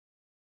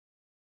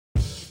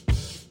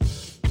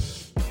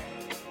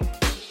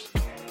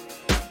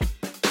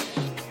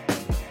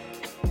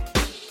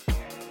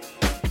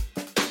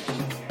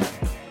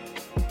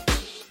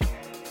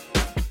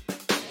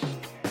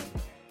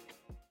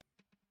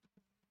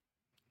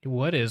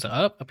What is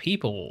up,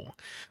 people?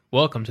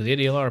 Welcome to the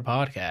ADLR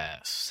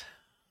podcast.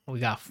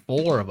 We got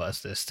four of us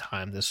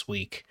this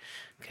week.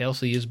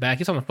 Kelsey is back.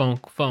 He's on the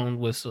phone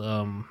with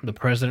the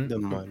president. The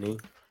money.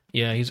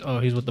 Yeah, he's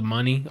with the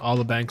money. All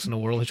the banks in the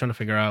world. He's trying to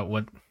figure out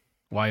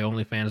why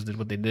OnlyFans did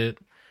what they did.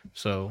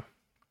 So,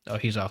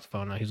 he's off the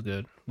phone now. He's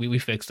good. We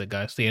fixed it,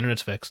 guys. The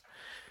internet's fixed.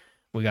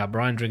 We got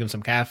Brian drinking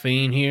some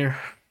caffeine here.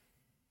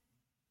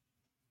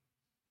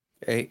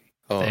 Hey.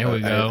 Oh, there we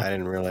go. I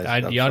didn't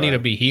realize. Y'all need to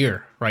be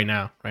here right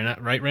now.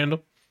 Right,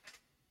 Randall?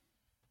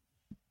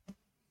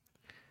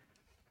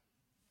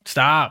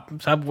 Stop.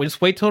 Just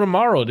wait till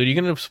tomorrow, dude.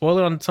 You're going to spoil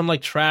it on some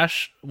like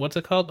trash. What's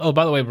it called? Oh,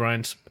 by the way,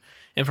 Brian,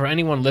 and for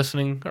anyone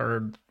listening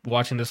or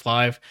watching this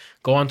live,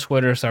 go on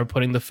Twitter, start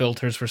putting the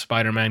filters for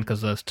Spider-Man because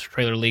the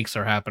trailer leaks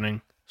are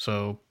happening.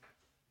 So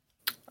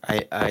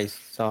I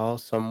saw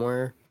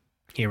somewhere.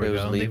 Here we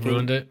go. They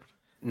ruined it.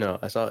 No,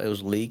 I saw it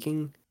was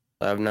leaking.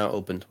 I've now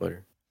opened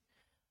Twitter.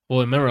 Well,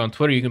 remember on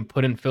Twitter you can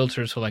put in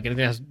filters, so like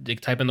anything has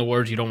type in the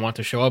words you don't want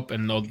to show up,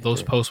 and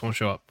those posts won't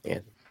show up. Yeah,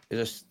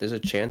 there's a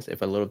chance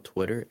if I load up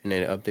Twitter and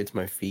it updates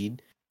my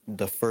feed,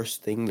 the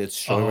first thing that's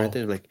showing right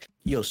there is like,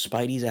 "Yo,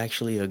 Spidey's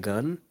actually a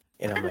gun,"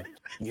 and I'm like,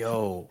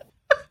 "Yo."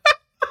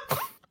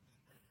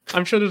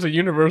 I'm sure there's a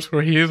universe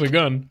where he is a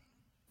gun.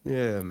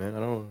 Yeah, man, I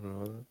don't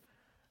know.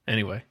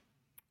 Anyway,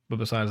 but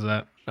besides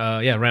that,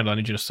 yeah, Randall, I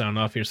need you to sound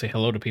off here, say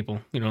hello to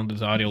people. You know,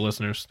 the audio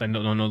listeners. They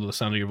don't know the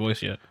sound of your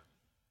voice yet.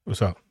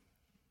 What's up?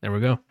 There we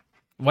go.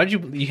 Why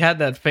did you had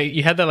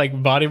that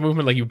like body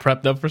movement like you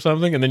prepped up for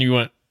something and then you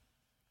went,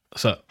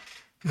 what's up?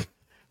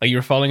 Like you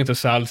were falling into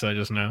salsa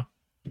just now.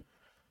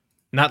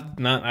 Not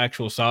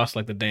actual sauce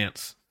like the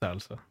dance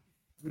salsa.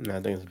 No,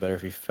 I think it's better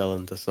if you fell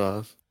into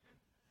sauce.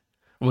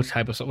 What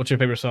type of sauce? What's your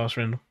favorite sauce,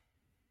 Randall?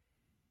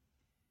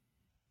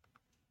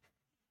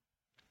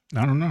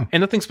 I don't know. And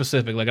nothing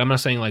specific. Like I'm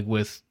not saying like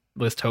with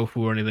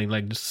tofu or anything,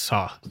 like just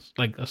sauce.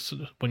 Like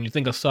when you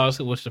think of sauce,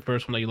 what's the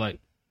first one that you like?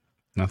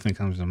 Nothing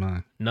comes to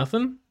mind.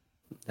 Nothing?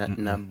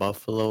 Not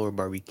buffalo or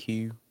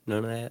barbecue.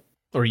 None of that.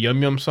 Or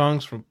yum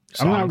songs from.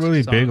 I'm not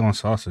really big on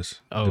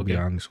sauces. To be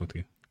honest with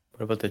you.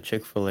 What about the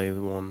Chick-fil-A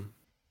one?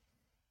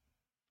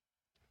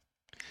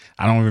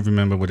 I don't even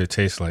remember what it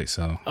tastes like.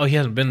 So. Oh, he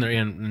hasn't been there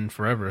in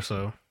forever.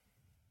 So.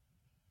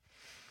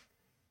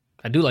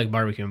 I do like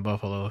barbecue and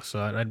buffalo, so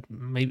I'd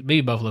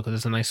maybe buffalo because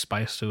there's a nice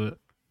spice to it.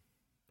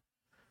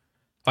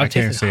 I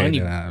can't say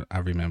that I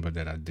remember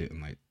that I didn't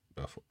like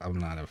buffalo.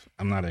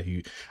 I'm not a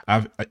huge.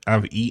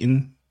 I've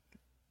eaten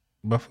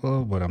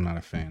buffalo, but I'm not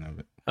a fan of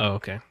it. Oh,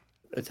 okay.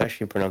 It's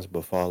actually pronounced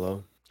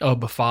buffalo. Oh,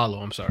 buffalo.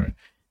 I'm sorry.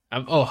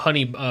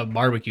 Honey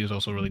barbecue is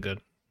also really good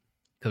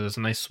because it's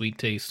a nice sweet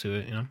taste to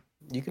it. You know.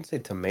 You can say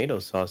tomato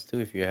sauce too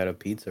if you had a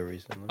pizza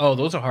recently. Oh,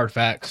 those are hard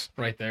facts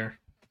right there.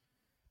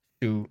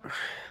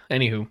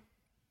 Anywho.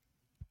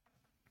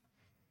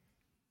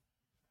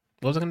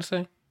 What was I going to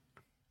say?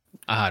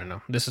 I don't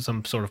know. This is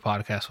some sort of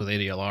podcast with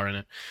ADLR in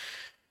it.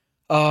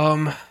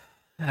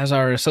 As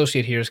our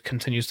associate here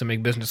continues to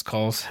make business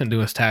calls and do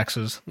his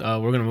taxes, we're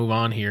going to move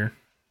on here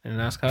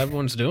and ask how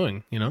everyone's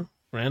doing, you know?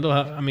 Randall,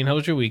 how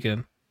was your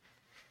weekend?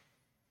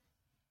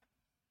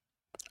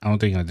 I don't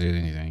think I did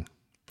anything.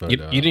 But, you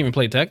didn't even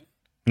play Tekken?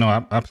 No,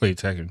 I played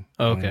Tekken.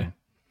 Oh, okay.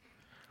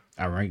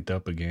 I ranked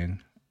up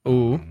again.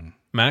 Ooh,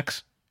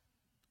 Max?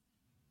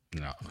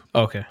 No.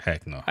 Okay.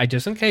 Heck no.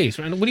 Just in case.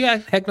 What do you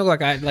heck no?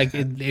 Like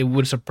it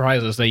would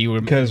surprise us that you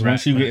were because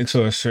once you get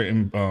into a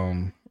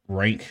certain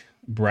rank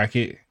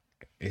bracket,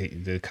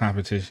 the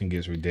competition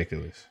gets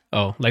ridiculous.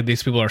 Oh, like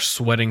these people are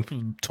sweating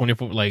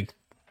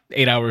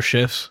 8-hour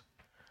shifts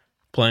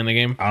playing the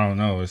game. I don't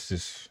know. It's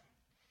just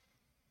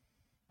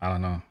I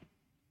don't know.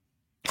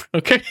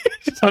 Okay.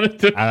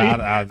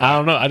 I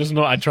don't know. I just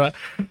know I try.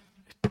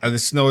 I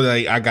just know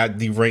that I got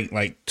deranked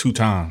like 2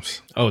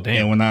 times. Oh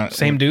damn! And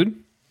same dude.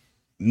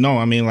 No,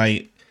 I mean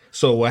like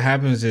so. What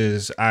happens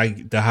is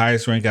the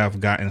highest rank I've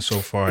gotten so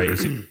far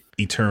is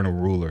Eternal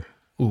Ruler.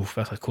 Oof,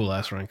 that's a cool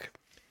ass rank.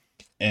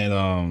 And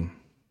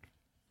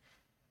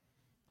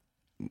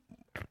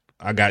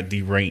I got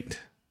deranked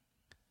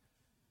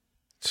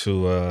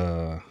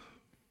to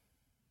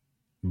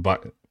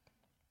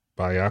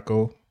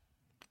Bayako,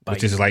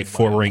 which is like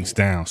 4 ranks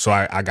down. So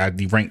I got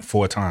deranked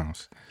 4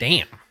 times.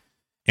 Damn.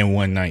 In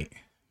one night,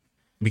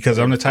 because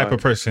I'm the type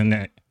of person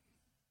that,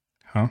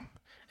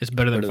 It's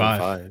better than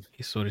 5.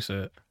 He's what he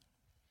said.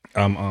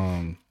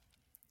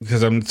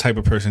 Because I'm the type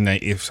of person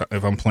that if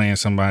I'm playing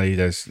somebody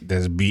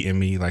that's beating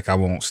me, like I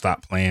won't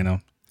stop playing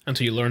them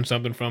until you learn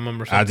something from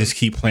them, or something. I just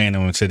keep playing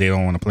them until they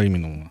don't want to play me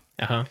no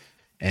more.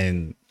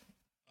 And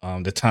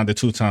the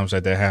 2 times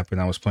that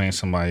happened, I was playing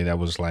somebody that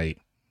was like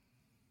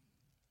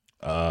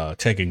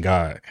Tekken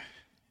God,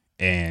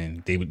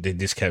 and they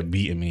just kept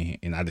beating me,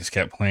 and I just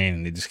kept playing,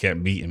 and they just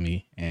kept beating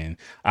me, and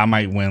I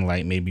might win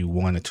like maybe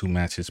 1 or 2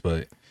 matches,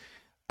 but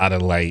out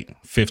of like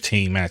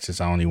 15 matches,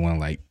 I only won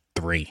like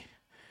 3.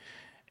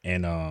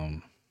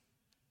 And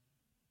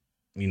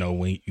you know,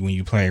 when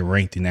you play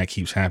ranked and that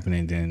keeps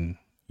happening, then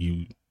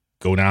you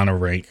go down a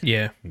rank.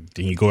 Yeah.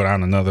 Then you go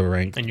down another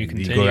rank. And you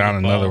go down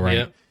another rank.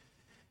 Yep.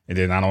 And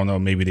then I don't know,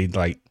 maybe they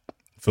like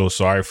feel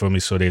sorry for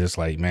me, so they just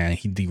like, man,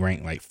 he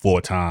deranked like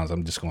 4 times.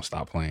 I'm just gonna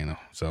stop playing him.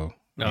 So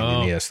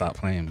stop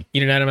playing me.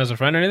 You didn't add him as a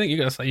friend or anything?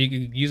 You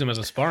could use him as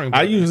a sparring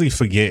partner. I usually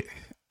forget.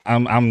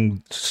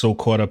 I'm so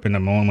caught up in the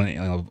moment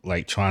of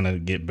like trying to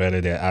get better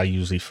that I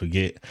usually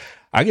forget.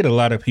 I get a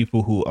lot of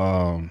people who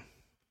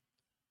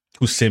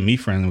send me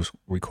friend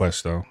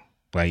requests though.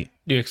 Like,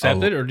 do you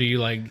accept it or do you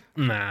like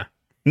nah?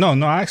 No,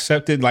 I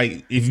accept it.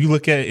 Like, if you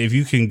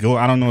can go,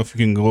 I don't know if you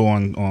can go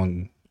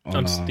on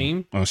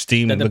Steam? On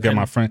Steam and look at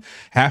my friend.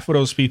 Half of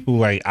those people,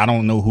 like, I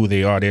don't know who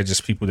they are. They're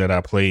just people that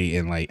I play,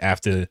 and like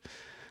after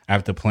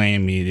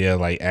playing me, they'll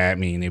like add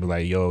me and they be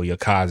like, "Yo, your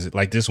cause."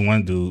 Like this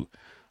one dude,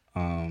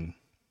 I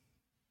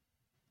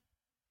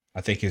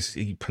think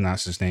he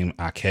pronounced his name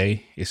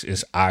Ikay. It's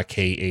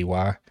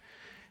Ikay.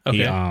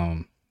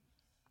 Okay.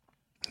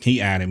 He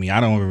added me.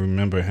 I don't even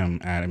remember him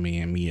adding me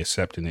and me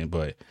accepting it,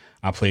 but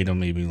I played him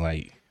maybe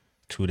like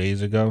 2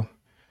 days ago,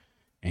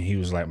 and he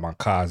was like, "My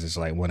cause is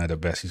like one of the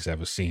best he's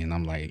ever seen."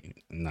 I'm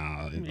like,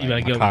 "Nah,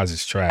 like, my cause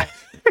is trash."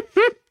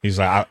 He's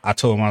like, I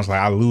told him, I was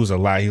like, "I lose a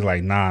lot." He's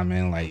like, "Nah,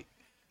 man, like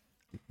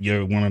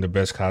you're one of the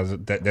best causes.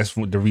 That's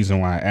the reason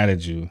why I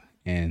added you."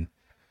 And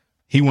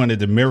he wanted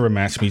to mirror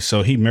match me,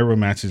 so he mirror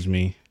matches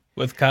me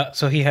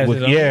so he has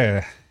it on?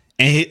 Yeah,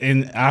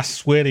 and I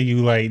swear to you,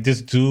 like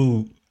this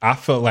dude. I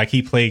felt like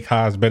he played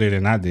Kaz better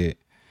than I did.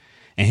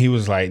 And he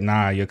was like,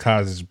 nah, your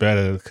Kaz is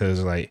better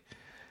because, like...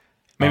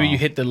 Maybe you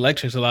hit the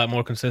electrics a lot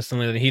more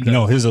consistently than he does.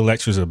 No, his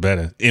electrics are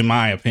better, in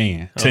my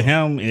opinion. To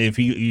him, if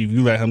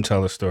you let him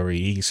tell a story,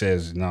 he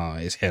says, no,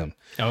 it's him.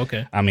 Oh,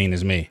 okay. I mean,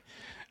 it's me.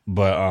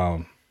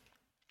 But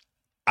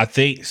I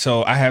think...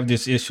 So, I have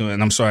this issue,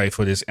 and I'm sorry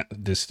for this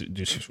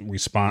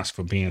response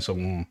for being so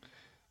long.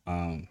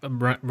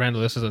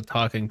 Randall, this is a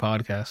talking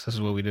podcast. This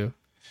is what we do.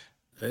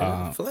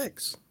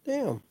 Flex.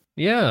 Damn.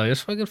 Yeah,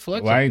 it's fucking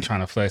flex. Well, I ain't trying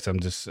to flex. I'm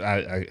just,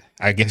 I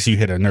guess you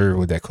hit a nerve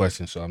with that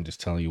question, so I'm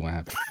just telling you what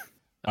happened.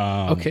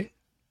 Okay.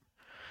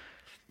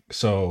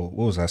 So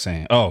what was I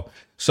saying? Oh,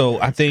 so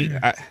I think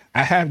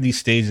I have these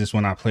stages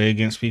when I play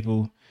against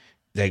people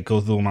that go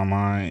through my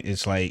mind.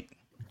 It's like,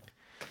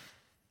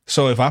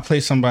 so if I play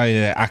somebody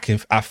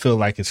that I feel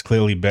like it's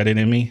clearly better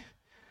than me,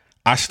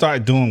 I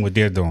start doing what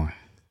they're doing.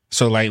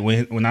 So like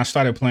when I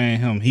started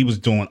playing him, he was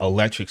doing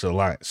electrics a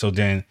lot. So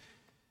then,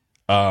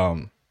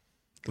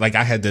 like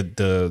I had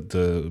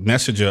the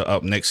messenger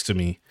up next to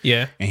me.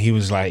 Yeah. And he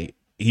was like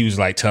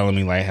telling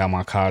me like how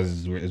my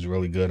cause is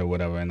really good or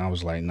whatever. And I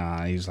was like,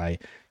 nah. He's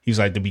like,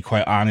 to be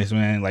quite honest,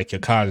 man, like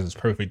your cause is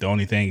perfect. The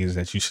only thing is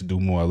that you should do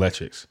more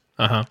electrics.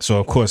 Uh-huh. So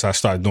of course I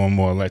started doing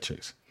more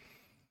electrics.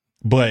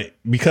 But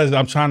because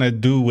I'm trying to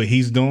do what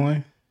he's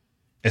doing,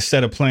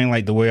 instead of playing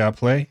like the way I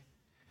play,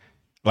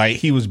 like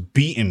he was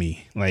beating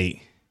me.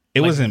 Like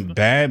it wasn't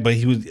bad, but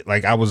he was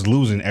like, I was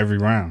losing every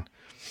round.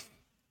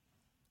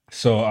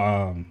 So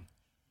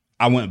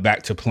I went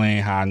back to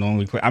playing how I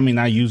normally play. I mean,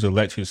 I use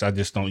electrics. I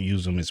just don't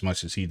use them as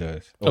much as he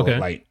does. Okay. Or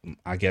like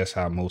I guess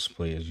how most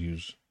players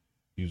use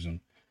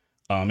them.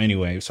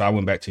 Anyway, so I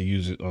went back to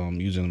using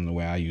them the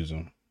way I use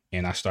them,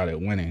 and I started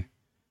winning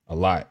a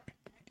lot.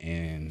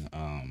 And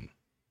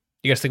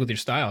you gotta stick with your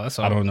style. That's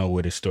all. I don't know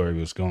where the story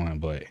was going,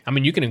 but I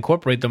mean, you can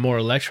incorporate the more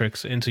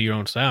electrics into your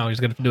own style. You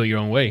just gotta do it your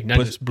own way, not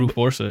just brute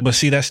force it. But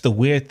see, that's the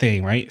weird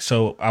thing, right?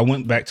 So I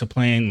went back to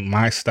playing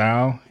my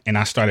style, and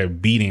I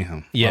started beating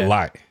him a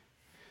lot.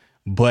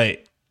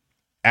 But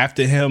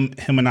after him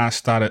and I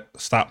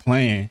stopped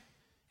playing,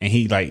 and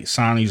he like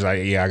signed, he's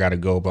like, yeah, I gotta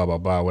go, blah blah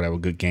blah, whatever,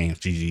 good games,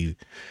 GG.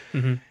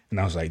 Mm-hmm. And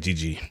I was like,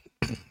 GG.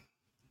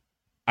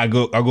 I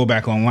go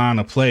back online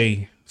to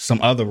play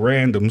some other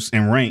randoms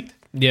in ranked.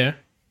 Yeah.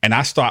 And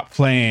I start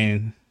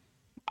playing.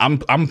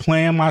 I'm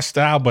playing my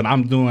style, but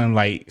I'm doing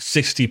like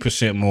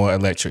 60% more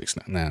electrics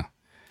now.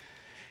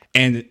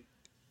 And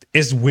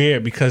it's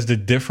weird because the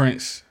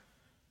difference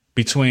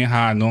between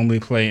how I normally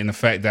play and the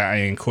fact that I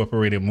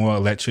incorporated more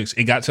electrics,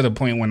 it got to the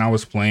point when I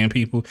was playing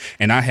people,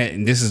 and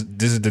this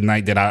is the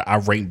night that I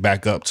ranked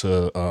back up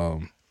to.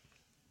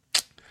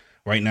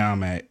 Right now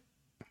I'm at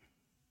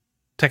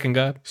Tekken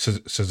God?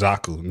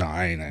 Suzaku. No,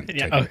 I ain't at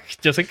Tekken.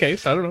 Just in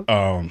case. I don't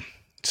know.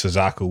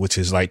 Suzaku, which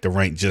is like the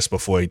rank just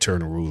before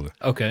Eternal Ruler.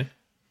 Okay.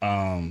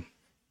 When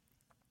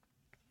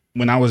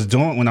I was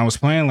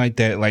playing like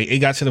that, like it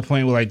got to the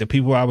point where like the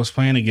people I was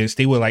playing against,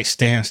 they would like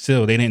stand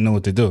still. They didn't know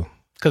what to do.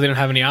 Because they didn't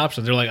have any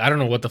options. They're like, I don't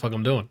know what the fuck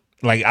I'm doing.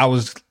 Like I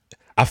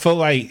felt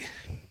like,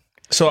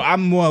 so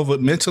I'm more of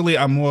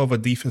a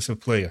defensive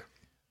player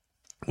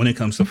when it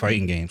comes to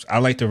fighting games. I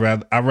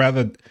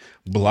rather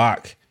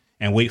block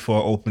and wait for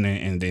an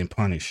opening and then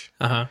punish.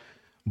 Uh-huh.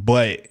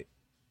 But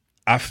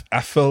I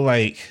feel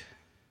like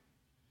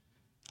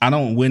I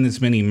don't win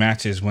as many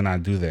matches when I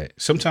do that.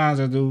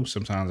 Sometimes I do,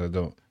 sometimes I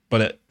don't.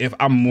 But if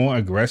I'm more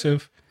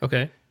aggressive,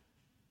 okay,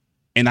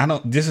 and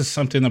this is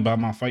something about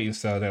my fighting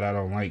style that I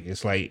don't like.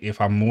 It's like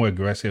if I'm more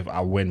aggressive, I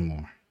win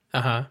more.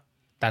 Uh-huh.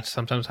 That's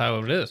sometimes how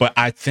it is. But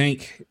I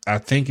think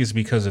it's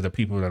because of the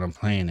people that I'm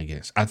playing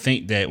against. I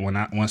think that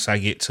once I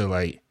get to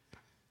like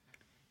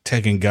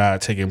Tekken God,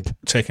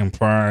 Tekken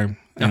Prime,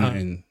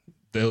 and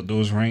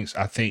those ranks,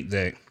 I think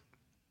that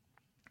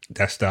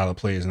that style of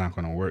play is not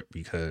going to work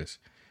because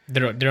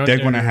they're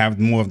going to have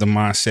more of the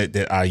mindset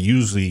that I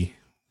usually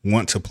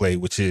want to play,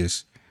 which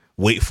is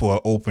wait for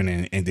an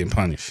opening and then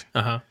punish.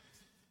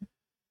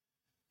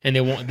 And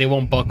they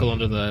won't buckle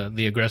under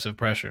the aggressive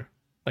pressure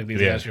like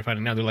these guys you're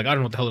fighting now. They're like, I don't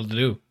know what the hell to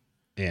do.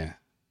 Yeah.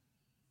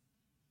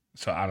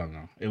 So I don't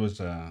know. It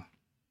was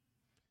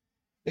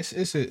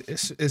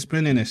it's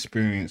been an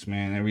experience,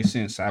 man. Ever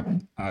since I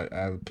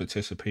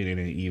participated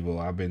in Evo,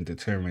 I've been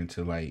determined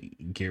to like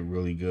get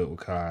really good with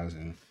Kaz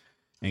and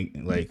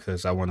like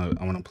because I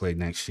wanna play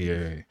next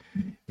year,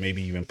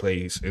 maybe even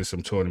play in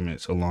some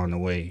tournaments along the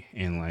way,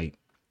 and like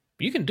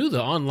you can do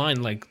the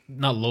online, like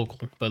not local,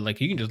 but like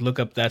you can just look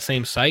up that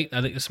same site.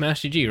 I think it's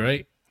Smash GG,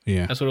 right?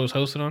 Yeah, that's what it was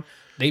hosted on.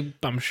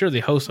 I'm sure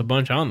they host a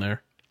bunch on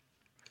there,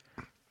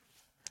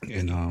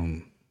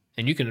 and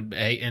you can,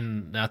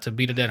 and not to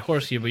beat a dead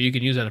horse here, but you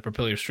can use that to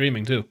propel your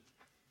streaming too.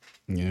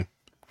 Yeah,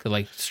 to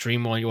like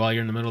stream while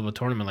you're in the middle of a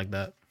tournament like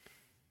that.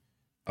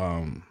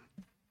 I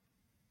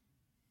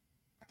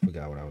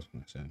forgot what I was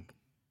going to say.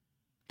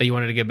 That you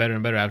wanted to get better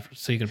and better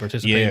so you can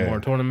participate in more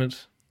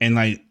tournaments. And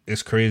like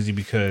it's crazy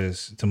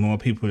because the more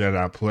people that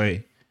I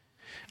play,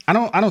 I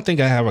don't think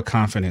I have a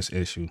confidence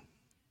issue.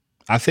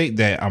 I think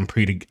that I'm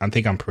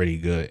pretty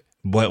good.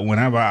 But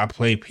whenever I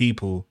play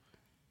people,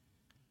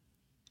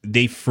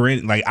 they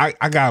friend like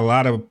I got a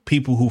lot of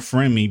people who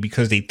friend me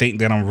because they think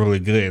that I'm really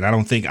good. And I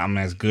don't think I'm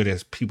as good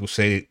as people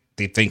say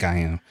they think I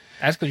am.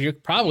 That's because you're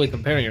probably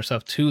comparing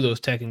yourself to those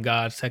Tekken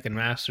gods, Tekken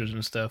masters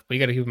and stuff. But you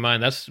got to keep in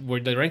mind that's where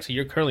the ranks that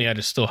you're currently at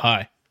is still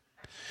high.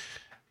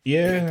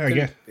 Yeah, I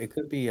guess. It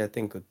could be, I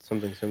think,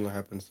 something similar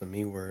happens to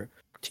me where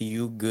to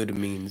you good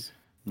means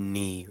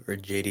Knee or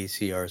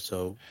JDCR.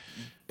 So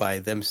by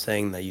them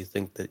saying that, you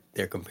think that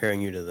they're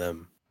comparing you to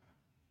them.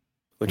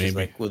 Which is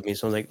like with me.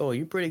 So I'm like, oh,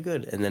 you're pretty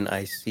good. And then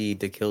I see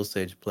the kill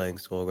stage playing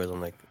Skullgirls.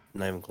 I'm like,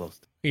 not even close.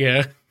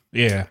 Yeah.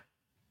 Yeah.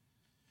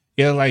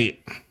 Yeah,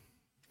 like,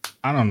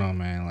 I don't know,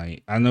 man.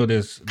 Like, I know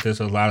there's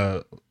a lot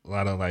of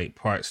like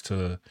parts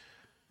to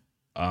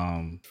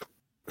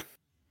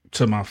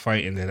my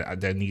fighting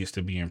that needs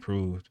to be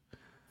improved.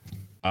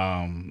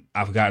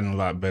 I've gotten a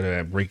lot better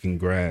at breaking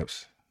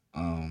grabs.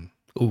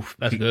 Oof,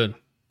 that's good.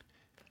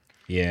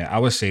 Yeah, I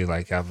would say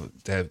like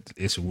that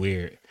it's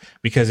weird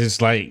because it's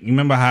like, you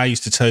remember how I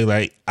used to tell you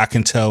like I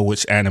can tell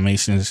which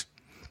animations,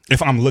 if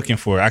I'm looking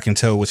for it, I can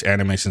tell which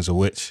animations are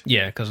which.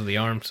 Yeah, because of the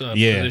arm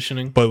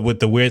positioning. But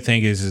what the weird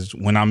thing is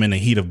when I'm in the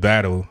heat of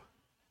battle,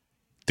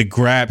 the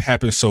grab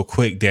happens so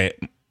quick that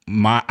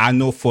I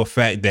know for a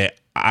fact that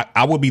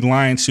I would be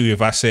lying to you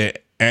if I said,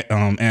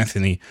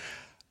 Anthony,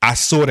 I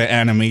saw the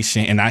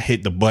animation and I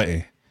hit the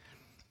button.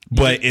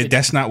 But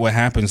that's not what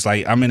happens.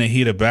 Like, I'm in a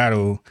heat of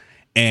battle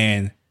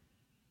and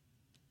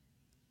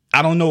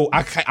I don't know.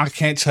 I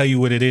can't tell you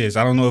what it is.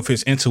 I don't know if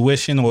it's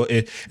intuition or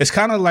it's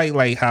kind of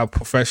like how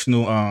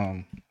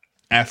professional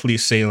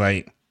athletes say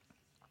like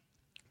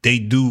they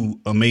do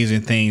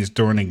amazing things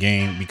during the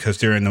game because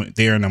they're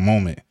in the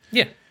moment.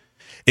 Yeah,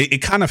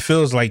 it kind of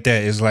feels like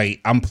that. It's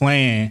like I'm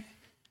playing.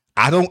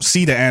 I don't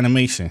see the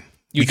animation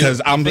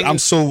because I'm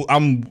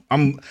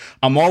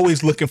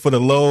always looking for the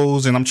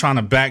lows and I'm trying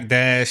to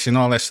backdash and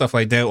all that stuff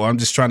like that, or I'm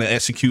just trying to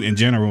execute in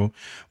general.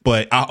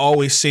 But I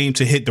always seem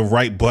to hit the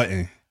right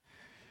button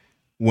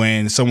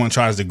when someone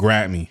tries to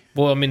grab me.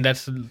 Well, I mean,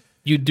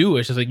 you do.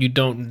 It's just like you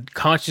don't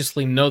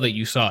consciously know that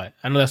you saw it.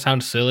 I know that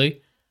sounds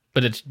silly,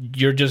 but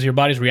your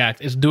body's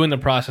react. It's doing the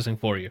processing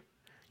for you.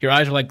 Your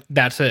eyes are like,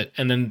 that's it,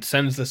 and then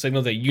sends the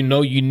signal that you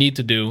know you need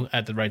to do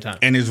at the right time.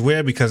 And it's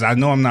weird because I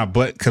know I'm not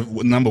cause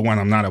number one,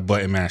 I'm not a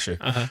button masher.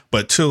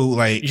 But two,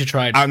 like, you should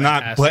try it. I'm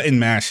not button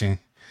mashing.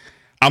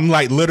 I'm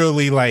like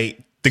literally like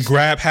the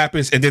grab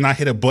happens and then I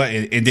hit a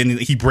button and then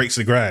he breaks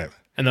the grab.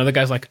 And the other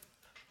guy's like,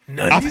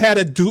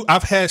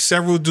 I've had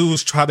several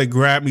dudes try to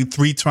grab me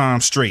 3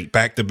 times straight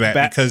back to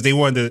back because they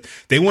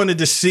wanted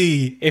to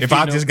see if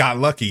I just got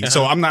lucky.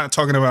 So I'm not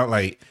talking about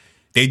like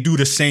they do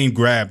the same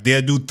grab.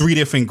 They'll do 3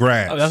 different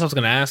grabs. Oh, that's what I was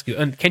going to ask you.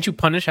 And can't you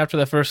punish after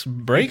the first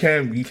break?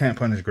 You can't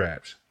punish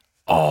grabs.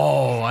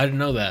 Oh, I didn't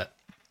know that.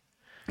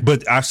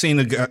 But I've seen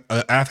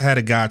I've had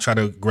a guy try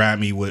to grab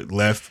me with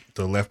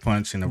the left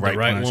punch and the right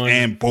punch one.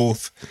 And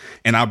both,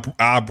 and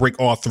I break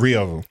all 3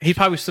 of them. He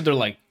probably stood there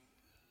like.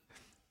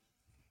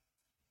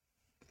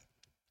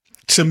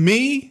 To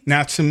me,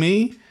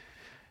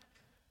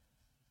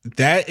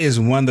 that is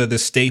one of the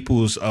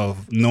staples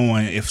of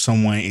knowing if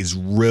someone is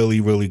really,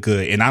 really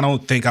good. And I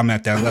don't think I'm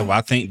at that level.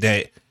 I think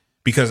that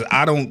because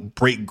I don't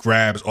break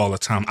grabs all the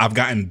time, I've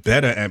gotten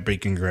better at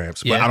breaking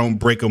grabs, but I don't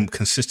break them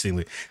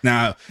consistently.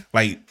 Now,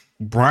 like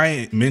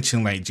Brian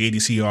mentioned, like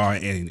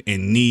JDCR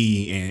and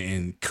Knee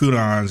and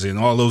Kudons and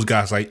all those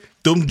guys, like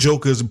them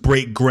jokers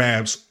break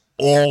grabs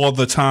all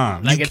the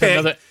time. Like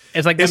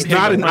it's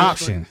not an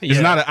option. Yeah.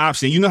 It's not an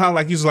option. You know how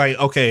like he's like,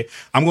 okay,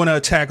 I'm going to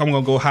attack. I'm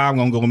going to go high. I'm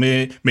going to go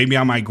mid. Maybe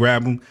I might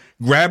grab him.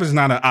 Grab is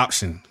not an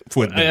option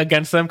for them.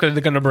 Against them because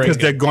they're going to break it.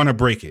 Because they're going to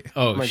break it.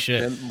 Oh, like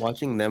shit.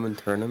 Watching them in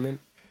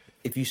tournament,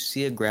 if you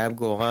see a grab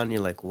go on,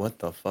 you're like, what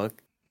the fuck?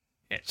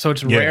 So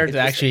it's Yeah. rare It's to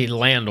just- actually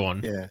land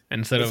one Yeah.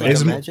 instead It's of like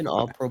It's- imagine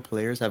all pro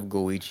players have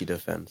Goichi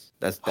defense.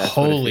 That's what it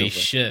holy feels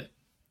like. shit.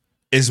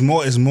 It's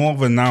more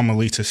of an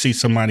anomaly to see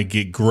somebody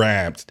get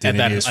grabbed than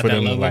At it is that for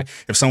them to level? like.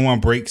 If someone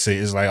breaks it,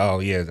 it's like, oh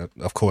yeah,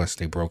 of course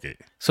they broke it.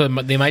 So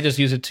they might just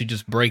use it to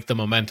just break the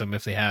momentum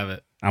if they have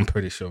it. I'm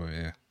pretty sure.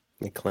 Yeah.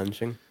 Like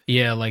clenching.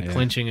 Yeah, like Yeah.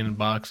 clinching and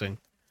boxing.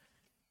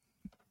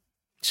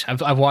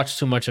 I've watched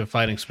too much of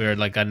Fighting Spirit.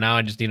 Like now,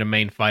 I just need a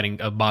main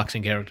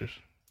boxing characters.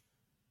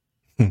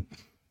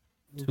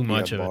 Too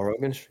much of it.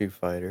 Balrog and Street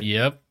Fighter.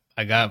 Yep,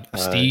 I got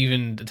Steve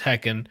and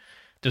Tekken.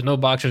 There's no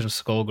boxers and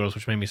Skullgirls,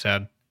 which made me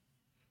sad.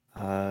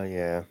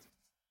 Yeah.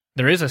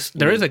 There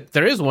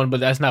is one, but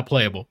that's not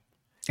playable.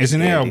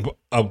 Isn't there Yeah.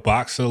 a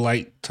boxer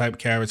like type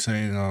character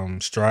in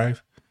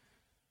Strive?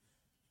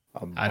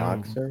 A I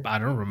boxer.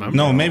 don't remember.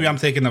 No, maybe I'm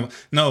thinking of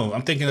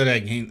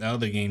that game, the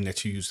other game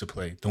that you used to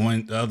play,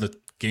 the other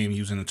game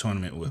you was in the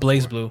tournament with.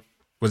 Blaze Blue.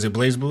 Was it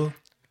Blaze Blue?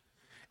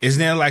 Isn't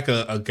there like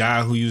a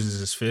guy who uses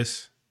his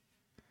fist?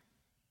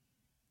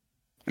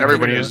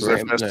 Everybody You're uses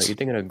thinking their of fists. you're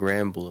thinking of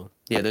Grand Blue.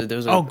 Yeah,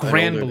 there's Oh, an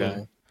Grand older Blue.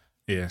 guy.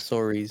 Yeah,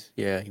 Sorries.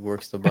 Yeah, he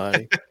works the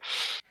body.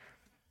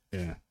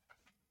 yeah.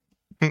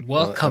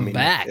 Welcome I mean,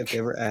 back. If they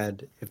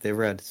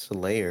ever add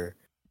Slayer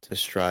to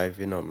Strive,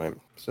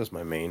 it's just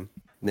my main.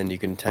 Then you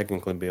can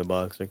technically be a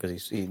boxer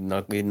because he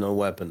no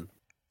weapon.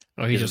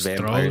 Oh, he His just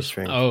vampire throws.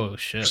 strength. Oh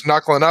shit, Just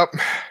knuckling up.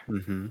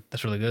 Mm-hmm.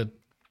 that's really good.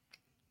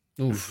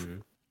 Oof.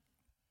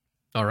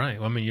 All right.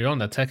 Well, I mean, you're on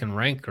that Tekken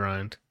rank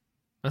grind.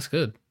 That's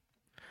good.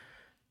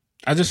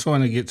 I just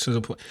want to get to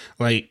the point.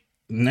 Like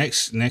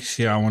next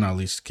year, I want to at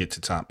least get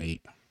to top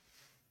 8.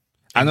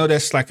 I know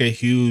that's like a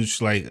huge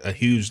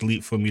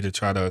leap for me to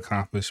try to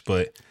accomplish,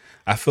 but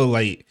I feel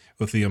like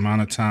with the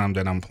amount of time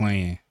that I'm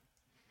playing,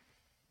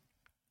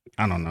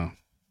 I don't know.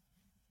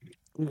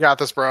 You got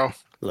this, bro.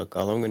 Look,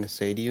 all I'm going to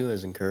say to you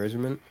as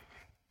encouragement,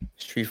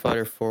 Street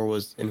Fighter 4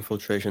 was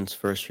Infiltration's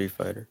first Street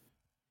Fighter.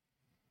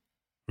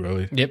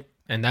 Really? Yep.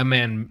 And that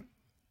man,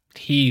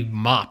 he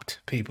mopped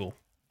people.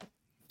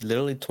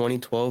 Literally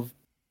 2012,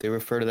 they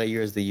refer to that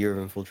year as the year of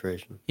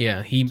Infiltration.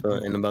 Yeah, he. So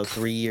in about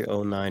 3 years,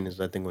 09 is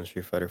I think when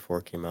Street Fighter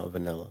 4 came out,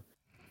 vanilla.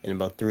 In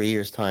about 3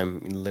 years' time,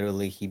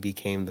 literally he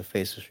became the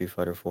face of Street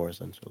Fighter 4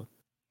 essentially.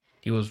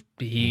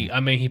 I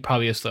mean, he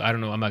probably is still, I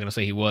don't know, I'm not going to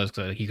say he was,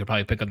 because he could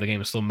probably pick up the game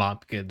and still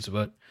mop kids,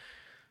 but.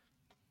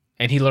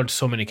 And he learned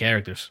so many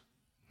characters.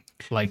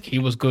 Like, he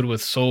was good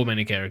with so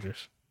many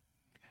characters.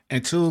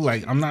 And two,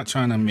 like, I'm not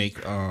trying to make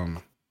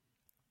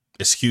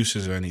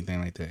excuses or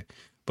anything like that,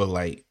 but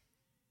like,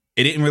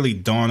 it didn't really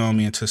dawn on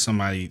me until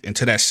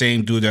that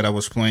same dude that I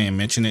was playing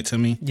mentioned it to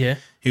me. Yeah.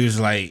 He was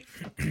like,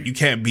 you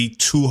can't be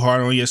too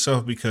hard on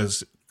yourself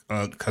because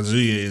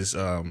Kazuya is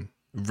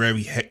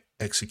very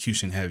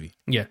execution heavy.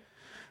 Yeah.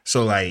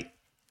 So like,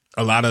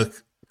 a lot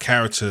of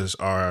characters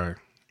are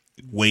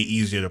way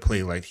easier to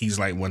play. Like, he's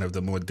like one of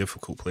the more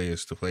difficult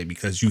players to play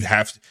because you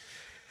have to.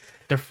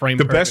 Their frame.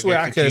 The best way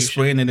I can execution.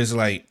 explain it is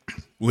like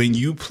when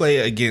you play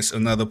against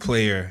another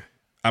player.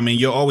 I mean,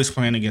 you're always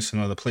playing against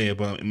another player,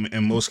 but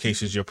in most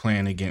cases, you're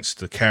playing against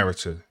the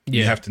character. You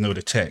Yeah. have to know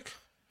the tech.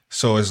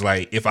 So it's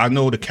like if I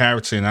know the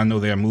character and I know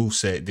their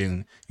moveset,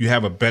 then you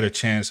have a better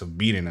chance of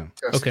beating them.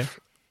 Okay.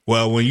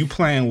 Well, when you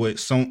playing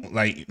with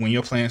when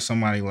you're playing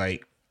somebody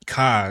like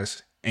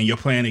Kaz and you're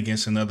playing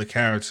against another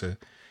character,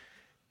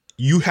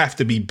 you have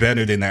to be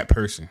better than that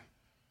person.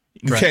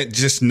 You Right. can't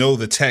just know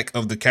the tech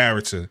of the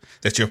character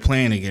that you're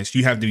playing against.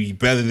 You have to be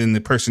better than the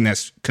person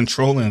that's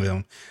controlling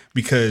them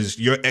because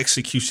your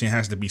execution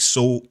has to be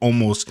so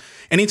almost.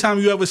 Anytime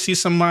you ever see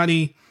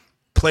somebody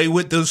play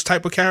with those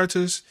type of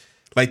characters,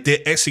 like their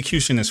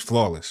execution is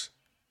flawless.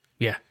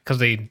 Yeah, because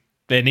it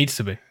needs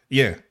to be.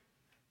 Yeah.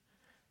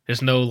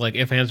 There's no like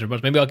if, ands, or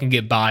buts. Maybe I can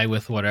get by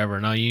with whatever.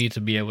 No, you need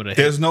to be able to hit.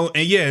 There's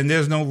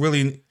no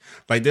really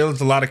like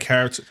there's a lot of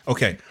characters.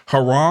 Okay,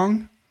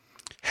 Harong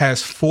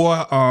has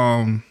 4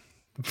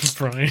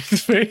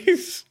 Brian's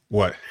face.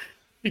 what?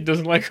 He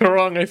doesn't like her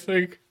wrong, I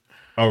think.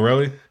 Oh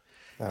really?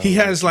 He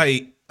has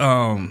like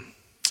I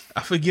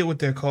forget what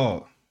they're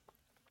called.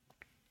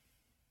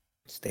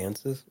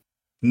 Stances?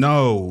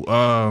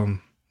 No,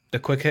 The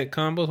quick hit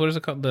combos. What is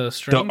it called? The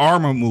strings? the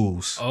armor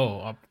moves.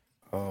 Oh,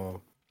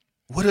 Oh,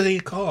 What are they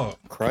called?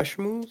 crush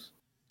moves?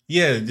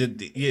 Yeah,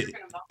 yeah,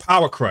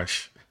 Power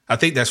Crush. I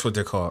think that's what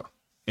they're called,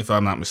 if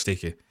I'm not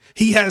mistaken.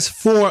 He has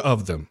 4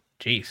 of them.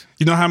 jeez.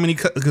 You know how many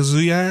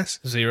Kazuya has?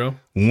 0.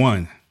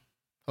 1.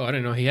 Oh, I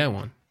didn't know he had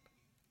one.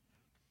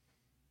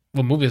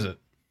 What move is it?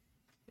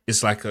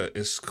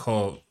 It's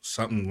called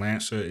something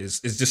Lancer. It's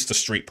just a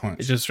straight punch.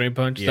 It's just straight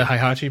punch. Yeah. The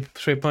Heihachi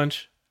straight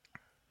punch.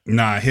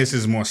 Nah, his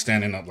is more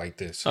standing up like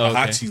this. Oh, okay.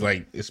 Hachi,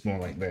 like it's more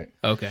like that.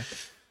 Okay.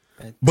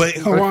 But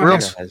Harong real-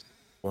 has, has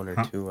 1 or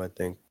Huh? 2, I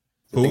think.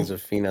 Who? I think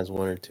Zafina has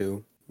 1 or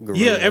 2. yeah.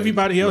 Gorilla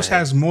Everybody else Mag.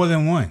 has more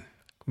than 1.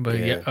 But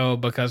yeah. Yeah. Oh,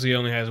 because he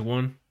only has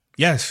 1.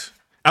 Yes,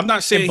 I'm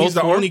not saying both he's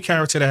the 4? only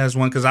character that has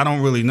 1 because I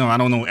don't really know. I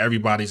don't know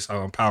everybody's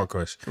Power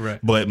Crush. Right.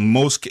 But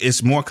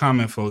it's more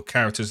common for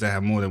characters that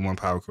have more than 1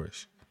 Power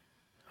Crush.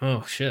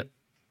 Oh shit.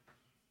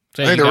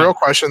 So I think you the got- real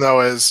question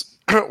though is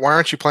why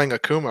aren't you playing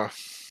Akuma?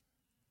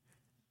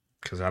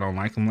 because I don't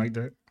like him like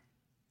that.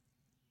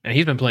 And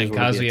he's been playing He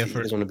doesn't Kazuya for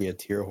want to be a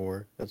tier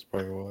whore. That's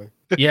probably why.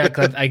 yeah.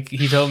 Cause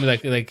he told me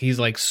like he's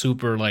like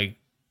super like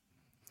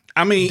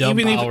I mean, dumb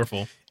even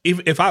powerful.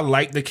 if I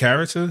like the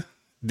character,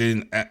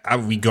 then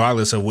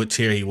regardless of what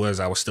tier he was,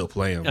 I would still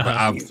play him. But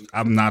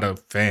I'm not a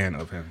fan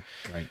of him.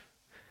 Like,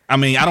 I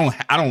mean, I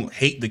don't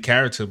hate the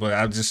character, but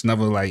I just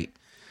never like.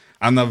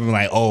 I'm never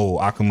like, oh,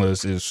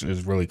 Akuma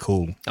is really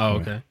cool. Oh,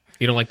 okay.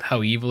 You don't like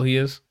how evil he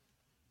is?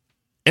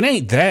 It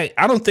ain't that.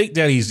 I don't think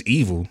that he's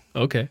evil.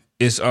 Okay.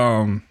 It's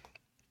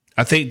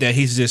I think that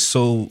he's just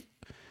so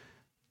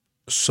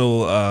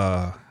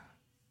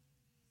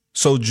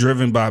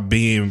driven by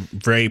being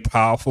very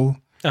powerful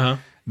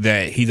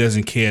that he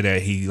doesn't care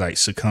that he like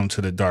succumbed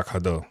to the Dark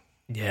Hado.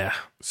 Yeah.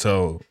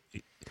 So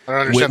I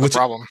don't understand the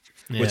problem.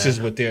 Which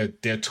is what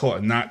they're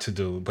taught not to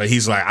do. But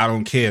he's like, I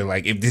don't care.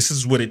 Like, if this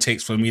is what it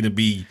takes for me to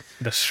be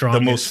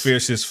the most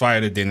fiercest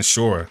fighter, then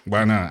sure,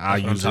 why not? I'll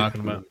use it.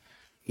 Talking about.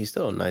 He's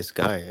still a nice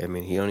guy. I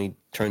mean, he only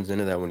turns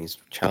into that when he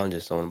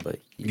challenges someone. But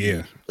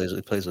he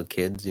plays with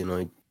kids. You know,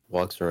 he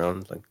walks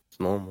around like it's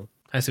normal.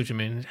 I see what you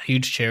mean.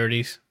 Huge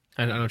charities.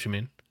 I know what you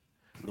mean.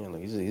 Yeah,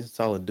 like he's a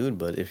solid dude.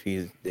 But if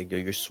he's like,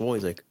 you're swole,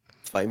 he's like,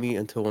 fight me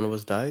until one of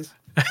us dies.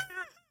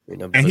 You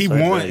know, and he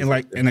warns,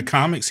 like in the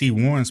comics, he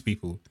warns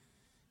people.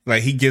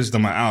 Like, he gives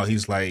them an out.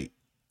 He's like,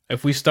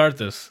 if we start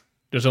this,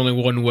 there's only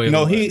one way.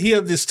 No,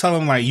 he'll just tell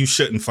them, like, you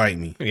shouldn't fight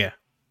me. Yeah.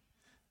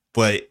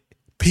 But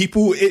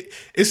people,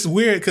 it's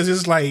weird because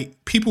it's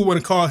like people want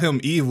to call him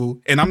evil.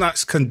 And I'm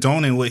not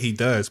condoning what he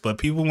does, but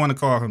people want to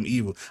call him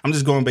evil. I'm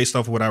just going based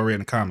off of what I read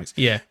in the comics.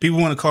 Yeah. People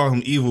want to call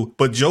him evil,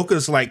 but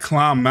Joker's like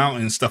climb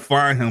mountains to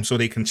find him so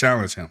they can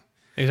challenge him.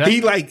 Exactly.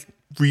 He like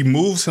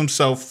removes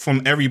himself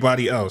from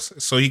everybody else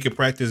so he can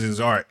practice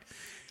his art.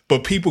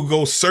 But people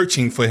go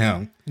searching for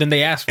him. Then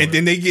they ask for and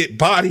then they get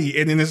body,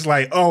 and then it's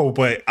like, oh,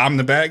 but I'm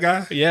the bad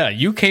guy? Yeah,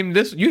 you came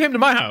to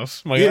my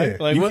house, my guy.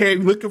 Like, you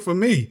came looking for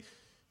me.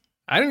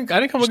 I didn't come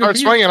looking for Start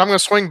you. swinging, I'm going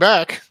to swing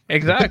back.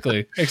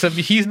 Exactly. Except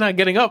he's not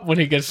getting up when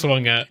he gets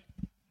swung at.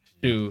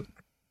 Shoot.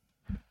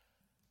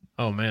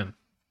 Oh, man.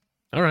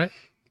 All right.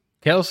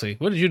 Kelsey,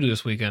 what did you do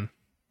this weekend?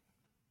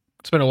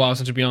 It's been a while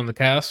since you've been on the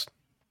cast.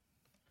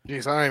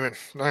 Jeez, I don't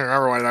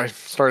remember when I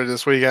started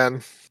this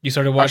weekend. You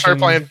started watching... I started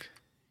playing...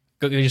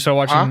 Did you start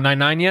watching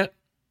 9-9 yet?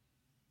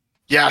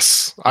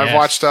 Yes. I've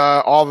watched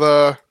all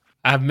the...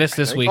 I've missed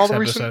this week's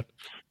episode.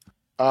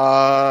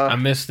 I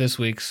missed this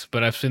week's,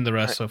 but I've seen the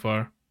rest so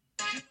far.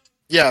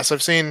 Yes,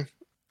 I've seen...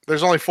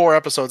 There's only 4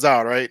 episodes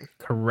out, right?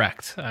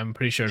 Correct. I'm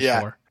pretty sure it's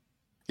 4.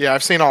 Yeah,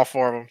 I've seen all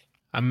 4 of them.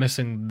 I'm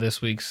missing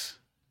this week's,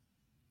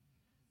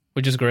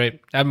 which is great.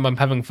 I'm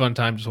having a fun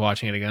time just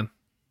watching it again.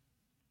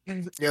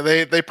 Yeah,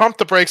 they pumped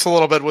the brakes a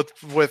little bit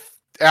with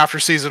after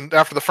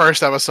the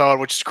first episode,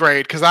 which is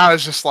great because I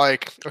was just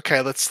like,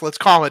 okay, let's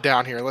calm it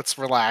down here, let's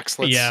relax.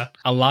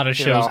 A lot of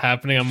shows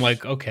happening. I'm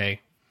like,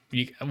 okay,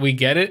 we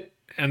get it,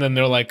 and then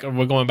they're like,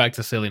 we're going back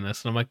to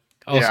silliness, and I'm like,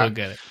 also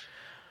get it.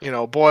 You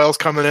know, Boyle's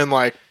coming in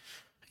like,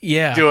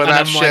 doing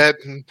that shit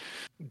and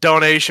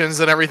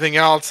donations and everything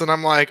else, and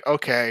I'm like,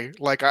 okay,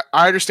 like I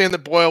understand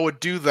that Boyle would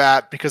do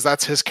that because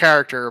that's his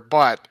character,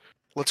 but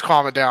let's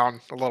calm it down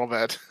a little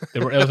bit.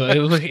 It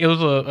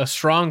was a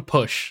strong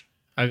push.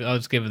 I'll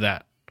just give it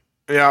that.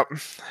 Yeah.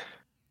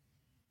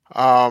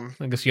 I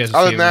guess you guys.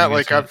 Other than that,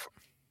 like I'm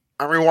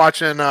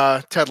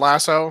rewatching Ted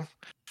Lasso.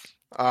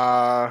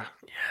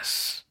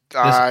 Yes.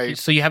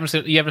 So you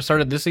haven't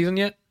started this season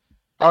yet?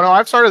 Oh no,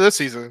 I've started this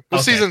season.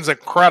 This season's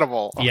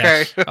incredible. Okay.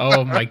 Yes.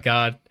 Oh my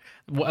god.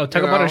 Talk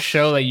about a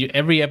show that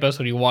every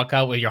episode you walk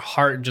out with your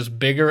heart just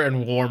bigger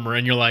and warmer,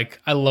 and you're like,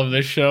 I love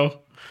this show.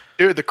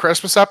 Dude, the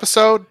Christmas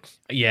episode.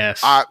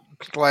 Yes.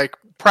 Like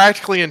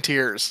practically in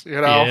tears. You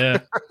know.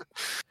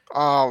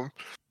 Yeah.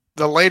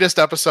 The latest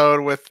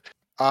episode with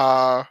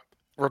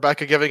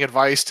Rebecca giving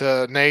advice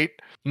to Nate,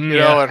 you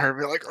know, and her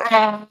be like,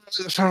 oh,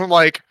 I'm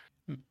like,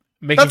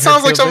 that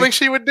sounds like something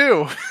she would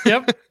do.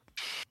 Yep. It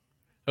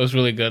was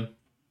really good.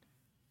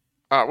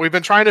 We've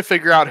been trying to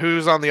figure out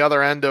who's on the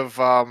other end of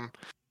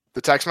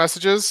the text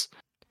messages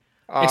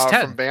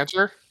from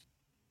Banter.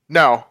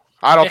 No,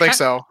 I don't think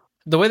so.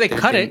 The way they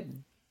cut it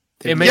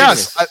makes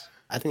yes.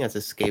 I think that's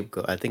a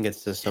scapegoat. I think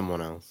it's just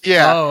someone else.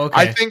 Yeah. Oh,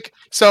 okay. I think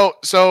so.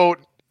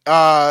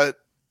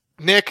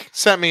 Nick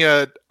sent me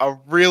a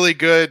really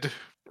good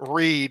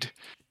read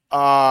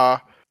on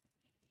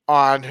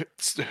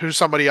who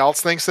somebody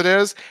else thinks it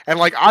is, and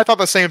like I thought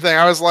the same thing.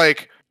 I was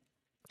like,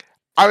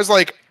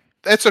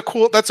 that's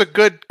a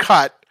good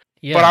cut,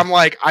 but I'm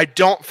like, I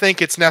don't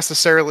think it's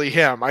necessarily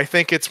him. I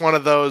think it's one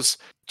of those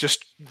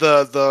just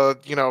the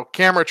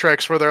camera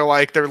tricks where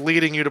they're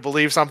leading you to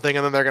believe something,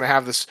 and then they're gonna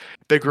have this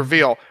big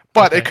reveal.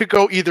 But it could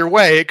go either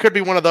way. It could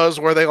be one of those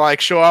where they like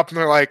show up and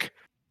they're like,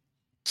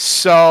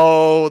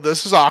 so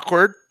this is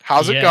awkward.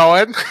 How's it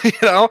going?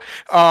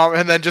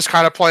 And then just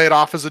kind of play it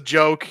off as a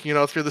joke,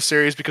 through the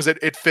series because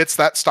it fits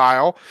that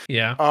style.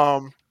 Yeah.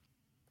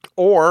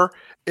 Or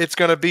it's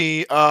going to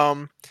be,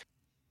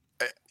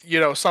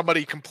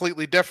 somebody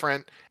completely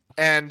different.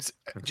 And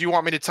do you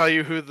want me to tell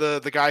you who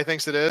the guy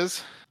thinks it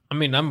is? I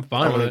mean, I'm I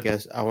fine want with to it.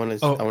 guess. I want to.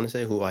 Oh. I want to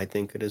say who I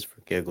think it is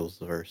for giggles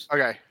first.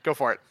 Okay, go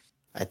for it.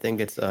 I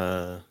think it's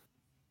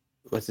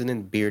what's his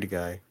name? Beard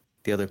guy,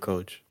 the other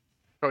coach.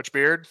 Coach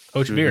Beard.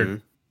 Coach Beard.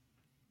 Mhm.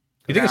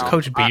 You think it's No,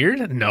 Coach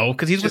Beard? No,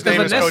 because he's His with the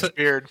name is Vanessa. Coach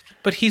Beard.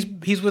 But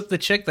he's with the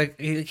chick. Like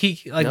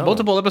he like No.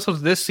 multiple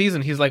episodes this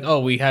season. He's like, oh,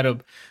 we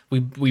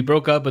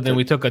broke up, but then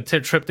we took a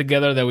trip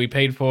together that we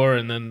paid for,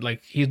 and then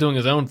like he's doing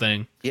his own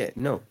thing. Yeah,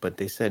 no, but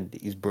they said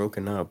he's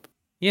broken up,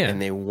 Yeah,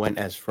 and they went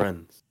as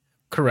friends.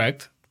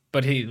 correct.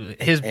 But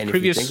his And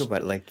previous if you think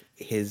about it, like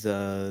his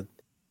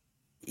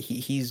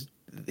he's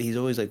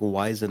always like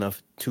wise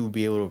enough to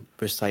be able to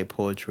recite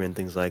poetry and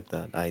things like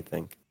that. I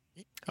think.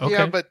 okay.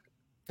 Yeah, but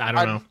I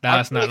don't know. I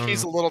That's feel not. like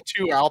he's a little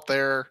too out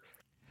there.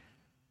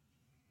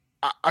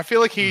 I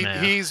feel like Nah.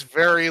 he's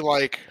very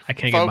like I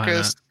can't get behind that.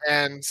 focused,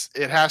 and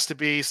it has to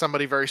be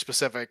somebody very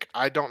specific.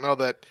 I don't know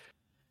that.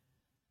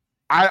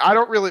 I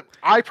don't really.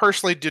 I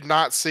personally did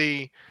not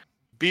see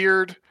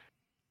Beard,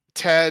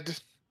 Ted,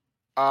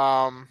 who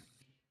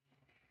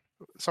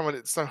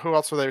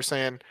else were they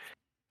saying?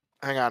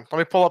 Hang on, let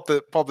me pull up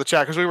the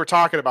chat because we were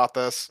talking about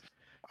this.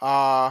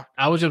 I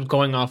was just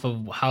going off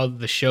of how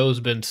the show's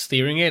been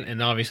steering it,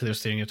 and obviously they're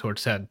steering it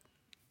towards Ted.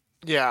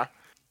 Yeah,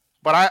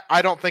 but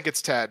I don't think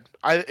it's Ted.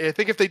 I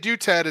think if they do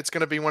Ted, it's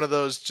going to be one of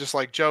those just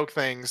like joke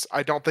things.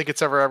 I don't think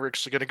it's ever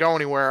actually going to go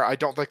anywhere. I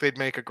don't think they'd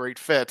make a great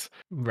fit.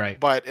 Right.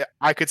 But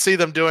I could see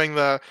them doing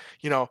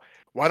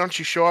why don't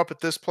you show up at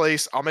this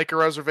place? I'll make a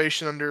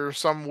reservation under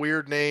some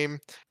weird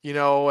name,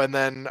 and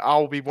then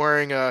I'll be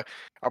wearing a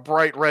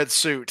bright red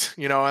suit,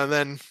 and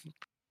then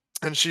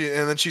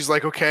she's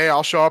like, okay,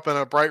 I'll show up in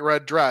a bright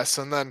red dress,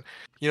 and then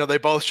they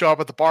both show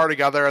up at the bar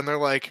together, and they're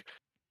like,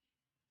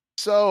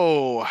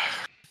 so,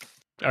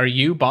 are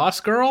you boss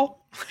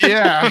girl?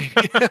 yeah,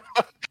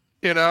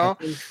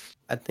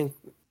 I think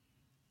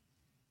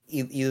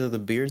either the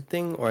beard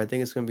thing, or I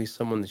think it's gonna be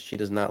someone that she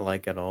does not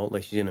like at all.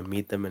 Like she's gonna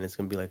meet them, and it's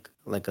gonna be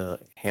like a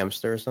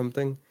hamster or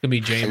something. Could be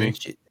And Jamie.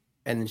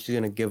 then she's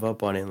gonna give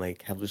up on it, and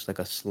like have just like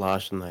a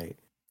slosh night,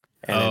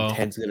 and Oh. then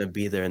Ted's gonna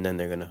be there, and then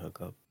they're gonna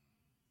hook up.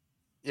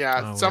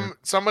 yeah. Oh,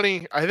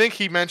 Somebody, I think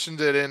he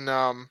mentioned it in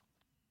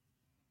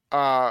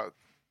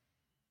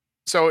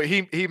So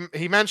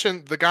he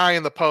mentioned the guy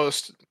in the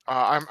post.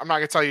 I'm not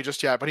gonna tell you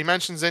just yet, but he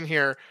mentions in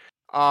here,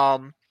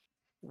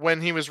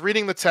 when he was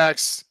reading the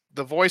text,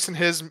 the voice in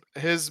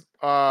his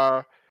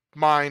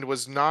mind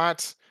was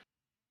not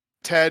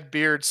Ted,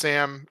 Beard,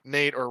 Sam,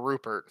 Nate, or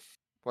Rupert.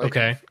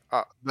 Okay.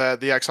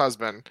 The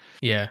ex-husband.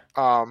 Yeah.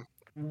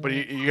 But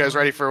you guys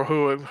ready for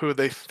who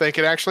they think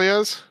it actually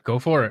is? Go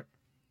for it.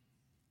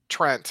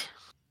 Trent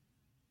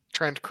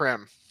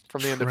Krim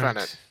from the Trent.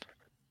 Independent.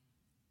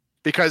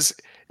 Because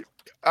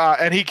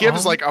and he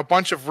gives Oh. like a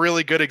bunch of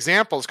really good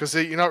examples because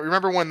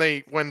remember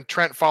when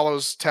Trent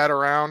follows Ted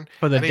around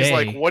For the and he's day.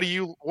 like, what do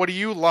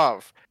you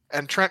love?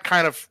 And Trent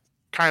kind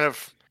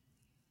of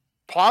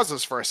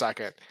pauses for a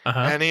second, Uh-huh.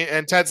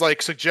 and Ted's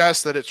like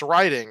suggests that it's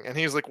writing, and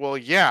he's like, well,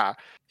 yeah,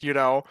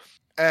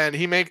 and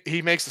he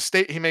makes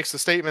the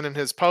statement in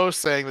his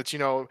post saying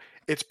that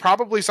it's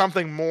probably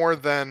something more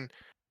than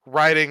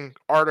writing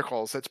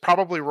articles. It's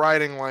probably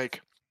writing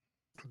like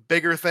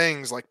bigger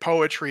things like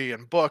poetry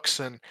and books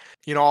and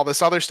all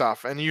this other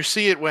stuff. And you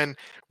see it when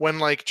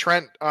like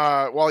Trent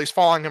while he's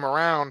following him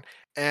around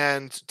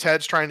and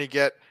Ted's trying to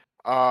get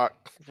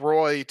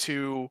Roy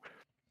to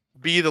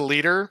be the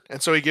leader, and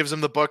so he gives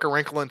him the book A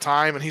Wrinkle in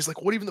Time, and he's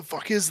like, what even the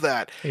fuck is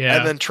that? Yeah.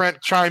 And then Trent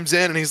chimes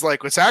in and he's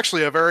like, it's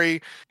actually a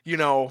very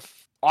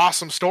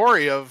awesome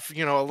story of a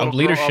little of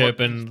leadership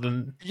and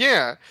then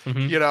yeah.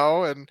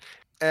 Mhm.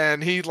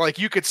 And he like,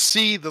 you could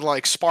see the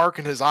like spark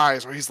in his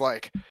eyes where he's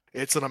like,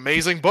 it's an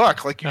amazing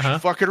book, like you Uh-huh.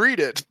 should fucking read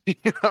it.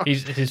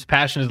 his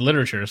passion is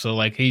literature, so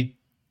like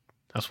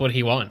that's what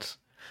he wants.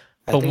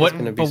 I But think what- it's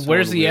gonna be but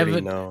where's someone the we already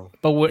evidence? know.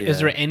 But is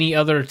Yeah. there any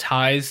other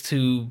ties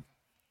to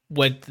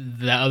what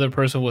the other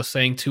person was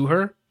saying to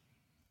her?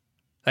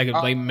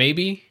 Like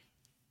maybe.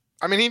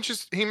 I mean,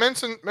 he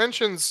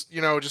mentions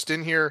just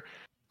in here,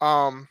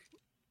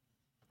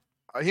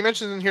 he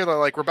mentions in here that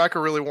like Rebecca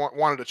really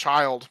wanted a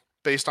child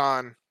based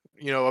on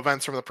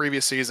events from the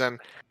previous season,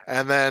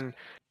 and then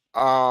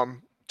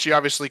she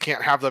obviously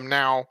can't have them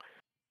now,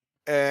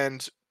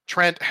 and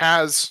Trent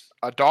has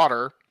a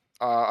daughter,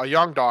 a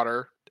young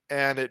daughter,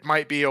 and it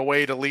might be a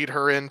way to lead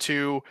her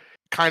into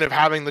kind of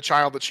having the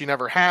child that she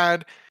never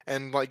had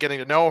and like getting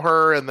to know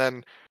her. And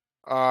then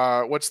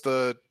what's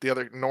the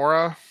other,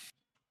 Nora,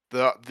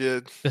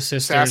 the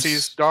sisters.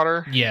 Sassy's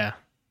daughter, Yeah.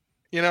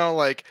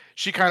 like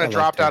she kind I of like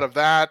dropped that. out of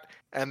that,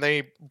 and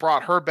they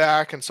brought her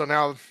back, and so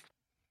now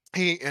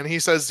he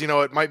says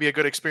it might be a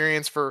good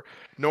experience for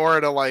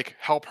Nora to like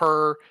help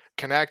her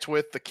connect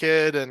with the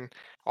kid and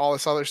all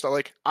this other stuff.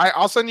 Like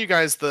I'll send you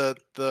guys the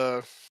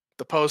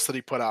post that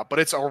he put out, but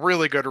it's a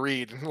really good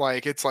read.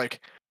 Like it's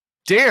like,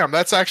 damn,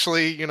 that's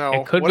actually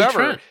It could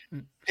whatever. be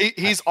Trent.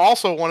 He's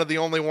also one of the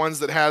only ones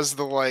that has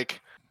the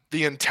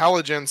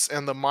intelligence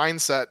and the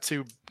mindset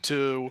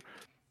to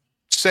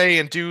say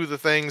and do the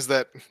things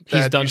that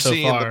He's you done so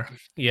see in the- far.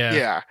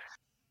 Yeah.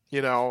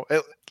 yeah,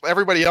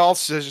 everybody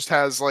else just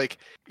has like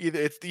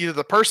either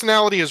the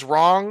personality is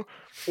wrong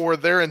or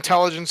their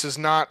intelligence is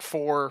not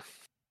for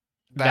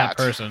that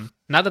person.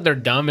 Not that they're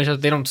dumb, it's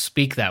just they don't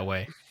speak that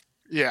way.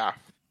 Yeah.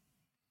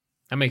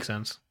 That makes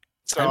sense.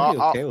 So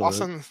I'll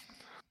send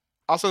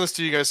this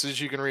to you guys so that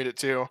you can read it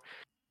too.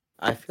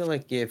 I feel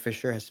like for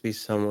sure has to be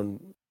someone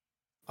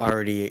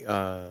already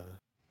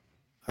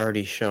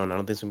shown. I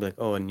don't think it's gonna be like,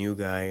 oh, a new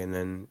guy and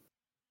then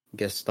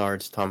guest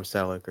stars Tom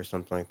Selleck or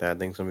something like that. I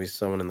think it's gonna be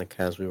someone in the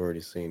cast we've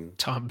already seen.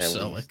 Tom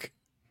Selleck.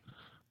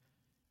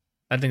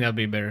 I think that'd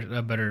be a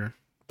better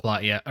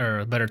plot, or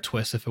a better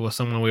twist if it was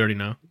someone we already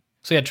know.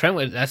 So yeah,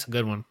 Trent, that's a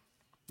good one.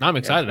 I'm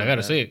excited. I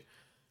gotta see it.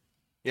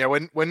 Yeah,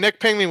 when Nick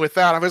pinged me with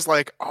that, I was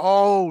like,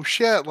 oh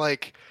shit,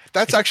 like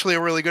that's actually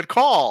a really good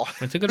call.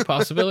 It's a good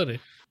possibility.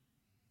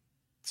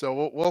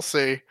 So we'll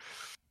see.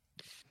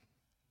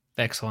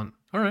 Excellent.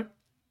 All right.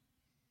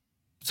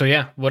 So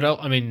yeah, what else?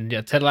 I mean,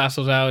 yeah, Ted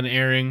Lasso's out and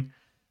airing.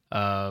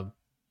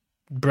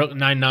 Brooklyn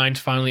Nine-Nine's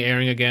finally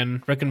airing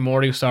again. Rick and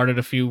Morty started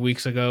a few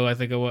weeks ago, I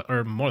think,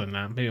 or more than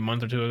that, maybe a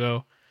month or two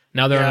ago.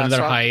 Now they're on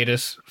another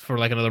hiatus for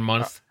like another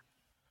month.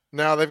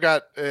 No, they've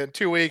got in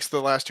 2 weeks.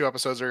 The last 2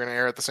 episodes are going to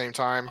air at the same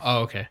time. Oh,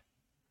 okay.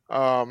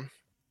 Or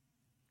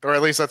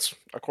at least that's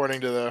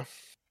according to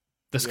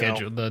the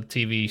schedule, the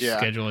TV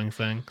scheduling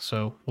thing.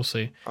 So we'll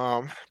see.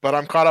 But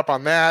I'm caught up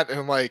on that,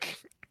 and like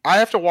I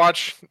have to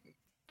watch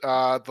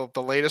the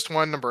latest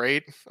one, number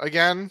 8,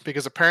 again,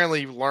 because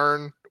apparently you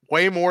learn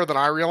way more than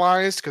I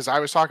realized. Because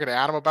I was talking to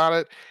Adam about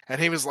it, and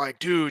he was like,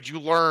 "Dude, you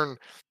learn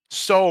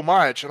so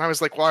much," and I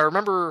was like, "Well, I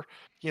remember,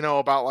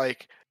 about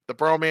like the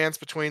bromance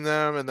between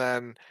them, and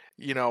then."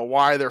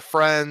 Why they're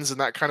friends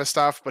and that kind of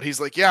stuff. But he's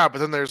like, yeah, but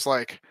then there's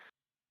like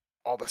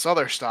all this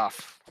other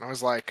stuff. And I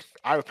was like,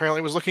 I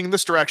apparently was looking in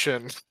this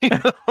direction.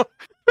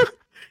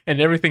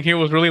 And everything here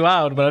was really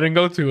loud, but I didn't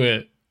go to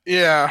it.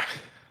 Yeah.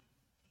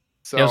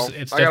 So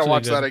it's I gotta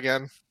watch that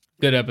again.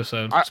 Good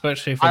episode.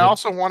 Especially I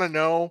also want to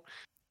know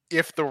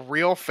if the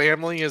real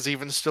family is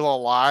even still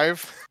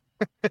alive.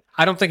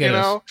 I don't think it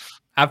is.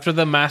 After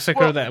the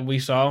massacre that we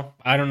saw,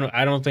 I don't know.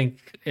 I don't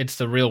think it's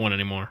the real one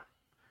anymore.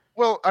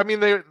 Well, I mean,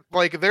 they're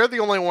the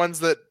only ones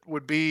that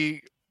would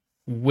be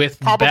with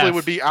probably Beth.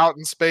 Would be out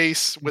in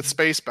space with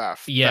Space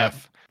Beth. Yeah,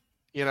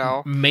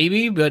 Beth,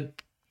 maybe, but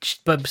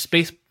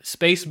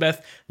Space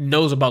Beth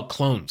knows about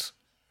clones,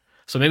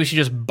 so maybe she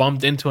just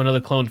bumped into another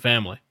clone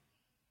family.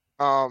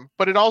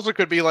 But it also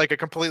could be like a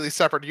completely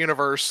separate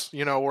universe,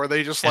 where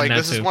they just like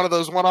this is one of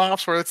those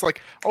one-offs where it's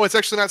like, oh, it's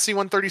actually not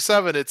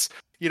C-137, it's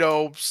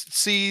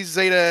C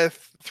Zeta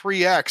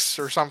 3X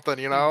or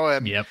something,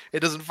 and it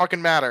doesn't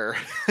fucking matter.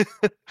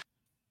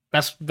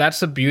 That's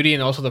the beauty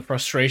and also the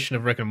frustration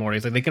of Rick and Morty.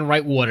 It's like they can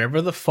write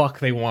whatever the fuck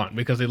they want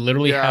because they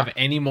literally have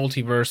any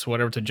multiverse,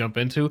 whatever, to jump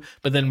into.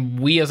 But then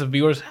we as the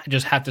viewers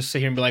just have to sit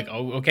here and be like,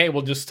 oh, okay,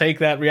 we'll just take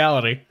that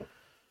reality.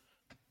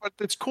 But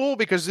it's cool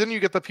because then you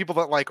get the people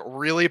that like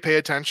really pay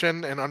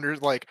attention and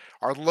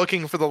are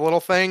looking for the little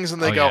things, and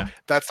they go,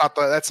 that's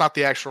not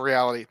the actual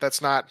reality.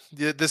 That's not.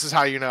 This is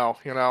how you know.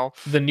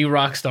 The new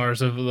rock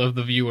stars of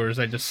the viewers.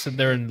 I just sit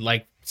there and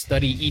like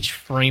study each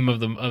frame of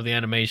the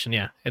animation.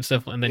 Yeah, it's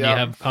definitely. And then you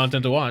have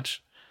content to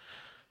watch.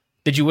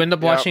 Did you end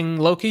up watching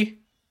Loki?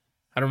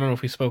 I don't remember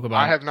if we spoke about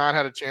it. I have not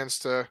had a chance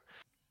to.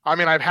 I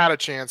mean, I've had a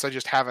chance. I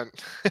just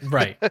haven't.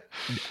 Right.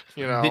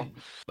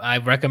 I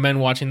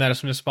recommend watching that as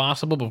soon as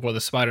possible before the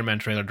Spider-Man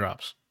trailer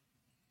drops.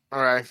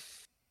 All right.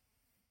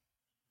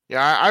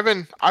 Yeah, I've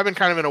been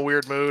kind of in a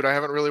weird mood. I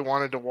haven't really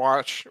wanted to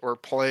watch or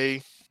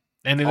play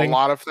anything. A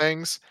lot of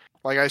things.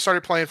 Like I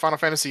started playing Final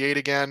Fantasy VIII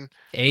again.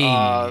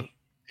 Hey.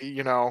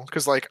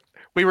 Because like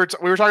we were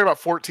talking about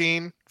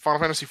Final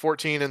Fantasy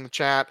 14 in the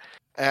chat,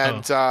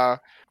 and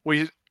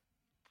we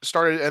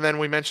started, and then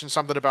we mentioned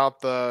something about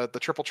the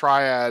Triple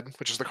Triad,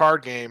 which is the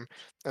card game,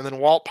 and then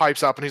Walt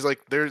pipes up and he's like,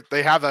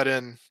 they have that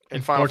in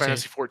Final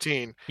Fantasy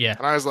 14. Yeah.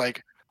 And I was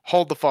like,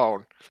 hold the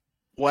phone.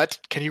 What?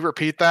 Can you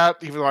repeat that?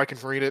 Even though I can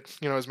read it,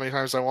 as many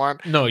times as I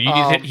want. No,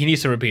 he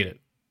needs to repeat it.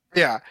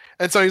 Yeah.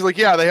 And so he's like,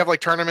 yeah, they have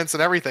like tournaments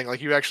and everything. Like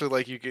you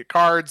actually you get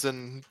cards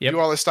and do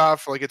all this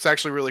stuff. Like it's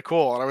actually really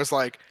cool. And I was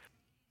like,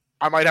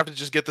 I might have to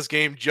just get this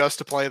game just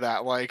to play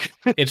that. Like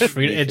it's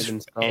free. It's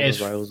the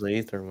Rivals of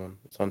Aether one.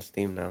 It's on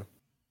Steam now.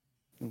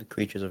 The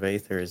Creatures of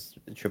Aether is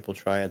Triple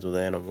Triads with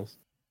animals.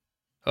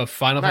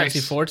 Final Fantasy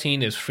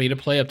 14 is free to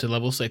play up to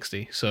level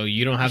 60, so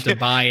you don't have to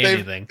buy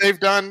anything. They've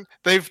done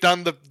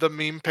the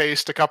meme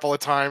paste a couple of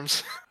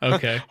times.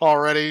 Okay.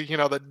 Already,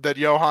 that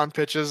Johan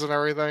pitches and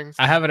everything.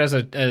 I have it as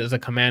a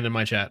command in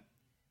my chat,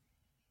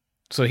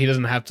 so he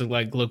doesn't have to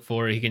like look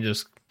for it. He can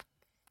just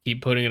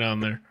keep putting it on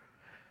there.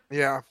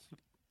 Yeah.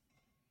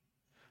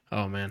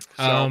 Oh man.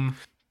 So,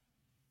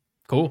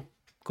 Cool.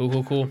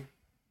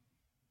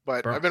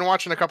 But I've been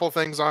watching a couple of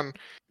things on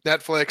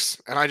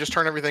Netflix, and I just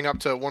turn everything up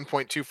to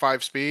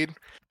 1.25 speed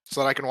so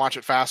that I can watch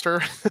it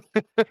faster.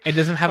 It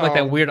doesn't have like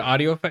that weird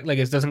audio effect. Like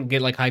it doesn't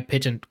get like high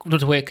pitch and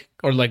quick,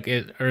 or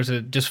is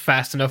it just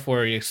fast enough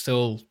where you're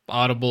still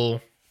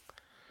audible?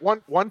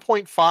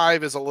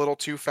 1.5 is a little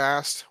too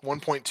fast.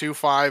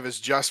 1.25 is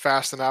just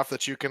fast enough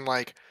that you can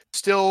like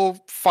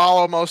still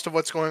follow most of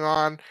what's going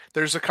on.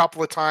 There's a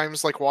couple of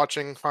times like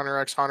watching Hunter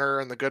x Hunter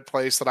and The Good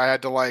Place that I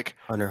had to like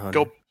Hunter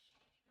go.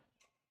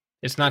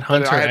 It's not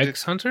But I Hunter had to-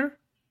 x Hunter?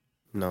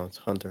 No, it's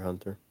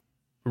Hunter.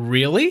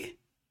 Really?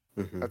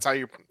 That's how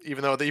you.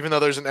 Even though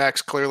there's an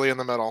X clearly in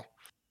the middle.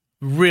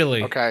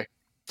 Really? Okay.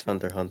 It's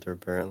Hunter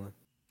apparently.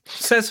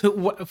 Says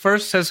who?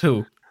 First says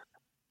who?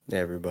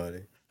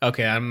 Everybody.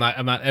 Okay, I'm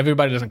not.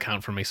 Everybody doesn't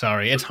count for me.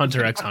 Sorry, it's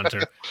Hunter x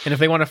Hunter. And if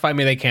they want to fight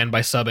me, they can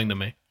by subbing to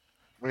me.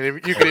 I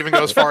mean, you could even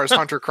go as far as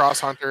Hunter Cross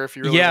Hunter if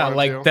you really Yeah, wanted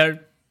like to.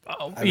 they're.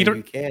 I mean,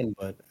 you can,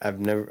 but I've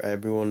never.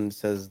 Everyone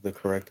says the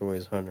correct way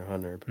is Hunter. Nah,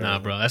 apparently.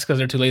 bro. That's because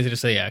they're too lazy to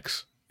say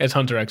X. It's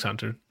Hunter x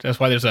Hunter. That's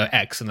why there's a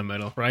X in the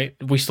middle, right?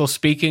 We still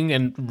speaking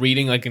and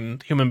reading like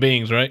in human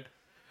beings, right?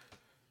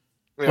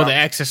 Yeah. Well, the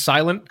X is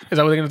silent. Is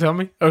that what they're going to tell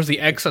me? Or is the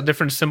X a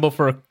different symbol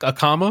for a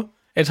comma?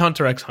 It's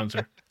Hunter x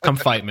Hunter. Come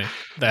fight me.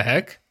 The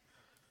heck?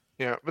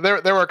 Yeah,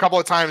 but there were a couple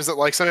of times that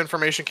like some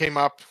information came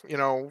up, you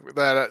know,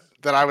 that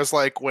I was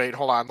like, wait,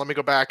 hold on, let me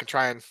go back and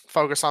try and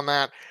focus on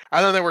that.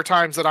 And then there were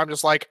times that I'm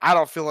just like, I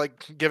don't feel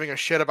like giving a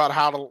shit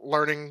about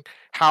learning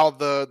how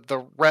the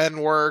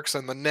Ren works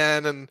and the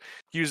Nen and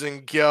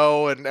using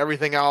Gyo and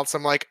everything else.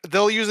 I'm like,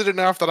 they'll use it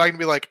enough that I can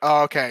be like,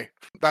 oh, okay,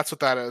 that's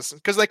what that is,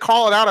 because they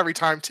call it out every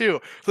time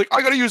too. It's like,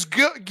 I gotta use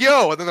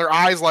Gyo, and then their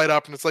eyes light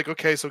up, and it's like,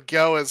 okay, so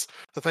Gyo is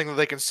the thing that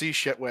they can see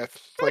shit with.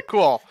 It's like,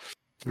 cool,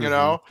 you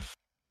know.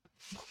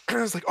 I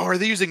was like, oh, are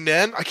they using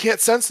Nen? I can't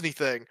sense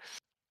anything.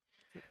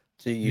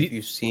 So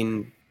you've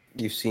seen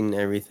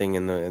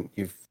everything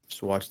you've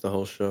watched the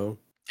whole show.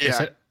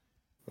 Yeah,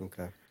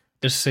 Okay.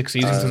 There's 6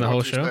 seasons in the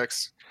whole show.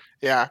 6.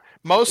 Yeah,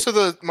 most of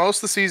the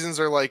seasons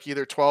are like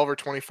either 12 or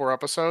 24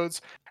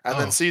 episodes, and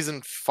then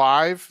season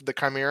 5, the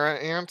Chimera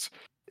Ant,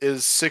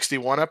 is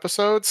 61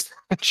 episodes.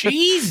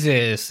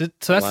 Jesus, so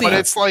that's But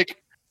it's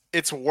like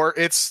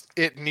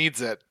it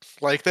needs it.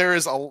 Like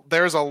there's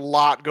a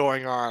lot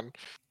going on.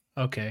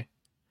 Okay.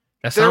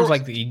 That sounds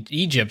like the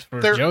Egypt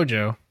for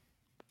JoJo.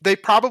 They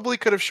probably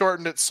could have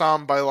shortened it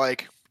some by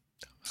like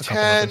 10,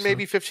 episodes.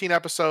 maybe 15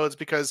 episodes,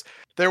 because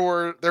there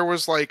were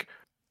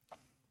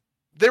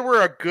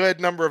a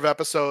good number of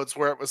episodes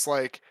where it was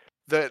like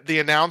the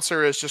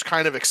announcer is just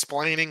kind of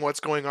explaining what's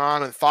going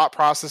on and thought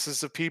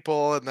processes of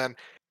people, and then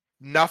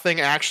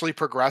nothing actually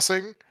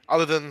progressing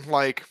other than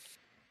like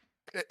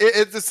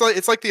it's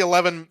like the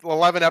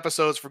 11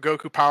 episodes for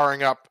Goku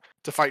powering up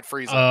to fight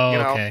Frieza. Oh, you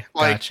know? okay.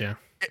 Like, Gotcha.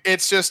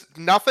 it's just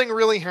nothing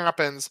really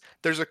happens.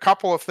 There's a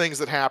couple of things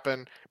that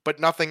happen, but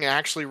nothing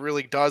actually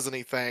really does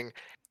anything.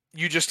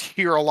 You just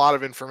hear a lot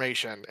of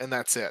information, and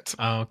that's it.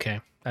 Oh,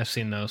 okay. I've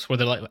seen those where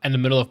they're like in the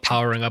middle of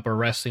powering up or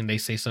resting, they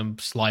say some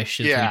sly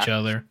shit to each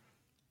other,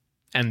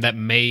 and that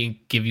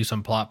may give you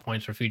some plot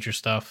points for future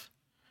stuff.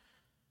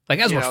 Like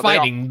as we're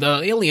fighting,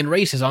 the alien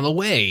race is on the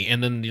way,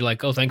 and then you're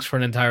like, "Oh, thanks for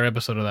an entire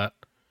episode of that."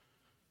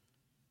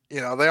 You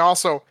know, they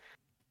also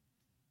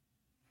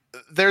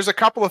there's a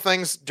couple of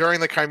things during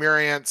the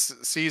Chimera Ants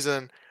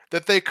season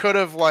that they could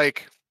have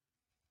like,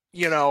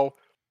 you know,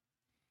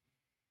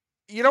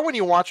 when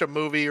you watch a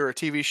movie or a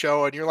TV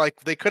show and you're like,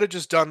 they could have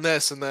just done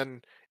this and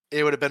then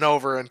it would have been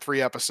over in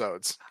 3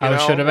 episodes. How it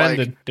should have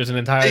ended. There's an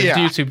entire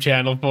YouTube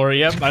channel for it.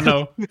 Yep, I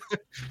know.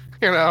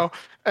 You know,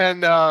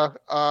 and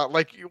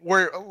like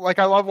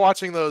I love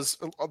watching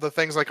the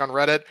things like on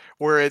Reddit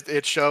where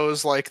it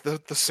shows like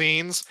the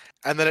scenes,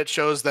 and then it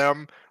shows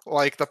them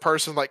like the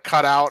person like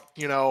cut out,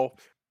 you know,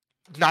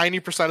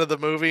 90% of the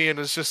movie, and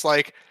it's just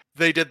like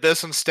they did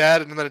this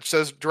instead, and then it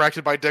says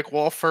directed by Dick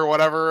Wolf or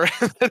whatever,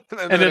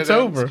 and it's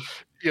over.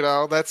 You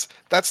know, that's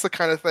the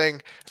kind of thing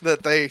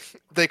that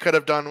they could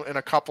have done in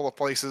a couple of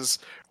places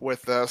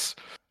with this.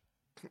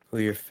 Who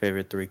are your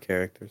favorite 3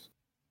 characters?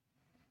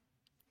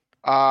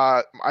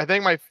 I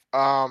think my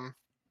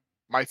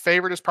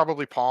favorite is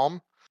probably Palm.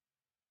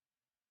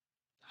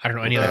 I don't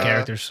know any other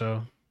characters,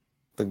 so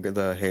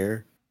the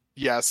hair.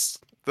 Yes,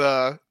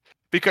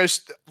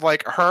 because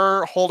like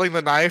her holding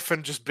the knife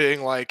and just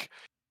being like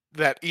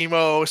that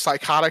emo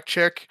psychotic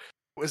chick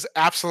was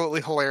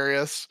absolutely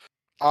hilarious.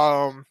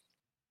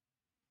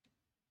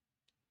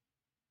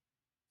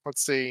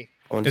 Let's see.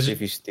 I want to see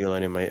if you steal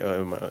any of my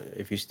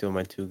if you steal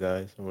my 2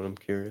 guys. I'm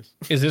curious.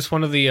 Is this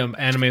one of the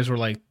animes where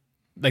like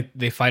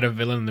they fight a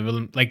villain and the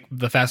villain, like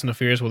the Fast and the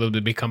Furious, will they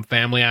become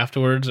family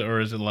afterwards, or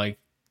is it like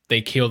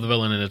they kill the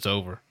villain and it's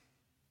over?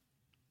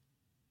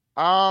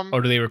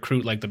 Or do they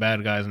recruit like the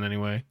bad guys in any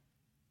way?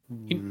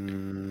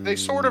 They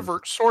sort of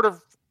recruit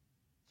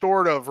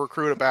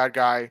a bad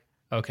guy.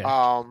 Okay.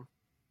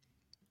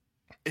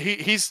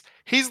 He's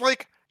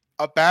like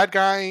a bad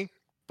guy,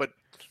 but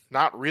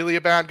not really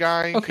a bad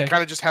guy. Okay. He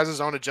kind of just has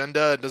his own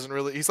agenda and doesn't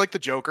really. He's like the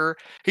Joker.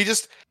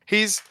 He's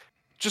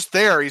just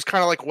there. He's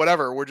kind of like,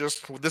 whatever.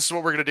 This is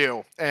what we're gonna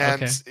do,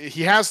 and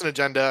he has an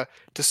agenda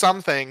to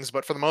some things,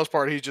 but for the most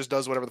part, he just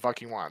does whatever the fuck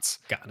he wants.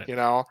 Got it. You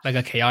know, like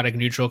a chaotic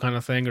neutral kind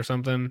of thing or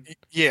something.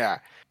 Yeah.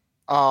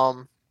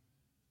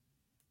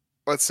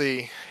 Let's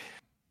see.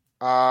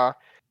 I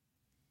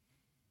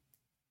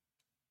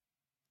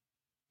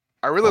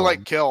really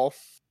like Kill.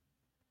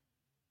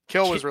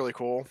 Kill was really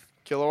cool.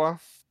 Killua.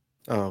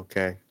 Oh,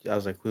 okay. I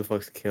was like, who the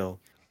fuck's Kill?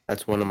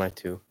 That's one of my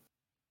two.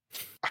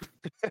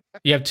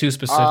 You have two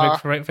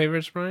specific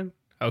favorites, Brian?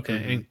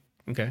 Okay.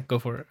 Mhm. Okay, go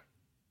for it.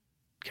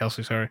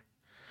 Kelsey, sorry.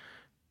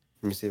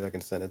 Let me see if I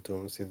can send it to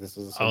him. See if this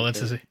is the Oh, same let's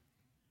thing. see.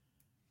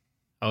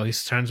 Oh,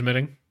 he's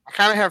transmitting. I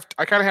kind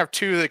of have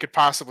two that could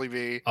possibly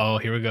be. Oh,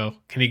 here we go.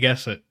 Can you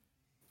guess it?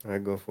 All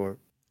right, go for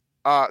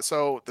it.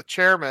 So the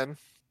chairman,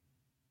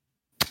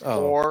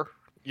 Oh, or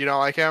you don't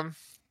like him,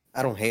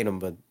 I don't hate him,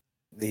 but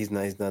he's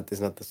not.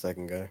 He's not the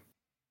second guy.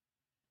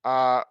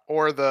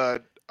 or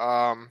the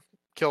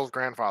Kill's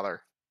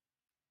grandfather.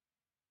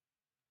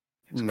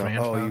 His No. Oh,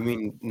 grandfather. you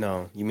mean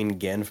no? You mean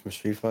Gen from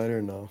Street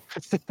Fighter? No.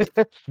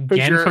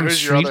 Gen from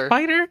who's your Street other?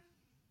 Fighter?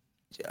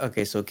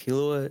 Okay, so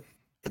Killua,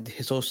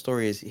 his whole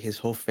story is his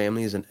whole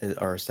family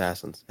are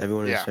assassins.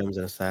 Everyone in his Yeah. family is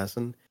an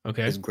assassin.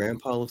 Okay. His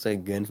grandpa looks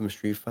like Gen from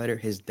Street Fighter.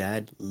 His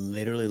dad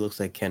literally looks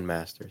like Ken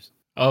Masters.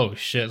 Oh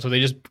shit! So they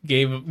just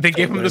gave him the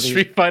whenever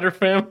Street Fighter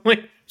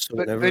family. So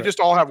They, whenever, they just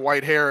all have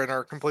white hair and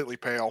are completely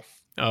pale.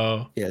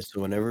 Oh, yeah, so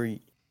whenever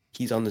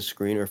he's on the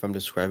screen, or if I'm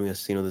describing a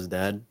scene with his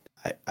dad,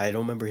 I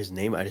don't remember his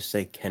name. I just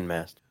say Ken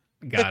Masters.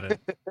 got it.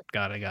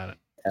 Got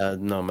it.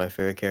 No, my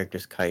favorite character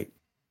is Kite.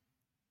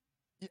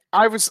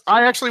 I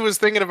actually was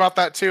thinking about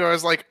that too. I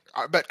was like,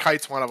 I bet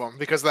Kite's one of them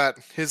because that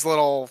his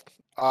little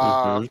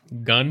Mhm.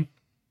 Gun.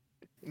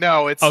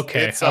 no, it's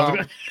Okay. it's, I was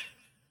gonna-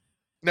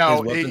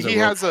 no, His weapons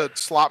he are has a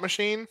slot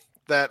machine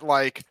that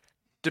like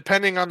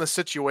depending on the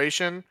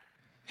situation,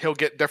 he'll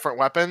get different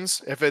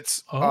weapons. If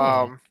it's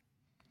Oh.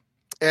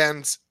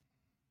 and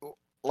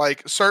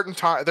like certain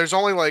time there's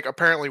only like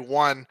apparently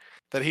one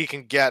that he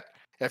can get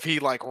if he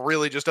like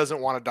really just doesn't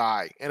want to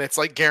die, and it's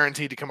like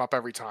guaranteed to come up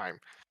every time.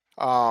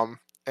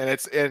 And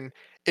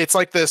it's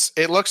like this,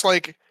 it looks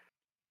like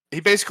he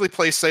basically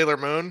plays Sailor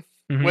Moon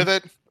Mhm. with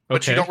it,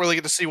 but you Okay. don't really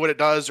get to see what it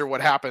does or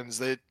what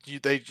happens.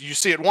 You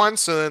see it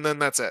once and then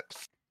that's it.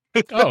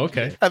 Oh,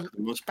 okay. And, For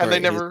the most and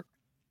they part, never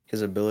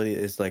his ability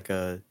is like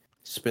a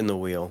spin the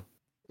wheel.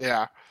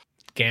 yeah.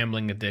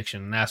 Gambling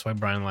addiction. That's why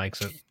Brian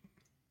likes it.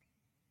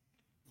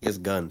 He has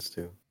guns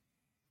too.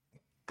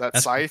 That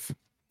That's- scythe.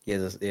 He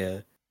has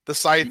yeah. The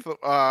scythe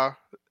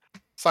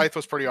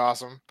was pretty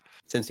awesome.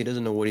 Since he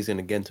doesn't know what he's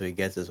gonna get until he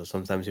gets it, so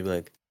sometimes he'll be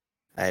like,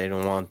 "I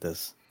don't want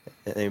this,"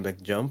 and he'll be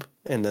like, "Jump,"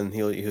 and then he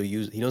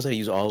knows how to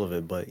use all of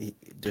it, but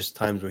there's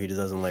times where he just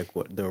doesn't like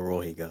what the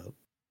role he got.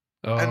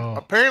 And Oh,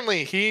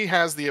 apparently he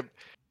has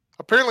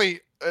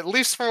apparently, at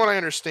least from what I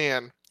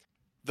understand,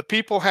 the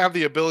people have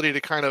the ability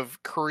to kind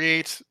of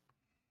create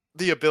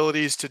the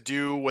abilities to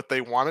do what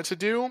they want it to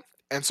do.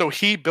 And so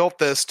he built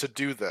this to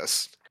do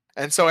this.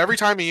 And so every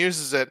time he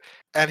uses it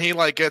and he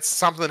like gets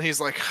something, he's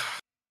like,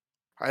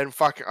 I didn't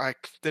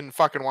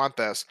fucking want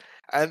this.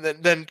 And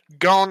then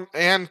Gon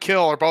and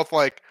Kill are both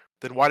like,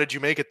 then why did you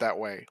make it that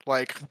way?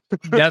 Like,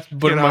 that's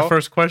but you my know?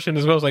 first question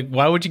as well is like,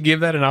 why would you give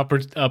that an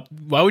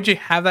why would you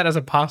have that as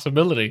a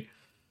possibility?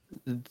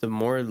 The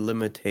more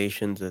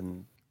limitations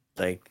and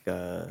like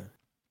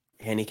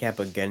handicap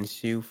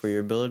against you for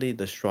your ability,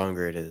 the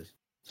stronger it is.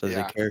 So there's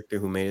Yeah. a character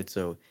who made it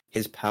so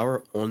his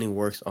power only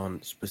works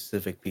on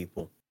specific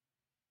people,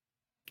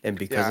 and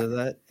because Yeah. of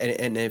that,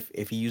 and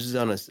if he uses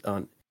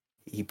on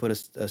he put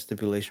a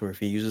stipulation where if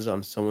he uses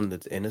on someone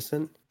that's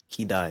innocent,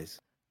 he dies.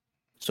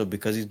 So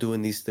because he's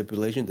doing these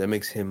stipulations, that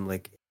makes him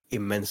like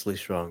immensely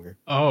stronger.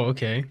 Oh,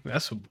 okay.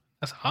 That's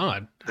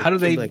odd. Like, How do he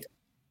can they? be like,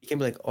 he can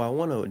be like, oh, I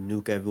want to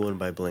nuke everyone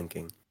by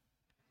blinking.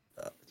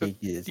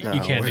 It's not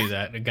You how it can't do works.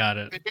 that. Got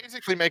it. They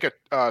basically make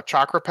a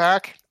chakra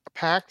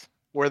pact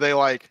where they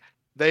like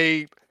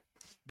they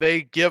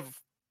give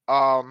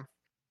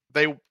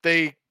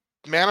they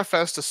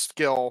manifest a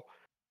skill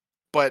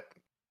but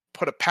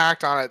put a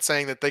pact on it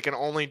saying that they can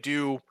only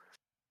do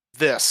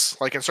this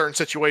like in certain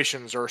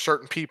situations or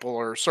certain people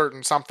or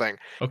certain something.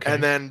 Okay.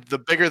 And then the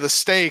bigger the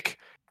stake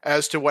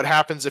as to what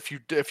happens if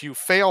you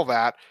fail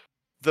that,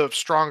 the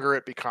stronger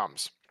it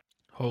becomes.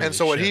 Holy And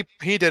so what shit.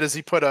 he did is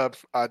he put a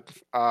I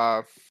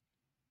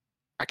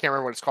can't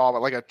remember what it's called,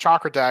 but like a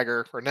chakra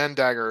dagger or nen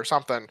dagger or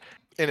something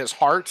in his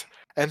heart.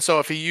 And so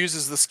if he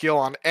uses the skill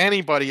on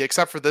anybody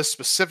except for this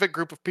specific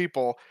group of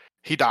people,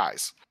 he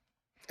dies.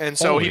 And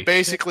so Holy he shit.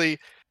 basically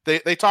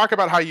they talk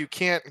about how you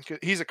can't,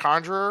 he's a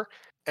conjurer,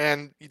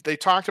 and they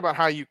talked about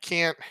how you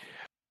can't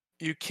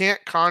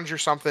conjure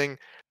something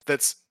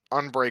that's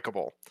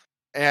unbreakable.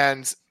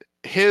 And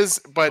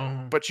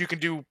but you can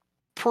do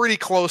pretty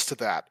close to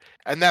that.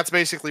 And that's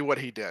basically what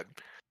he did.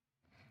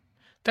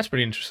 That's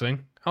pretty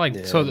interesting. I like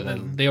Yeah, so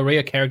and the array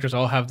of characters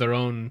all have their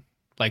own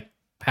like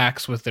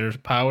packs with their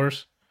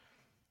powers.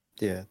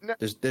 yeah, No.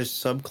 there's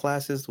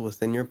subclasses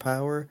within your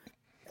power,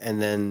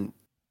 and then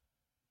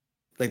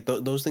like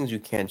those things you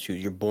can't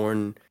choose. You're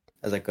born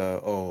as like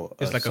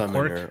It's like a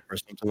summoner quirk? or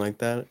something like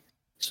that.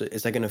 So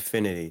it's like an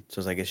affinity. So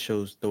it's like it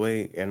shows the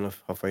way, I don't know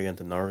how far you got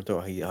into Naruto,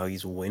 how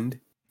he's wind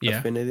Yeah.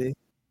 affinity.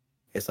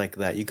 It's like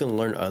that. You can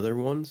learn other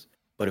ones,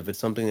 but if it's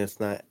something that's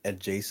not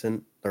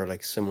adjacent or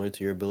like similar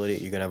to your ability,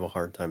 you're gonna have a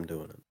hard time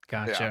doing it.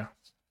 Gotcha.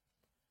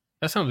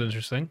 That sounds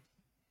interesting.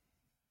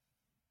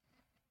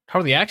 How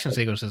are the action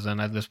sequences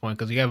then at this point?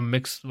 Because you have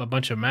a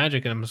bunch of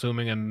magic, and I'm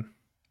assuming, and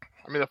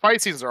I mean the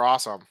fight scenes are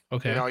awesome.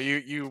 okay,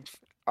 you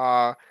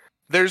know,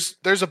 there's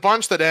a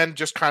bunch that end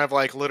just kind of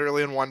like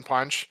literally in one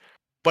punch,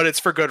 but it's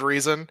for good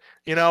reason,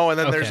 you know. And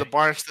then there's a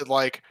bunch that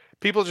like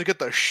people just get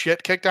the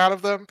shit kicked out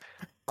of them,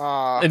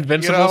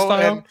 Invincible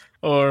style,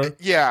 or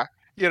yeah,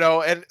 you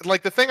know. And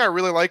like the thing I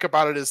really like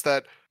about it is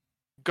that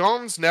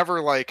Gon's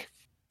never like,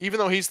 even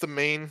though he's the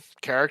main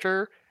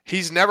character,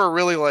 he's never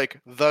really like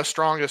the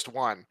strongest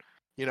one.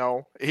 You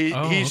know,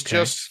 he's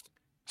just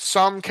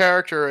some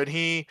character, and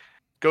he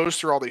goes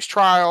through all these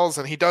trials,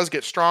 and he does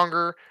get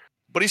stronger,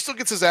 but he still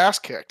gets his ass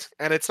kicked.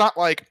 And it's not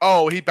like,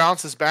 oh, he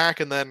bounces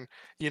back and then,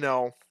 you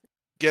know,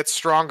 gets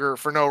stronger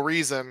for no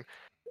reason.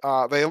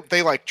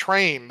 They like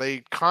train,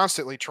 they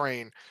constantly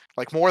train,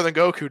 like more than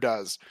Goku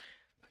does.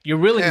 You're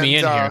reeling me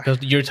in here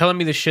because you're telling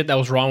me the shit that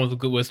was wrong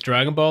with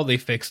Dragon Ball. They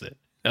fixed it.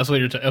 That's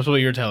what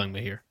you're telling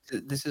me here.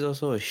 This is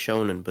also a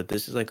shonen, but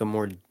this is like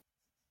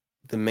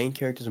the main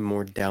characters are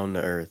more down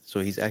to earth.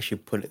 So he's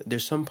actually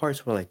there's some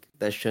parts where like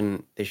they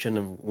shouldn't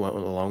have went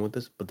along with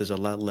this, but there's a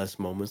lot less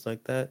moments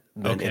like that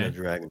than in a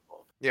Dragon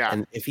Ball. Yeah.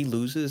 And if he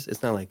loses,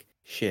 it's not like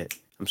shit,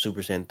 I'm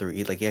Super Saiyan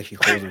 3. Like he actually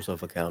holds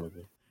himself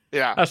accountable.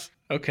 Yeah. That's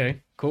okay.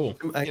 Cool.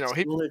 You know,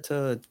 similar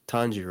to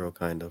Tanjiro,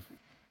 kind of.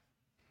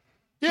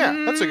 Yeah,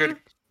 that's a good.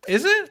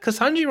 Is it? Because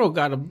Tanjiro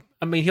got him.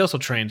 I mean, he also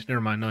trained.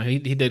 Never mind. No, he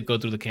did go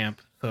through the camp.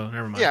 So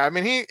never mind. Yeah, I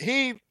mean,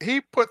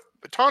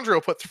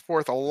 Tanjiro put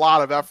forth a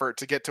lot of effort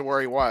to get to where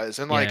he was,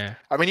 and like,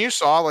 I mean, you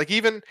saw like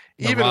even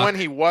when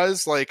he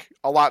was like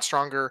a lot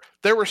stronger,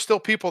 there were still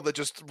people that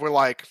just were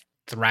like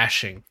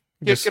thrashing.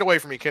 Get away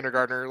from me,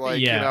 kindergartner! Like,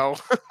 you know,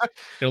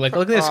 they're like,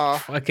 look at this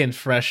fucking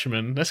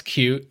freshman. That's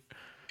cute.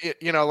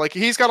 You know, like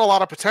he's got a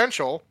lot of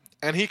potential,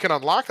 and he can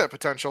unlock that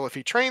potential if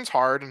he trains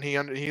hard, and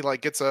he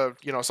like gets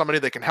somebody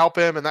that can help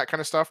him and that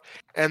kind of stuff.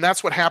 And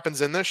that's what happens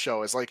in this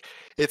show. Is like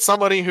it's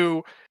somebody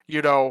who,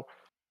 you know,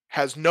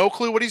 has no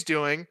clue what he's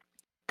doing,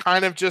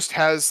 kind of just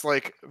has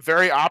like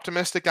very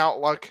optimistic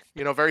outlook,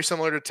 you know, very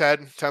similar to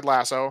Ted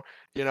Lasso,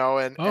 you know,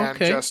 and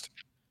just,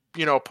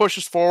 you know,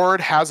 pushes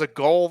forward, has a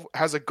goal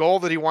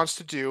that he wants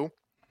to do,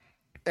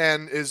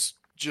 and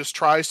just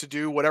tries to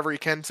do whatever he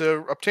can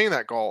to obtain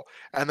that goal.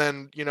 And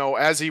then, you know,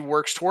 as he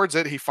works towards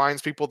it, he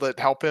finds people that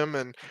help him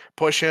and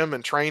push him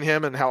and train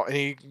him, and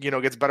he, you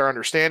know, gets better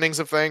understandings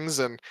of things.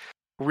 And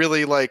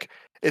really, like,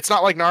 it's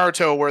not like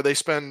Naruto where they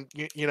spend,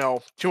 you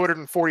know,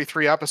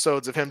 243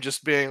 episodes of him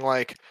just being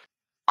like,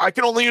 I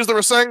can only use the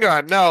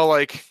Rasengan. No,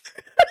 like,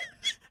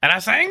 and I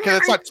sang.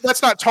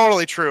 That's not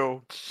totally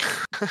true.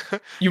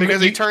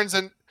 Because he turns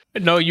in.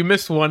 No, you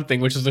missed one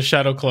thing, which is the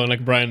Shadow Clone,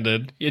 like Brian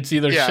did. It's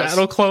either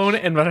Shadow Clone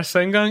and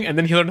Rasengan, and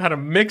then he learned how to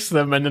mix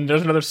them, and then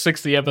there's another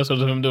 60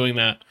 episodes of him doing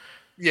that.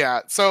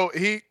 Yeah, so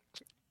I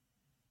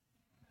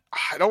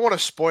don't want to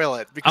spoil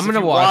it. Because I'm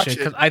gonna watch it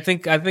because I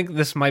think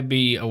this might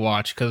be a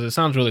watch because it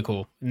sounds really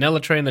cool.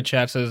 Nella Trey in the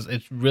chat says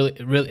it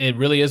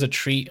really is a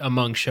treat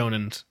among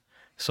shonens.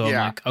 So I'm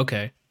like,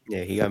 okay.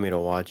 Yeah, he got me to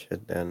watch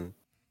it, and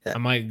I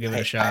might give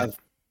it a shot. I have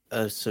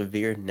a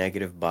severe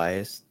negative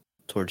bias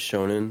towards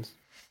shonens.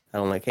 I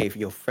don't like, hey, for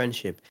your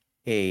friendship,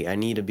 hey, I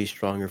need to be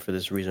stronger for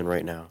this reason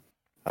right now.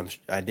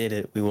 I did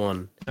it. We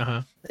won.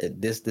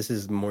 This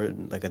is more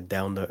like a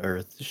down to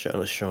earth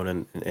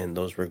shonen in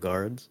those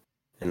regards,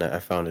 and I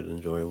found it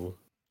enjoyable.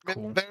 I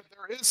mean, there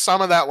is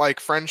some of that like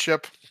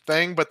friendship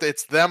thing, but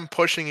it's them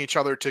pushing each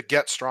other to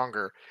get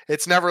stronger.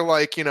 It's never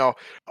like, you know,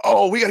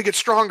 oh, we got to get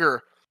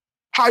stronger.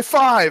 High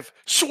five!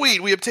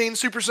 Sweet, we obtained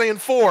Super Saiyan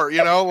 4.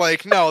 You know,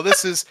 like, no,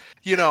 this is,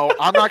 you know,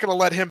 I'm not gonna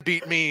let him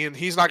beat me, and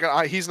he's not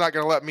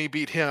gonna let me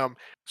beat him.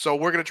 So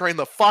we're gonna train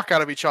the fuck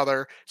out of each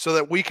other so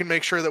that we can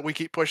make sure that we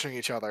keep pushing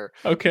each other.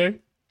 Okay,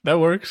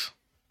 that works.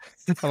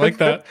 I like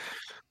that.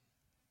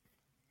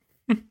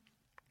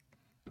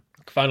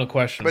 Final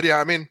question. But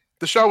yeah, I mean,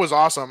 the show was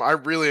awesome. I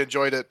really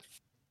enjoyed it.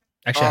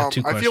 Actually, I have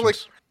two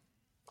questions.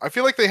 I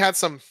feel like they had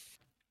some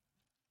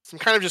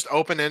kind of just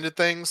open-ended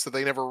things that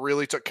they never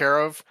really took care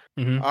of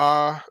in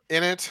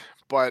it,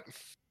 but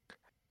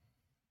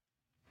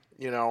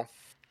you know,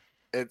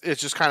 it's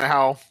just kind of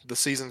how the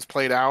seasons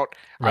played out.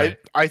 Right.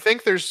 I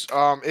think there's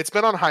it's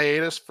been on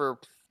hiatus for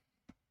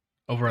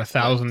over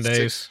 1,000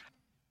 days.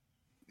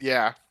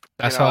 Yeah.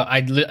 That's how I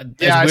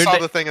saw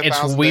the thing.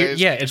 It's weird.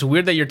 Days. Yeah, it's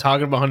weird that you're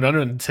talking about Hunter.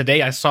 And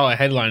today I saw a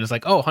headline. It's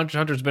like, oh, Hunter x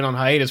Hunter's been on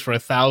hiatus for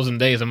 1,000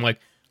 days. I'm like,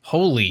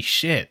 holy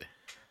shit.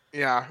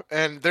 Yeah,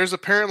 and there's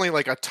apparently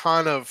like a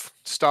ton of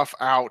stuff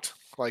out,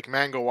 like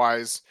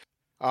manga-wise,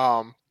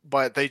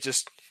 but they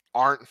just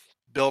aren't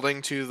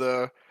building to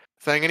the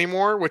thing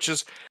anymore, which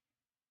is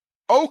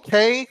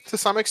okay to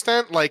some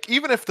extent. Like,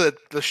 even if the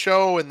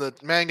show and the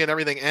manga and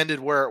everything ended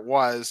where it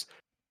was,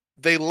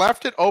 they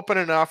left it open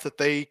enough that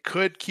they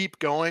could keep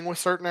going with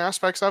certain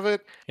aspects of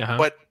it,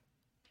 but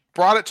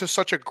brought it to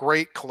such a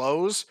great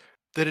close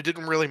that it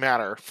didn't really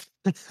matter.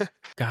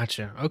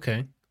 Gotcha.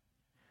 Okay.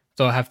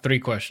 So I have 3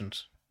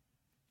 questions.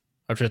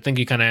 Which I think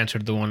you kind of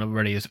answered the one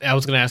already. I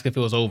was going to ask if it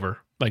was over.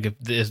 Like if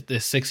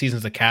this 6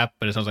 seasons a cap,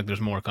 but it sounds like there's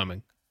more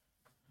coming.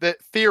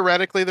 that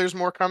theoretically there's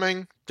more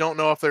coming. Don't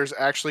know if there's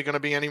actually going to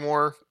be any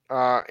more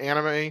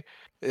anime,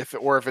 if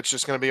it's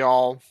just going to be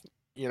all,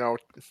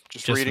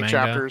 just reading manga?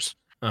 chapters.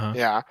 Uh-huh.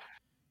 Yeah.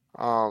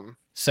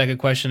 Second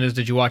question is,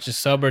 did you watch the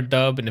sub or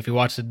dub? And if you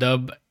watch the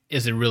dub,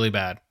 is it really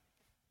bad?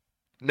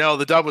 No,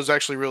 the dub was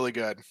actually really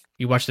good.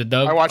 You watched the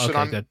dub? I watched it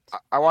good.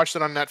 I watched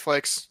it on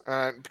Netflix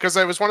because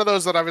I was one of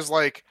those that I was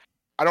like,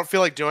 I don't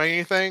feel like doing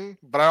anything,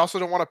 but I also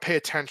don't want to pay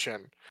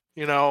attention,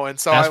 and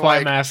so that's why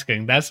I'm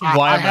asking. That's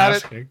why I'm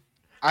asking.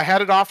 I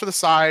had it off to the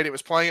side. It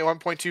was playing at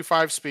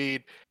 1.25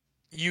 speed.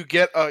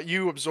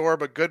 You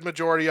absorb a good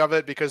majority of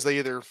it because they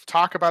either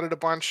talk about it a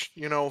bunch,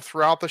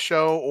 throughout the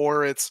show,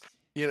 or it's,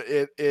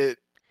 it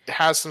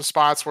has some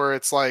spots where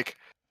it's like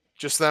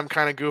just them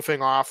kind of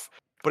goofing off,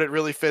 but it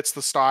really fits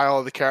the style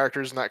of the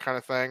characters and that kind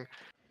of thing.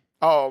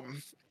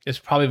 It's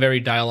probably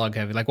very dialogue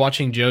heavy. Like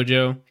watching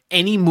JoJo,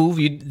 any move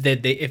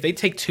if they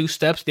take 2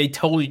 steps, they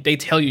tell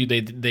you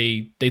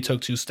they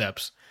took 2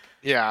 steps.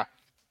 Yeah.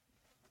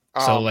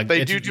 So like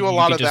they do a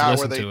lot of that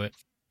where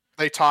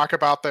they talk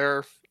about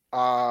their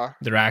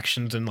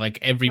actions and like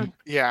every.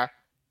 Yeah,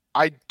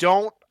 I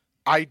don't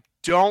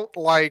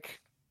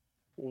like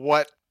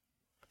what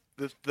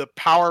the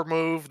power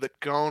move that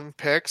Gon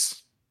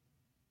picks.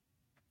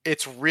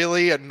 It's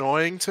really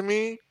annoying to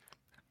me.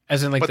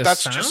 As in like but the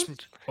that's sound?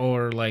 Just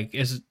or like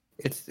is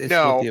it's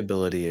no, what the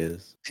ability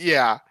is.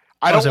 Yeah,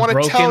 I don't want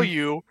to tell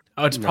you.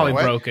 Oh, it's probably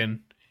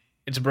broken.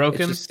 It's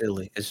broken. It's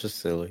just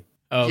silly.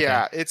 Oh, okay.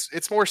 Yeah,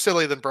 it's more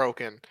silly than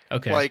broken.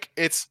 Okay. Like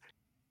it's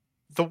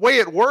the way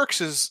it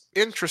works is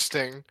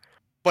interesting,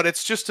 but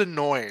it's just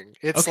annoying.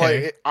 It's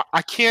Okay. like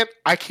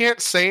I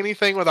can't say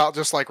anything without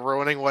just like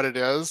ruining what it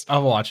is.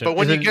 I'll watch it. But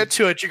when you get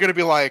to it, you're gonna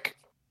be like,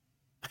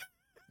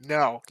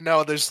 no,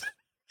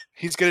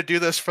 he's gonna do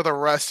this for the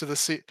rest of the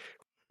season.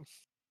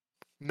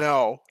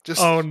 No,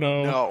 just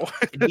no.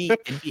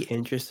 It'd be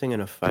interesting in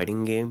a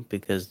fighting game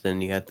because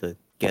then you have to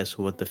guess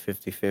what the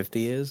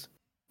 50-50 is.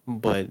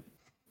 But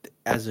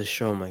as a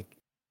show, I'm like,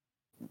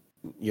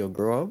 yo,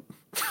 grow up.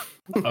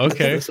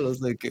 Okay. That's what I was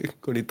thinking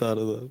when he thought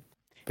of that.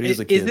 But he's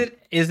a kid.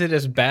 Is it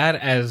as bad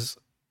as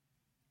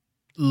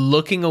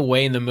looking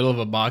away in the middle of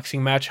a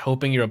boxing match,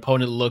 hoping your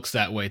opponent looks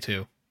that way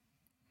too?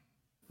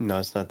 No,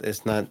 it's not.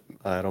 It's not.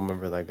 I don't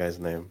remember that guy's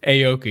name.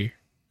 Aoki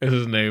is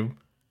his name.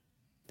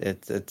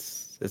 It's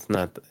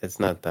not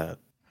that.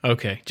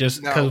 Okay,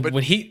 just because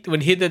when he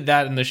did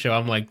that in the show,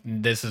 I'm like,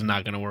 this is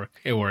not gonna work.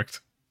 It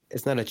worked.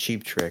 It's not a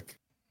cheap trick.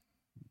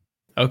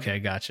 Okay,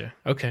 gotcha.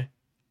 Okay,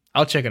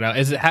 I'll check it out.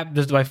 Is it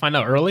do I find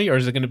out early, or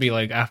is it gonna be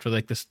like after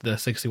like the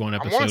 61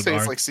 episode? I want to say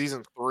it's like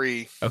season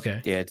 3.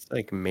 Okay. Yeah, it's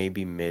like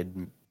maybe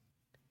mid.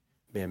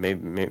 Yeah,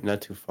 maybe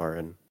not too far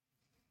in.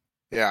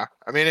 Yeah,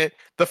 I mean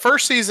the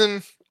first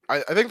season.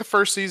 I think the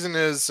first season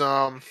is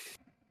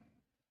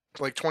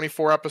like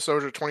 24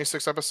 episodes or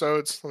 26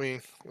 episodes. Let me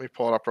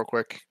pull it up real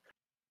quick.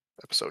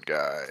 Episode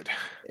guide.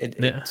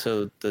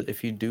 So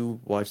if you do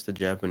watch the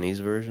Japanese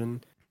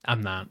version,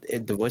 I'm not.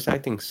 The voice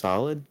acting's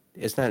solid.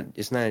 It's not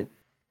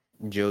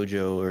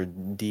JoJo or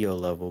Dio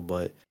level,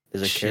 but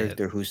there's a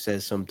character who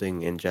says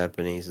something in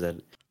Japanese that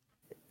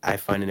I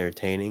find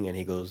entertaining, and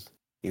he goes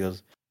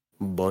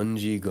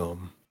bungee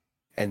gum,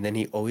 and then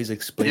he always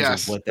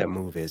explains what that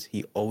move is.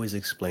 He always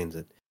explains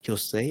it. He'll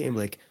say it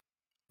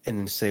and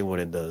then say what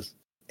it does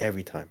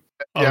every time.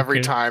 Every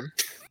time.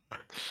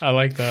 I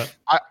like that.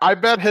 I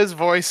bet his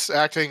voice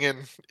acting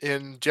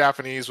in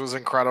Japanese was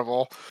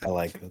incredible. I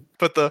like it.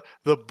 But the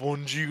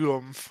bungee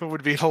gum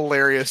would be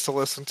hilarious to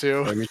listen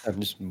to. Every time,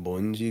 just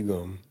bungee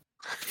gum.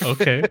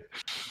 Okay.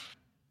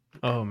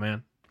 Oh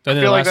man. I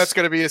feel like that's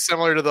going to be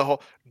similar to the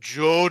whole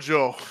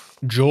Jotaro.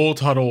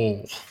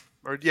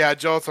 Or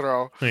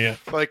Jotaro. Yeah.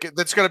 Like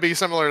that's going to be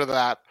similar to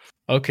that.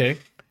 Okay.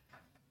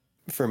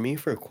 For me,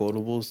 for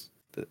quotables,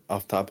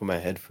 off the top of my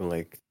head, from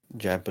like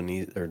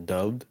Japanese or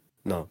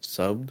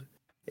subbed,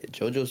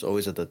 JoJo's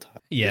always at the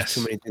top. Yes.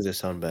 There's too many things that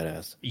sound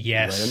badass.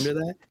 Yes. Right under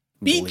that,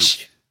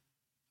 Bleach.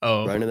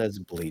 Oh. Right under that's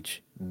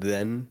Bleach.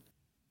 Then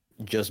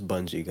just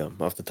bungee gum.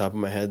 Off the top of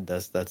my head,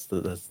 that's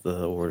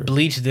the order.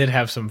 Bleach did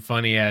have some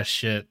funny ass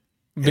shit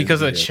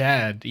because of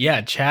Chad.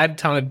 Yeah, Chad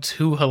sounded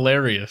too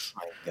hilarious.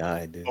 My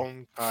God,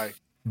 dude.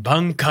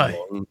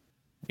 Bunkai.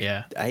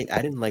 Yeah. I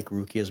didn't like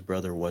Rukia's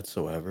brother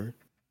whatsoever.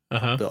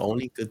 Uh-huh. The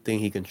only good thing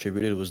he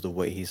contributed was the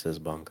way he says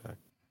Bankai.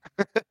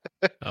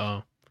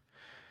 Oh.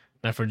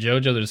 Now for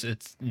JoJo,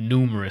 it's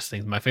numerous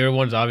things. My favorite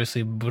one is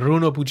obviously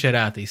Bruno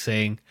Bucciarati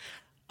saying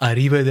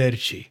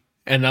 "Arrivederci,"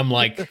 and I'm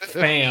like,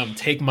 "Fam,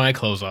 take my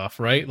clothes off,"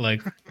 right?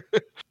 Like,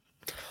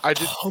 I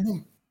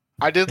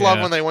did love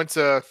when they went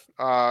to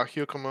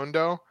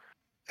Hucamundo,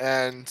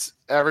 and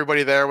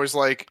everybody there was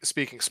like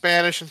speaking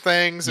Spanish and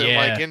things, and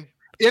like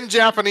in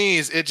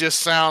Japanese, it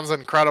just sounds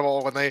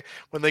incredible when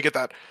they get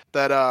that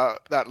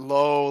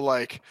low,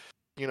 like,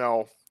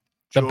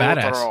 the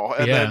badass,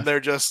 and then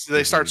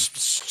they start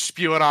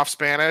spewing off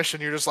Spanish,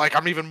 and you're just like,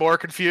 I'm even more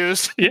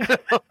confused. Yeah.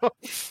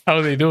 How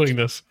are they doing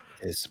this?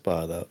 It's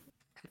spot up.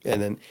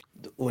 And then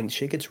when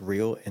shit gets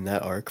real in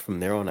that arc, from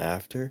there on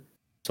after,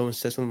 someone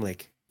says something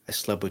like, "I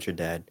slept with your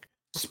dad."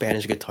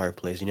 Spanish guitar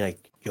plays, and you're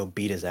like, You'll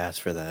beat his ass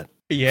for that.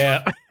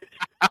 Yeah.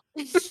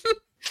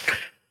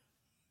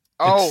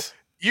 Oh, It's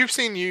you've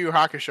seen Yu Yu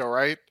Hakusho,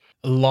 right?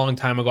 a long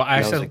time ago. I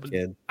When I was a actually,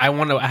 kid. I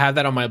want to have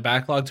that on my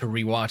backlog to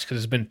rewatch because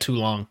it's been too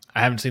long.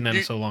 I haven't seen that in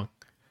You- so long.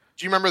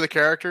 Do you remember the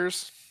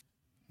characters?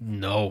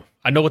 No,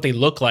 I know what they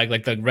look like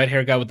the red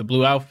hair guy with the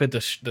blue outfit, the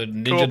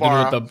ninja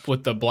Kuwabara. dude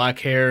with the black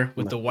hair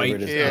with My the white.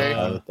 favorite is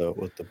Yeah. the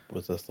guy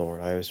with the thorn.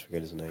 I always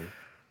forget his name.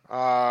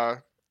 Now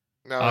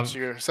that Um,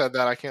 you said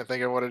that, I can't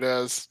think of what it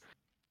is.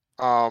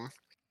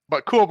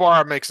 But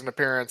Kuwabara makes an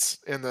appearance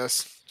in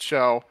this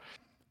show.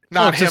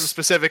 Not it's him just-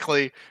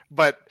 specifically,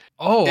 but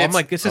Oh, I'm it's-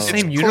 like, it's the it's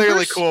same clearly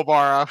universe.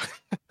 Kuwabara.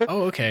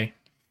 Oh, okay,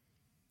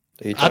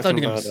 Are you I thought talking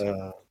he about?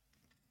 was-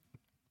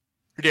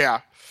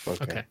 Yeah.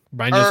 okay.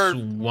 Brian Or-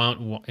 just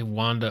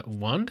wanded.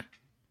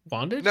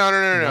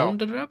 No.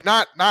 Wounded it up?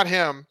 Not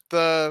him.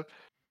 The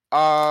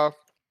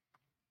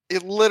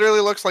it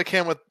literally looks like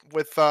him with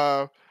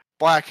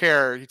black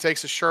hair. He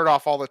takes his shirt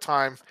off all the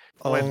time.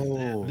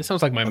 Oh, This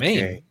sounds like my okay.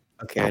 main.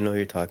 Okay, I know who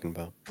you're talking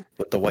about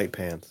with the white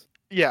pants.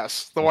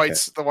 Yes, the Okay.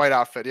 white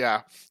outfit.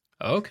 Yeah.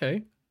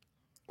 Okay.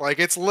 Like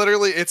it's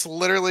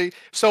literally.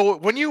 So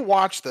when you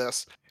watch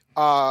this,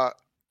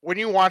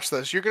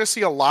 you're gonna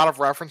see a lot of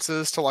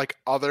references to like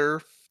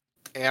other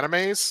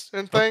animes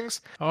and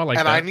things. Oh, I like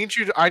and that. I need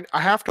you to.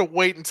 I have to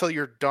wait until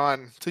you're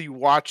done, till you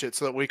watch it,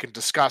 so that we can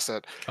discuss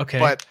it. Okay.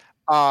 But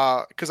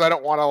because I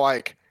don't want to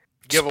like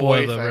give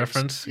away Spoil the things.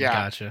 reference. Yeah.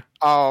 Gotcha.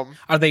 Um.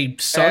 Are they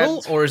subtle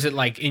And- or is it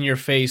like in your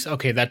face?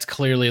 Okay, that's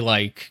clearly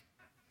like.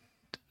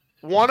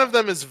 One of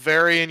them is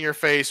very in your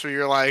face, where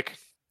you're like,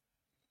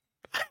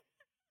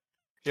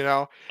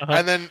 Uh-huh.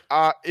 and then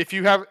if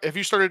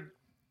you started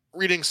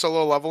reading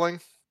Solo Leveling.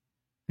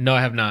 No,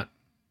 I have not.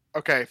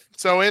 Okay,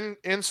 so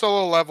in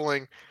Solo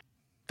Leveling,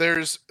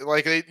 there's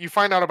like you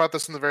find out about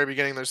this in the very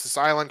beginning. There's this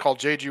island called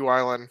Jeju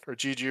Island or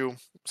Jeju,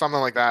 something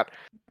like that,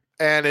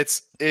 and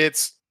it's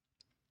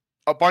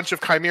a bunch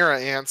of chimera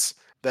ants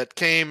that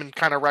came and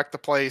kind of wrecked the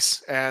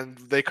place, and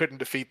they couldn't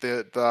defeat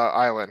the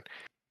island.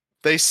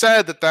 They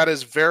said that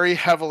is very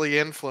heavily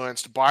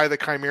influenced by the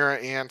chimera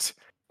ant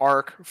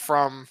arc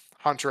from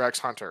Hunter x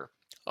Hunter.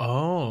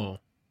 Oh.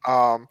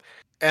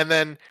 And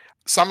then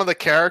some of the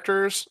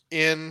characters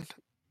in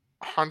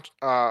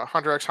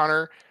Hunter x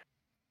Hunter,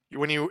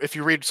 if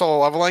you read Solo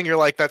Leveling, you're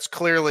like, that's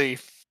clearly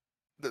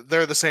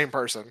they're the same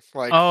person.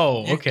 Like,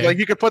 Oh, okay. like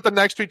you could put them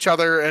next to each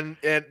other, and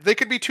they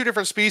could be two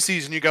different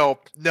species, and you go,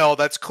 no,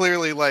 that's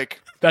clearly like,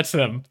 That's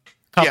them.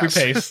 Copy Yes.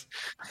 paste.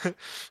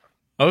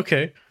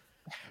 Okay.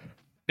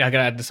 Yeah, I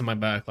gotta add this in my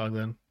backlog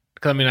then.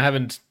 Because I mean, I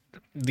haven't.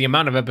 The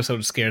amount of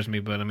episodes scares me,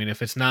 but I mean,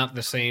 if it's not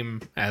the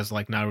same as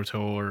like Naruto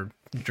or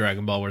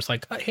Dragon Ball, where it's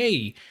like,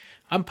 hey,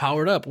 I'm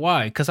powered up.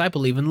 Why? Because I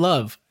believe in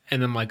love.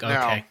 And I'm like, No.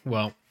 okay,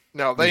 well,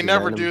 no, they Maybe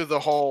never random. do the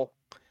whole.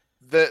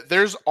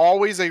 There's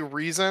always a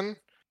reason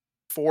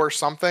for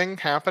something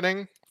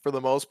happening. For the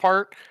most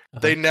part,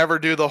 they never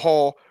do the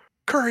whole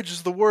courage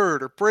is the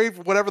word or brave,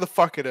 whatever the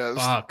fuck it is.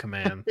 fuck,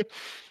 man.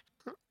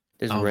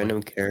 There's Oh my-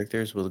 random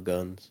characters with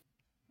guns.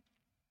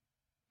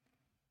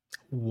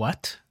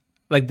 What?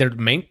 Like they're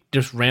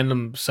just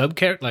random sub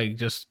character, like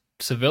just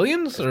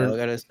civilians, That's all I or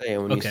gotta say.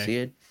 And when Okay. you see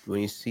it,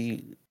 when you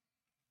see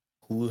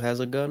who has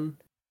a gun,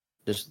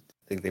 just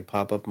think they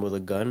pop up with a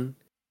gun,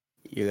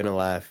 you're gonna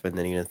laugh, and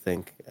then you're gonna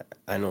think,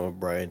 I know what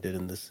Brian did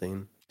in this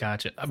scene.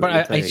 gotcha. Let But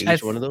me tell you, I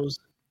each one of those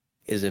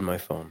is in my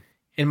phone.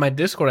 in my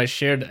Discord, I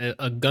shared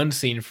a gun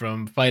scene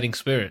from Fighting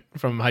Spirit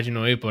from Hajime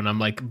no Ippo, and I'm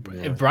like,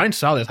 Yeah. if Brian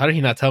saw this, how did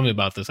he not tell me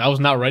about this? I was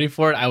not ready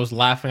for it. I was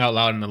laughing out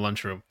loud in the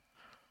lunchroom.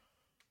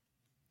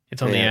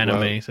 It's on the Yeah, anime.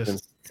 well, It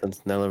says,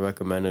 since Nella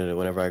recommended it,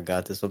 whenever I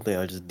got to something, I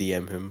would just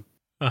DM him.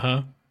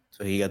 uh-huh.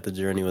 So he got the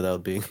journey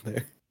without being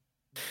there.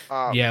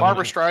 Yeah,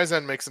 Barbara when-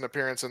 Streisand makes an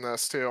appearance in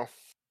this too.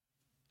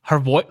 Her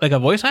voice, like a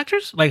voice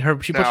actress, like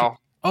her. She puts. No,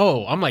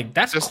 Oh, I'm like,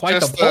 that's just quite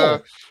just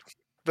the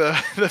pull.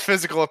 the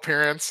physical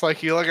appearance.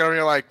 Like you look at her, and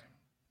you're like,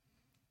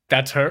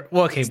 That's her.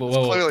 Well, okay, it's but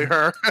whoa, clearly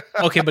her.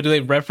 okay, but do they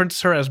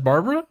reference her as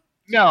Barbara?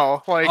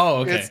 No, like, Oh,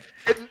 okay.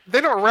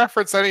 they don't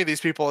reference any of these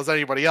people as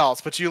anybody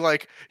else. But you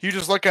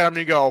just look at them and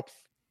you go,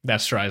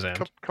 That's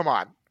Streisand. come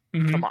on,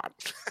 Mhm. come on.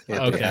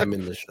 Yeah, Okay. I'm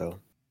in the show.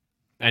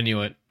 I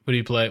knew it. What do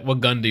you play?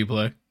 What gun do you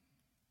play?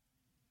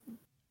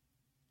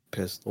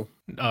 Pistol.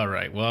 All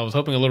right. Well, I was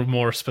hoping a little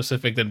more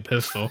specific than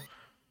pistol.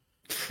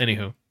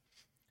 Anywho.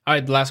 All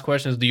right. The last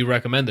question is: do you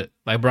recommend it?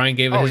 Like Brian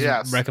gave Oh, his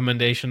yes.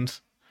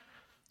 recommendations.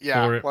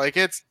 Yeah, For it. like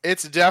it's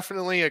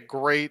definitely a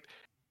great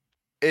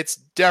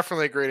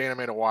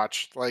anime to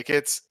watch. Like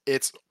it's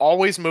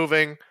always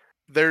moving.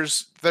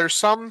 There's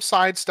some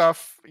side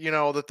stuff,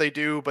 that they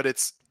do, but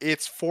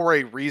it's for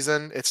a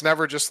reason. It's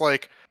never just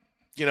like,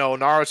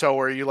 Naruto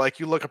where you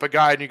look up a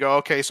guide and you go,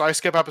 okay, so I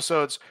skip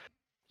episodes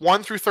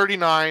 1 through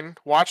 39,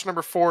 watch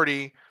number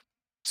 40,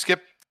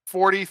 skip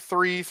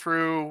 43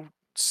 through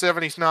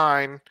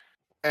 79,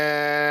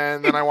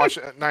 and then I watch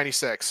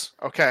 96.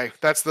 Okay,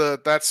 that's the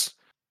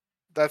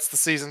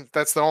season.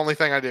 That's the only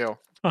thing I do.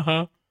 Uh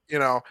huh.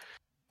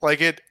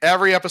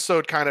 Every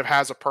episode kind of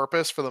has a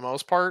purpose for the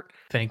most part.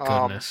 Thank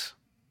goodness.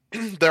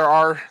 There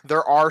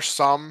are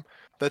some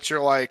that you're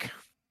like,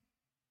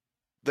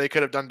 they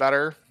could have done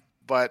better.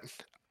 But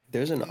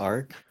there's an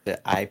arc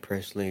that I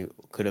personally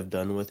could have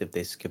done with if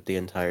they skipped the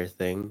entire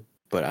thing,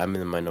 but I'm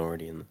in the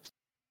minority in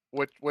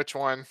this. Which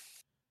one?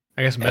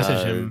 I guess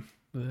message him.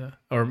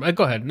 Or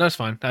go ahead. No, it's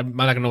fine. I'm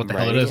not gonna know what the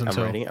hell it is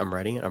until I'm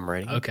writing.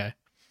 Okay.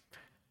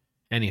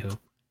 Anywho.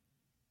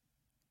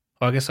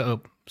 Well, I guess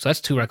so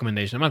that's 2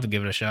 recommendations. I'm gonna have to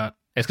give it a shot.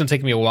 It's gonna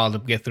take me a while to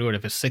get through it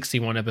if it's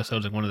 61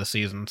 episodes in one of the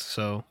seasons,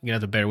 so you're gonna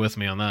have to bear with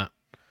me on that.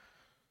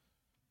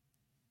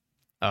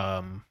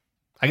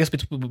 I guess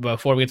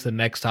before we get to the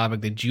next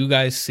topic, did you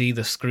guys see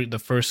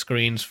the first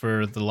screens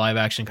for the live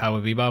action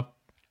Cowboy Bebop?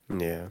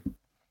 Yeah.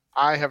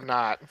 I have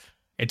not.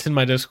 It's in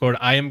my Discord.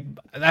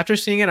 After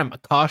seeing it, I'm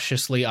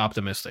cautiously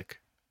optimistic.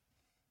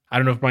 I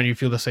don't know if Brian, you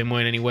feel the same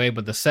way in any way,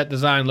 but the set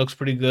design looks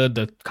pretty good.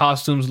 The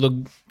costumes look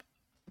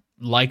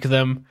like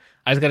them.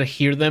 I just gotta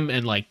hear them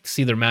and like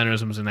see their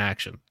mannerisms in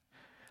action.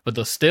 But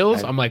the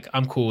stills,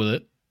 I'm cool with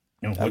it.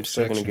 I'm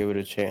still gonna give it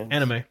a chance.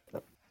 Anime.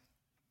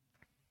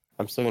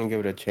 I'm still gonna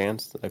give it a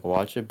chance to like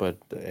watch it, but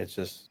it's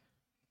just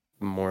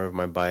more of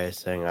my bias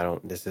saying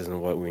this isn't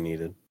what we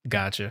needed.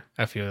 Gotcha.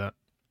 I feel that.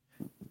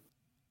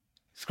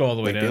 Scroll all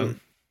the way down.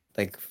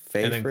 Like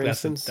Faye, for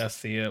instance.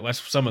 That's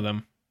some of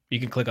them. You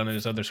can click on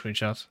those other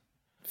screenshots.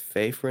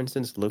 Faye, for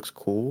instance, looks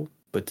cool,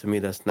 but to me,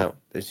 that's not.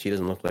 She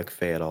doesn't look like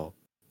Faye at all.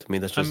 To me,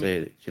 that's just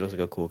she looks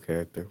like a cool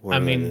character. I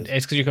mean,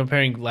 it's because you're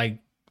comparing like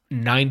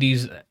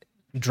 90s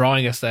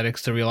drawing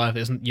aesthetics to real life.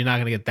 You're not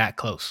gonna get that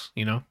close,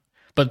 you know.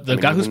 But the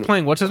guy who's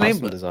playing, what's his name?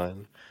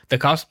 Design.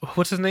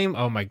 What's his name?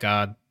 Oh my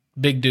god,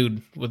 big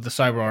dude with the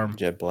cyber arm.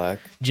 Jet Black.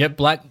 Jet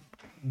Black,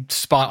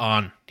 spot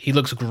on. He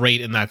looks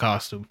great in that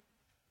costume.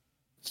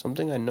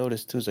 Something I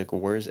noticed too is like,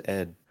 where's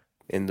Ed?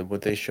 In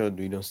what they showed,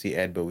 we don't see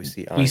Ed, but we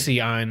see Ein. We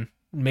see Ein.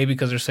 Maybe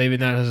because they're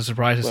saving that as a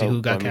surprise to see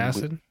who got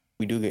casted.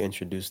 We do get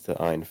introduced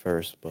to Ein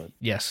first, but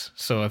yes.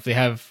 So if they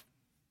have,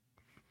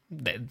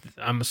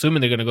 I'm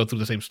assuming they're going to go through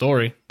the same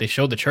story. They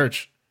showed the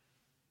church,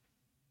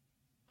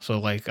 so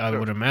like I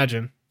would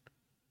imagine.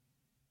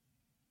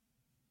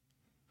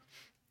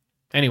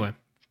 Anyway,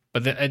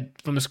 but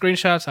from the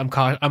screenshots,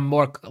 I'm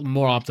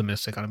more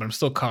optimistic on it, but I'm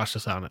still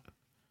cautious on it.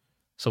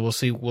 So we'll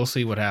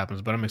see what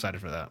happens, but I'm excited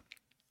for that.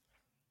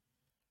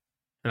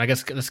 And I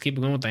guess let's keep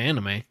going with the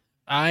anime.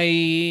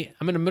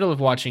 I'm in the middle of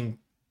watching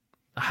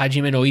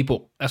Hajime no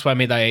Ippo. That's why I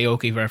made that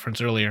Aoki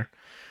reference earlier.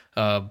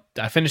 I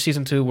finished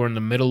season 2. We're in the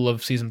middle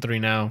of season 3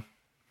 now.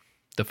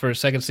 The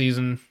second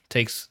season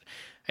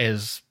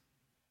is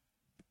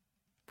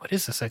what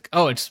is this?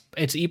 Oh, it's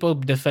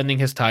Ippo defending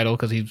his title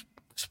because he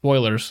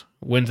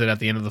wins it at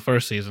the end of the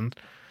first season.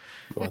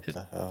 What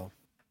the hell?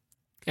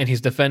 And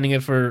he's defending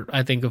it for,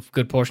 I think, a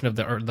good portion of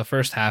the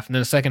first half. And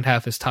then the second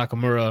half is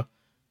Takamura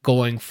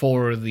going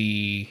for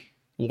the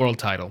world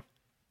title.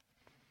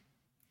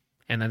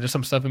 And then there's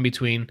some stuff in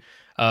between.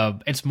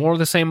 It's more of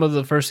the same of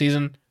the first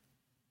season.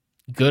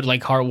 Good,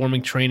 like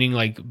heartwarming training,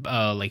 like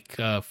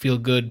feel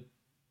good.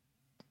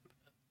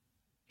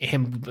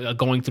 Him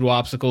going through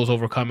obstacles,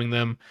 overcoming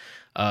them.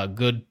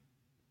 Good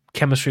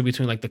chemistry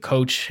between like the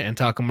coach and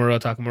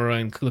Takamura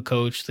and the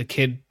coach, the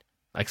kid.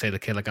 I say the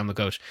kid like I'm the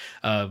coach.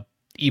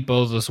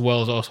 Ippo's as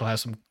well also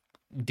has some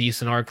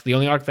decent arc. The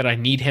only arc that I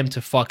need him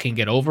to fucking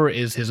get over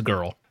is his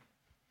girl.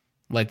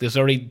 Like there's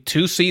already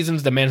 2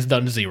 seasons, the man's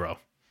done 0.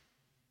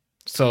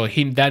 So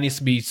that needs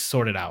to be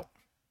sorted out.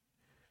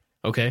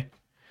 Okay?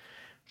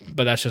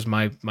 But that's just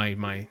my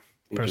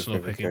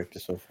personal opinion.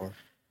 So far?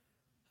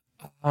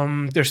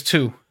 There's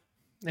 2.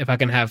 If I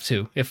can have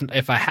 2.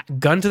 If I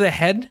gun to the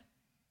head,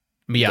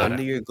 Miyata. Gun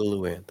to your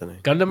glue, Anthony.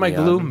 Gun to my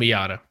glue,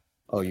 Miyata.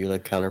 Oh, you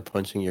like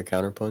counterpunching your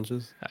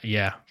counterpunches?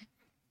 Yeah.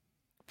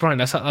 Brian,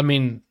 that's how, I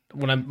mean,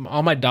 when I'm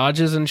all my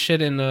dodges and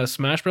shit in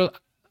Smash Bros,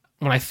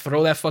 when I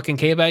throw that fucking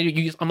cave at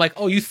you, I'm like,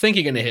 oh, you think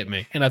you're gonna hit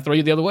me, and I throw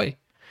you the other way.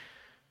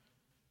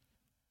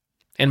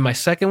 And my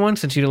second one,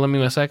 since you didn't let me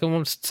my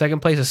second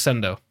place is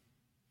Sendo.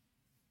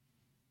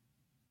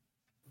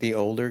 The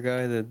older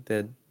guy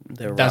that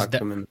rocked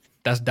him in...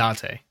 That's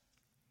Date.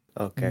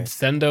 Okay.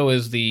 Sendo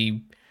is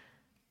the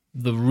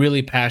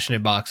really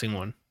passionate boxing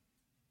one.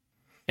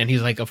 And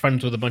he's like a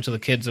friend with a bunch of the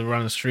kids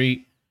around the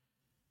street.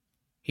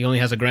 He only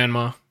has a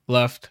grandma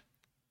left.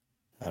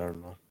 I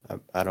don't know.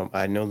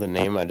 I know the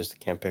name. I just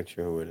can't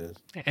picture who it is.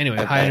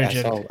 Anyway, high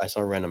energetic. I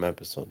saw random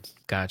episodes.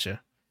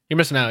 Gotcha. You're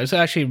missing out. It's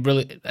actually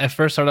really, at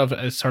first start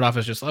off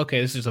as just,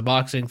 okay, this is a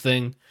boxing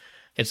thing.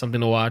 It's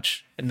something to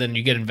watch. And then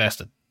you get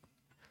invested.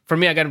 For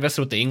me, I got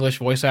invested with the English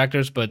voice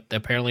actors, but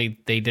apparently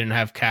they didn't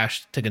have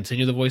cash to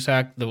continue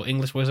the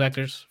English voice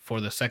actors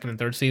for the second and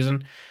third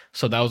season.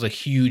 So that was a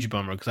huge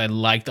bummer because I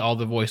liked all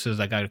the voices.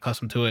 I got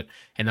accustomed to it,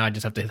 and now I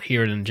just have to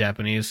hear it in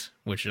Japanese,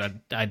 which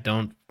I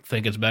don't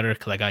think it's better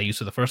because I got used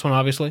to the first one,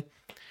 obviously.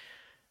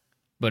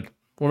 But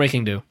we're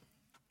making do.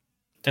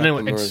 And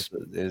then is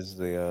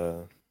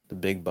the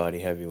big body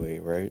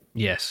heavyweight, right?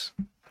 Yes,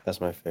 that's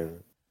my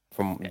favorite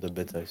from the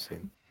bits I've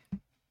seen.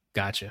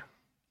 Gotcha.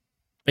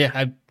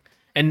 Yeah,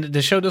 and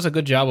the show does a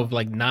good job of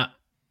like not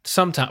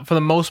sometimes for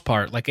the most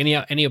part, like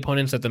any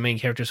opponents that the main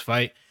characters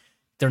fight,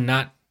 they're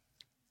not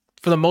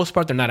for the most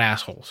part, they're not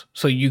assholes.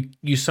 So you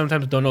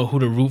sometimes don't know who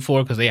to root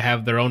for because they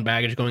have their own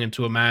baggage going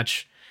into a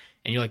match,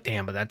 and you're like,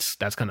 damn, but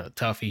that's kind of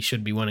tough. He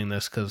should be winning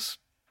this because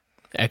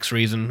X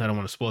reason. I don't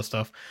want to spoil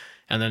stuff.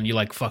 And then you're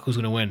like, fuck, who's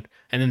gonna win?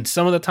 And then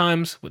some of the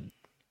times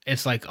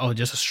it's like, oh,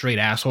 just a straight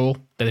asshole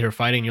that they're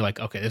fighting. You're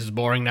like, okay, this is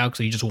boring now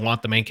because you just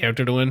want the main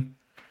character to win.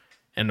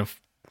 And of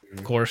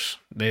course,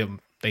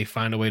 they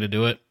find a way to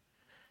do it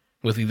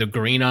with either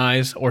Green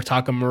Eyes or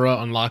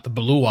Takamura unlocked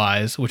Blue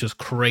Eyes, which is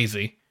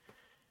crazy.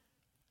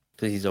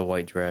 Because he's a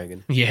white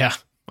dragon. Yeah,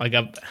 like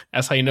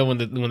that's how you know when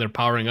they're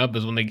powering up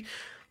is when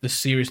the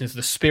seriousness,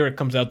 the spirit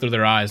comes out through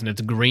their eyes, and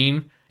it's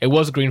green. It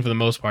was green for the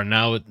most part.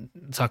 Now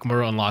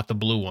Takamura unlocked the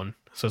blue one,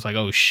 so it's like,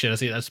 oh shit,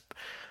 see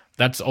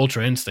that's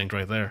Ultra Instinct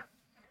right there.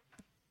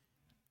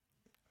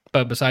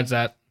 But besides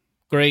that,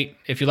 great.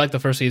 If you like the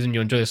first season,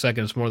 you enjoy the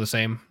second. It's more of the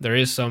same. There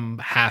is some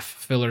half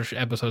filler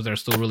episodes that are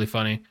still really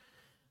funny.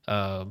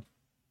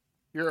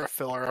 You're a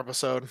filler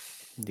episode.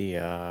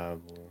 Yeah,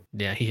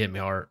 he hit me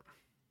hard.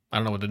 I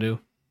don't know what to do.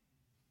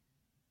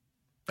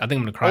 I think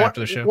I'm gonna cry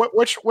after the show. What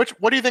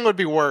do you think would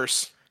be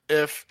worse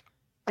if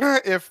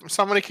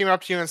somebody came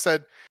up to you and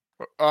said,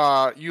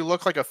 "You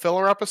look like a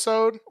filler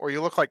episode," or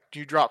 "You look like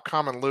you drop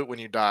common loot when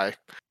you die"?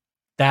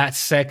 That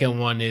second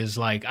one is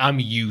like, I'm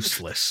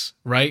useless,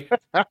 right?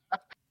 well,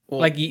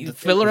 like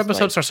filler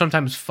episodes are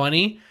sometimes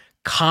funny.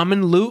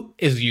 Common loot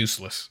is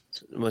useless.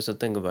 What's the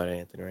thing about it,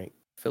 Anthony? Right?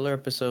 Filler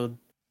episode,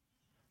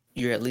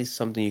 you're at least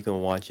something you can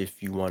watch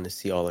if you want to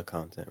see all the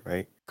content,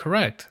 right?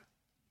 Correct.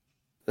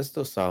 That's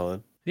still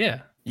solid.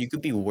 Yeah. You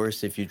could be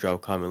worse if you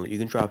drop common loot. You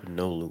can drop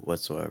no loot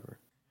whatsoever.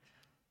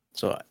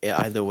 So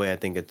either way, I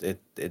think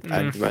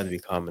I'd rather be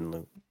common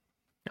loot.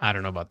 I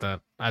don't know about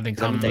that. I think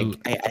common loot.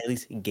 I at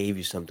least gave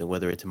you something,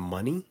 whether it's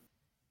money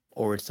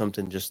or it's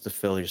something just to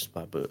fill your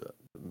spot.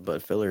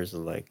 But fillers are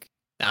like,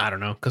 I don't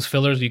know, because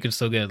fillers you can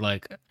still get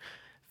like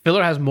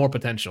filler has more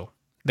potential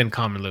than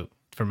common loot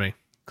for me.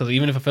 Because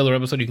even if a filler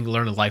episode, you can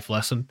learn a life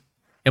lesson.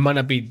 It might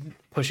not be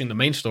pushing the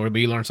main story,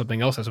 but you learn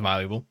something else that's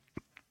valuable.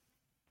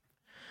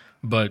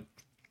 But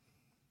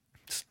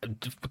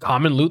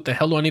common loot, the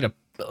hell do I need a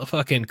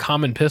fucking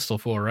common pistol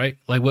for, right?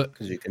 Like what?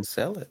 Because you can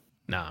sell it.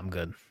 Nah, I'm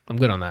good. I'm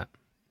good on that.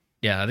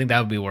 Yeah, I think that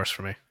would be worse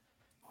for me.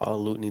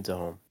 All loot needs a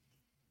home.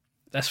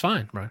 That's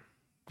fine, bro.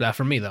 That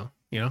for me though.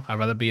 You know, I'd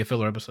rather be a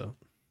filler episode.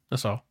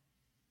 That's all.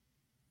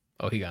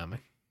 Oh, he got me.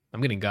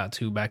 I'm getting got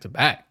 2 back to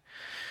back.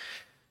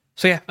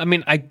 So yeah, I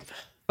mean,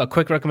 a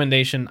quick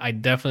recommendation. I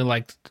definitely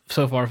liked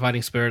so far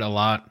Fighting Spirit a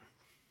lot.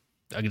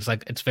 Like it's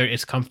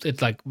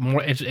like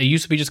more. It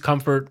used to be just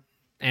comfort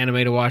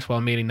anime to watch while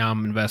I'm eating. Now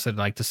I'm invested,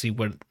 like to see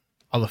what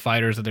all the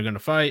fighters that they're going to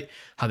fight,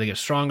 how they get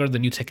stronger, the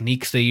new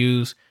techniques they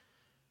use.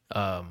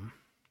 I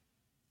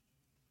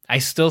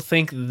still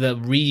think the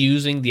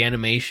reusing the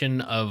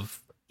animation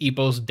of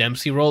Ippo's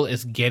Dempsey roll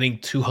is getting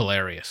too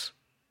hilarious.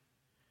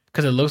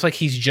 Because it looks like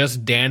he's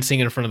just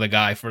dancing in front of the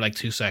guy for like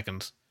 2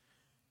 seconds.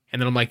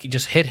 And then I'm like,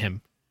 just hit him.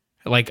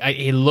 Like,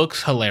 it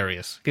looks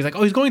hilarious. He's like,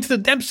 oh, he's going to the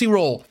Dempsey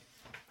roll.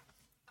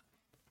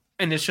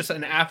 And it's just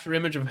an after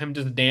image of him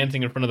just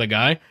dancing in front of the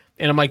guy.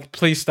 And I'm like,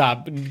 please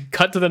stop.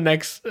 Cut to the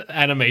next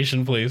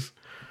animation, please.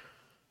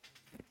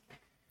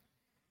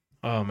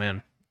 Oh,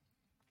 man.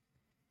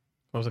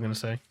 What was I going to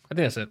say? I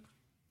think that's it.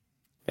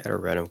 I got a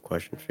random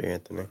question for you,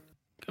 Anthony.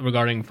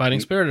 Regarding Fighting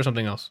Spirit or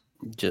something else?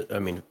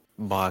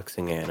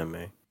 Boxing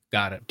anime.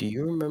 Got it. Do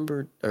you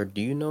remember, or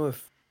do you know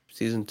if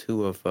season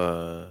 2 of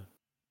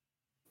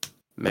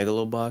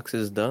Megalobox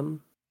is done?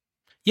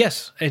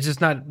 Yes. It's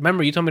just not...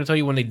 Remember, you told me to tell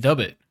you when they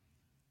dub it.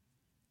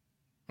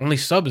 Only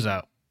sub is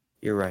out.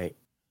 You're right.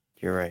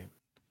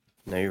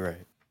 No, you're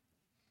right.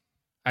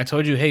 I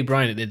told you, hey,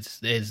 Brian,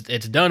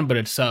 it's done, but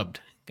it's subbed.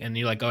 And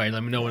you're like, all right,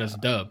 let me know when it's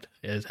dubbed.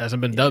 It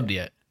hasn't been dubbed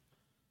yet.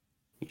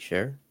 You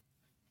sure?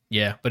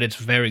 Yeah, but it's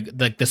very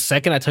like the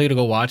second I tell you to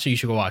go watch it, you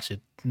should go watch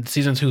it.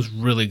 Season 2 is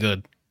really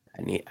good.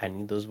 I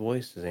need those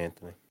voices,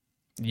 Anthony.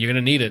 You're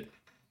gonna need it,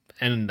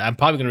 and I'm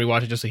probably gonna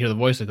rewatch it just to hear the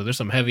voices because there's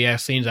some heavy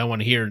ass scenes I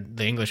want to hear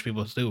the English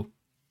people do.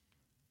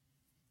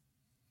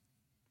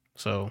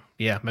 So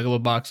yeah,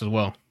 Megalobox as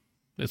well.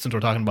 Since we're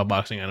talking about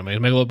boxing anime,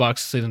 Megalobox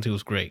season 2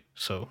 is great.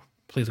 So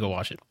please go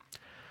watch it.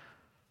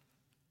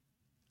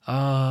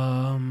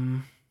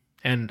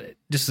 And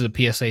this is a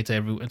PSA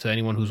to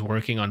anyone who's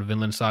working on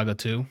Vinland Saga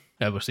 2,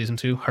 season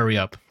 2. Hurry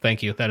up.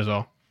 Thank you. That is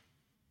all.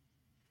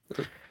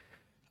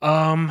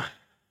 Okay,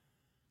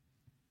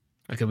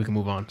 we can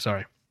move on.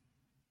 Sorry.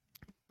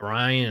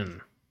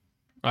 Brian.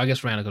 I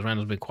guess Randall, because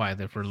Randall's been quiet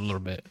there for a little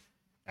bit.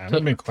 I've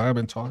been quiet. I've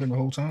been talking the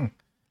whole time.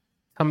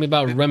 Tell me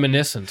about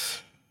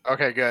Reminiscence.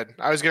 Okay, good.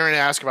 I was going to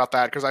ask about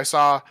that because I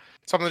saw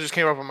something that just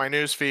came up on my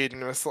news feed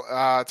and was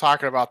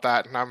talking about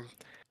that, and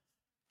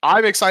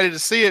I'm excited to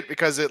see it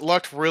because it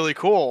looked really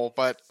cool,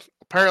 but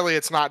apparently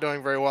it's not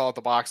doing very well at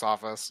the box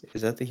office.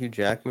 Is that the Hugh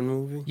Jackman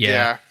movie?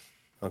 Yeah.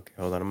 Okay,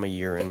 hold on. I'm a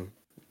year in.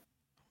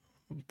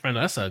 Friend,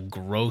 that's a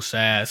gross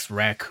ass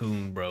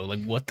raccoon, bro.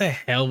 Like, what the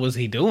hell was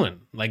he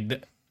doing?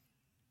 Like,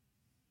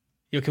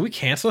 yo, can we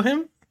cancel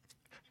him?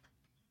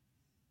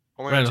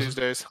 Only on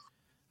Tuesdays.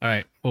 All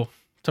right. Well,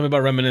 tell me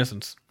about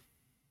Reminiscence.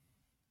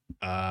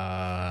 What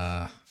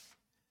are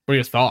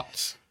your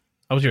thoughts?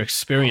 How was your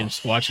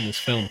experience watching this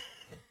film?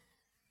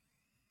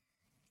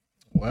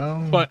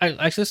 Well, But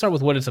I should start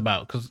with what it's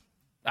about because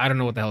I don't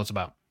know what the hell it's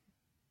about.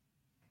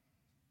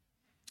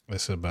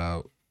 it's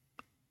about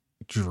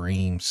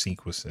dream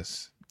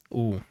sequences.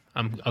 Ooh,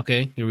 I'm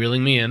okay. You're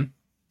reeling me in.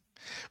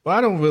 Well,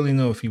 I don't really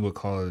know if you would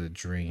call it a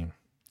dream.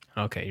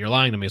 Okay, you're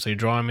lying to me, so you're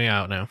drawing me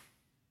out now.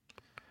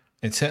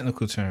 In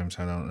technical terms,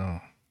 I don't know.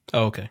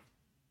 Oh, okay.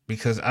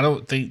 Because I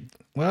don't think,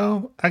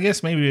 well, I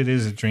guess maybe it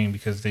is a dream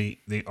because they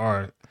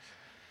are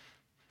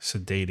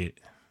sedated.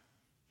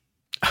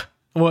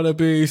 Wanna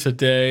be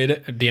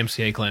sedated?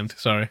 DMCA claimed.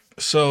 Sorry.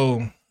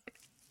 So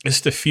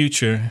it's the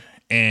future,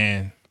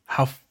 and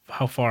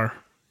How far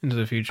into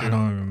the future? I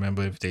don't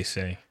remember if they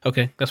say.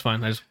 Okay, that's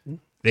fine.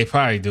 They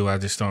probably do. I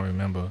just don't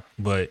remember.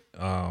 But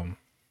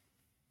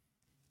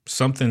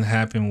something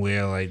happened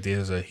where like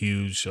there's a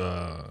huge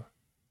a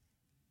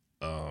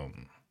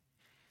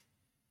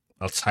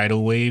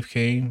tidal wave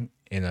came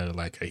and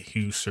a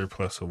huge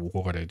surplus of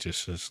water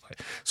just like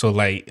so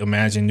like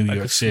imagine New like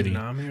York a City.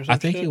 tsunami or some I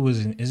think shit? it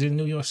was is it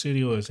New York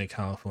City or is it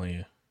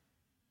California?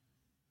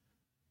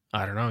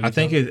 I don't know. I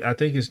think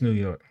it's New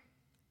York.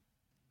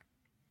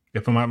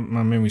 If my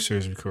memory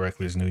serves me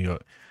correctly, it's New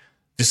York.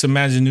 Just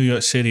imagine New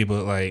York City,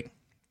 but like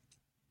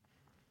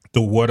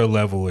the water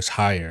level is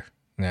higher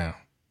now.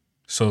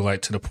 So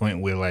like to the point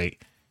where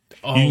like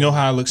you know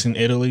how it looks in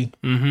Italy?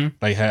 Mm-hmm.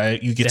 Like how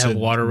you get They have to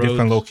water different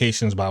roads.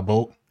 locations by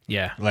boat.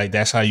 Yeah. Like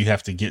that's how you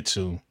have to get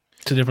to.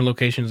 To different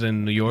locations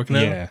in New York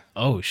now? Yeah.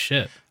 Oh,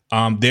 shit.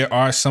 There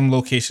are some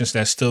locations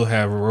that still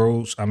have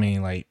roads. I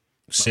mean, like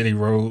city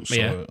roads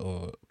Yeah.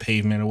 or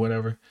pavement or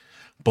whatever.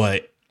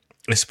 But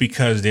it's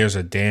because there's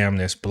a dam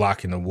that's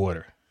blocking the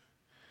water.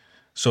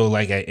 So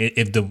like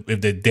if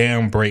the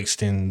dam breaks,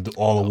 then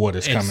all the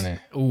water's coming in.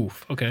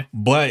 Oof. Okay.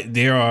 But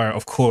there are,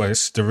 of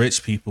course, the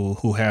rich people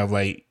who have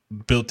like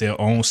built their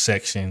own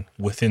section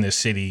within the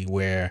city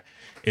where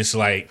it's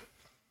like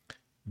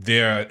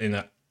they're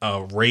in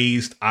a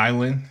raised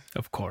island.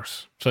 Of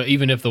course. So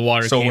even if the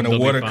water So came, when the they'll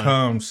be water fine.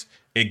 comes,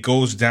 it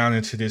goes down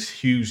into this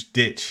huge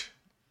ditch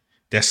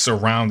that's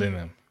surrounding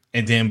them.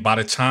 And then by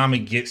the time it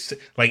gets,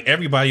 like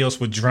everybody else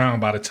would drown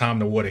by the time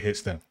the water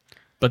hits them.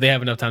 But they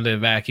have enough time to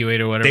evacuate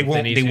or whatever. They if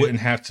won't. need They to. wouldn't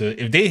have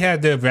to. If they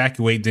had to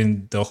evacuate,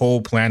 then the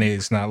whole planet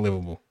is not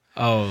livable.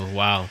 Oh,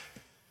 wow.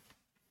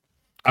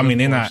 I mean,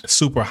 they're course. not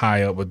super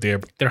high up, but they're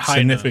high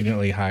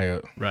significantly high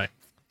up. Right.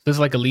 This is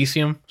like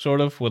Elysium, sort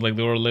of, with like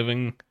they were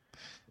living.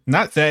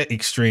 Not that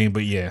extreme,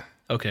 but yeah,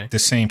 Okay. the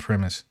same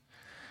premise.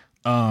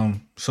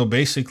 So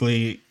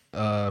basically,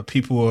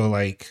 people are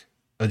like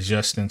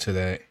adjusting to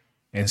that,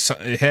 and so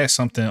it has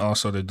something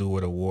also to do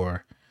with a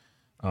war.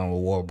 A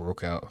war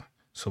broke out,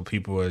 so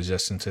people are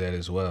adjusting to that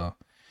as well.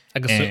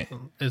 Like And-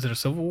 is it a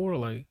civil war?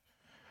 Like,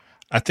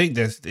 I think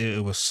that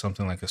it was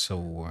something like a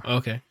civil war.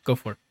 okay, go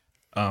for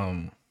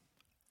it.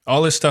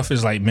 All this stuff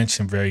is like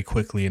mentioned very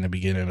quickly in the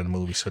beginning of the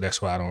movie, so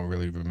that's why I don't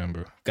really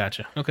remember.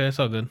 Gotcha. Okay, it's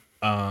all good.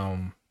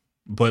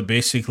 But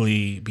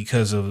basically,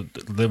 because of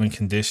the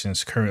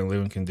current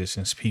living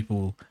conditions,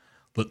 people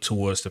look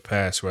towards the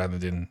past rather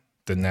than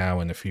the now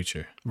and the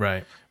future,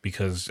 Right.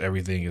 because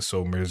everything is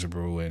so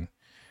miserable and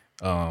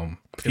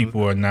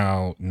people are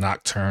now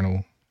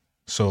nocturnal.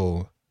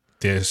 So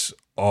there's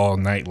all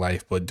night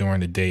life, but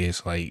during the day,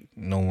 it's like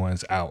no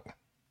one's out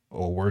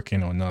or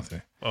working or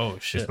nothing. Oh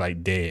shit. It's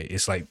like dead.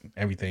 It's like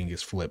everything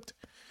is flipped.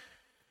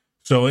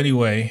 So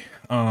anyway,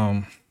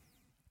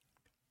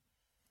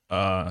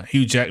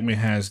 Hugh Jackman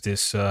has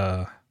this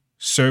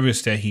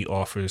service that he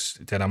offers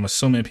that I'm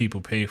assuming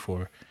people pay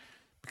for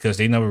because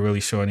they never really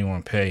show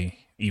anyone pay,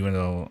 even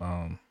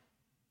though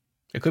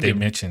it could they be.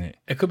 mention it.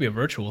 It could be a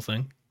virtual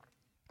thing.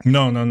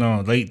 No.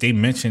 They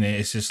mention it.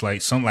 It's just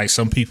like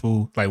some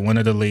people, like one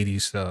of the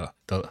ladies, I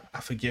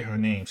forget her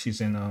name.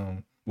 She's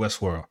in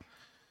Westworld.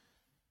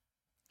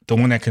 The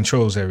one that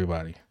controls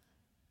everybody.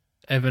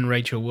 Evan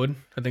Rachel Wood,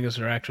 I think is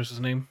her actress's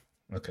name.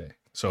 Okay.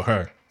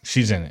 So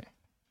she's in it.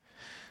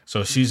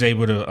 So she's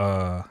able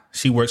to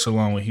she works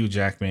along with Hugh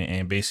Jackman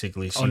and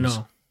basically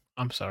No.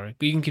 I'm sorry.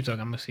 You can keep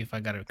talking. I'm gonna see if I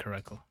got it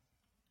correctly.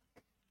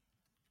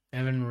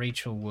 Evan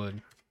Rachel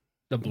Wood.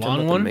 The You talking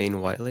blonde about one? the main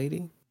white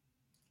lady.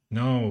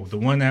 No,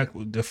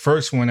 the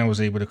first one that was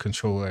able to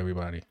control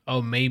everybody.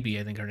 Oh, maybe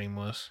I think her name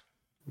was.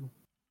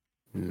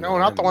 No,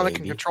 not the one that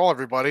can control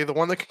everybody. The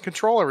one that can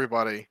control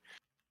everybody.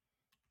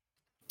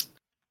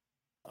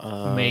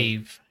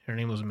 Maeve. Her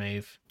name was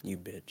Maeve. You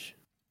bitch.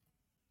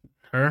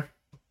 Her?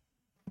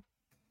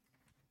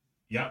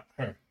 Yeah,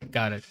 her.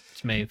 Got it.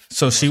 It's Maeve.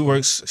 So she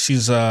works.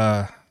 She's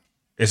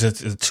it's a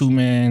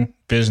 2-man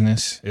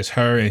business. It's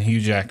her and Hugh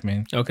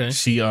Jackman. Okay.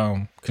 She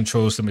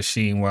controls the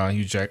machine while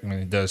Hugh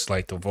Jackman does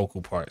like the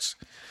vocal parts,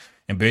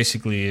 and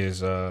basically is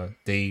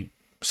they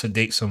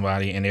sedate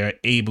somebody and they're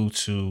able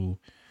to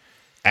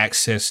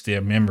access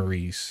their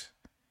memories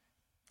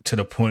to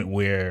the point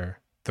where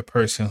the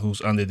person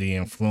who's under the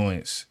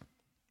influence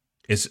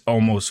is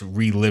almost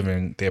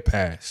reliving their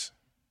past.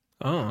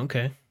 Oh,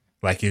 okay.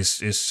 Like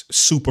it's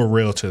super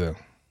real to them.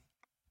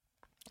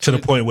 To the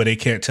point where they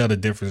can't tell the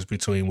difference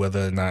between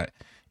whether or not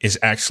it's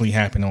actually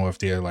happening or if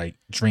they're like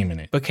dreaming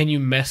it. But can you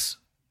mess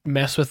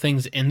with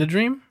things in the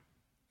dream?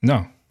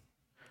 No.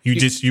 You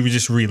would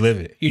just relive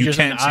it. You just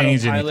can't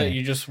change anything.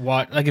 You just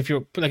watch, like if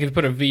you put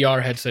a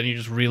VR headset, you're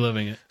just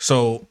reliving it.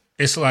 So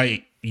it's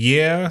like,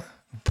 yeah,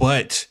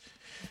 but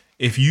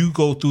if you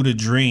go through the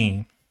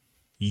dream,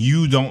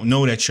 you don't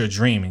know that you're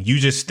dreaming. You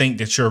just think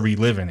that you're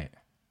reliving it.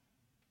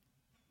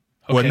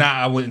 Okay. Well,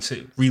 I wouldn't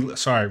say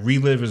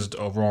relive is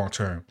a wrong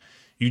term.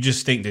 You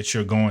just think that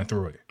you're going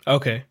through it.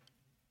 Okay.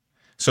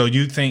 So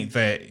you think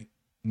that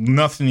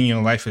nothing in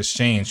your life has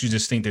changed. You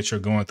just think that you're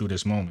going through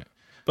this moment.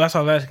 But that's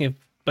what I was asking.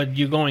 But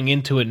you're going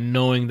into it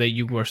knowing that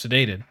you were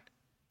sedated.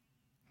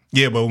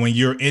 Yeah, but when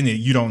you're in it,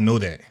 you don't know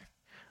that.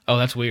 Oh,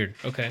 that's weird.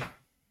 Okay.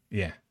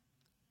 Yeah.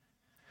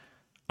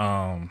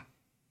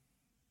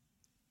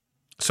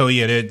 So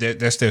yeah,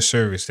 that's their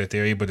service, that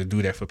they're able to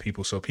do that for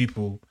people. So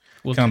people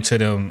come to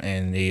them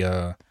and they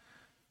do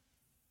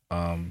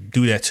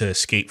that to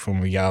escape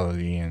from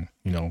reality and,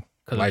 you know,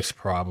 life's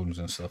problems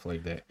and stuff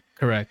like that.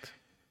 Correct.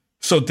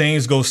 So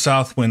things go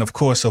south when, of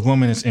course, a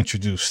woman is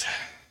introduced.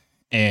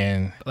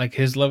 And like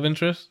his love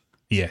interest?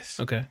 Yes.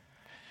 Okay.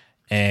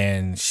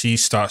 And she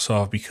starts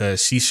off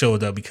because she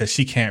showed up because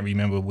she can't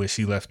remember where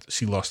she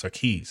lost her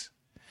keys.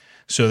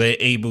 So they're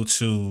able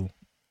to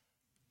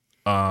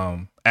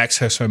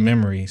access her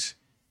memories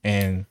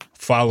and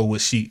follow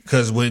what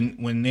because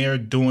when they're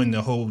doing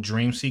the whole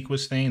dream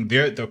sequence thing,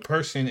 the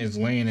person is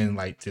laying in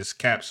like this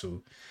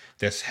capsule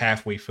that's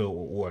halfway filled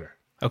with water.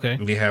 Okay.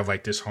 They have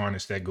like this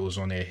harness that goes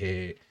on their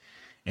head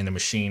and the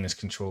machine is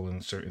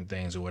controlling certain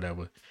things or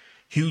whatever.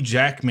 Hugh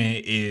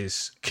Jackman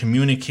is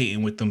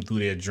communicating with them through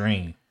their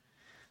dream.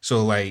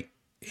 So like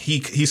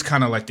he's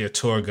kind of like their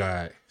tour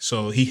guide.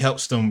 So he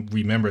helps them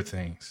remember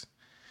things.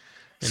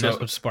 And that's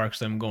what sparks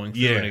them going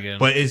through it again.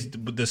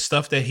 But the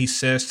stuff that he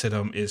says to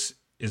them is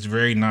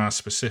very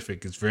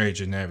non-specific. It's very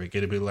generic.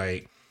 It'll be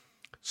like,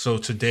 so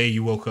today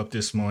you woke up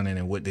this morning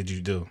and what did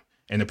you do?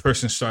 And the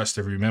person starts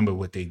to remember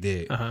what they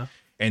did. Uh-huh.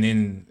 And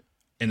then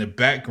in the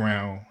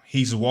background,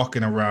 he's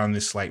walking around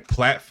this like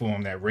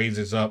platform that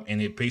raises up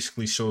and it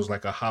basically shows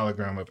like a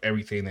hologram of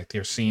everything that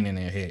they're seeing in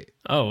their head.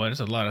 Oh, there's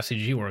a lot of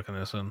CG work on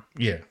this one.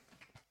 Yeah.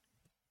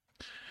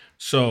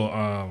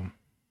 So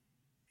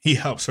he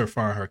helps her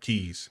find her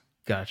keys.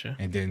 Gotcha.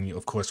 And then,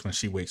 of course, when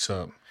she wakes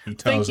up, he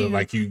tells her,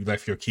 like, you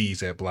left your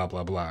keys at blah,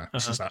 blah, blah. Uh-huh.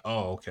 She's like,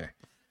 oh, okay.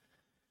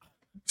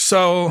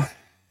 So.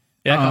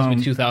 Yeah, it cost me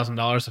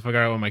 $2,000 to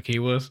figure out what my key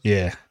was.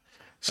 Yeah.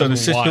 So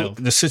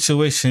the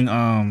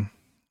situation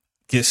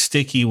gets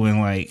sticky when,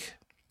 like,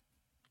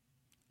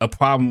 a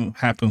problem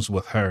happens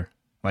with her.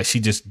 Like,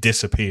 she just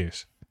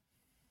disappears.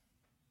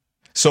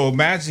 So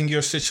imagine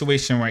your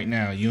situation right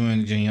now. You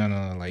and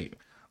Gianna, like,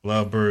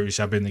 lovebirds.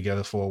 Y'all been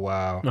together for a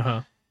while.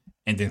 Uh-huh.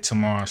 And then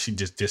tomorrow she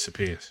just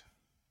disappears.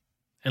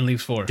 And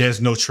leaves Forrest.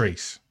 There's no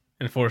trace.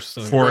 And Forrest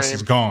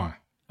is gone.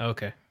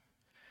 Okay.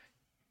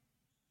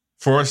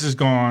 Forrest is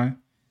gone.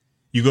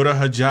 You go to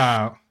her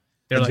job.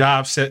 Her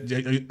job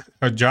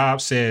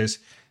says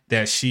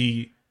that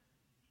she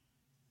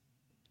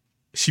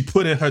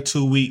put in her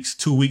 2 weeks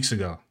 2 weeks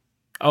ago.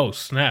 Oh,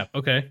 snap.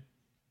 Okay.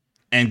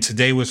 And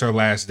today was her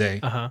last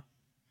day. Uh-huh.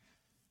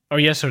 Or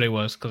yesterday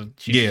was.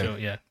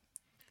 Yeah.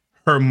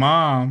 Her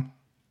mom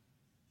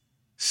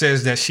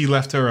says that she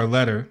left her a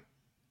letter.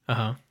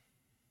 Uh-huh.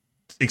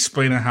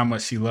 Explaining how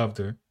much she loved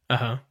her.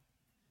 Uh-huh.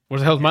 Where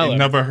the hell's my letter?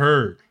 Never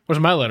heard. Where's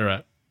my letter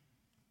at?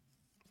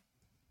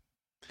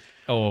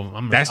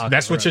 Oh,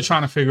 that's what you're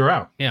trying to figure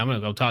out. Yeah, I'm gonna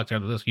go talk to her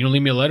after this. You don't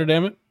leave me a letter,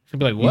 damn it. She'll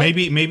be like, what?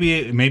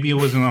 Maybe it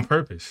wasn't on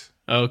purpose.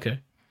 Oh, okay.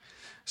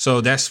 So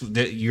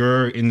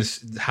you're in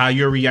this. How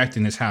you're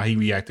reacting is how he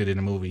reacted in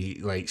the movie.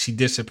 Like she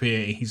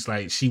disappeared, and he's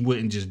like, she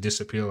wouldn't just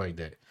disappear like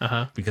that.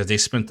 Uh-huh. Because they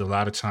spent a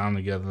lot of time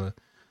together,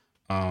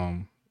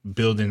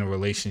 building a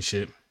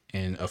relationship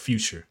and a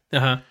future.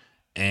 Uh-huh.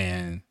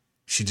 And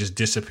she just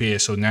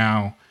disappeared. So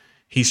now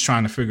he's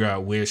trying to figure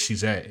out where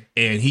she's at,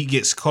 and he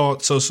gets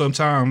called. So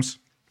sometimes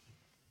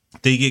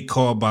they get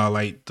called by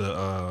like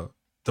the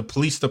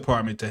police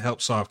department to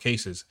help solve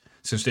cases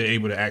since they're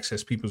able to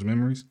access people's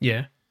memories.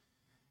 Yeah.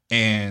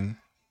 And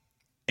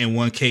in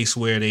one case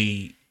where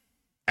they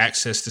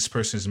access this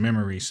person's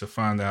memories to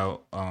find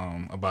out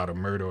about a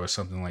murder or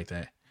something like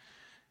that,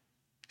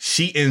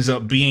 she ends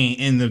up being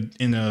in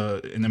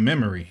the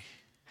memory.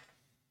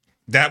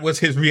 That was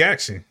his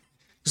reaction.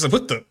 He's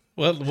like,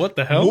 what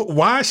the hell?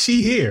 Why is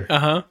she here?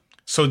 Uh-huh.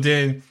 So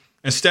then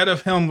instead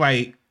of him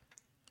like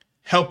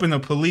helping the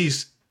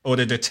police or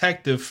the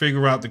detective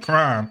figure out the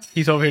crime,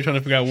 he's over here trying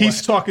to figure out what.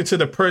 He's talking to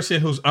the person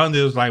who's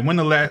under. Like, when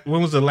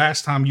was the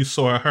last time you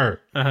saw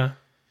her? Uh-huh.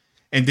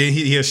 And then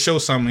he'll show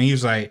something. He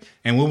was like,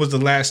 and when was the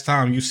last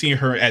time you seen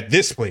her at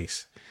this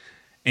place?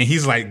 And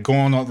he's like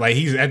going on, like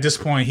he's at this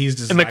point, he's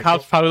just. And the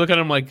cops probably look at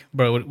him like,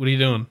 bro, what are you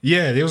doing?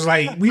 Yeah, it was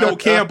like, we don't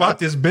care about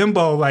this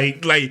bimbo.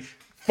 Like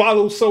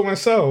follow so and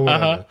so.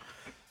 Uh-huh.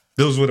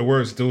 Those were the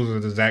words. Those were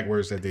the exact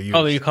words that they used.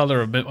 Oh, you called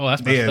her a bimbo. Oh,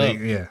 that's messed up.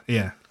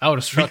 Yeah. I would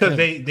have struck because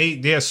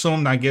they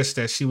assumed, I guess,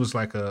 that she was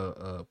like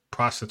a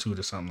prostitute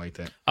or something like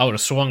that. I would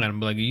have swung at him,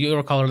 like, you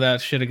ever call her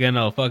that shit again?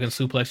 I'll fucking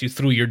suplex you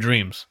through your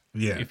dreams.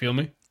 Yeah. You feel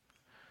me?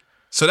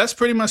 So that's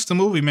pretty much the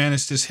movie, man.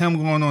 It's just him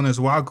going on his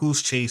wild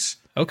goose chase.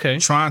 Okay.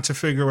 Trying to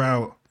figure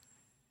out.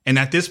 And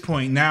at this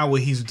point now,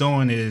 what he's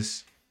doing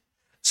is.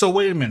 So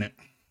wait a minute.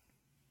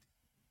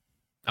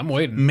 I'm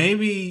waiting.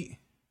 Maybe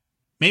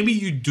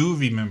you do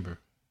remember.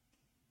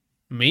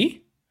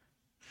 Me?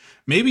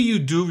 Maybe you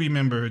do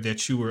remember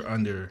that you were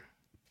under.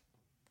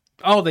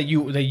 Oh, that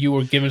you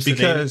were given sedated?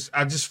 Because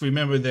I just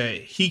remember that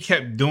he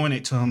kept doing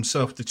it to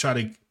himself to try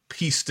to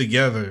piece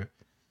together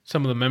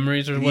some of the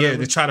memories or whatever. Yeah,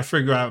 to try to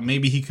figure out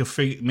maybe he could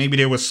maybe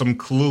there was some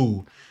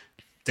clue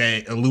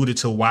that alluded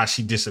to why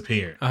she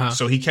disappeared.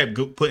 So he kept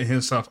putting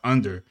himself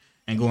under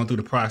and going through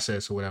the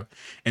process or whatever.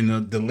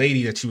 And the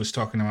lady that you was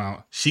talking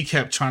about, she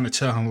kept trying to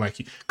tell him, like,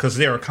 because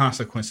there are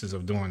consequences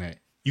of doing that.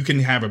 You can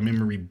have a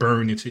memory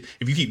burned into,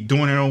 if you keep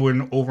doing it over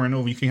and over and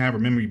over, you can have a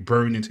memory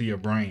burned into your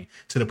brain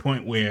to the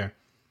point where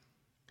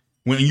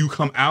when you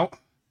come out,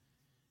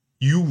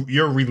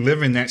 you're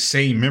reliving that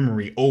same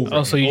memory over.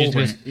 Oh, so you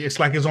over. It's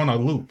like it's on a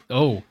loop.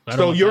 Oh,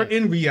 so you're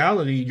in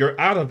reality. You're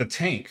out of the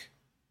tank.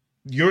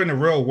 You're in the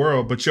real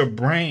world, but your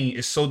brain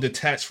is so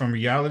detached from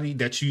reality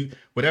that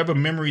whatever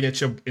memory that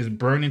is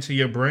burned into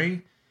your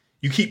brain,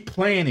 you keep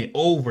playing it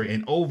over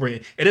and over.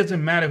 It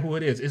doesn't matter who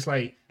it is. It's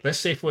like, let's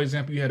say, for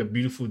example, you had a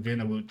beautiful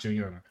dinner with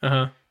Juliana.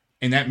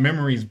 And that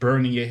memory is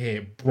burned in your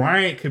head.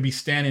 Bryant could be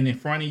standing in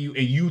front of you,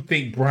 and you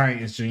think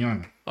Bryant is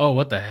Juliana. Oh,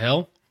 what the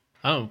hell?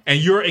 Oh, and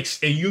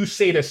you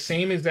say the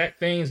same exact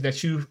things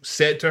that you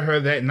said to her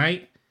that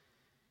night,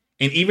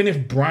 and even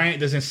if Bryant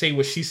doesn't say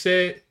what she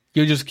said,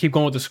 you just keep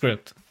going with the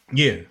script.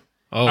 Yeah.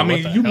 Oh, I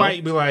mean, you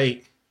might be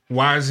like,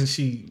 "Why isn't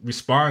she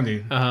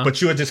responding?"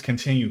 But you'll just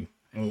continue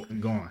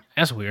going.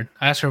 That's weird.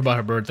 I asked her about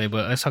her birthday,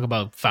 but let's talk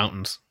about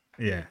fountains.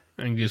 Yeah,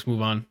 and just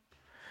move on.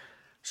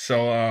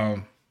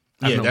 So,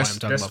 yeah, that's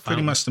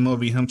pretty much the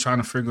movie. Him trying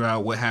to figure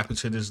out what happened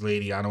to this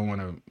lady. I don't want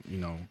to,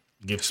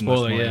 give too much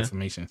more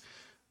information.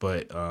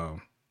 But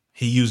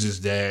he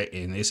uses that,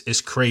 and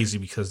it's crazy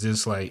because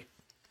there's like,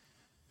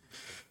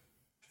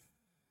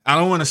 I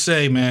don't want to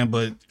say, man,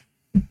 but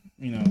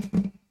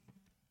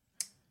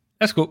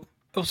that's cool.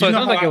 So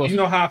you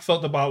know how I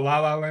felt about La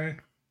La Land,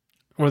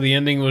 where the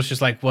ending was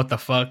just like, what the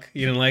fuck?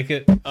 You didn't like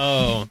it?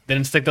 Oh,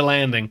 didn't stick the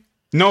landing.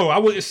 No, I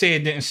wouldn't say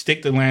it didn't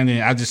stick the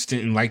landing. I just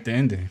didn't like the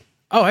ending.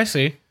 Oh, I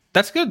see.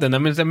 That's good then. That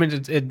means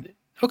it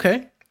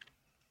okay.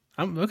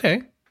 I'm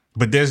okay.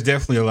 But there's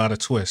definitely a lot of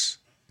twists.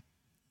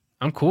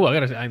 I'm cool.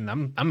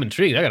 I'm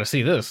intrigued. I gotta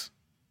see this.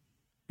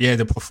 Yeah,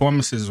 the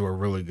performances were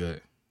really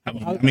good.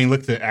 I mean,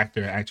 look at the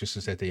actor and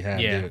actresses that they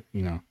have. Yeah.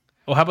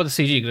 Well, how about the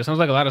CG? Because it sounds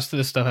like a lot of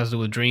this stuff has to do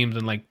with dreams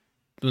and like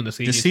doing the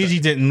CG. The CG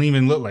stuff didn't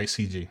even look like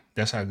CG.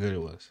 That's how good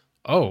it was.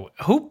 Oh,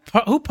 who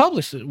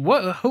published it?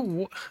 What?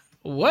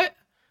 What?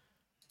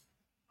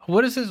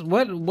 What is this?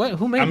 What?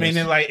 Who made? I mean,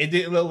 this? It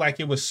didn't look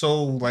like it was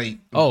so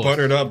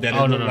buttered up that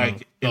it looked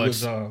like it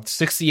was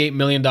 $68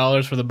 million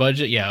for the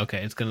budget. Yeah,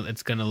 okay, it's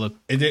gonna look.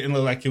 It didn't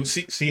look like it.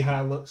 See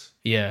how it looks.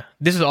 Yeah,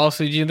 this is all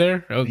CG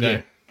there.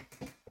 Okay,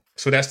 yeah.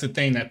 So that's the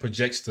thing that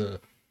projects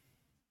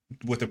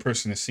what the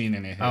person is seeing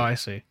in their head. Oh, I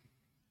see.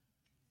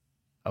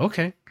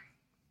 Okay.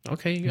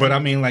 But I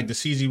mean, like the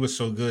CG was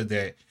so good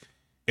that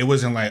it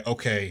wasn't like,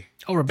 okay.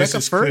 Oh, Rebecca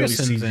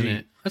Ferguson's in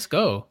it. Let's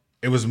go.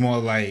 It was more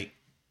like,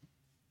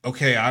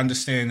 okay, I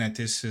understand that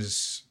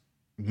this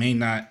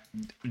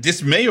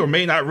may or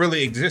may not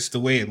really exist the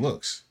way it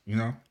looks,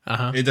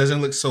 It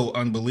doesn't look so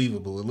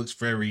unbelievable. It looks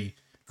very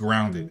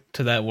grounded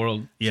to that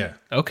world. Yeah.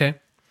 Okay.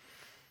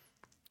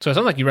 So it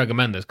sounds like you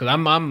recommend this because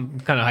I'm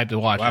kind of hyped to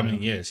watch it. I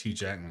mean, yeah, it's Hugh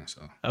Jackman,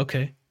 so.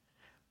 Okay.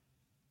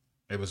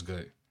 It was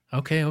good.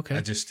 Okay.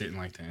 I just didn't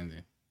like the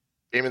ending.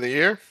 Game of the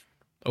year?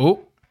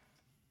 Oh.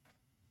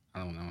 I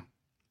don't know.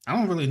 I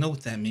don't really know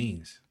what that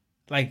means.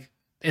 Like,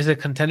 is a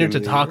contender to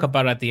talk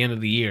about at the end of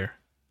the year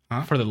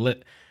for the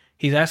lit?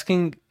 He's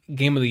asking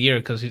game of the year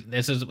because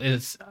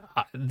it's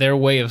their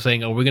way of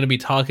saying, "Oh, we're going to be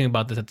talking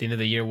about this at the end of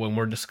the year when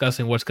we're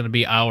discussing what's going to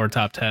be our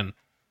top 10."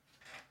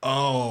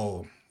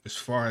 Oh, as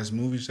far as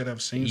movies that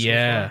I've seen,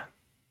 yeah, so far?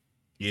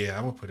 Yeah,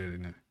 I will put it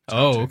in there.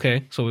 Oh, 10.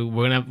 Okay. So it's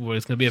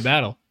going to be a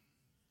battle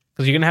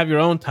because you're going to have your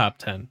own top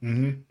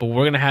 10, but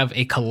we're going to have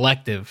a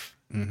collective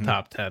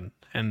top 10,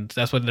 and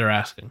that's what they're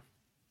asking.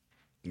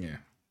 Yeah.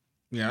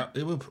 Yeah,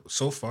 it was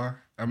so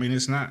far. I mean,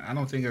 it's not. I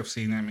don't think I've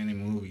seen that many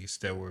movies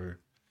that were,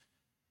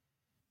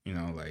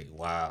 like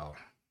wow.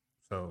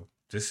 So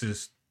this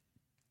is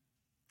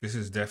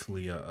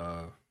definitely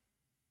a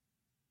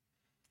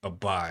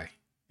buy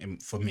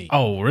for me.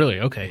 Oh, really?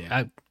 Okay.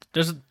 Yeah.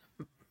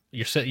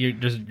 You're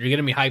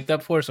getting me hyped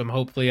up for it, so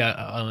hopefully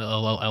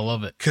I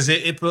love it because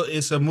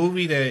it's a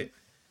movie that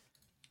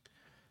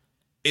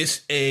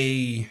it's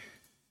a.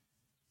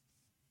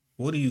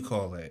 What do you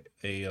call that?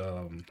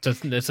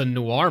 It's a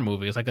noir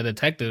movie. It's like a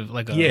detective.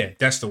 Yeah,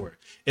 that's the word.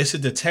 It's a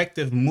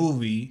detective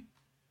movie,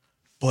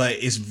 but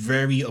it's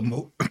very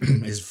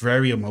it's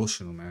very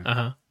emotional,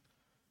 man.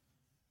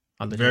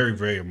 Very,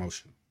 very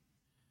emotional.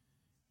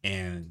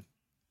 And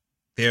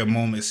there are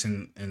moments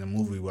in the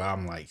movie where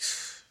I'm like,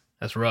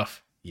 that's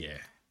rough. Yeah.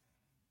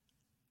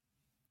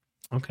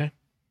 Okay.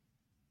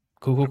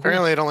 Cool.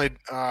 Apparently, it only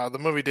the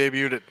movie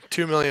debuted at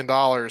 $2 million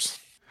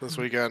this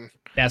weekend.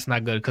 That's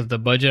not good because the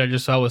budget I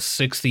just saw was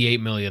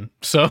 $68 million.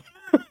 So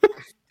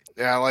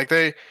Yeah, like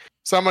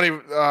somebody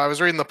I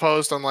was reading the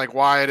post on like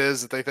why it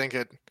is that they think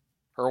it,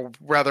 or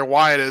rather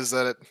why it is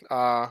that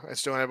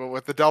it's doing it, but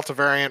with the Delta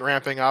variant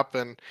ramping up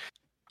and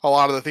a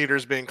lot of the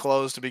theaters being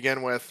closed to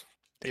begin with,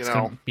 it's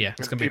gonna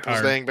be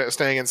hard.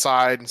 Staying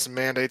inside and some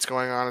mandates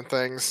going on and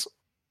things.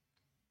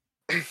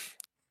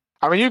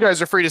 I mean, you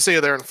guys are free to see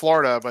it there in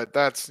Florida, but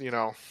that's I'm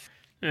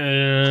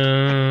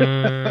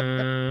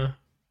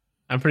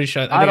pretty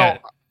sure.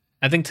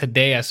 I think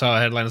today I saw a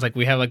headline. It's like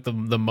we have like the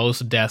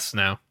most deaths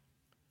now.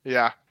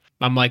 Yeah.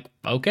 I'm like,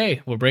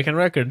 okay, we're breaking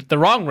records. The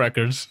wrong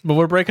records, but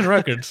we're breaking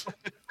records.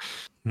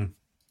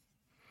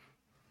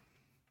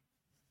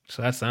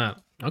 So that's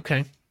that.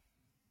 Okay.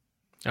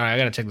 All right, I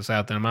gotta check this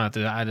out then. I'm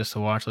gonna add this to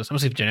watch list. I'm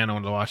gonna see if Jana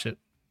wanted to watch it.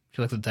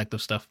 She likes the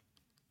detective stuff.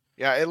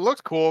 Yeah, it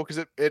looked cool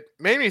because it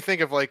made me think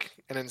of like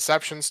an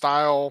Inception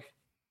style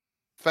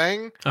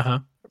thing.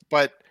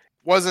 But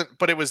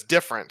it was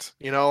different.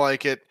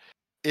 Like it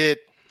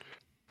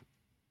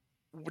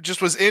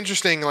just was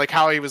interesting, like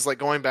how he was like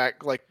going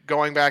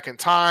back in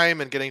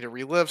time and getting to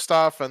relive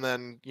stuff, and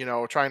then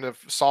trying to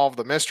solve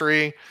the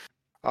mystery.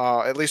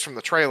 At least from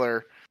the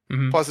trailer.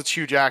 Mm-hmm. Plus, it's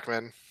Hugh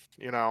Jackman.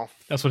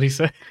 That's what he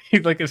said.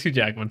 He's like, it's Hugh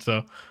Jackman, so,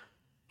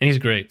 and he's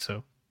great.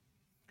 So,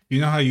 you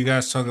know how you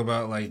guys talk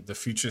about like the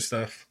future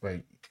stuff,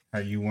 like how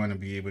you want to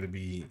be able to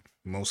be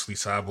mostly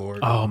cyborg.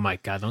 Oh my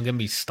god, don't get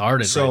me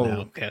started right now.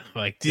 Okay,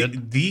 like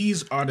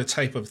these are the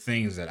type of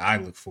things that I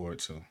look forward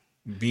to.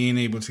 Being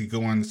able to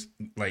go on,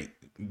 like,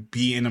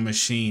 be in a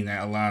machine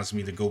that allows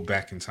me to go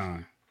back in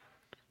time.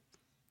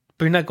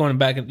 But you're not going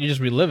back, you're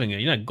just reliving it.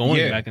 You're not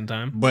going back in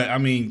time. But I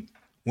mean,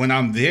 when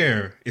I'm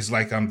there, it's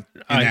like I'm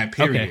in that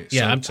period. Okay.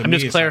 Yeah, so I'm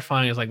just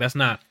clarifying. It's like that's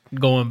not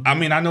going. I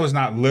mean, I know it's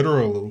not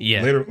literal.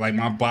 Yeah. Like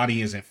my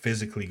body isn't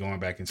physically going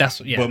back in time.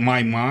 But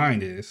my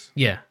mind is.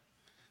 Yeah.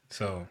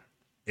 So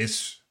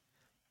it's.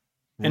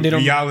 And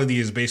reality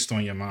is based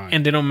on your mind.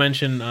 And they don't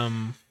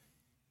mention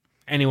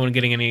anyone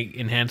getting any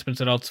enhancements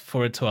at all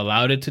for it to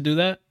allow it to do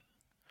that?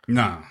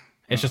 Nah.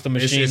 It's just a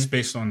machine? It's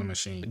based on the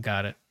machine.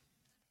 Got it.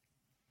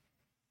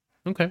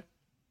 Okay.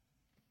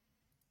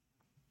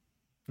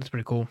 That's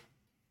pretty cool.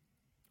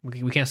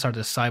 We can't start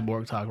this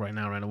cyborg talk right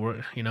now, right?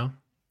 We're,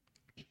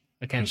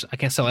 I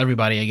can't sell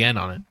everybody again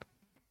on it.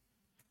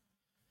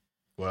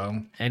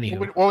 Well,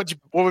 anywho, what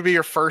would be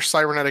your first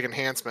cybernetic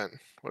enhancement?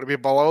 Would it be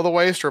below the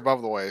waist or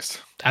above the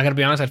waist? I gotta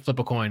be honest, I'd flip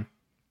a coin.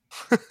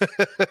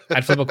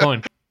 I'd flip a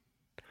coin.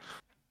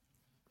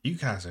 You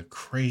guys are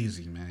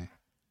crazy, man.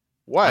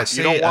 What?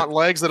 You don't want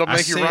legs that'll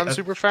make you run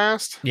super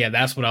fast? Yeah,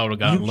 that's what I would have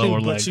got. Lower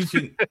legs.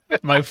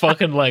 My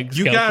fucking legs.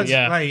 You guys,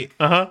 like,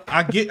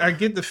 I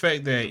get the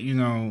fact that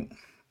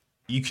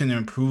you can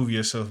improve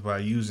yourself by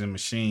using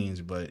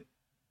machines, but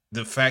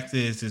the fact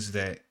is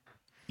that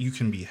you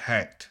can be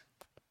hacked.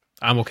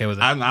 I'm okay with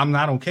it. I'm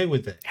not okay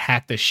with that.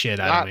 Hack the shit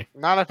out of me.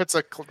 Not if it's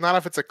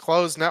a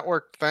closed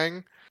network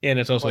thing. Yeah, and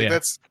it's also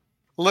that's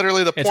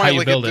literally the point. How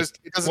you build it.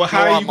 It doesn't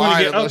how are you going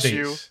to get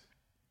updates?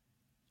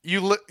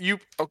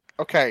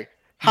 Okay.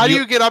 How do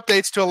you get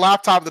updates to a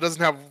laptop that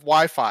doesn't have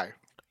Wi-Fi?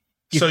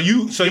 So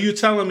you're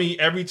telling me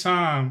every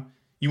time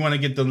you want to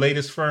get the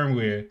latest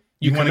firmware,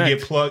 you want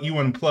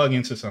to plug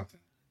into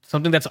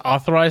something that's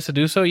authorized to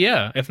do so?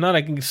 Yeah. If not,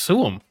 I can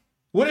sue them.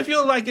 What if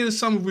you're like in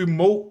some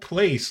remote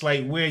place,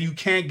 like where you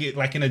can't get,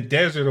 like in a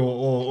desert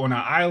or on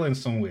an island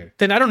somewhere?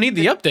 Then I don't need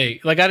the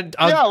update. Like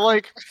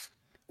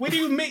what do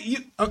you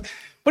mean? What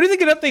do you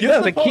think an update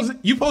does?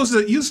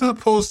 You're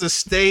supposed to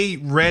stay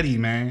ready,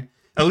 man.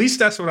 At least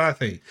that's what I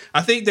think.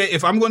 I think that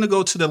if I'm going to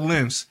go to the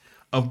lengths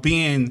of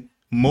being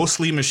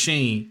mostly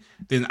machine,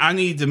 then I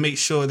need to make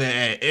sure that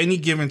at any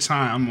given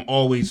time I'm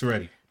always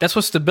ready. That's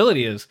what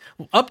stability is.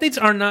 Updates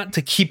are not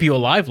to keep you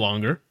alive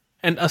longer.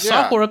 And a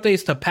software update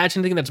is to patch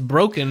anything that's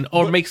broken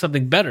or make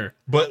something better.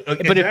 But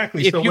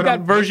exactly. If you got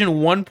version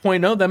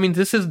 1.0, that means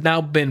this has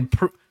now been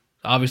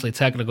obviously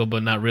technical,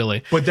 but not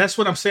really. But that's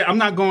what I'm saying. I'm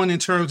not going in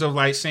terms of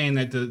like saying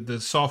that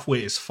the software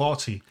is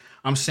faulty.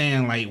 I'm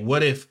saying, like,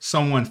 what if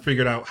someone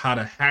figured out how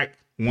to hack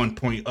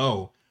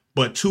 1.0,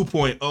 but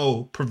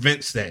 2.0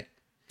 prevents that?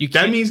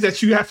 That means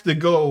that you have to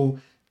go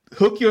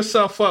hook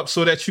yourself up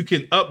so that you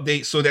can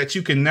update so that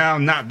you can now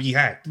not be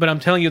hacked. But I'm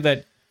telling you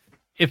that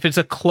if it's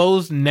a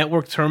closed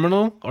network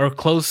terminal or a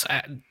closed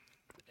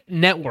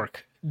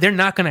network, they're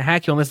not going to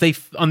hack you unless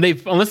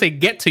they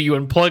get to you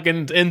and plug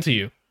into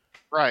you.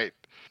 Right.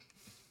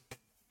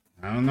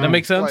 I don't know. That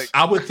makes sense.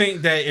 I would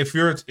think that if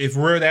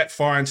we're that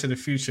far into the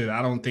future,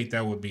 I don't think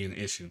that would be an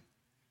issue.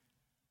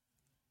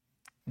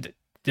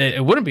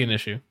 It wouldn't be an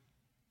issue.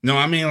 No,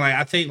 I mean, like,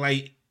 I think,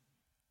 like,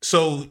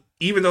 so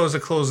even though it's a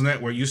closed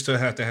network, you still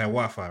have to have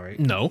Wi-Fi, right?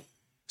 No.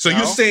 So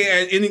you're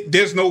saying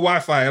there's no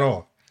Wi-Fi at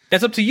all?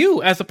 That's up to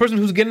you as the person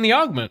who's getting the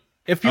augment.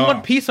 If you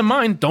want peace of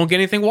mind, don't get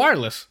anything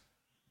wireless.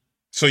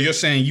 So you're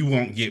saying you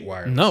won't get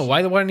wireless? No.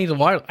 Why do I need a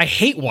wireless? I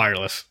hate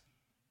wireless.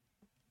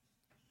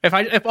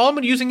 If all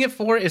I'm using it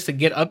for is to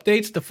get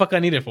updates, the fuck I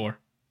need it for?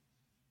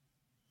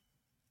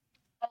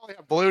 Probably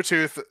have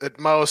Bluetooth at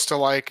most to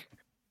like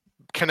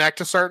connect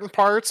to certain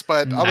parts,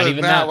 but Not other even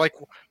than that, that. like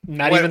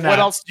Not what, even that. what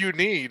else do you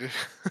need?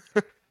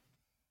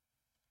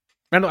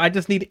 Randall, I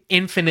just need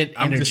infinite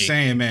energy. I'm just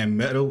saying, man.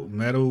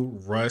 Metal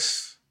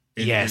rust.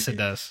 Yes, it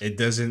does. It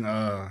doesn't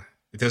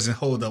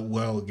hold up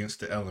well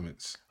against the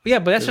elements. Yeah,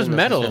 but that's Doesn't just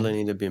metal. necessarily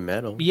need to be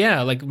metal.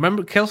 Yeah, like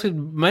remember Kelsey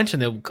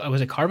mentioned it. Was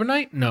it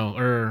carbonite? No,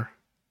 or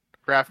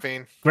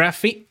Graphene.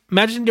 graphene.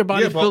 Imagine your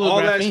body Yeah, but filled with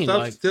all that graphene. stuff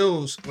Like,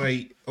 still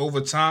like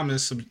over time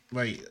is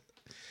like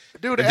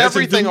Dude, It doesn't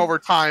everything do- over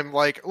time.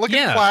 Like, look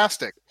Yeah. at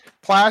plastic.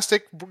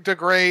 Plastic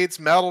degrades,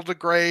 metal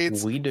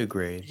degrades. We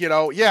degrade. You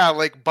know, yeah,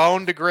 like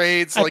bone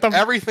degrades. I Like thought-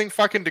 everything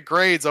fucking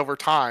degrades over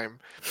time.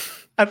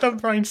 I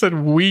thought Brian said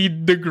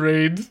weed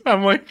degrades.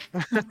 I'm like,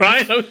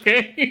 Brian,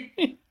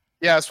 okay.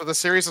 Yes, with a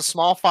series of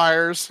small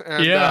fires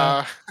and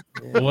Yeah.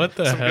 Yeah. What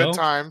the some hell? good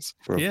times.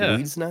 Bro, if Yeah.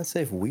 weed's not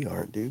safe, we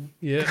aren't, dude.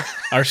 Yeah,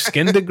 our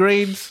skin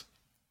degrades.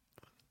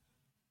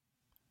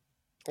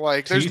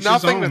 Like, To there's each his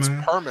nothing own, that's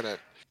man. permanent.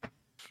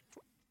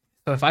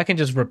 So if I can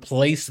just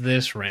replace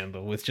this,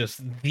 Randall, with just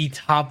the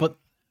top of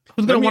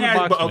who's Let gonna me want to ask-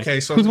 box but me? okay,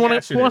 so who's let me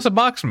ask who you wants this. to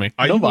box me?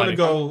 Are Nobody.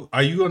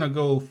 you gonna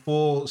go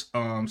full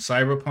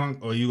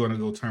cyberpunk or are you gonna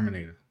go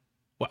Terminator?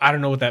 Well, I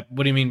don't know what that.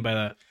 What do you mean by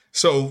that?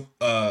 So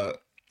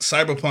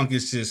cyberpunk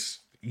is just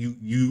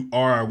you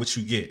are what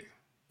you get.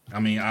 I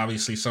mean,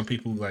 obviously some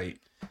people like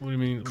What do you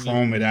mean?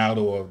 chrome it out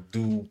or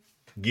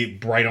get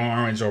bright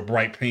orange or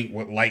bright pink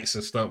with lights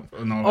and stuff.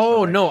 And all that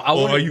Oh stuff. no, I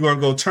Or are want. you gonna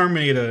go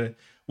Terminator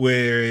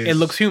where It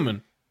looks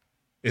human.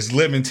 it's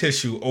living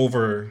tissue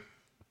over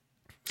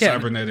Yeah.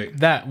 cybernetic?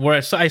 That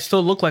where I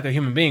still look like a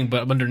human being,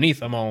 but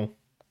underneath I'm all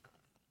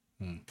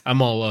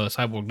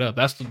cyborged up.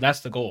 That's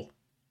the goal.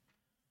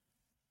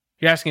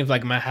 You're asking if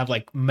like I have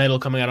like metal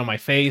coming out on my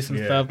face and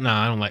Yeah. stuff? No,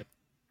 I don't like.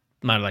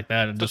 Not like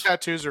that. It What just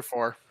tattoos are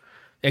for.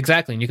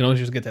 exactly. And you can always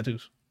just get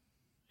tattoos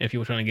if you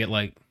were trying to get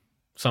like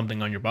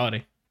something on your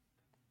body.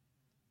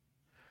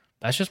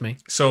 That's just me.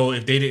 So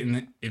if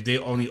they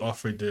only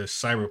offered the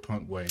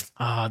cyberpunk way,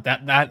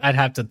 That I'd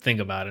have to think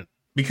about it.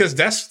 because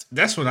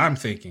that's what I'm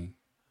thinking.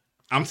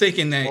 I'm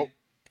thinking that Well-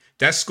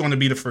 that's going to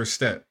be the first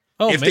step.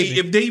 Oh, if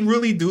maybe. they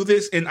really do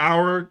this in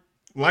our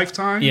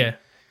lifetime, Yeah,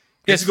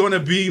 it's going to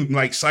be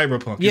like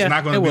cyberpunk. Yeah, It's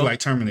not going it to be will. like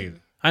Terminator.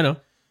 I know.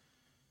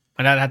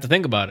 And I'd have to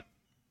think about it.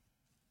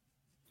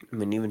 I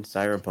mean, even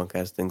Cyberpunk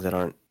has things that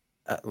aren't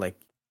like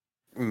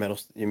metal.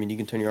 I mean, you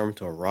can turn your arm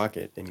into a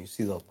rocket and you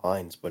see those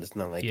lines, but it's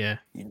not like Yeah,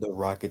 the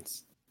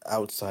rocket's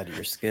outside of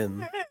your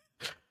skin.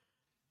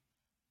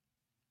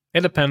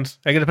 it depends.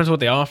 Like, it depends what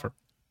they offer.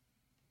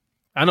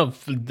 I know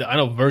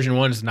version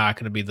 1 is not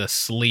going to be the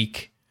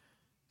sleek,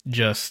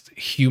 just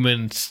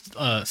human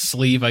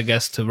sleeve, I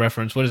guess, to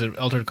reference. What is it?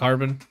 Altered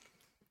Carbon?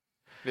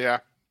 Yeah.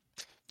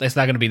 It's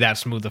not going to be that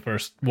smooth, the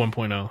first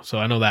 1.0. So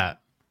I know that.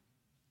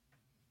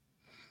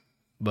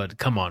 But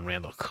come on,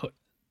 Randall.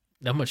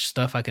 That much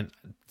stuff I can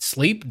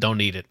sleep, don't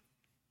need it.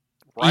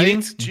 Right?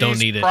 Eating, Jesus don't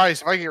need it.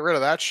 Christ, if I get rid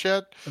of that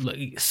shit.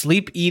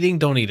 Sleep, eating,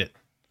 don't need it.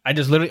 I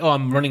just literally,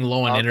 I'm running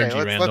low on energy,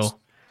 Randall.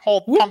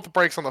 Pump the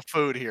brakes on the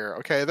food here.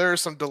 Okay,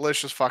 there's some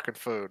delicious fucking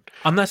food.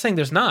 I'm not saying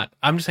there's not.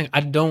 I'm just saying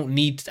I don't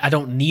need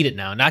it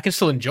now. Now I can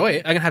still enjoy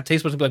it. I can have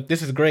taste buds and be like,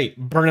 this is great.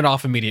 Burn it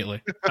off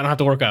immediately. I don't have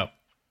to work out.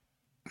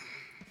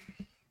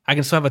 I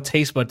can still have a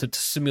taste bud to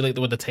simulate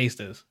what the taste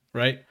is,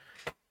 right?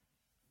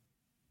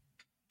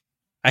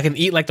 I can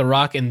eat like The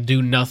Rock and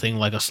do nothing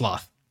like a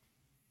sloth.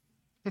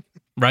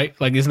 Right?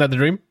 Like, isn't that the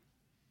dream?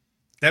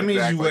 That means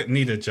Exactly. you wouldn't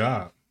need a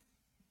job.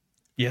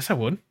 Yes, I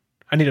would.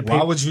 I need to pay.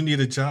 Why would you need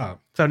a job?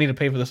 So I need to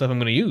pay for the stuff I'm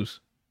going to use.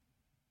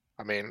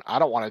 I mean, I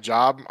don't want a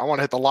job. I want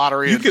to hit the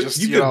lottery You and could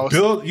just, you you could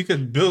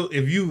know, build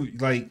if you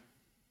like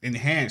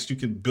enhanced. You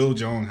could build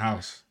your own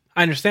house.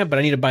 I understand, but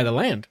I need to buy the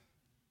land,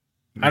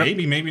 I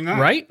don't- Maybe not.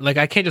 right? Like,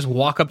 I can't just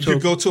walk up You to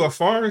could go to a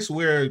forest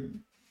where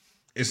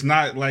it's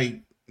not like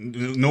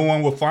no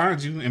one will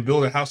find you and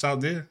build a house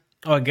out there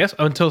I guess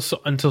until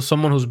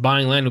someone who's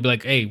buying land will be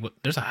like, hey,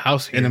 there's a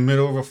house here. in the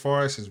middle of a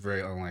forest is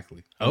very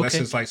unlikely unless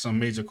Okay. it's like some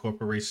major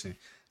corporation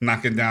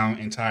knocking down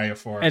entire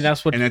forests. And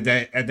that's what- And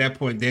at that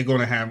point, they're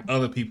going to have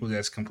other people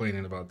that's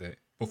complaining about that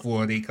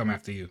before they come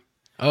after you.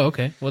 Oh,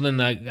 okay. Well, then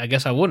I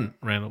guess I wouldn't,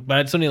 Randall. But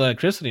I'd still need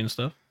electricity and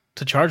stuff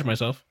to charge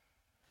myself.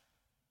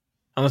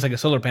 Unless I get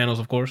solar panels,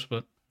 of course.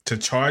 But To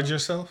charge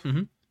yourself?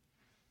 Mhm.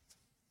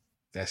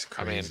 That's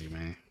crazy,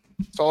 man.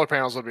 solar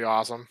panels would be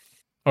awesome.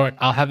 all right,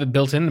 I'll have it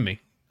built into me.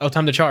 Oh,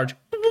 time to charge.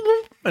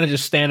 And I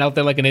just stand out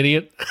there like an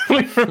idiot,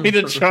 wait for me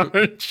to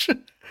charge.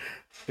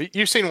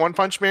 You've seen One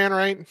Punch Man,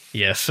 right?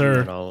 Yes,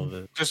 sir. Not all of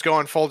it. Just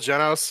going full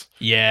Genos.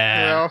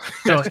 Yeah. You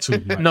know? No, That's too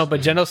much. no,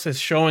 but Genos is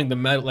showing the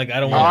metal. Like, I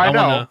don't Oh, want. I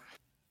know. Want to.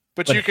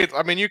 But But- you could,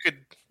 I mean, you could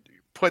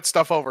put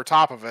stuff over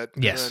top of it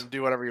Yes. and then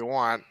do whatever you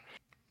want.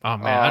 Oh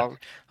man.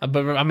 Um,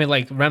 But I mean,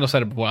 like Randall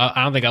said it before.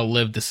 I don't think I'll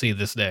live to see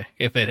this day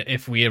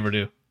if we ever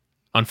do.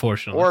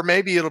 Unfortunately. Or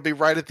maybe it'll be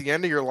right at the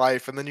end of your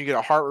life, and then you get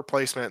a heart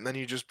replacement, and then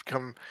you just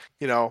become,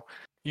 you know,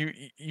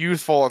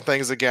 youthful and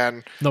things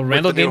again. No,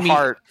 Randall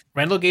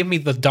gave me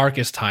the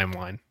darkest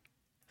timeline,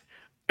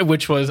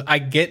 which was I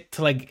get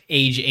to like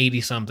age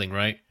 80 something,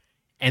 right?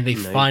 And they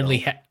finally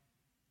had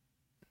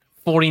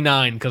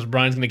 49 because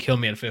Brian's gonna kill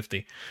me at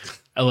 50,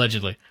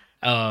 allegedly.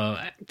 So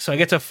I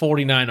get to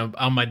 49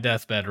 on my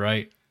deathbed,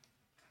 right?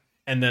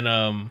 And then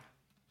I'm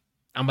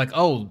like,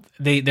 oh,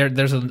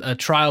 there's a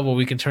trial where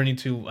we can turn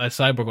into a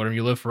cyborg or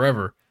you live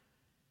forever.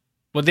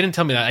 Well, they didn't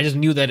tell me that. I just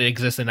knew that it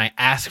existed, and I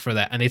asked for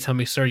that. And they tell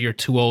me, sir, you're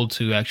too old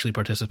to actually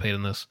participate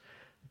in this.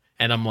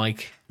 And I'm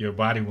like... Your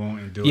body won't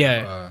endure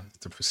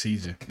the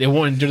procedure. They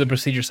won't endure the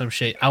procedure, some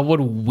shit. I would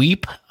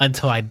weep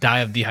until I die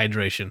of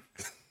dehydration.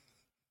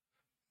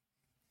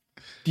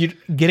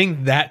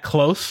 Getting that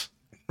close,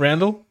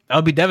 Randall, I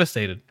would be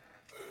devastated.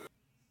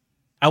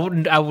 I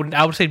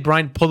would say,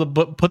 Brian,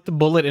 put the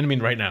bullet in me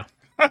right now.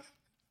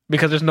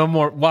 Because there's no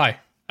more... Why?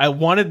 I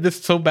wanted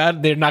this so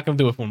bad, they're not going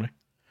to do it for me.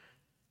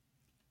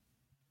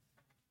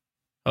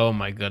 Oh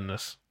my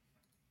goodness.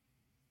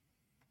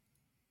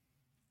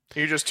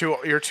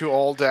 You're too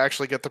old to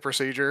actually get the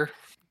procedure.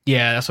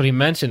 Yeah, that's what he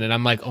mentioned, and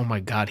I'm like, oh my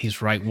god,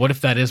 he's right. What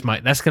if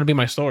that's gonna be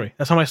my story?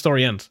 That's how my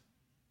story ends.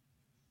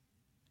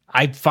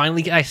 I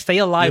stay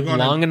alive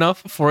long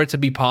enough for it to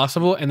be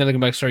possible, and then they're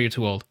gonna be like, sir, you're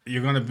too old.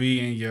 You're gonna be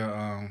in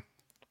your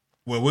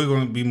well, we're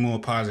gonna be more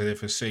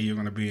positive and say you're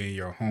gonna be in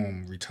your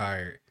home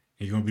retired,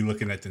 and you're gonna be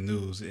looking at the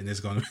news, and it's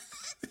gonna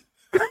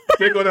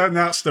they're gonna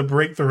announce the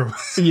breakthrough.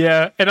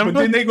 Yeah, and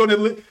then they're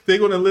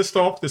gonna list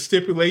off the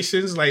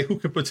stipulations, like who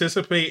can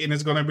participate, and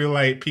it's gonna be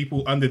like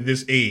people under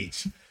this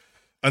age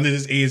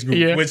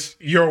group, which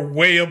you're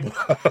way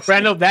above.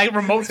 Randall, that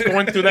remote's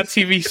going through that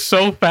TV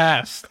so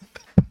fast.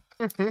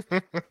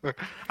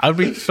 I'd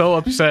be so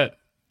upset.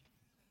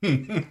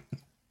 Oh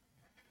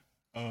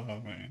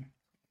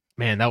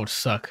man, that would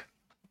suck.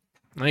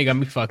 Now you got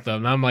me fucked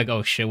up. Now I'm like,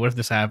 oh shit, what if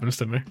this happens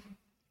to me?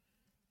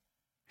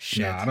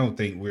 Shit. Nah, I don't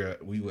think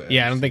we would.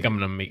 Yeah, I don't think I'm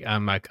gonna make.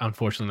 I'm like,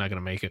 unfortunately not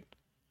gonna make it.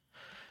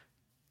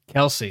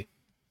 Kelsey,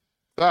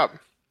 what's up?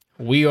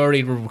 We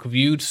already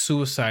reviewed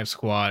Suicide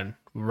Squad.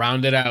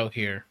 Rounded out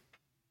here.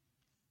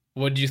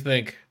 What did you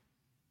think?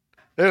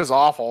 It was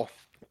awful.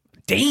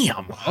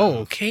 Damn. Oh,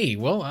 okay.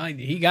 Well,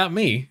 he got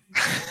me.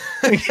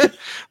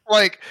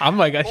 Like, I'm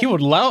like, he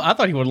would laugh. I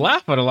thought he would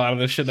laugh at a lot of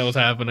the shit that was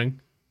happening.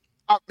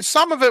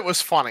 Some of it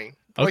was funny.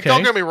 Like, okay.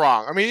 Don't get me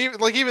wrong. I mean,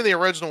 even the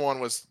original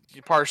one was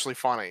partially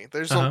funny.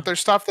 There's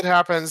stuff that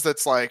happens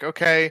that's like,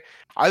 okay.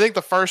 I think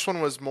the first one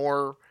was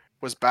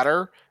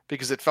better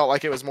because it felt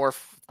like it was more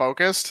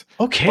focused.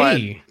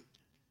 Okay.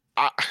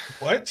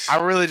 What? I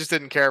really just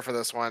didn't care for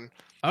this one.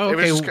 Oh,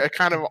 okay. It was just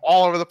kind of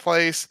all over the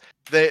place.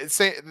 The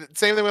same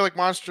thing with like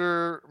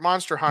Monster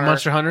Hunter.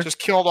 Monster Hunter just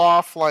killed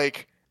off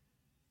like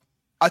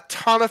a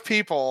ton of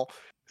people.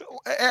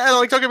 And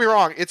like, don't get me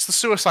wrong, it's the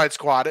Suicide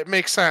Squad. It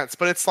makes sense,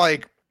 but it's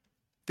like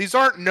these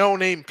aren't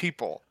no-name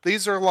people.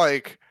 These are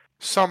like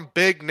some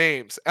big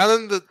names.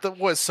 And then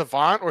the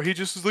Savant, where he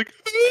just is like,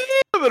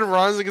 and then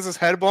runs and gets his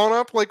head blown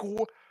up. Like,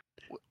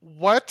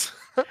 what?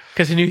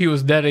 Because he knew he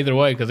was dead either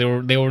way. Because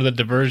they were the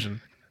diversion.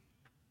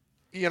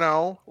 You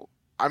know,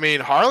 I mean,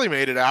 Harley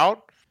made it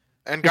out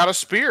and got a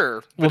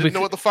spear, but didn't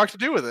know what the fuck to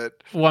do with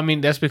it. Well, I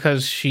mean, that's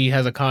because she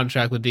has a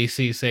contract with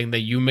DC saying that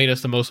you made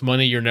us the most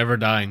money, you're never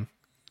dying.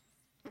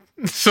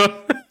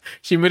 So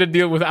she made a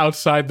deal with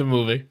outside the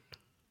movie.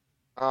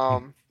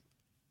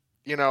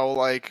 You know,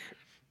 like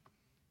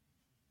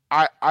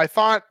I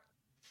thought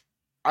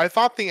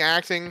the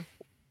acting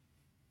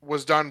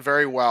was done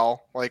very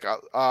well. Like,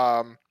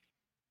 I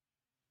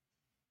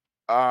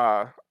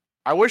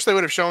wish they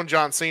would have shown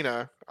John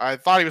Cena. I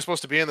thought he was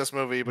supposed to be in this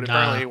movie, but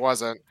apparently he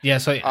wasn't. Yeah,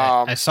 so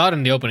I saw it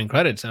in the opening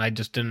credits, and I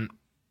just didn't.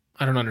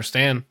 I don't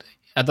understand.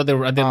 I thought there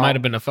might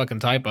have been a fucking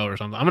typo or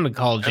something. I'm gonna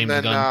call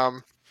James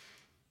Gunn.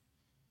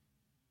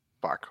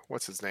 Fuck,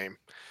 what's his name?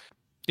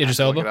 Idris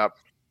Elba.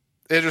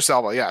 Idris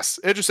Elba, yes.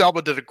 Idris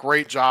Elba did a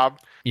great job.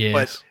 Yes.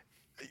 But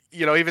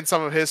you know, even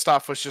some of his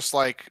stuff was just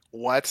like,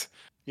 what?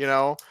 You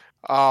know,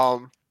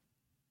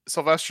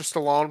 Sylvester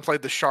Stallone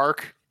played the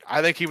shark.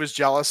 I think he was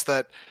jealous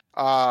that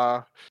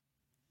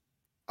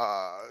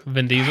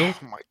Vin Diesel.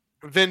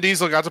 Vin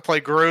Diesel got to play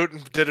Groot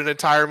and did an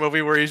entire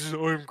movie where he's just,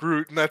 I'm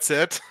Groot, and that's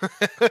it.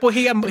 Well,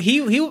 he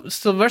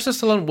Sylvester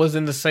Stallone was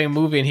in the same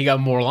movie and he got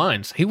more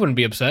lines. He wouldn't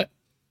be upset.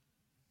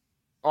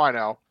 Oh, I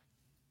know.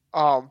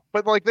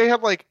 But like they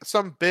have like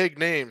some big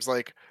names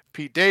like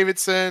Pete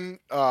Davidson,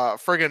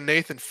 friggin'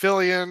 Nathan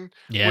Fillion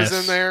was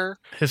in there.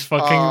 His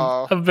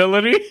fucking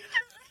ability.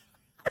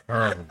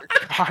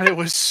 God, it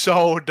was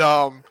so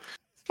dumb.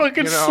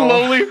 Fucking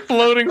slowly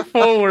floating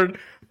forward.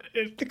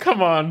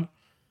 Come on.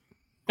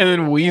 And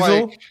then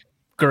Weasel, like,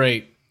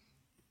 great.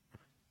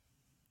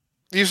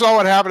 You saw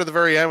what happened at the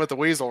very end with the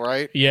Weasel,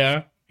 right?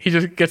 Yeah, he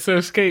just gets to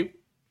escape.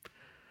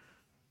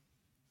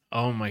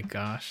 Oh my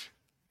gosh.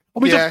 Oh,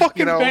 he's a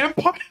fucking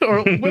vampire or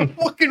a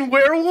fucking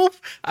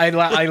werewolf? I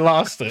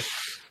lost it.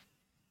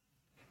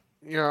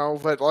 You know,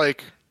 but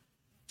like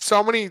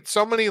so many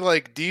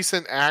like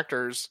decent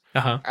actors,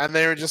 and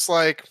they were just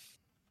like,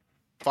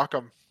 fuck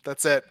them.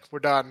 That's it. We're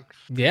done.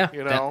 Yeah,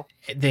 You know,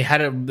 they had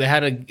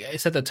to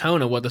set the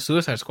tone of what the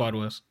Suicide Squad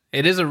was.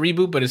 It is a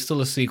reboot, but it's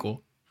still a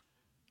sequel.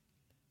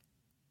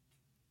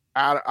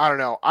 I don't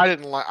know. I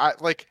didn't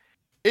like.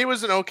 It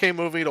was an okay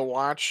movie to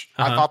watch.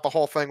 I thought the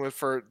whole thing was,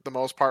 for the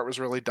most part, was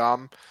really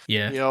dumb.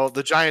 Yeah, you know,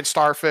 the giant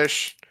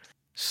starfish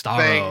Starro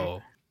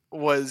thing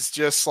was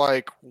just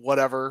like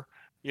whatever.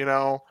 You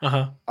know,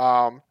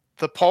 Uh-huh.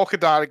 The polka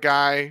dot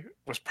guy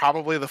was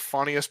probably the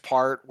funniest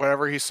part.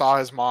 Whenever he saw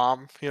his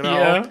mom, you know,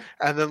 Yeah.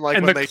 and then like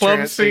And when the they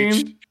club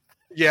scene.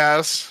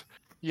 yes,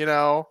 you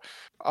know,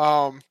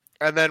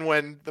 and then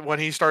when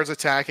he starts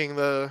attacking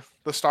the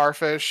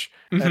starfish,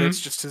 and Mhm.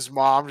 it's just his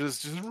mom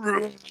just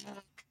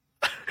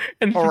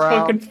And he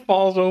around. fucking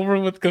falls over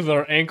with because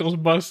her ankle's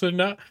busted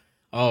now.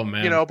 Oh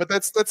man. You know, but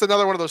that's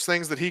another one of those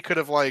things that he could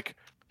have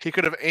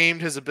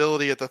aimed his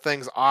ability at the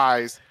thing's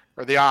eyes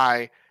or the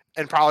eye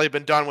and probably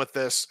been done with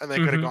this, and they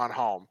could have Mhm. gone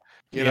home.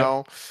 You Yep.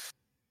 know,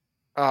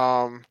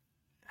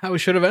 How it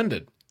should have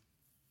ended.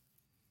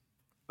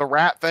 the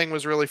rat thing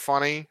was really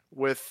funny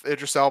with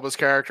Idris Elba's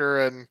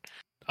character, and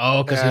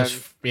Oh,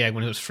 because when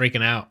he was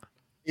freaking out.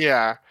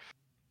 yeah,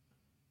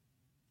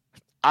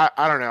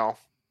 I don't know.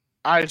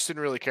 I just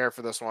didn't really care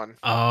for this one.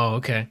 Oh,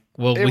 okay.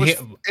 Well,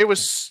 It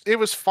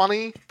was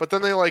funny, but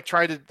then they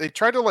tried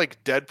to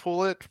like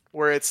Deadpool it,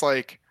 where it's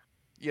like,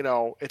 you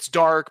know, it's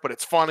dark but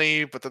it's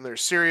funny, but then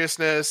there's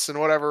seriousness and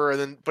whatever,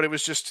 but it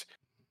was just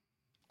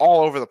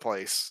all over the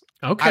place.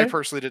 Okay. I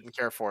personally didn't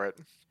care for it.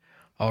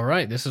 All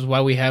right. This is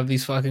why we have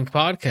these fucking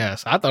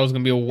podcasts. I thought it was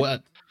gonna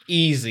be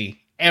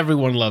easy.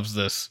 Everyone loves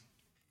this.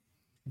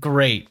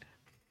 Great.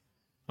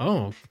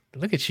 Oh,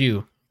 look at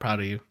you. Proud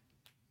of you.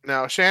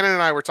 Now, Shannon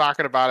and I were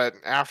talking about it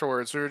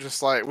afterwards. We were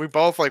just like, we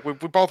both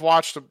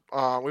watched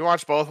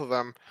both of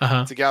them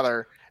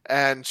together,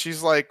 and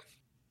she's like,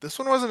 this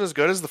one wasn't as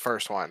good as the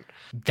first one.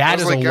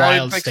 That is a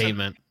wild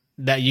statement.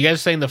 That you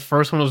guys saying the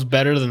first one was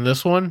better than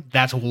this one?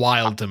 That's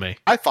wild to me.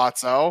 I thought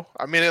so.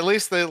 I mean, at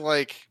least they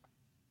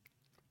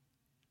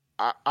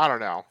I don't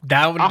know.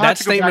 That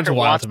statement's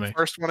wild to me. The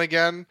first one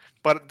again,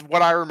 but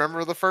what I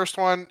remember of the first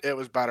one, it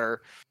was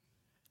better.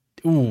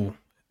 Ooh.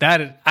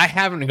 I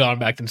haven't gone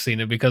back and seen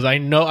it because I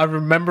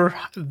remember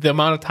the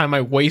amount of time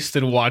I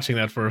wasted watching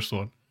that first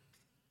one.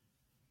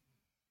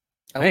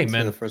 I wouldn't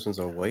say the first one's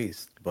a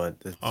waste, but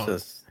it's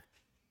just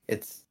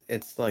it's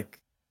like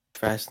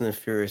Fast and the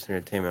Furious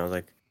entertainment. I was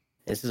like,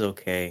 this is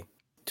okay.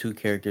 Two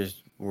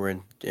characters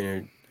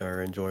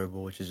are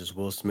enjoyable, which is just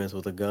Will Smith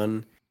with a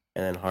gun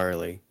and then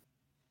Harley.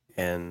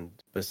 And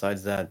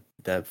besides that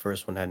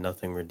first one had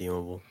nothing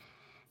redeemable,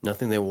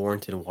 nothing that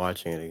warranted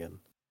watching it again.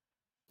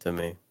 To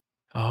me.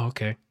 Oh,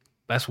 okay.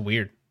 That's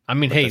weird. I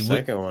mean, the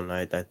second one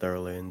I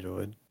thoroughly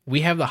enjoyed.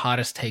 We have the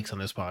hottest takes on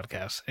this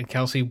podcast, and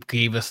Kelsey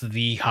gave us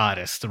the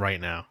hottest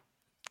right now.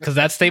 Because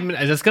that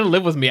statement is going to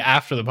live with me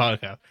after the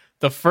podcast.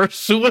 The first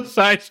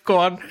Suicide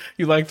Squad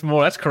you liked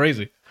more. That's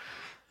crazy.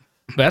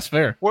 But that's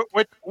fair.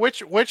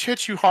 Which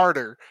hits you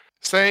harder?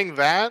 Saying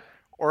that,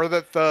 or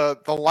that the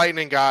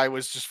lightning guy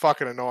was just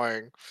fucking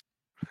annoying?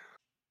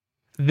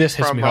 This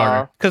hits me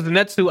harder. Because the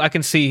Netsu, I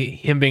can see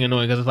him being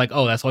annoying because it's like,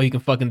 oh, that's all he can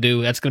fucking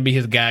do. That's going to be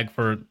his gag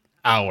for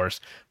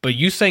hours. But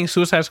you saying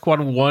Suicide Squad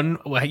 1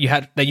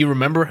 that you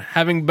remember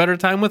having better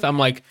time with, I'm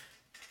like,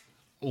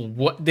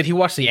 what? Did he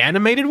watch the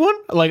animated one?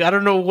 Like, I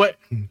don't know what.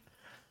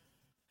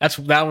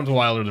 That one's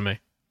wilder to me.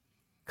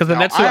 Because the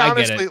Netsu, I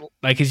get it.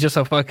 Like, he's just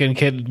a fucking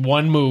kid,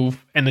 one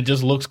move, and it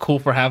just looks cool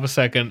for half a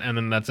second, and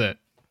then that's it.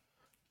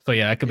 So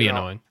yeah, that could be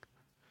annoying.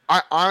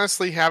 I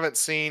honestly haven't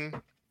seen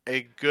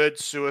a good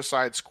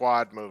Suicide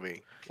Squad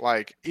movie.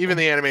 Like, even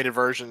the animated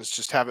versions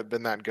just haven't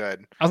been that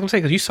good. I was gonna say,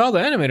 because you saw the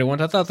animated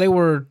ones, I thought they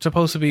were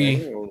supposed to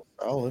be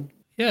solid.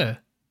 Yeah.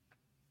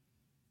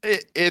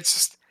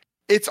 It's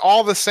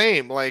all the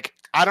same. Like,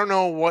 I don't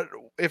know what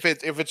if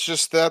it's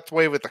just that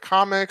way with the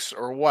comics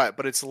or what,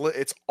 but it's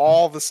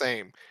all the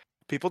same.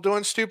 People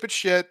doing stupid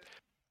shit.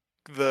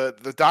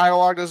 The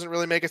dialogue doesn't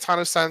really make a ton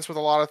of sense with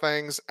a lot of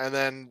things, and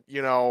then,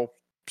 you know,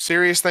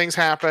 serious things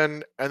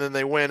happen, and then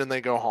they win and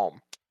they go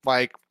home.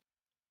 Like,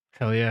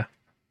 hell yeah.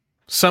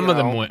 Some of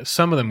them win.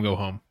 Some of them go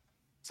home.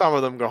 Some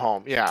of them go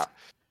home. Yeah.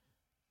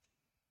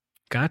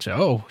 Gotcha.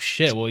 Oh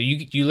shit. Well,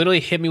 you literally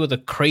hit me with the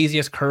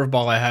craziest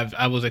curveball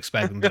I was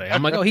expecting today.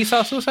 I'm like, oh, he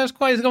saw Suicide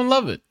Squad. He's gonna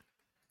love it.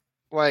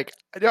 Like,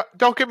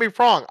 don't get me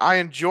wrong. I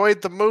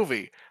enjoyed the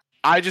movie.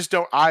 I just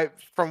don't.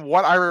 From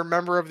what I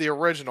remember of the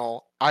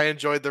original, I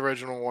enjoyed the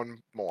original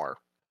one more.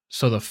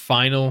 So the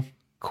final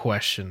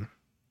question.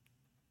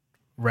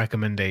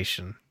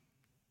 Recommendation.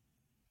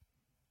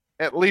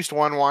 At least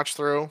one watch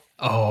through.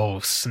 Oh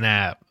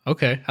snap!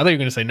 Okay, I thought you were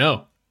gonna say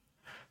no.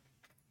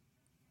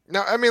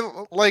 No, I mean,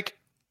 like,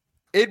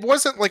 it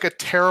wasn't like a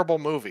terrible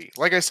movie.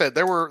 Like I said,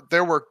 there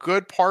were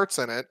good parts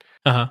in it,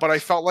 but I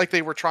felt like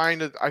they were trying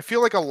to. I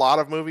feel like a lot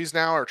of movies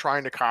now are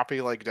trying to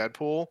copy like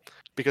Deadpool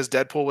because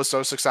Deadpool was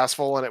so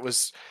successful and it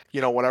was,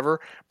 you know, whatever.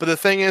 But the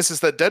thing is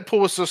that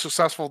Deadpool was so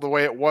successful the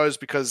way it was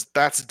because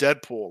that's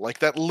Deadpool. Like,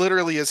 that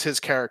literally is his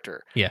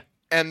character. Yeah.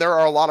 And there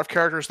are a lot of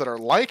characters that are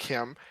like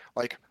him.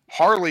 Like,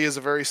 Harley is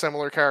a very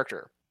similar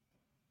character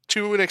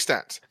to an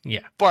extent.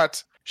 Yeah.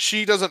 But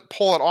she doesn't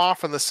pull it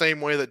off in the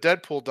same way that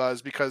Deadpool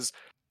does because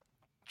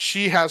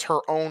she has her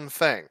own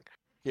thing,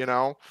 you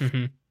know?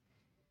 Mm-hmm.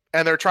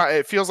 And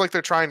it feels like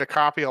they're trying to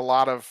copy a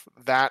lot of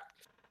that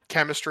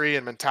chemistry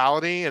and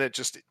mentality, and it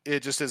just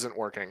isn't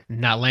working.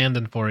 Not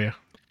landing for you.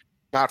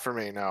 Not for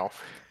me, no.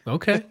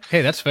 Okay.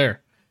 Hey, that's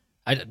fair.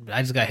 I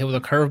just got hit with a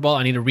curveball.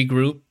 I need to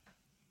regroup.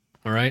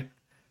 All right.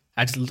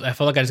 I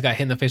felt like I just got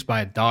hit in the face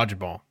by a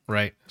dodgeball.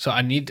 Right. So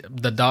I need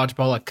the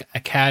dodgeball a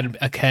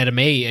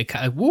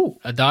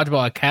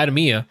dodgeball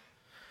academia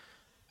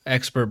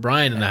expert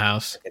Brian in the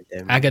house.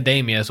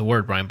 Academia is a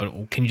word, Brian,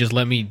 but can you just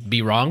let me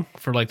be wrong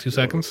for like 2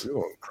 seconds? You're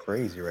going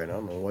crazy right now. I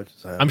don't know what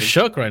just happened. I'm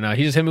shook right now.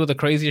 He just hit me with the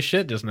craziest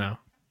shit just now.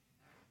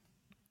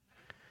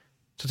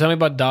 So tell me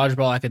about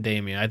Dodgeball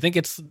Academia. I think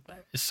it's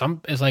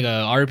like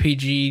a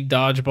RPG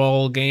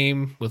dodgeball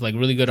game with like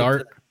really good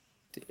art.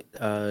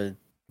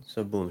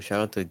 So boom,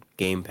 shout out to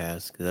Game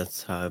Pass because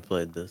that's how I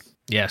played this.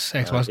 Yes,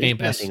 Xbox Game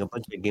Pass. A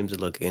bunch of games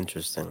that look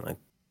interesting. Like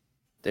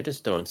they're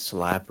just throwing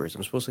slappers.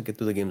 I'm supposed to get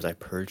through the games I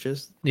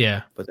purchased.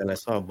 Yeah, but then I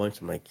saw a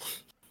bunch. I'm like,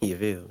 you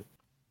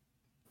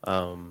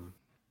told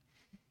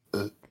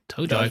you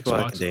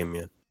Dodgeball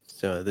Academia.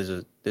 So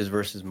there's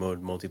versus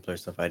mode multiplayer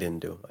stuff I didn't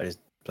do. I just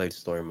played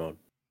story mode.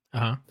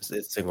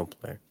 It's single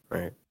player,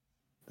 right?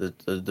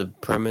 The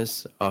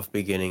premise off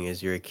beginning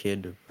is you're a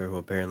kid who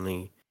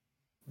apparently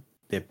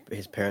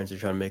his parents are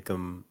trying to make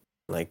him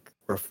like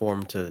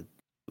reform to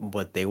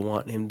what they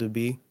want him to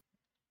be,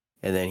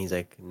 and then he's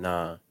like,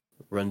 nah,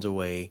 runs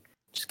away,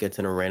 just gets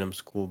in a random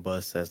school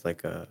bus as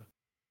like a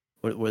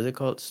what is it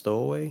called,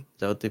 stowaway? Is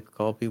that what they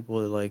call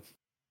people that like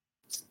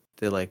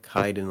they like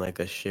hide in like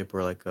a ship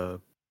or like a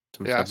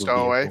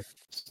stowaway.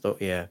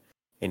 Yeah,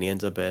 and he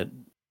ends up at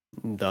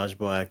the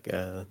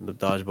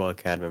Dodgeball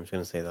Academy. I'm just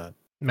gonna say that.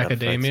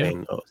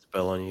 Macadamia.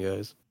 Spell on you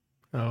guys.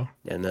 Oh.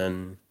 And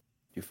then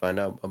you find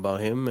out about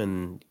him,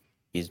 and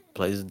he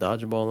plays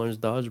dodgeball, learns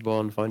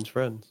dodgeball, and finds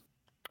friends.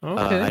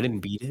 Okay. I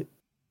didn't beat it.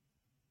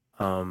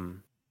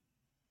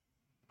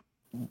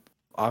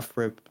 Off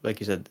rip, like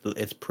you said,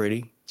 it's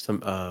pretty.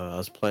 I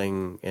was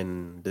playing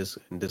in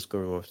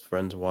Discord with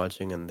friends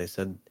watching, and they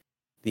said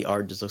the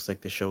art just looks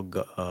like the show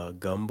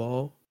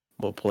Gumball,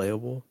 but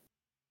playable.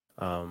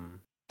 I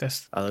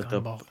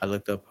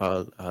looked up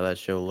how that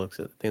show looks.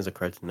 I think it's a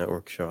Cartoon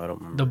Network show. I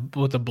don't remember.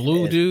 With the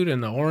blue dude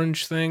and the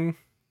orange thing.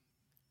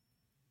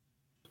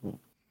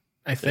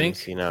 I think.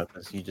 See now,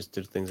 because you just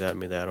did things at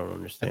me that I don't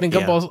understand. I think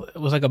Gumball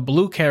was like a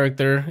blue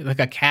character, like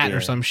a cat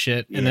or some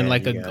shit, and then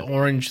like an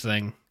orange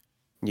thing.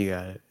 You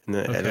got it. And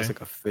then it looks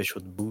like a fish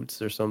with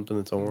boots or something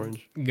that's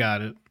orange.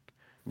 Got it.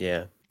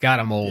 Yeah. Got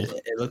him old.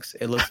 It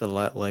looks a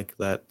lot like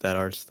that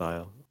art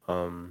style.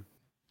 The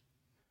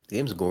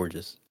game's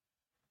gorgeous.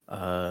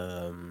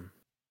 The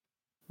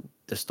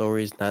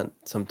story's not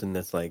something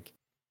that's like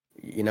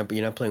you're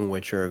not playing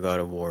Witcher or God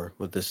of War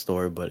with this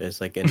story, but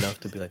it's like enough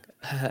to be like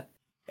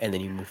and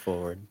then you move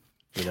forward,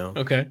 you know?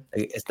 Okay.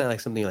 It's not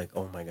like something like,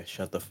 oh my gosh,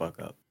 shut the fuck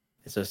up.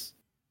 It's just,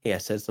 hey, I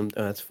said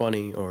something that's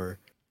funny, or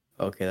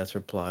okay, that's her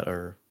plot,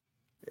 or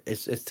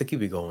it's to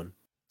keep you going.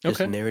 Just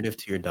narrative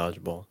to your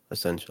dodgeball,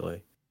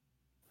 essentially.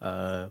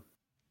 So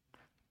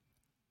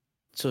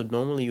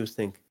normally you would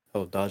think,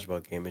 oh,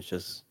 dodgeball game, it's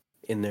just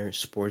in their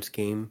sports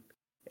game,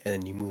 and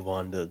then you move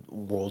on to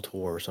World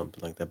Tour or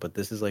something like that. But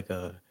this is like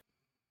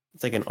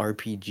it's like an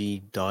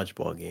RPG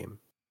dodgeball game.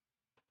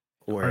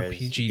 Whereas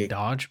RPG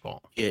dodgeball.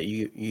 Yeah,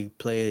 you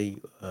play.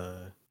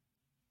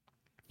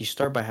 You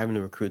start by having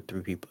to recruit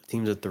 3 people,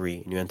 teams of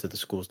 3, and you enter the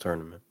school's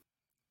tournament.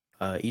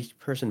 Each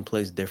person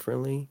plays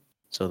differently.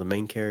 So the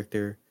main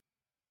character,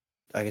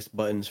 I guess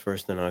buttons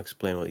first, then I'll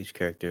explain what each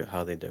character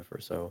how they differ.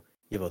 So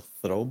you have a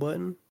throw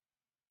button.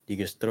 You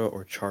just throw it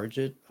or charge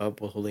it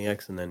up with holding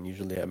X, and then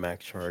usually at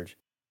max charge,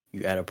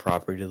 you add a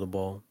property to the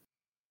ball.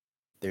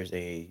 There's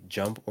a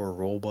jump or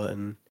roll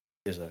button.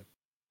 There's a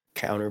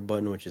counter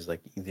button, which is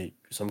like either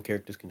some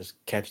characters can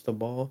just catch the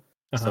ball,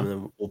 some of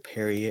them will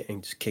parry it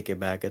and just kick it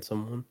back at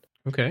someone.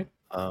 Okay.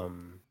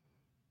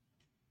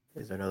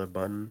 Is there another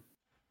button?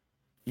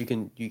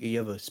 You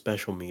have a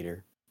special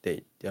meter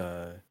that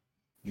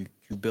you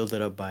build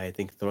it up by, I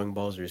think, throwing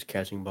balls or just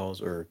catching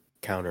balls or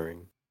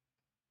countering.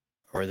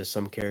 Or there's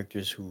some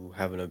characters who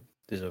have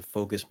there's a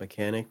focus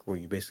mechanic where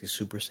you basically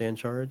Super Saiyan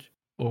charge.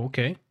 Oh,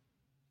 okay.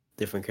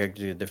 Different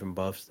characters get different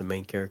buffs. The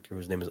main character,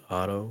 whose name is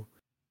Otto,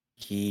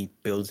 he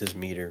builds his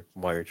meter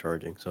while you're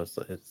charging, so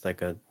it's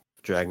like a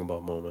Dragon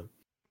Ball moment.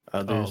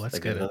 There's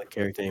like another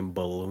character named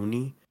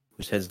Balloony,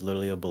 whose head's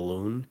literally a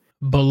balloon.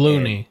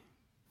 Balloony.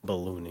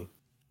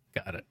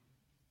 Got it.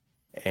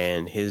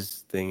 And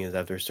his thing is,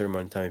 after a certain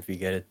amount of time, if you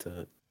get it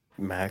to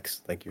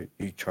max, like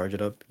you charge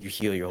it up, you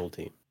heal your whole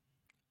team.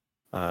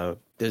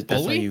 That's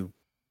how you,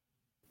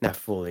 not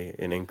fully,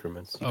 in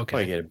increments. You can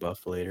probably get it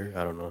buffed later.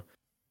 I don't know.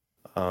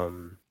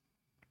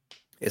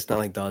 It's not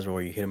like Dodgeball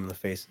where you hit him in the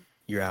face,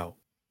 you're out.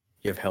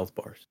 You have health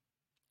bars.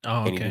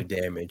 Oh, okay. And you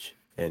do damage,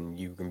 and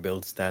you can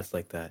build stats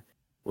like that.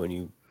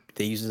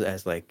 They use it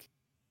as like,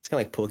 it's kind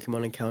of like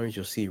Pokemon encounters.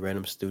 You'll see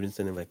random students,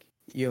 and they're like,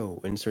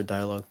 "Yo, insert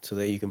dialogue so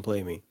that you can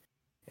play me,"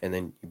 and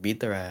then you beat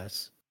their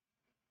ass.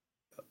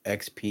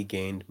 XP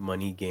gained,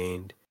 money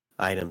gained,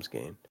 items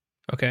gained.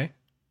 Okay.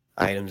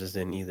 Items is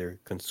in either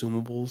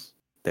consumables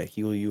that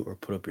heal you or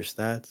put up your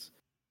stats,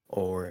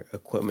 or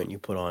equipment you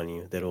put on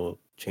you that'll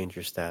change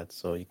your stats.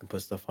 So you can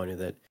put stuff on you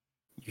that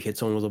you hit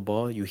someone with a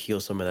ball, you heal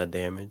some of that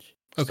damage.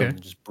 Okay. Some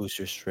just boost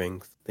your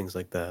strength, things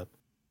like that.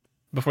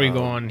 Before you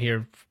go on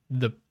here,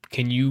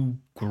 can you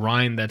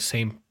grind that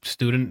same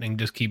student and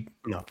just keep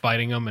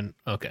fighting them? And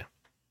okay.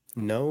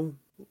 No,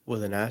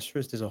 with an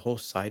asterisk, there's a whole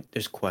side.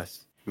 There's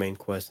quests, main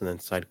quest, and then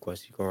side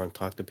quests. You go around,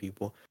 talk to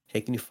people.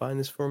 Hey, can you find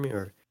this for me?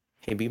 Or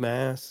hey, beat my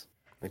ass.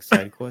 Like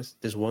side quests.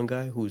 There's one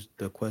guy who's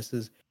the quest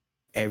is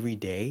every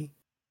day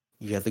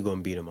you have to go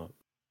and beat him up.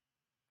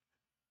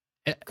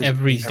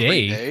 Every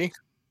day.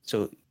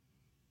 So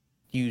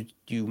you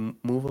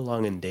move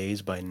along in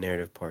days by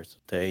narrative parts.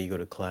 Today you go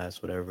to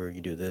class, whatever.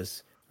 You do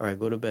this. All right,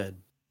 go to bed.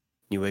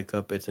 You wake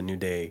up. It's a new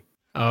day.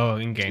 Oh,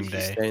 in game day.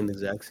 He's standing in the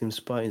exact same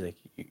spot. He's like,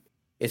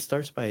 it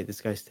starts by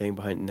this guy standing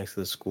behind next to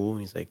the school.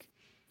 And he's like,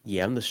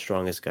 yeah, I'm the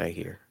strongest guy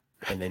here.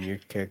 And then your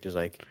character's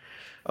like,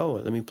 oh,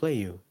 let me play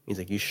you. He's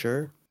like, you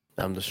sure?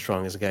 I'm the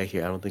strongest guy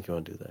here. I don't think you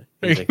want to do that.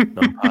 He's like,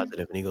 no, I'm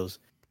positive. And he goes,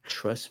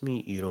 trust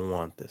me, you don't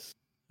want this.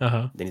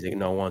 Uh-huh. Then he's like,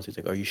 no, I want to. He's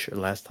like, are you sure?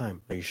 Last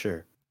time, are you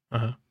sure?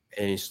 Uh-huh.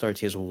 And he starts,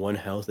 he has 1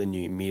 health, and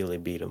you immediately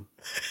beat him.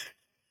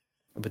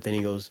 But then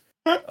he goes,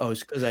 oh,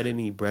 it's because I didn't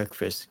eat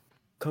breakfast.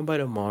 Come by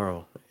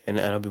tomorrow, and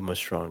I'll be much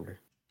stronger.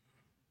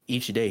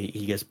 Each day,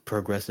 he gets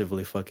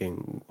progressively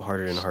fucking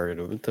harder and harder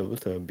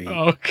to beat.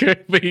 Okay,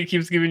 but he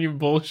keeps giving you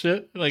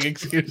bullshit, like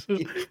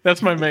excuses.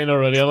 That's my main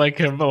already. I like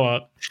him a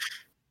lot.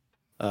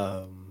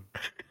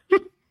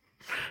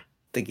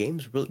 The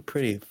game's really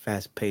pretty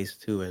fast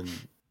paced too, and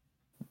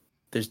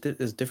there's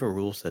different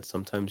rule sets.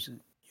 Sometimes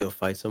you'll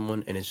fight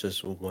someone and it's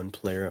just one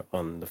player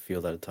on the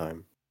field at a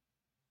time.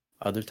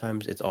 Other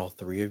times it's all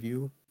 3 of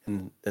you,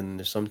 and then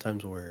there's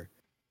sometimes where,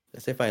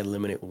 let's say if I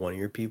eliminate one of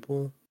your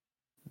people,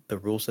 the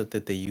rule set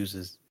that they use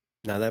is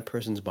now that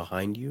person's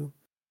behind you.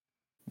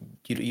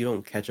 You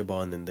don't catch a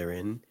ball and then they're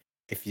in.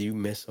 If you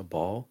miss a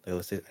ball, like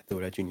let's say I throw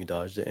it at you and you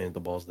dodged it and the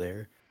ball's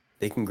there,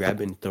 they can grab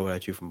it and throw it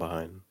at you from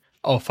behind.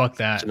 Oh, fuck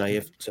that.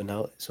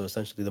 So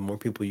essentially the more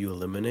people you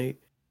eliminate,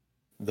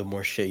 the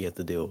more shit you have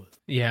to deal with.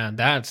 Yeah,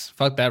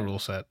 fuck that rule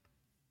set.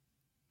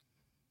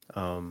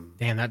 Damn,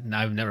 that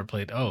I've never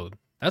played. Oh,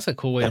 that's a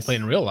cool way to play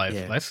in real life.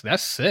 Yeah.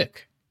 That's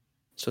sick.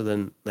 So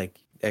then like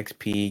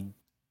XP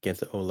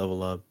gets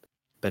level up,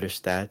 better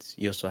stats.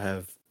 You also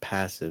have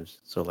passives.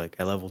 So like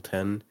at level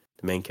 10,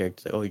 the main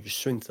character's like, oh, your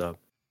strength's up.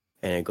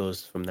 And it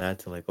goes from that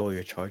to like, oh,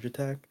 your charge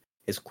attack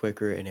is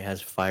quicker and it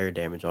has fire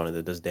damage on it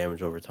that does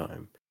damage over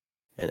time.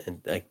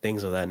 And like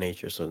things of that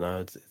nature. So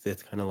now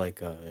it's kind of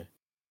like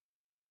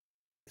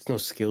it's no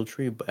skill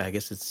tree, but I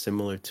guess it's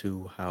similar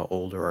to how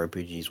older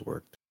RPGs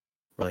worked.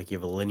 Where like you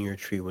have a linear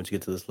tree. Once you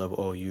get to this level,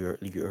 oh, you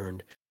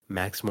earned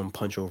maximum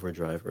punch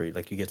overdrive, or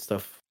like you get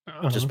stuff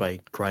just by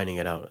grinding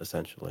it out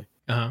essentially.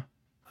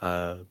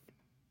 The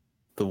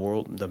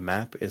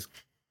map is,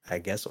 I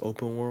guess,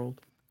 open world.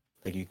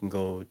 Like you can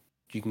go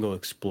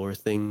explore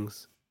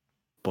things,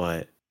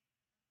 but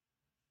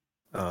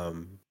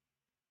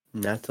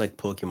not to like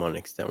Pokemon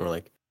extent where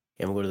like,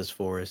 hey, I'm gonna go to this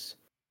forest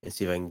and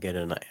see if I can get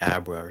an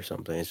Abra or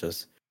something. It's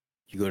just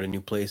you go to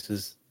new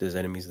places, there's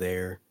enemies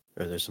there,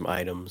 or there's some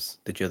items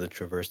that you have to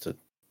traverse to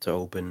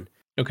open.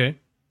 Okay.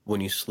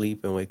 When you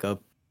sleep and wake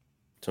up,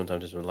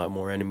 sometimes there's a lot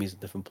more enemies in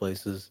different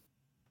places,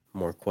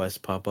 more quests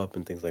pop up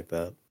and things like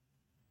that.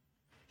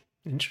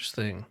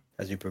 Interesting.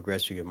 As you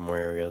progress, you get more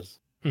areas,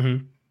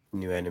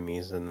 new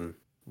enemies, and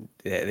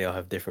they all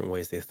have different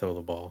ways they throw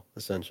the ball,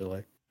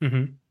 essentially.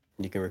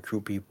 You can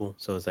recruit people,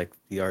 so it's like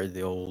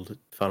the old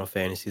Final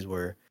Fantasies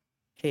where,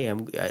 hey,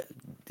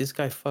 this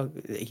guy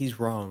he's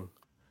wrong.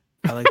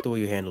 I like the way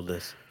you handled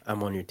this.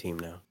 I'm on your team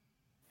now,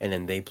 and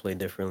then they play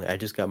differently. I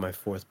just got my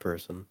 4th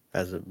person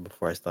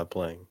before I stopped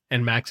playing.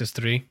 And max is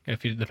 3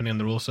 depending on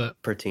the rule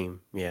set per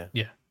team. Yeah.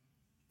 Yeah.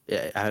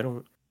 I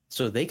don't.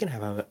 So they can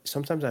have.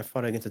 Sometimes I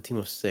fought against a team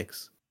of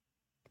 6,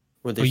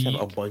 where they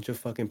have a bunch of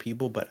fucking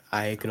people, but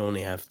I can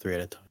only have 3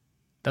 at a time.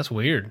 That's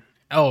weird.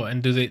 Oh,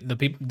 and do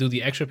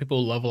the extra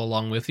people level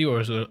along with you, or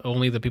is it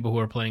only the people who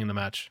are playing in the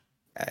match?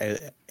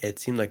 It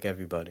seemed like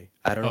everybody.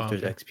 I don't know if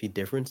there's XP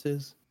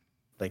differences.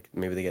 Like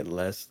maybe they get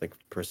less, like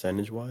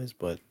percentage wise,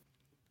 but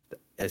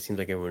it seems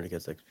like everyone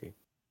gets XP.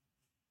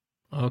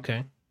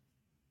 Okay.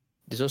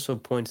 There's also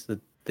points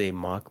that they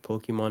mock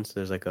Pokemon. So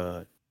there's like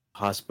a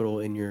hospital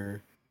in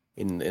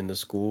the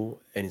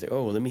school, and he's like,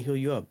 "Oh, well, let me heal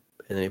you up,"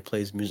 and then it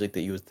plays music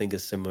that you would think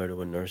is similar to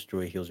when Nurse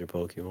Joy heals your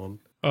Pokemon.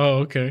 Oh,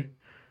 okay.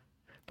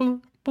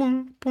 Boom,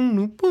 boom,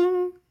 boom,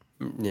 boom.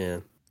 Yeah.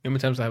 How many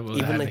times I have to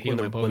heal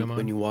my Pokemon?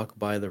 When you walk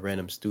by the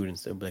random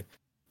students, they'll be like,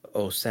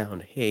 "Oh,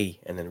 sound,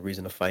 hey," and then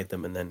reason to fight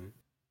them, and then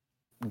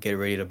get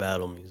ready to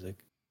battle music.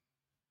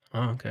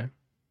 Oh, okay.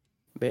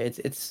 But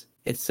it's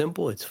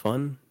simple. It's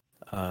fun.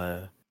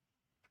 I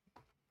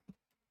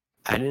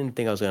didn't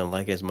think I was gonna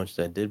like it as much as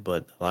I did,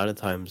 but a lot of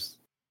times,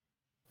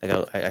 like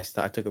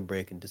I took a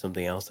break and did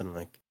something else, and I'm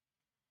like,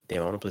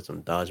 damn, I want to play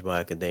some Dodgeball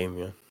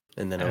Academia,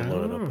 and then I would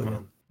load it up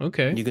again.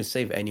 Okay. You can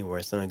save anywhere.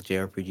 It's not like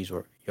JRPGs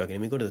where, yo, let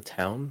me go to the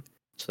town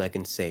so that I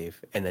can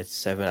save. And it's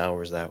 7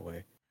 hours that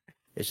way.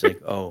 It's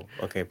like, oh,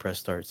 okay, press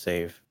start,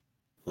 save,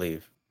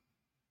 leave.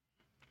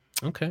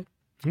 Okay.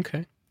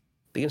 The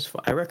game's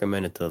fun. I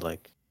recommend it to,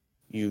 like,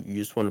 you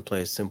just want to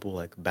play a simple,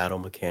 like, battle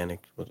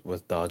mechanic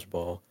with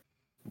dodgeball.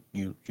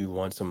 You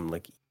want some,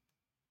 like,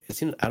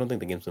 I don't think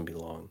the game's going to be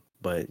long,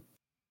 but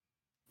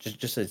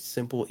just a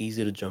simple,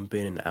 easy to jump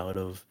in and out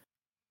of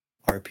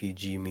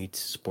RPG meets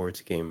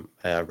sports game.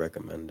 I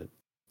recommend it,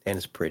 and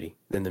it's pretty.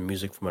 And the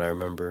music, from what I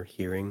remember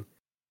hearing,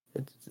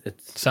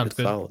 it's Sounds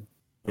good. solid.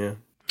 Yeah.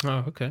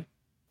 Oh, okay.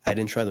 I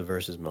didn't try the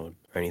versus mode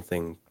or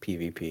anything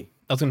PvP.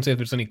 I was gonna say if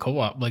there's any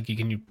co-op, like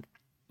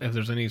if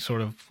there's any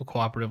sort of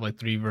cooperative, like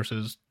 3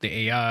 versus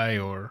the AI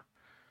or.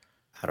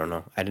 I don't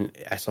know.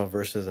 I saw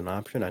versus an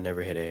option. I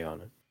never hit A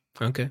on it.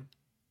 Okay.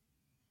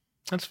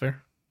 That's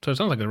fair. So it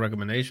sounds like a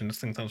recommendation. This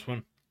thing sounds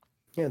fun.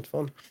 Yeah, it's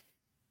fun.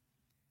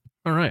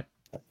 All right.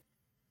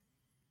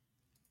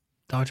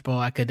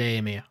 Dodgeball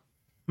Academia.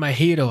 My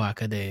Hero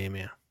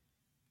Academia.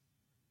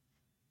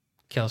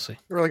 Kelsey.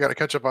 You really got to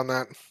catch up on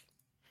that.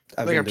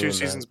 I think I'm 2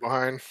 seasons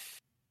behind.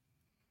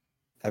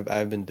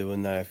 I've been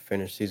doing that. I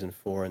finished season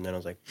 4, and then I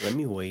was like, let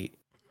me wait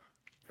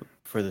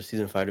for the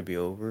season 5 to be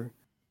over.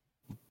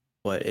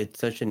 But it's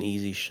such an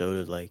easy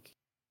show to, like,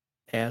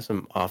 hey, I have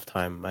some off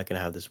time. I can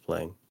have this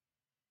playing.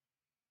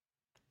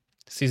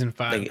 Season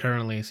 5 Like,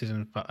 currently.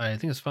 Season 5. I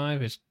think it's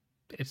 5.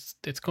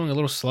 It's going a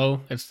little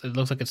slow. It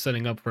looks like it's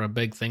setting up for a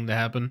big thing to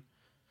happen.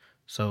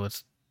 So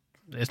it's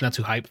not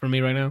too hype for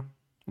me right now.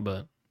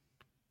 But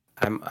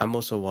I'm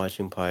also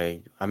watching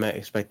probably. I'm not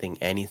expecting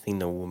anything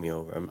to woo me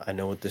over. I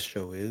know what this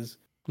show is.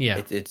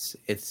 yeah,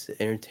 It's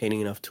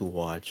entertaining enough to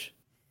watch,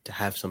 to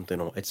have something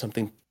on. It's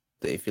something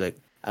that if you're like,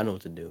 I don't know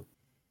what to do,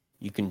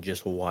 you can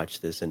just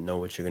watch this and know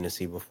what you're gonna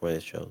see before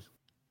it shows.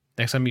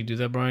 next time you do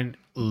that, Brian,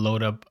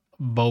 load up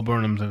Bo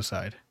Burnham's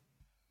Inside.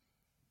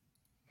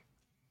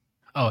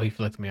 Oh, he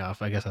flicked me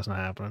off. I guess that's not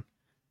happening.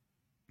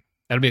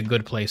 That'd be a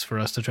good place for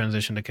us to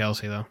transition to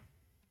Kelsey, though.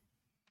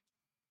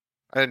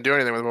 I didn't do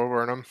anything with Bo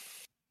Burnham.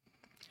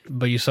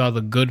 But you saw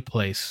The Good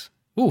Place.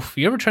 Oof,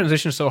 you ever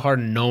transitioned so hard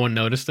and no one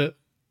noticed it?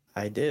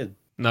 I did.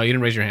 No, you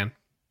didn't raise your hand.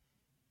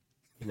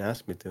 You didn't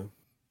ask me to.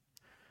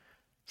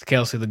 It's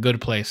Kelsey, The Good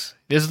Place.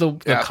 This is the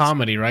Yes.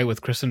 comedy, right?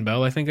 With Kristen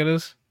Bell, I think it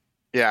is.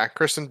 Yeah,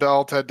 Kristen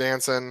Bell, Ted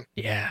Danson.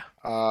 Yeah.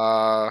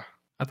 I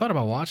I thought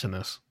about watching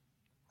this.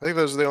 think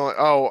those are the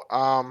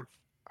only.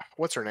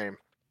 What's her name?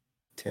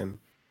 Tim.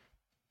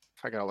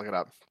 I gotta look it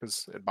up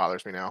because it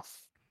bothers me now.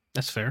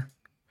 That's fair.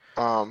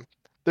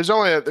 There's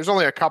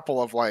only a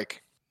couple of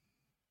like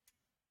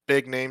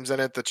big names in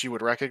it that you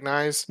would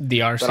recognize, The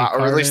RC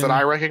or at least that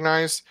I Carden.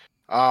 recognize.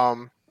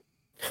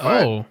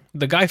 Oh,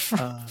 the guy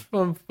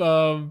from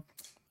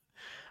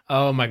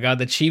oh my god,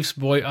 the Chief's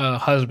boy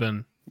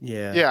husband.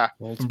 Yeah. Yeah,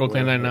 From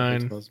Brooklyn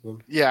Nine-Nine.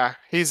 Husband. yeah,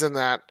 he's in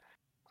that.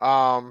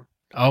 Oh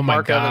my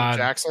Mark Evan god.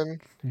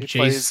 Jackson. He Jace-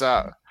 plays.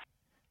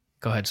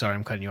 Go ahead, sorry,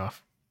 I'm cutting you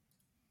off.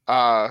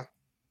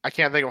 I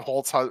can't think of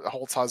Holt's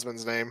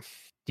husband's name.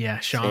 Yeah,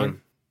 Sean.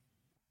 Same.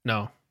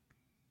 No.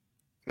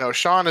 No,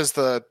 Sean is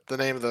the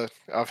name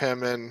of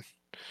him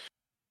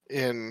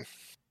in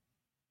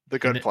The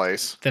Good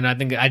Place. Then I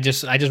think I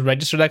just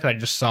registered that because I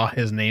just saw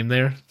his name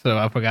there, so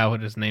I forgot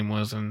what his name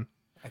was. And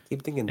I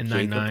keep thinking In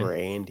Jacob 9-9. or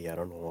Andy. I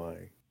don't know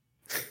why.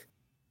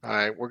 All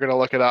right, we're gonna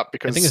look it up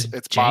because think it's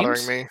it's James?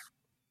 bothering me.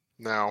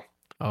 No,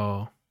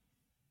 oh,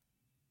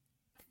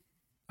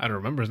 I don't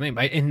remember his name.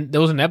 And there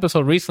was an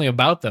episode recently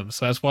about them,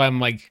 so that's why I'm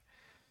like,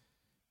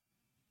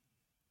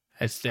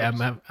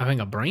 I'm having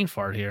a brain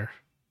fart here.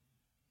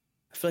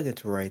 I feel like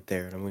it's right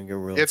there, and I'm gonna get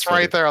real. it's excited.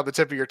 right there on the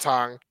tip of your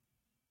tongue.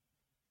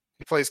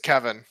 He plays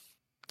Kevin.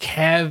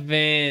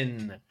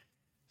 Kevin,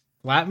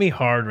 slap me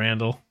hard,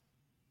 Randall.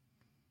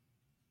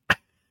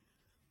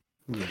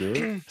 You do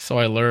it. So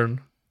I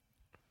learn.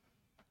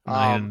 No,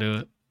 I didn't do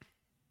it.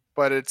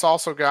 But it's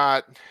also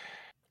got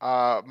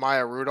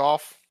Maya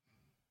Rudolph,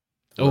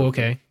 Oh,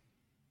 okay.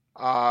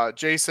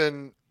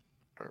 Jason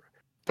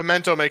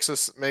Pimento makes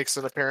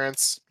an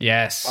appearance.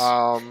 Yes.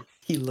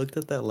 He looked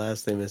at that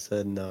last name and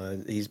said,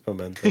 "No, he's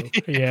Pimento."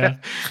 Yeah.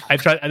 I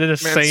did the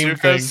same thing.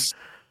 Manzuka's.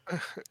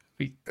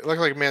 It looked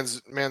like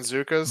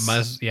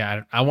Manzuka's.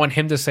 Yeah, I want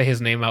him to say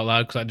his name out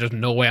loud because there's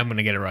no way I'm going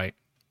to get it right.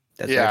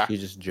 That's Yeah. actually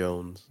just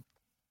Jones.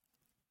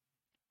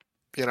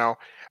 You know,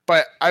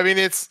 but I mean,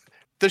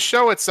 the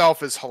show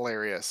itself is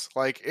hilarious.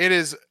 Like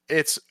it's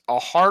a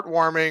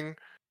heartwarming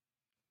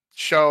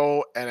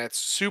show and it's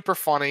super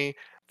funny.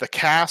 The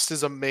cast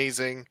is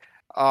amazing.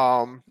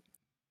 You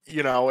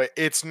know,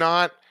 it's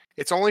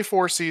only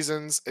 4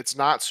 seasons. It's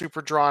not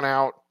super drawn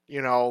out,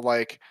 you know,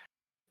 like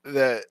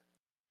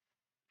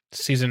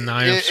Season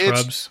 9 of It's-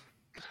 Scrubs.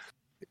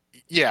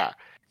 yeah,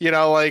 you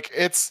know, like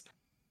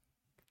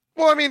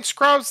well, I mean,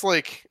 Scrubs,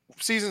 like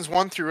seasons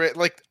 1 through 8,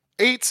 like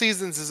 8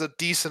 seasons is a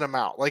decent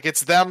amount. Like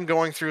it's them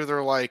going through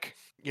their, like,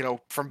 you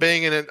know, from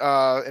being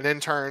an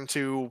intern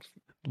to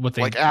What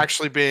they like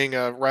actually being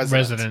a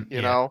resident, Resident, you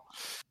yeah. know,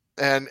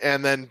 and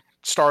then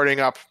starting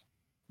up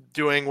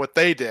doing what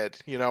they did,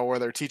 where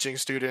they're teaching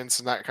students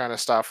and that kind of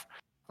stuff.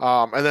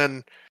 And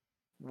then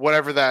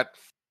whatever that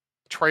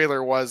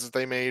trailer was that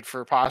they made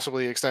for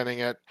possibly extending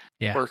it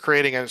or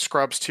creating a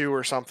Scrubs 2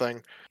 or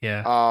something.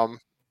 Yeah.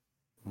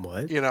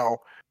 What?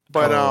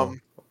 But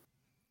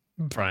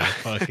Brian,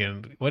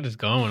 fucking, what is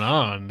going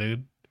on,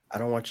 dude? I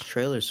don't watch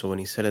trailers, so when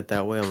he said it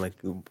that way, I'm like,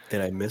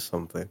 did I miss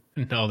something?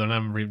 No, they're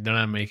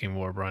not making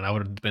more, Brian. I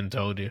would have been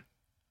told you.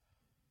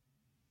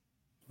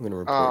 I'm gonna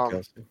report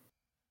Kelsey.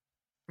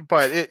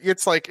 But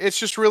it's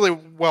just really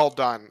well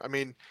done. I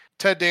mean,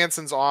 Ted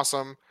Danson's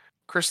awesome.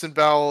 Kristen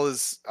Bell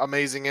is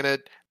amazing in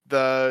it.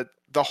 The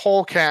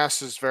whole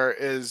cast is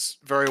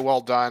very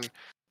well done.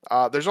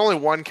 There's only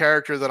one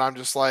character that I'm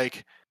just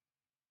like,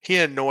 he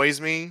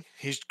annoys me.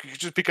 He's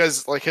just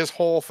because like his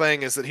whole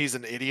thing is that he's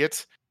an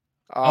idiot.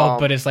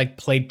 But it's like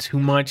played too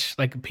much,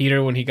 like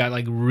Peter when he got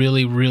like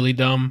really, really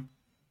dumb.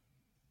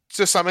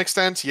 To some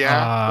extent,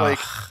 yeah. Like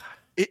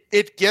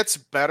it gets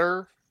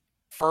better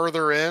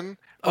further in.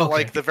 But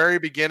like the very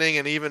beginning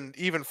and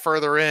even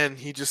further in,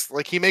 he just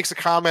like he makes a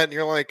comment and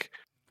you're like,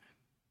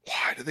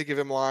 why did they give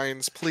him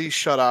lines? Please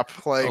shut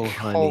up. Like,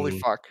 holy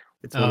fuck.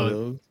 It's one of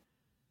those.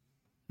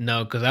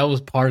 No, because that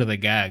was part of the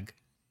gag.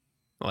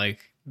 Like,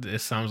 it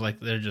sounds like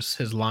they're just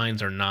his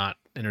lines are not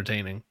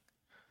entertaining.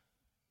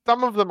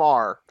 Some of them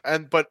are,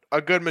 but a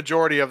good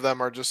majority of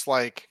them are just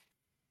like,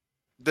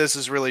 this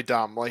is really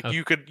dumb. Like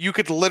you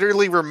could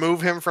literally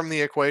remove him from the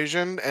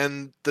equation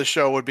and the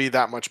show would be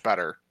that much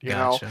better, you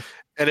know?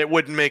 And it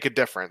wouldn't make a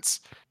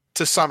difference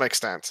to some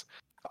extent.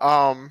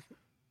 But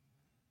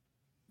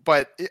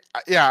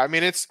yeah, I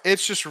mean, it's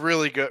just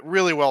really good,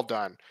 really well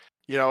done.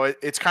 You know,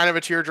 it's kind of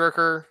a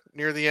tearjerker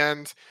near the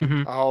end.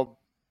 Mm-hmm.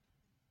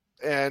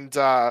 And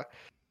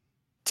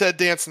Ted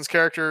Danson's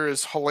character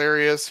is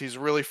hilarious. He's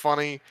really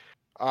funny.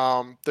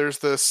 There's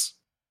this.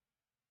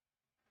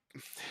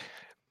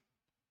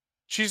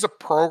 She's a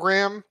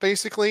program,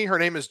 basically. Her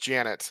name is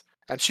Janet,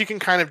 and she can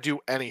kind of do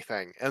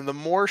anything. And the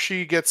more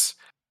she gets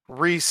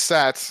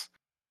reset,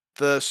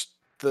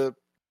 the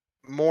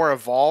more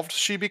evolved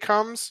she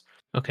becomes.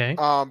 Okay.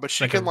 But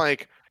she can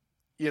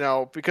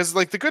because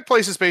like The Good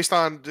Place is based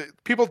on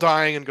people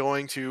dying and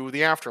going to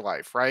the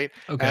afterlife, right?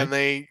 Okay. And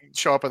they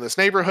show up in this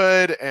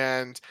neighborhood,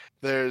 and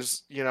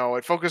there's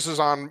it focuses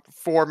on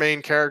four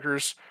main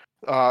characters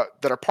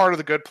that are part of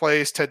The Good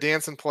Place. Ted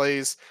Danson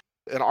plays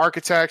an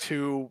architect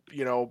who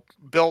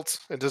built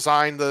and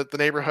designed the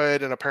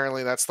neighborhood, and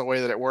apparently that's the way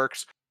that it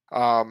works.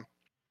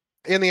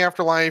 In the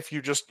afterlife,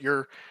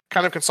 you're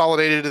kind of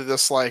consolidated to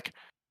this like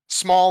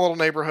small little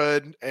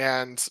neighborhood,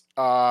 and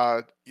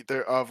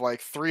they're of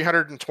like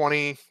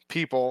 320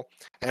 people,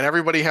 and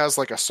everybody has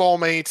like a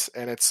soulmate,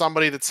 and it's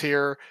somebody that's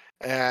here,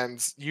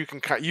 and you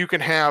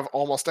can have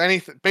almost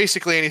anything,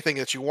 basically anything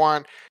that you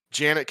want.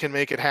 Janet can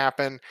make it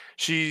happen.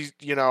 She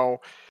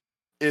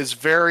is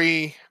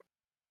very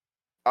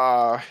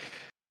like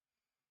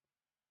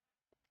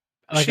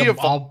she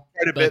evolved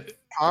quite a bit,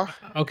 huh?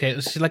 Okay,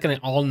 is she like an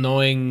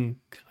all-knowing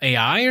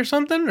AI or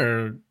something,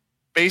 or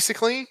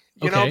basically,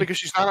 because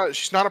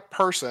she's not a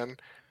person,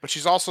 but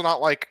she's also not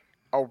like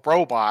a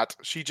robot.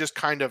 She just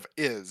kind of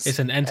is. It's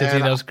an entity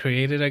that was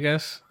created, I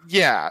guess.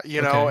 Yeah,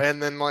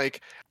 and then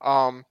like,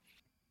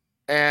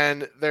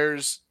 and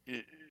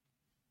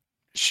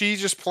she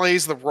just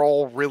plays the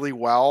role really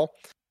well,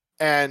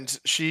 and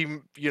she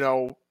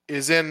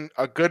is in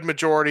a good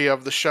majority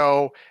of the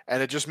show,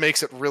 and it just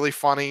makes it really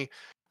funny.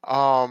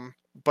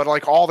 But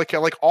like all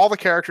the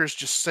characters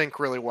just sync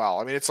really well.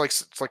 I mean, it's like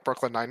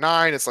Brooklyn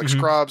Nine-Nine, it's like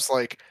Scrubs,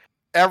 like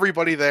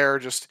everybody there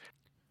just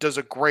does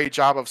a great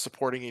job of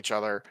supporting each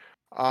other.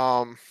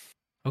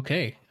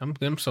 Okay,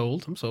 I'm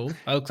sold.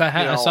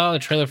 I saw a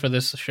trailer for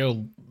this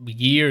show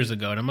years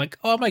ago, and I'm like,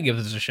 oh, I might give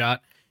this a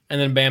shot. And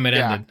then bam, it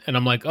ended, and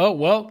I'm like, oh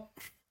well.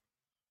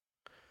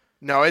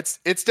 No, it's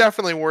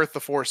definitely worth the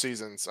 4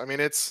 seasons. I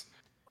mean, it's.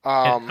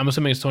 I'm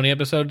assuming it's 20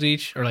 episodes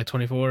each, or like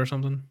 24 or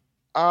something.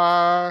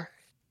 I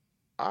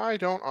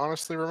don't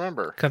honestly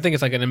remember. I think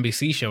it's like an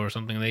NBC show or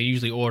something. They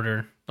usually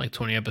order like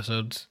 20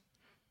 episodes.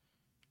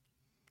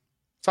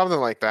 Something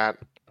like that.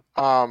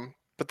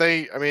 But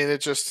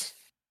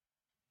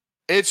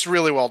it's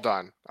really well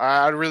done.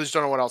 I really just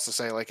don't know what else to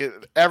say. Like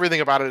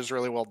everything about it is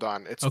really well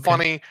done. It's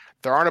funny.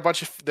 There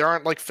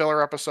aren't like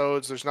filler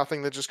episodes. There's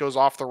nothing that just goes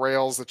off the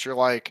rails that you're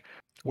like,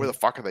 where the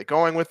fuck are they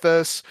going with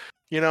this?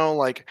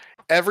 Like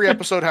every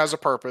episode has a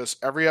purpose.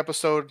 Every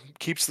episode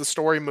keeps the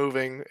story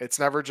moving. It's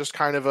never just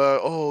kind of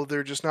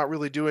they're just not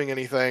really doing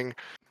anything,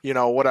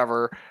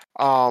 whatever.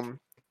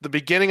 The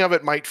beginning of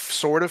it might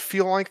sort of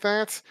feel like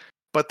that,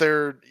 but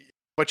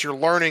you're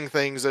learning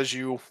things as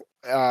you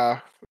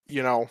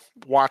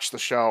watch the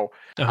show.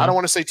 I don't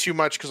want to say too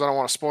much because I don't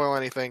want to spoil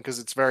anything, because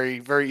it's very,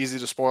 very easy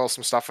to spoil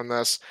some stuff in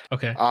this.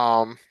 Okay.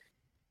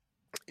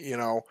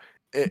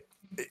 It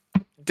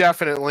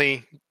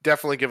definitely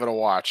give it a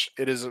watch.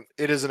 It is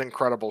an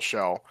incredible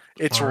show.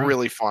 It's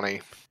really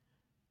funny.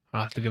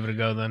 I'll have to give it a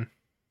go then.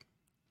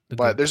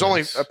 But there's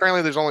only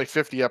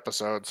 50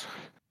 episodes.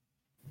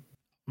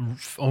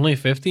 Only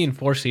 50 in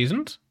 4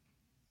 seasons?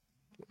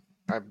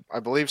 I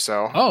believe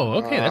so. Oh,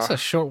 okay, that's a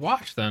short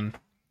watch then.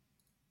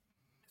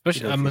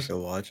 Especially, you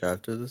should watch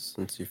after this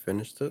since you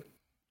finished it.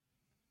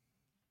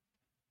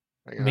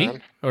 Me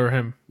or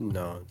him?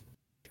 No,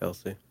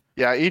 Kelsey.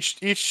 Yeah, each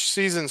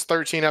season's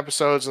 13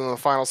 episodes, and the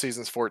final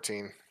season's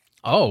 14.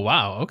 Oh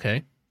wow,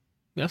 okay,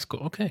 that's cool.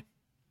 Okay,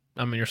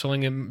 I mean, you're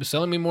selling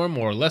me more and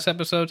more. Less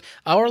episodes,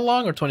 hour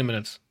long or 20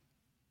 minutes?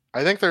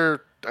 I think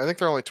they're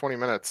only 20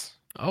 minutes.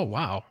 Oh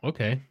wow,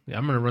 okay. Yeah,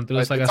 I'm gonna run through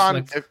this. I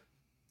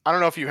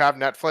don't know if you have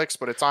Netflix,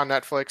 but it's on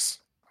Netflix.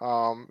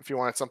 If you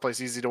want it someplace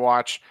easy to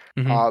watch,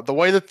 the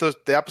way that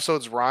the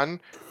episodes run,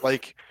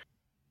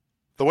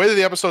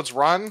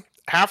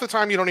 half the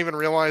time you don't even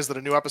realize that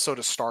a new episode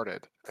has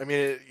started. I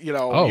mean,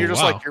 you're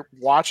just like you're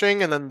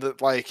watching, and then the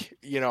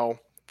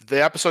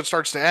episode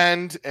starts to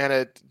end, and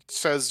it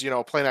says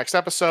play next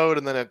episode,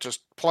 and then it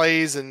just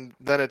plays, and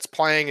then it's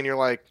playing, and you're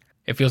like,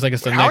 it feels like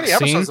it's the how next many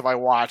episodes scene? have I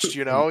watched?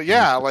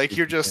 Yeah, like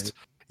it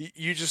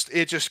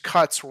just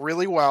cuts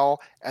really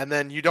well, and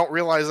then you don't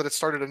realize that it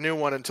started a new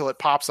one until it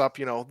pops up,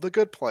 The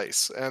Good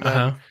Place, and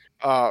then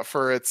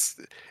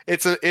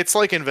it's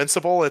like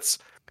Invincible, it's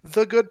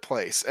The Good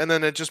Place, and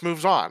then it just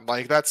moves on.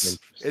 Like it's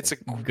a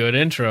good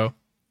intro.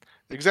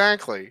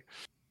 Exactly.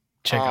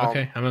 Okay,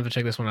 I'm gonna have to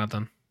check this one out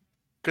then.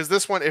 Because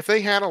this one, if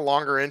they had a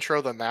longer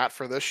intro than that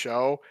for this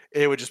show,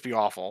 it would just be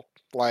awful.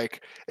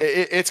 Like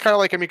it's kind of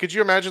like, I mean, could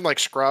you imagine like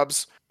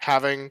Scrubs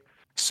having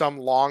some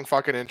long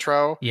fucking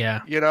intro?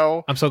 Yeah.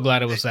 I'm so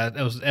glad it was that.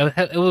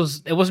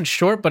 It wasn't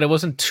short, but it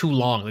wasn't too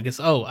long. Like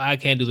I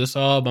can't do this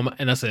and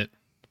that's it.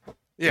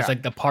 Yeah. It's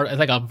like it's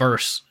like a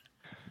verse.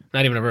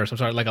 Not even a verse, I'm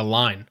sorry, like a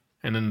line.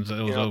 And then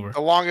it was over.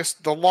 The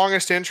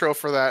longest intro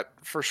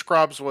for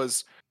Scrubs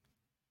was,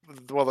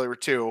 well, there were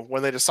two,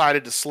 when they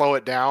decided to slow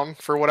it down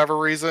for whatever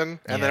reason,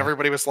 and then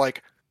everybody was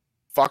like,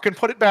 fucking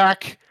put it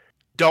back,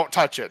 don't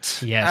touch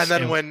it. Yes. And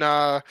then when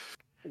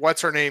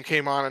what's her name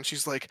came on, and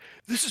she's like,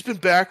 this has been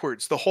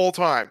backwards the whole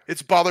time,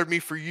 it's bothered me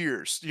for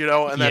years,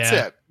 and that's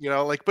it.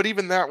 But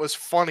even that was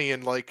funny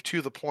and like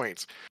to the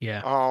point.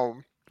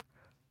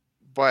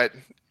 But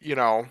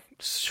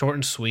short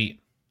and sweet,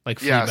 like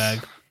Fleabag.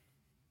 Yes.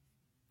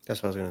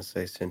 That's what I was gonna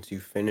say. Since you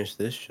finished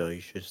this show,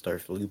 you should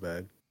start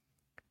Fleabag.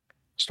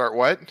 Start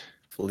what?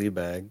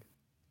 Fleabag.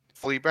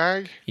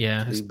 Fleabag?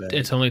 Yeah,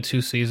 it's only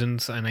 2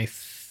 seasons, and I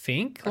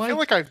think I feel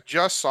like I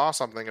just saw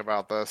something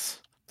about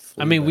this.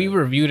 Fleabag. I mean, we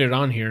reviewed it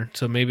on here,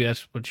 so maybe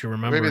that's what you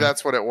remember. Maybe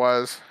that's what it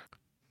was.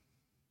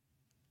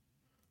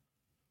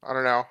 I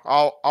don't know.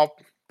 I'll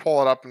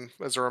pull it up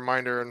as a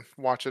reminder and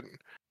watch it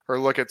or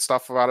look at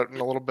stuff about it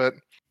in a little bit.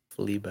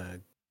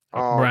 Fleabag.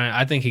 Brian,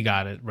 I think he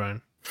got it,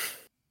 Brian.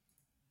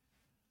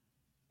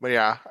 But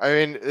yeah, I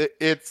mean,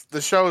 it's the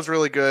show is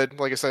really good.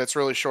 Like I said, it's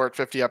really short,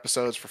 50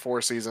 episodes for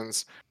 4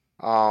 seasons.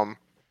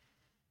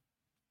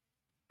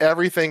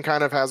 Everything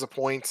kind of has a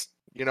point.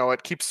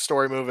 It keeps the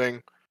story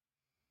moving.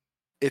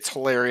 It's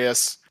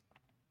hilarious.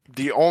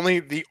 The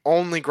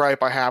only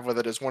gripe I have with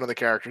it is one of the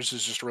characters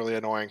is just really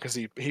annoying because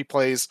he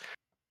plays.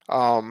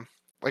 I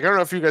don't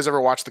know if you guys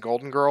ever watched The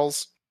Golden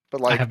Girls,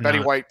 but like Betty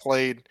White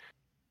played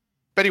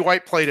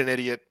an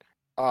idiot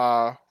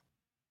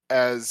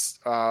as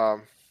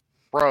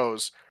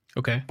Rose.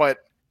 Okay. But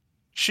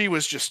she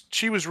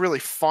was really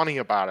funny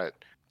about it.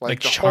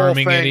 Like the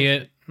charming whole thing,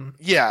 idiot.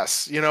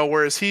 Yes.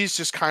 Whereas he's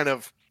just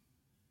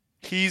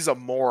he's a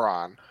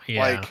moron.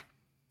 Yeah. Like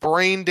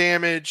brain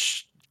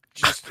damage.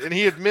 And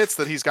he admits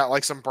that he's got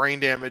like some brain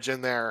damage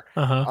in there.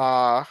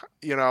 And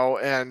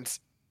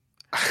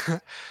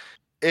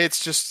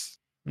it's just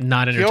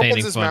not entertaining. He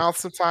opens his mouth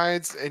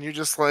sometimes and you're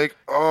just like,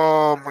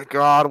 oh my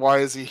God, why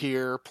is he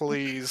here?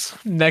 Please.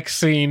 Next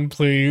scene,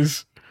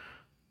 please.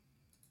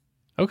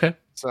 Okay.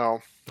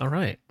 So, all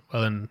right.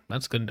 Well, then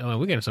that's good. Oh,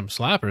 we're getting some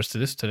slappers to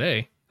this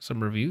today.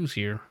 Some reviews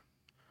here.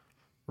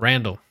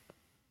 Randall,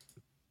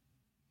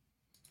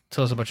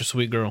 tell us about your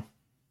sweet girl.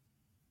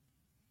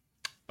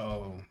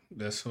 Oh,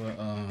 that's what.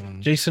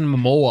 Jason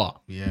Momoa.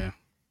 Yeah.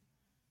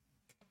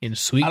 In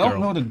Sweet Girl. I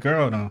don't know the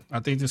girl though. I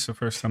think this is the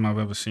first time I've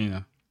ever seen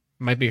her.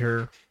 Might be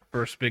her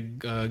first big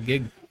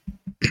gig.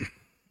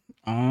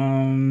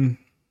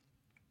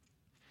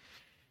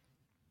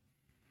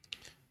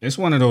 It's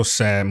one of those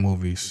sad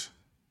movies.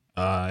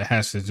 It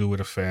has to do with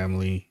a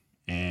family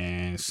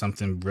and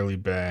something really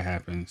bad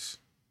happens.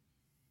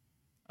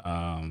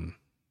 The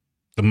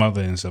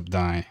mother ends up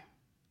dying.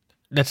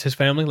 That's his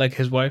family, like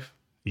his wife?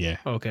 Yeah.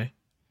 Okay.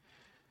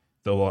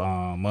 The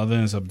mother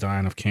ends up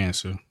dying of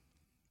cancer.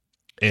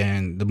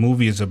 And the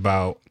movie is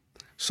about,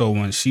 so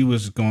when she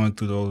was going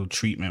through the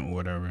treatment or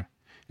whatever,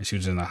 and she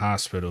was in the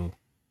hospital,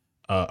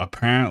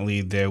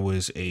 apparently there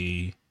was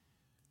a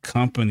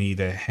company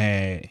that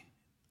had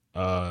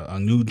a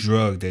new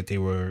drug that they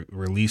were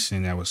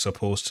releasing that was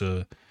supposed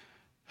to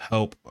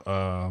help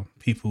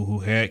people who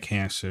had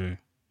cancer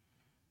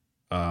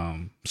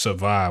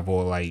survive,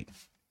 or like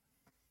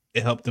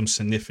it helped them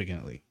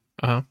significantly.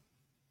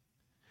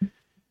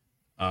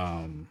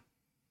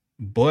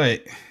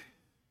 But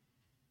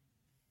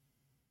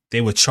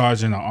they were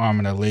charging an arm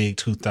and a leg,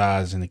 2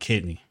 thighs, and a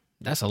kidney.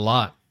 That's a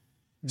lot.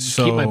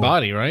 So, keep my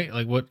body, right?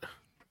 Like what?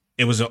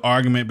 it was an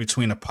argument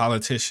between a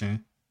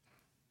politician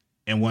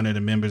and one of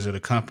the members of the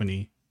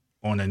company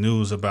on the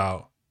news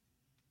about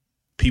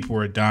people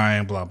were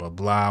dying, blah, blah,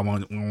 blah.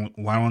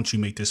 Why don't you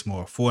make this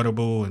more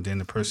affordable? And then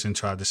the person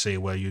tried to say,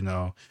 well, you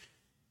know,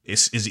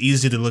 it's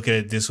easy to look at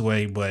it this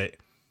way, but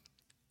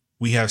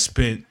we have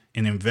spent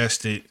and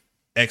invested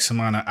X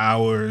amount of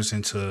hours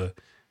into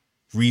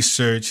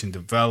research and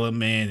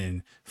development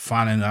and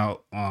finding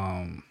out.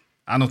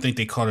 I don't think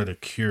they called it a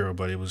cure,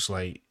 but it was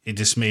like it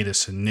just made a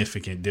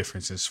significant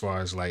difference as far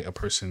as like a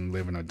person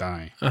living or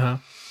dying. Uh-huh.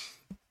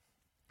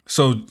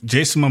 So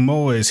Jason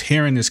Momoa is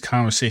hearing this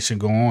conversation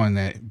go on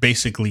that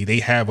basically they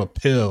have a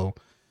pill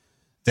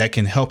that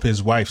can help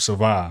his wife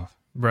survive.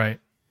 Right.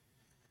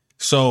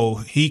 So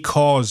he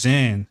calls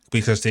in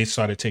because they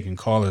started taking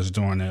callers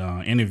during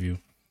the interview,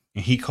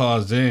 and he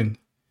calls in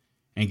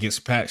and gets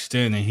patched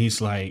in, and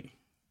he's like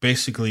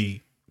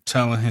basically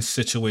telling his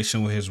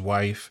situation with his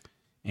wife.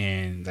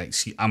 And like,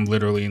 see, I'm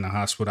literally in the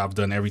hospital. I've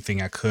done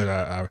everything I could.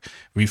 I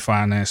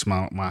refinanced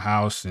my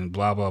house and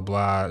blah, blah,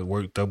 blah.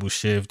 Worked double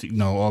shift, you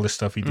know, all the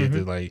stuff he did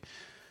to like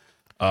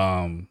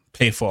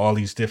pay for all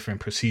these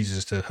different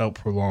procedures to help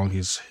prolong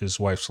his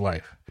wife's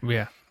life.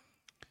 Yeah.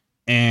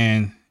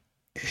 And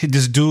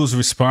this dude's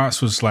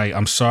response was like,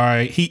 I'm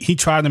sorry. He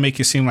tried to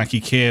make it seem like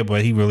he cared,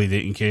 but he really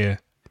didn't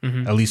care,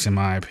 at least in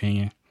my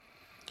opinion.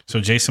 So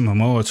Jason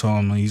Momoa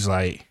told him, he's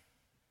like,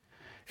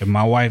 if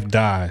my wife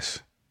dies,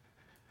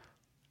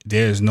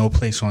 there's no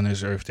place on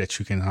this earth that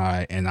you can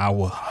hide, and I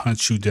will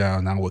hunt you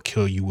down. I will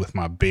kill you with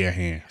my bare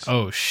hands.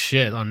 Oh,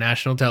 shit. On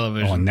national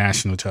television. On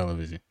national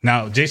television.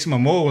 Now, Jason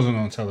Momoa wasn't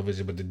on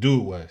television, but the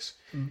dude was.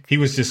 He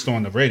was just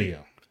on the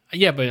radio.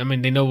 Yeah, but I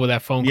mean, they know where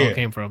that phone call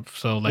came from.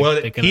 So, like,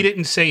 well, they can, he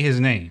didn't say his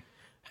name.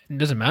 It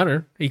doesn't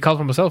matter. He called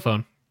from a cell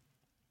phone.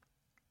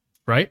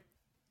 Right?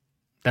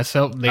 That's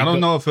I don't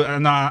know if I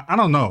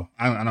don't know.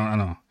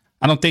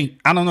 I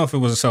don't know if it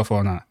was a cell phone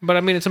or not. But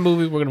I mean, it's a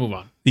movie. We're gonna move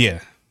on.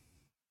 Yeah.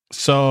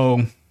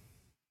 So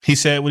he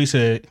said what he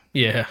said.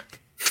 Yeah.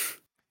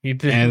 He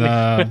did.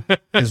 And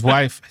his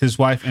wife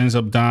ends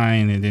up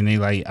dying, and then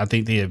I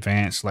think they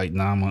advance like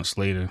 9 months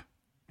later,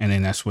 and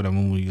then that's where the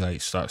movie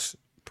like starts,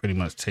 pretty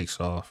much takes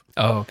off.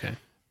 Oh, okay.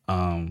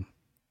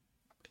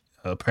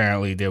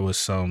 Apparently there was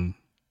some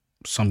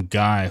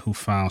guy who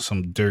found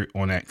some dirt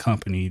on that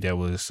company that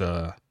was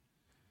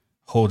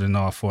holding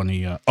off on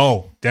the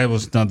that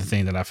was another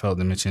thing that I failed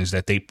to mention, is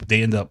that they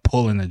ended up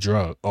pulling the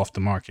drug off the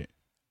market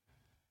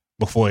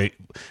before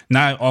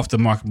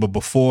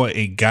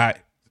it got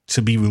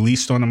to be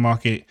released on the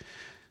market.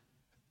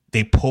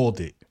 They pulled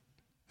it,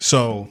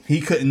 so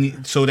he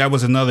couldn't. So that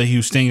was another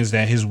huge thing, is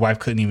that his wife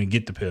couldn't even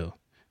get the pill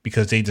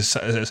because they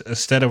decided,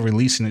 instead of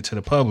releasing it to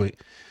the public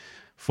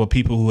for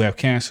people who have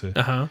cancer,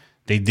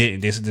 they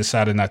didn't. They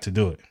decided not to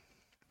do it.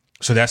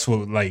 So that's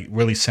what like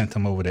really sent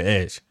them over the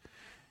edge.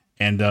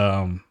 And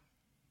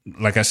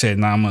like I said,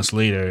 9 months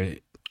later,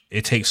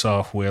 it takes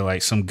off where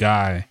like some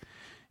guy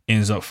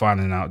ends up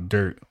finding out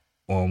dirt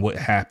on what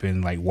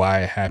happened, like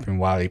why it happened,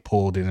 why they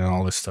pulled it, and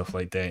all this stuff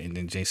like that. And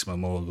then Jason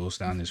Momoa goes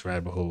down this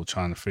rabbit hole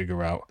trying to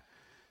figure out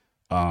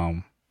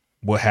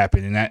what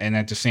happened. And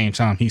at the same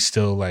time, he's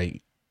still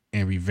like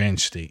in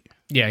revenge state.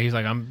 Yeah, he's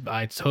like,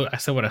 I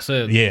said what I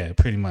said. Yeah,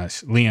 pretty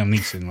much. Liam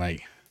Neeson,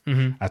 like,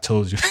 I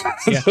told you.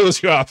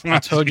 I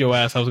told your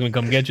ass I was going to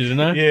come get you, didn't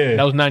I? Yeah.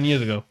 That was 9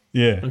 years ago.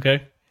 Yeah.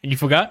 Okay. You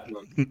forgot?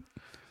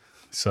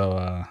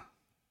 So,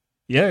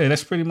 yeah,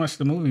 that's pretty much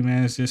the movie,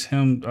 man. It's just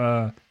him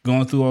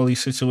going through all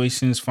these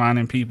situations,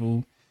 finding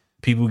people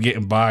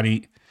getting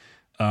bodied.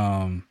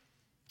 The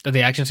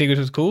action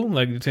sequences cool?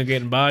 Like, to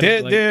getting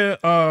bodied?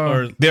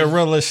 They're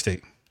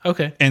realistic.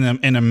 Okay.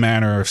 In a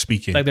manner of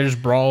speaking. Like, they're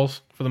just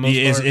brawls for the most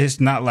part? It's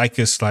not like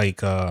it's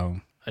like...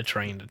 a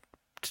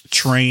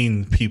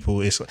train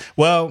people. It's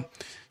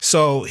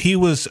so he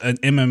was an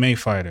MMA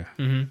fighter.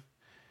 Mm-hmm.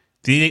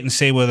 They didn't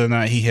say whether or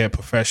not he had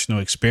professional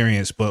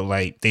experience, but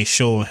like they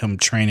showed him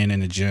training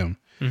in the gym,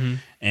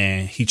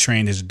 and he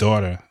trained his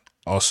daughter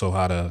also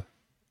how to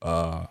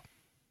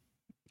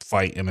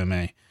fight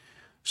MMA.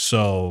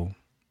 So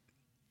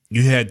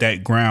you had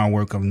that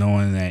groundwork of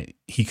knowing that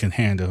he can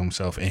handle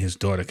himself and his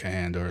daughter can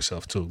handle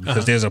herself too.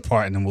 Because there's a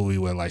part in the movie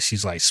where like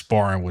she's like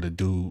sparring with a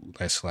dude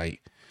that's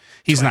like,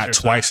 he's not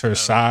twice her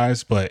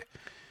size, but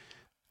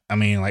I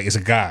mean, like, it's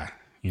a guy,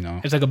 you know?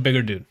 It's like a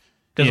bigger dude.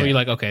 That's where you're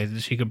like, okay,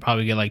 she could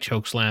probably get like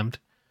choke slammed.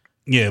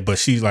 Yeah, but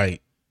she's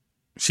like,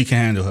 she can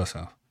handle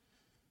herself.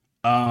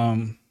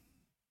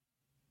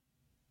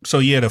 So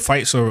yeah, the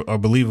fights are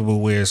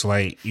believable, where it's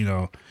like, you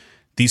know,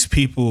 these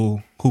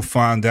people who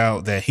find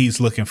out that he's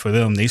looking for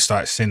them, they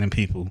start sending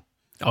people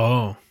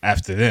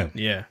after them.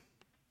 Yeah.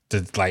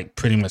 To like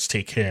pretty much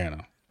take care of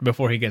them.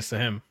 Before he gets to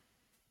him.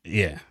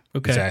 Yeah.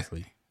 Okay.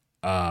 Exactly.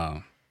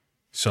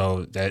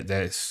 So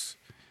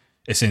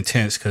it's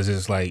intense because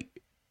it's like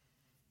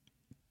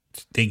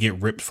they get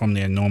ripped from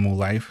their normal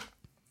life,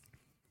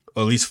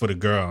 or at least for the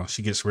girl,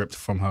 she gets ripped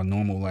from her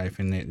normal life,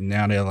 and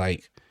now they're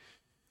like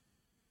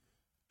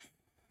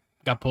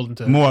got pulled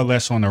into more or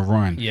less on the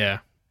run. Yeah,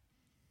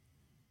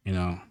 you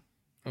know.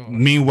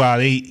 Meanwhile,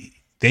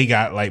 they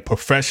got like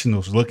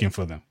professionals looking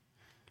for them.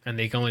 And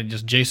they can only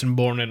just Jason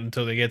Bourne it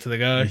until they get to the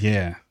guy.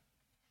 Yeah.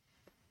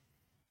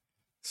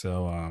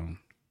 So,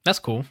 That's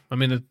cool. I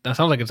mean, that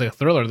sounds like it's like a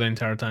thriller the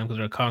entire time because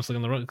they're constantly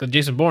on the road. Because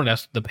Jason Bourne,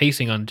 that's the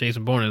pacing on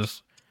Jason Bourne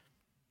is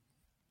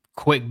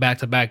quick back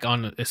to back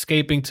on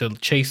escaping to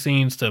chase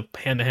scenes to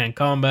hand to hand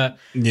combat.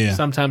 yeah.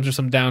 Sometimes there's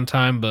some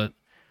downtime, but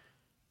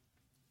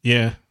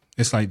Yeah.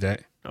 It's like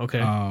that. okay.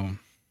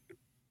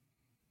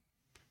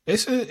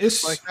 It's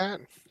Like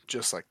that,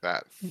 just like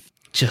that.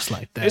 Just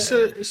like that.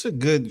 it's a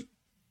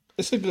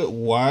good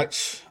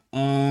watch.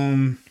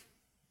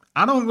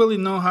 I don't really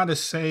know how to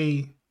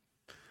say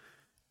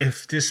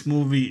if this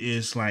movie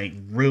is like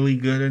really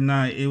good or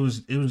not. It was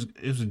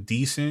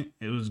decent.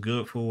 It was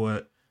good for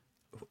what.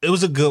 It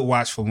was a good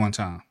watch for one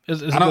time.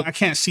 I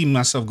can't see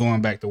myself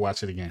going back to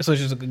watch it again. So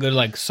it's just a good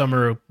like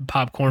summer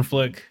popcorn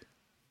flick.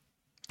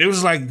 It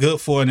was like good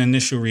for an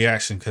initial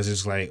reaction because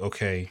it's like,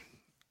 okay,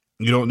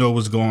 you don't know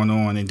what's going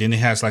on, and then it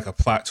has like a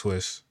plot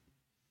twist,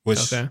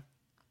 which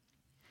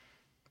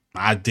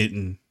I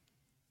didn't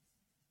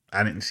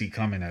see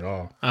coming at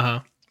all.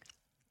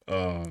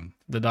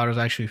 The daughters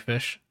actually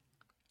fish.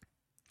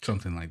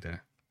 Something like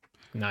that.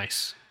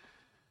 Nice.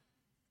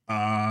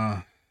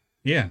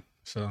 Yeah.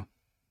 So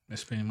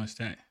that's pretty much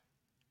that.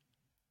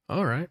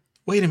 All right.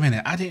 Wait a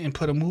minute, I didn't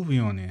put a movie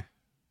on there.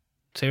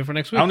 Save it for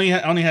next week.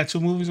 I only had 2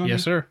 movies on there.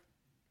 Yes, sir.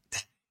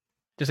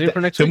 Just save it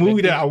for next The week.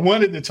 movie that I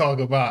wanted to talk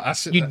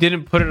about, You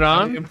didn't put it I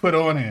on? didn't put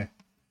on here.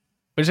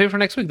 But save it for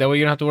next week. That way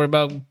you don't have to worry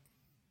about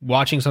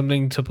watching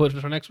something to put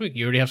for next week.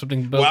 You already have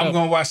something built Well, I'm up.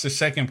 gonna watch the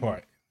second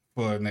part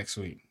for next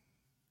week.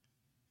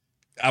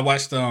 I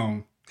watched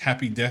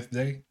Happy Death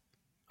Day.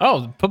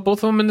 Oh, put both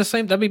of them in the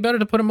same. That'd be better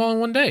to put them all in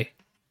one day.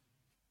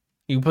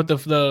 You put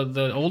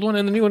the old one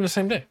and the new one the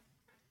same day.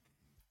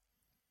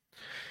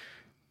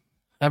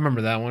 I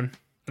remember that one.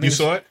 You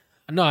saw it?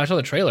 No, I saw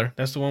the trailer.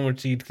 That's the one where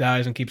he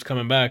dies and keeps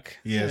coming back.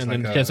 Yeah, it's and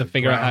like then he has to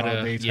figure out how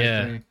Groundhog to. Day type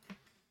Yeah. thing.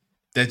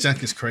 That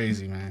junk is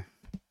crazy, man.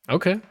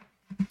 Okay.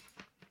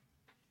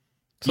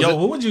 So Yo,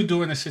 what would you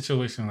do in a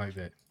situation like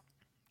that?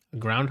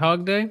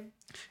 Groundhog Day.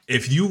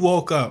 If you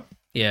woke up,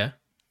 Yeah.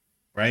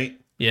 right?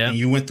 Yeah. And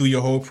you went through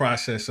your whole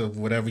process of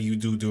whatever you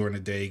do during the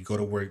day, go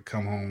to work,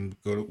 come home,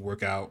 go to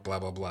work out, blah,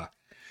 blah, blah.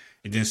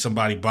 And then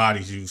somebody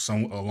bodies you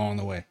along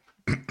the way.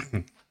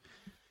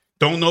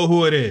 Don't know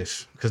who it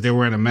is because they're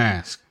wearing a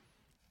mask.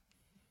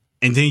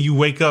 And then you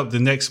wake up the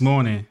next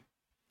morning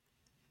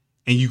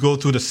and you go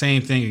through the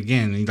same thing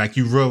again. And like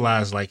you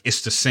realize like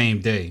it's the same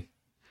day.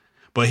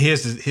 But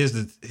here's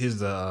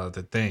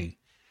the thing.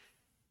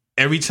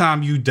 Every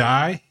time you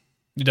die,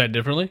 You died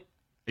differently.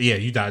 yeah,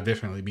 you die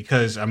differently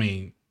because I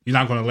mean, you're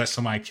not going to let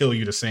somebody kill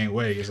you the same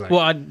way. It's like,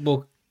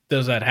 Well,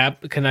 does that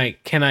happen?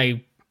 Can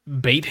I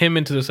bait him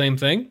into the same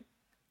thing?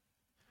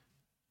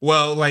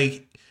 well,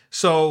 like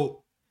so.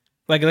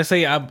 Like let's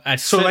say at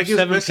So like,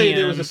 7 let's say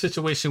there was PM. a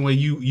situation where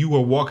you were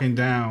walking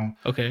down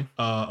Okay.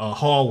 a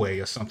hallway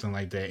or something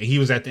like that, and he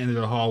was at the end of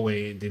the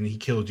hallway, and then he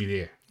killed you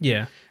there.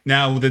 Yeah.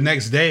 Now the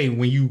next day,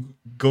 when you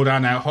go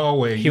down that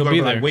hallway, He'll you're gonna be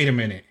be like, there. "Wait a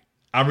minute,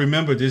 I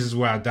remember this is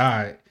where I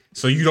died."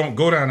 So you don't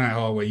go down that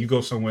hallway; you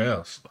go somewhere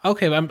else.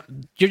 Okay, but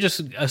you're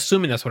just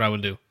assuming that's what I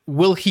would do.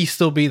 Will he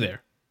still be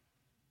there?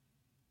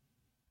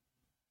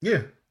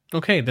 Yeah,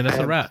 Okay, then that's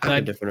a wrap. I have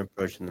a different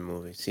approach in the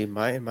movie. See, in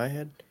my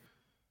head,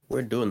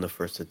 we're doing the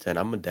first to 10.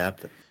 I'm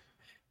adapting.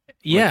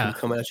 Yeah. I'm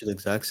coming at you the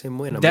exact same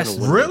way. And I'm That's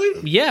gonna win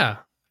really? Yeah.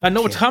 I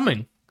know what's Yeah.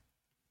 coming.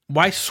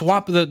 Why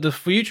swap the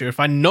future if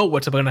I know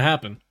what's going to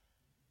happen?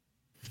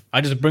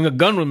 I just bring a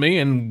gun with me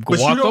and but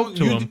walk you up don't.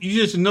 to You, him.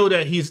 you just know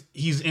that he's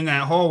in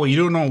that hallway. You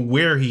don't know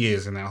where he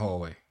is in that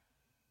hallway.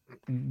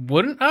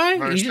 Wouldn't I? I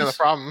don't understand the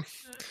problem.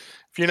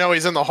 If you know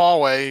he's in the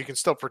hallway, you can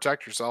still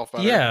protect yourself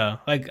better. Yeah,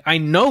 like I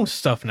know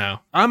stuff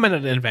now. I'm at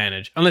an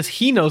advantage. Unless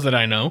he knows that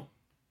I know,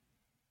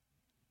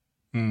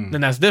 then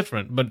that's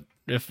different. But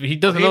if he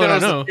doesn't He know that I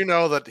knows know, that you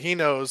know that he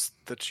knows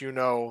that you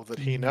know that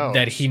he knows.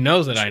 that he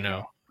knows that I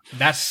know,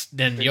 that's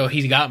then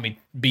he's got me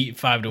beat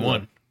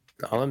 5-1.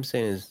 All I'm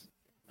saying is,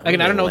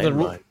 Again, I don't know the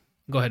rule.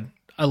 Go ahead.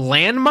 A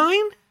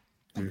landmine?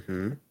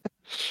 Mm-hmm.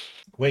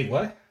 Wait,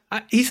 what?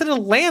 He said a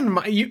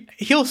landmine.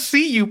 He'll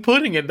see you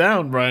putting it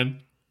down, Brian.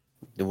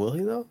 Will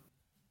he though?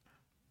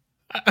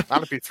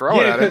 Not if you throw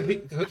it at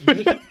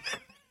it.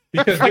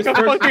 Because Like this a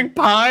person, fucking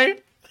pie.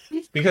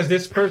 because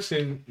this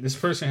person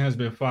has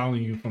been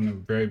following you from the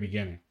very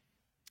beginning.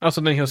 Also,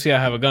 then he'll see I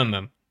have a gun.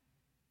 Then,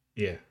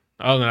 Yeah.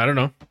 oh, then I don't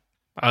know.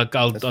 I'll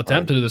That's attempt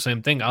fine. to do the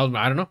same thing. I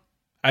don't know.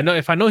 I know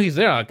if I know he's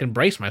there, I can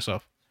brace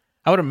myself.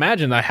 I would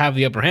imagine that I have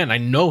the upper hand. I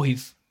know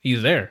he's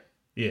there.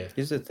 Yeah.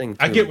 Here's the thing.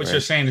 I too, get what right?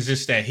 you're saying. It's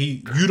just that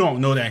you don't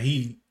know that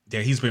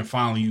he's been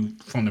following you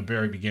from the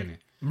very beginning.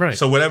 Right.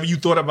 So whatever you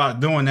thought about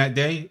doing that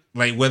day,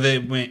 like whether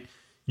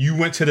you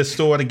went to the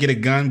store to get a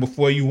gun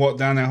before you walked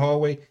down that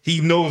hallway,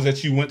 he knows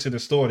that you went to the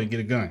store to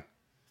get a gun.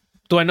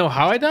 Do I know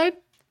how I died?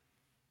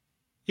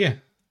 Yeah.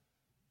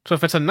 So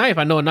if it's a knife,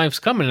 I know a knife's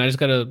coming. I just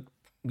gotta,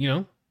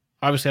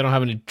 obviously I don't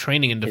have any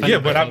training in defense. Yeah,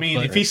 but I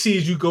mean, if he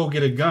sees you go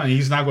get a gun,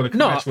 he's not going to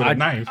come at you with a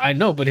knife. I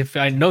know, but if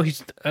I know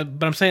he's,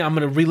 but I'm saying I'm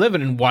gonna relive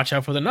it and watch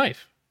out for the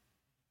knife.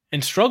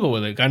 and struggle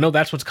with it. I know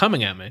that's what's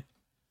coming at me.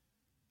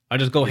 I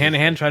just go hand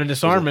in hand, try to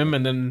disarm him,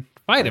 and then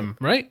fight him,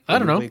 right? I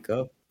don't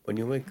know. When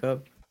you wake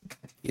up,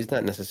 he's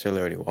not necessarily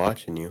already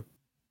watching you.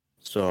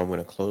 So I'm going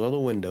to close all the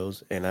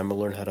windows, and I'm going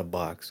to learn how to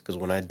box. Because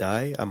when I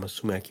die, I'm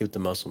assuming I keep the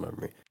muscle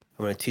memory.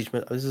 I'm going to teach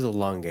myself. This is a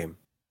long game.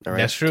 All right?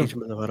 That's true. Teach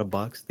myself how to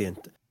box.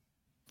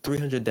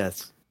 300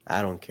 deaths.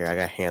 I don't care. I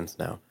got hands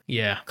now.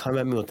 Yeah. Come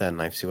at me with that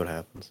knife. See what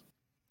happens.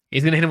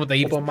 He's going to hit him with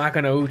the Ippo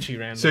Maka no Uchi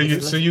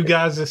randomly. So you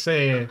guys are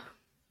saying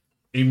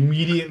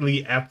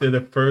immediately after the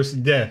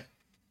first death,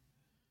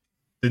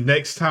 the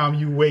next time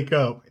you wake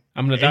up,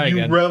 I'm gonna die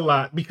again.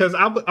 Realize, because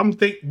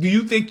do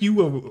you think you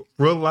will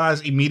realize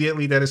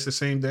immediately that it's the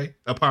same day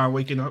upon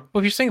waking up?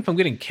 Well, if you're saying if I'm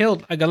getting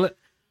killed,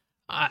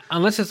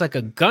 unless it's like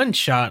a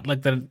gunshot,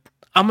 like I'm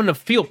gonna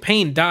feel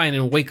pain dying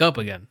and wake up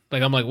again.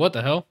 Like I'm like, what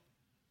the hell?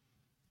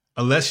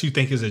 Unless you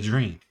think it's a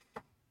dream.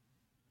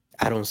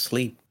 I don't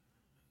sleep,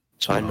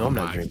 so I know I'm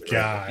not dreaming.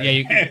 God.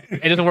 Yeah,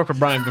 it doesn't work for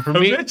Brian, but for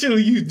me,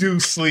 eventually you do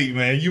sleep,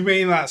 man. You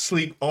may not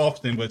sleep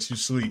often, but you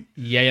sleep.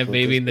 Yeah,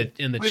 baby. In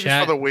the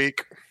chat, for the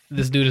week.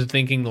 This dude is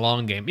thinking the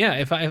long game.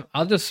 Yeah,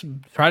 I'll just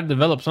try to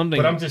develop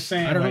something. But I'm just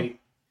saying, I don't know.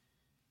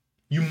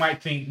 You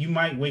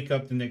might wake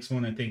up the next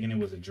morning thinking it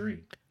was a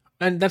dream,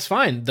 and that's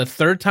fine. The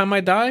third time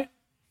I die,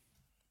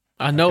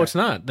 I know it's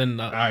not.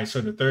 Then all right.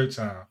 So the third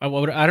time, I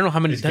don't know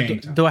how many.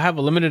 Do I have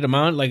a limited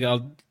amount? Like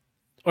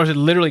or is it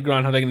literally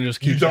Groundhog Day and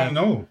just keep? You don't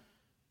know.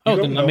 Oh,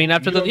 then, I mean,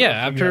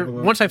 after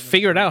once I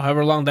figure it out,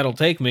 however long that'll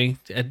take me,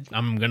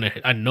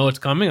 I know it's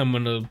coming. I'm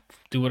gonna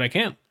do what I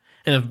can,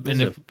 and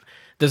if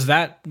does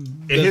that?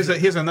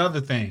 Here's another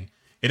thing.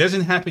 It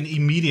doesn't happen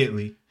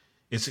immediately.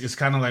 It's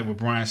kind of like what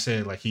Brian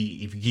said. Like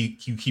if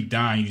you keep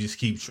dying, you just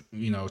keep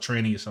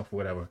training yourself or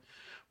whatever.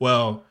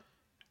 Well,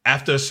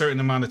 after a certain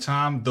amount of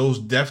time, those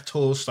death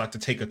tolls start to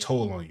take a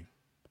toll on you.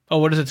 Oh,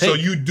 what does it take? So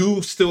you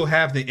do still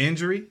have the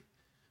injury,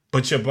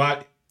 but your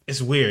body.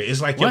 It's weird.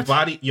 It's like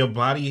your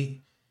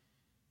body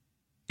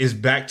is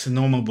back to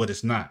normal, but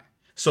it's not.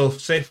 So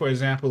say, for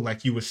example,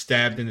 like you were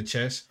stabbed in the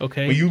chest.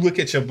 Okay. When you look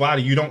at your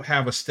body, you don't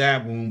have a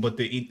stab wound, but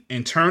the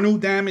internal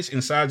damage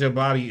inside your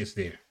body is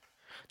there.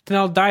 Then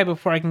I'll die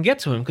before I can get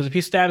to him, because if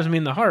he stabs me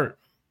in the heart,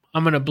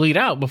 I'm going to bleed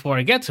out before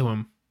I get to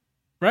him.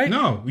 Right?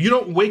 No, you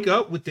don't wake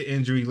up with the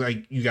injury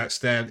like you got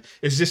stabbed.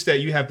 It's just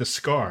that you have the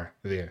scar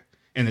there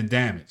and the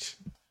damage.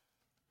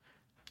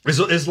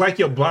 It's like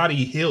your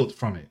body healed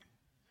from it.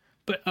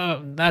 But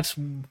that's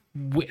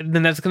weird.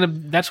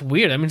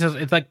 I mean,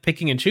 it's like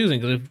picking and choosing,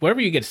 because wherever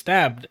you get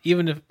stabbed,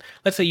 even if,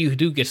 let's say you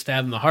do get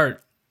stabbed in the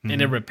heart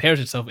and it repairs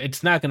itself,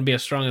 it's not going to be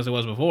as strong as it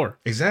was before.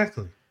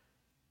 Exactly.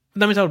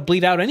 That means I would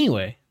bleed out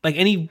anyway.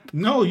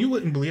 No, you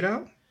wouldn't bleed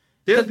out.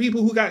 There are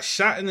people who got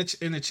shot in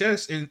the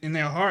chest in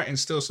their heart and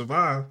still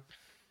survive.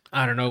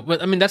 I don't know,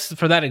 but I mean that's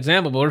for that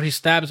example. But what if he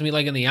stabs me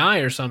like in the eye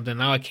or something?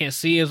 Now I can't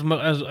see as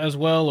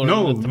well, or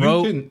no, the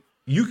throat.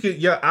 You can.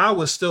 Your eye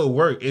would still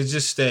work. It's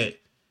just that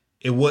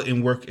it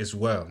wouldn't work as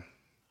well.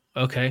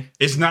 Okay.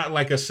 It's not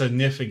like a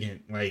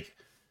significant, like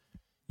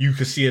you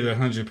could see it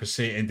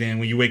 100%, and then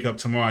when you wake up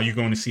tomorrow, you're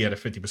going to see it at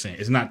 50%.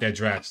 It's not that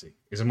drastic.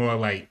 It's more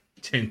like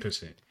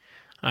 10%.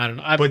 I don't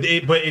know. But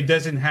it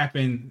doesn't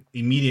happen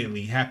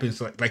immediately. It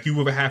happens like you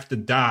would have to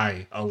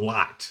die a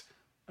lot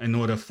in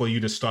order for you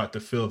to start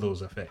to feel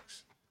those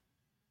effects.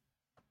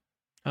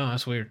 Oh,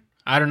 that's weird.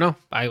 I don't know.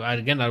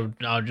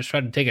 I'll just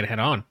try to take it head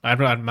on.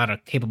 I'm not a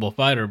capable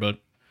fighter, but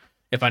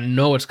if I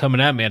know it's coming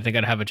at me, I think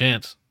I'd have a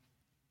chance.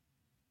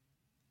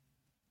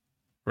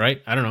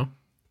 Right? I don't know.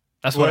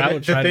 That's what I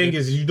would try to do. The thing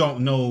is, you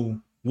don't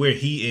know where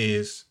he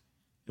is,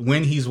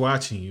 when he's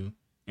watching you,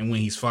 and when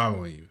he's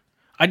following you.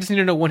 I just need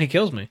to know when he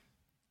kills me.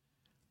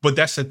 But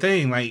that's the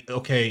thing. Like,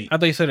 okay. I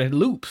thought you said it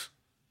loops.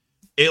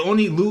 It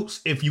only loops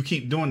if you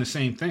keep doing the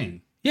same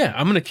thing. Yeah,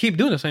 I'm going to keep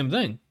doing the same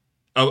thing.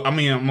 Oh, I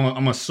mean,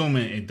 I'm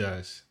assuming it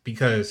does,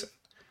 because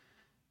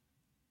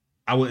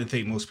I wouldn't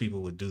think most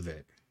people would do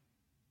that.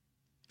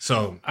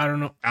 So I don't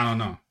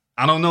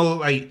know.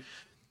 Like,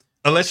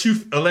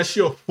 unless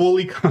you're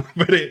fully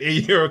confident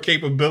in your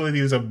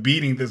capabilities of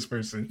beating this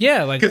person.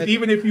 Yeah, like, because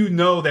even if you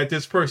know that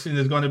this person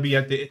is going to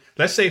be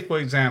let's say, for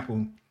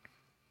example,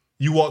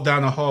 you walk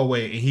down the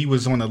hallway and he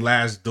was on the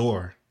last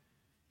door,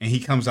 and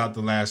he comes out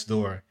the last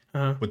door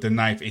with the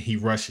knife and he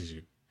rushes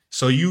you.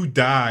 So you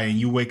die and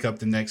you wake up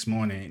the next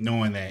morning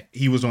knowing that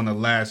he was on the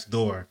last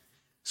door.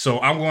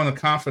 So I'm going to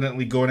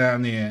confidently go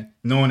down there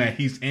knowing that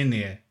he's in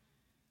there.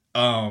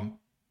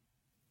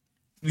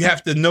 You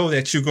have to know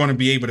that you're going to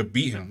be able to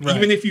beat him. Right.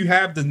 Even if you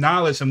have the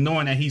knowledge of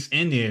knowing that he's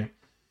in there,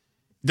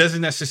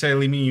 doesn't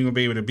necessarily mean you're going to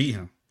be able to beat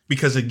him.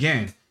 Because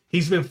again,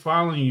 he's been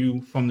following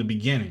you from the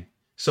beginning.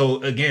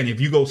 So again, if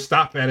you go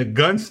stop at a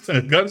gun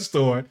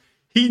store,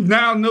 he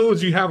now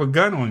knows you have a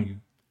gun on you.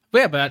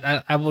 Yeah, but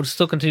I would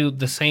still continue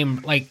the same.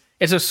 Like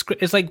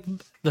it's like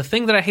the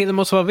thing that I hate the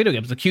most about video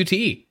games, the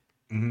QTE.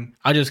 Mm-hmm.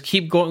 I just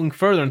keep going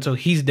further until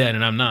he's dead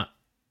and I'm not.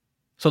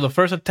 So the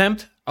first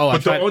attempt,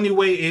 the only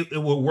way it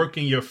will work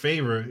in your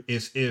favor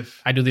is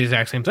if I do the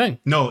exact same thing.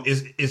 No,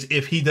 is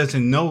if he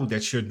doesn't know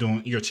that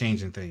you're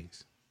changing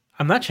things.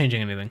 I'm not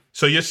changing anything.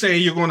 So you're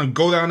saying you're going to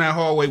go down that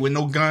hallway with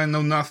no gun,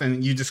 no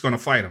nothing. You're just going to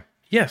fight him.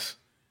 Yes.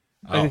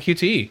 Like a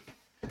QTE.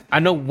 I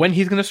know when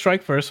he's going to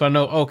strike first, so I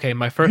know, okay,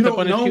 my first You don't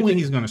opponent know is QTE. when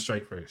he's going to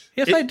strike first.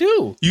 Yes, I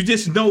do. You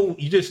just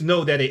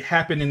know that it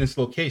happened in this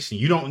location.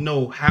 You don't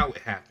know how it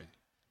happened.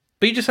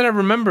 But you just said I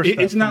remember stuff.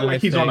 It's not from the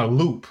like he's next on a day.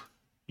 loop.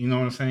 You know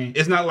what I'm saying?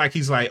 It's not like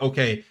he's like,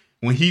 okay,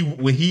 when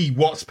he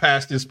walks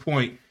past this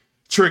point,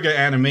 trigger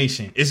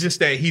animation. It's just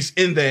that he's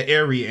in that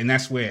area and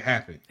that's where it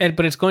happened.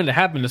 But it's going to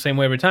happen the same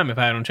way every time if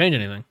I don't change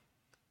anything.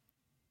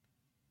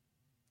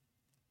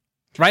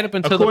 Right up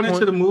until According the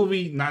to point... the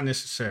movie, not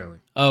necessarily.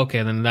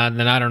 Okay, then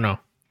I don't know.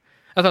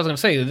 That's what I was going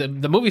to say.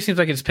 The movie seems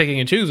like it's picking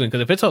and choosing,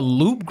 because if it's a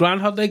loop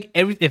Groundhog Day,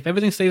 if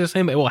everything stays the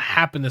same, it will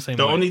happen the same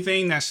The way. only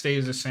thing that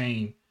stays the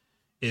same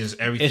is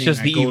everything It's just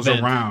that the goes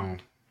event.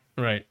 around.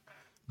 Right.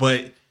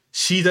 But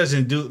she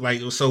doesn't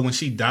do so when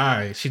she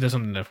dies, She does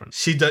something different.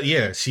 she does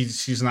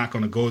she's not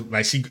gonna go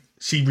like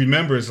she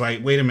remembers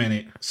like, wait a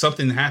minute,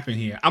 something happened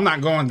here. I'm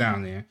not going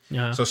down there.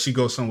 Yeah. So she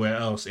goes somewhere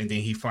else and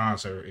then he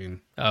finds her and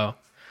Oh.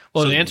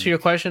 Well, So- to answer your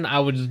question, I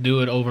would just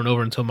do it over and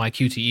over until my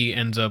QTE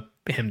ends up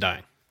him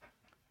dying.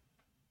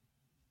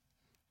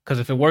 Because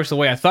if it works the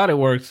way I thought it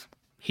worked,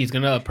 he's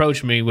going to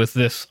approach me with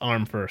this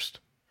arm first.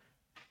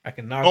 I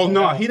can knock oh that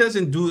no, out. he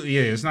doesn't do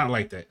it's not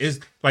like that. It's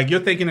like you're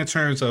thinking in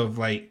terms of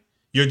like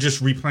you're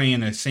just replaying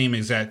the same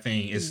exact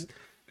thing. It's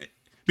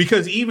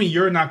because even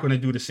you're not going to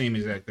do the same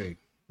exact thing.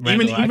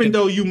 Randall, Even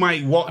though you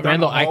might walk down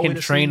Randall, the I hallway can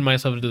the train same-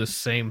 myself to do the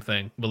same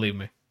thing. Believe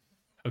me.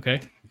 Okay?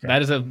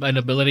 That is an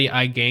ability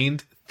I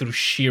gained through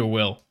sheer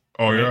will.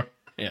 Oh yeah.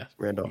 Yeah.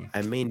 Randall,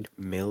 I made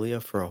Melia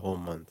for a whole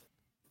month.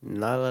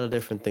 Not a lot of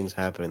different things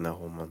happening that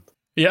whole month.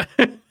 Yeah.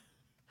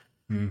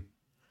 Hmm.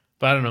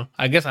 But I don't know.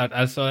 I guess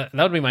I so that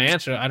would be my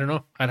answer. I don't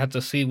know. I'd have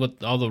to see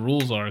what all the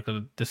rules are,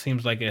 because this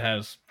seems like it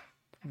has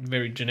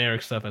very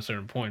generic stuff at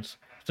certain points.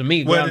 To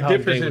me, Well, the Groundhog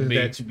difference Day would is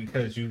be that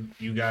because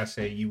you guys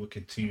say you would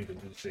continue to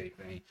do the same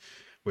thing,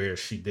 where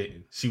she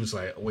didn't. She was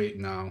like, "Wait,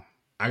 no,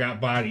 I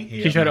got body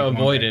here." she tried to I'm not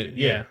going avoid back it.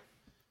 to-" Yeah.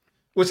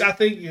 Which I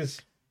think is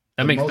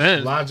That the makes most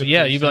sense. logical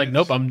Yeah, you'd be like, sense.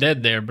 nope, I'm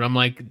dead there. But I'm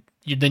like,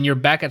 then you're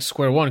back at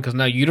square one, because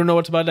now you don't know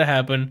what's about to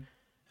happen,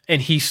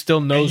 and he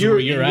still knows where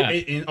you're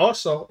at. And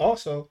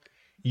also,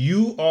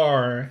 you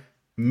are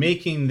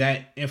making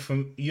that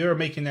you're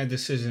making that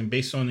decision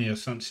based on the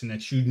assumption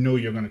that you know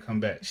you're going to come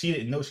back. She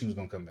didn't know she was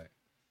going to come back.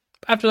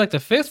 After like the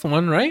fifth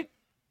one, right?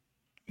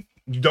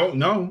 You don't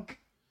know.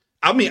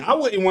 I mean, I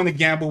wouldn't want to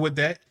gamble with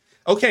that.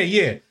 Okay,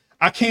 yeah,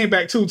 I came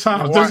back 2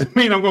 times. Why? Doesn't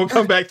mean I'm going to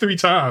come back 3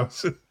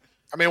 times.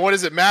 I mean, what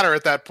does it matter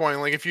at that point?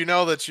 Like, if you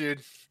know that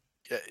if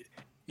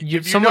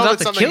you Someone's know out that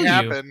to something kill you.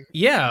 happened,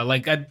 Yeah,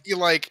 like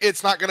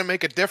it's not going to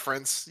make a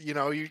difference. You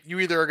know, you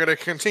either are going to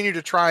continue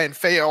to try and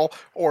fail,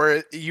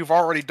 or you've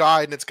already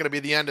died and it's going to be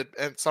the end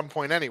at some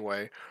point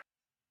anyway.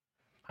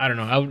 I don't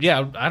know.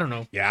 I don't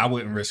know. Yeah, I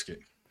wouldn't risk it.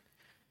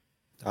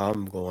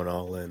 I'm going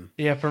all in.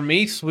 Yeah, for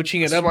me,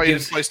 switching it That's up why you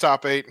gives didn't play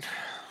top 8.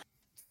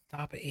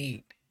 top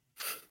 8.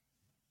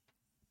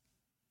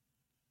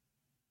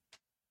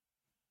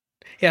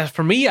 Yeah,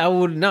 for me, I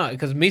would not,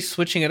 because me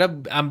switching it up,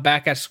 I'm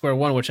back at square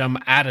one, which I'm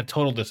at a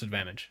total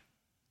disadvantage.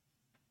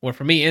 Where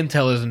for me,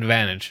 Intel is an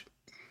advantage.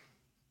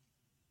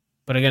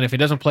 But again, if it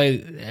doesn't play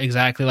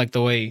exactly like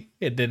the way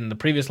it did in the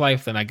previous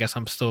life, then I guess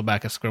I'm still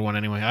back at square one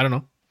anyway. I don't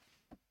know.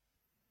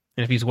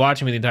 And if he's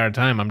watching me the entire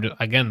time, I'm just,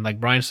 again, like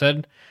Brian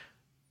said,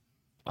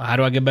 how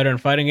do I get better in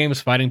fighting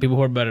games? Fighting people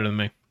who are better than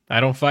me. I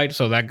don't fight,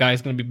 so that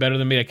guy's going to be better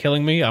than me at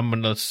killing me. I'm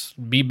going to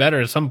be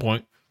better at some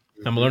point.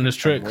 I'm going to learn his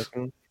tricks.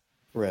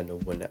 Randall,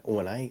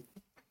 when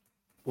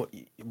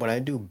I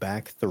do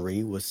back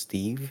 3 with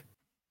Steve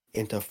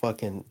into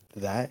fucking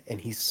that, and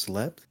he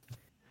slept,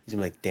 he's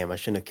gonna be like, damn, I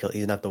shouldn't have killed.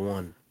 He's not the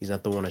one. He's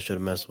not the one I should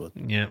have messed with.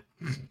 Yeah.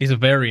 He's a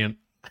variant.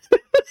 And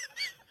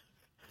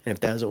if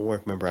that doesn't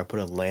work, remember I put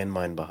a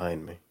landmine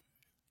behind me.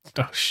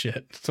 Oh,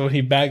 shit. So when he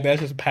back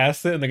dashes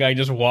past it and the guy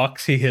just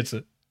walks, he hits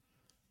it.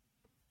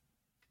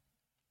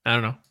 I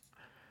don't know.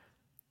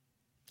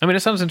 I mean,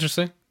 it sounds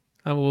interesting.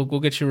 We'll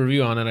get your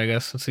review on it, I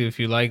guess, and see if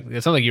you like.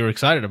 It sounds like you were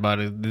excited about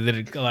it.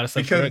 Did a lot of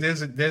stuff Because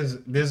correct?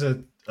 there's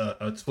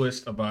a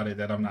twist about it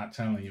that I'm not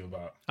telling you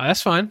about.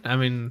 That's fine. I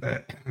mean,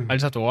 I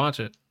just have to watch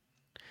it.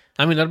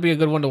 I mean, that'd be a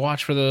good one to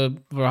watch for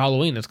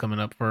Halloween that's coming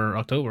up for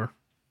October.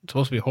 It's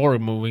supposed to be a horror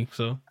movie,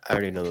 so I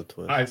already know the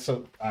twist.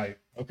 All right,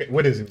 okay.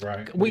 What is it,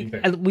 Brian? What do you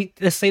think? we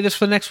let's say this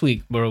for next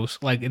week, bros.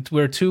 Like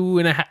we're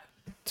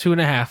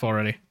 2.5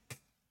 already.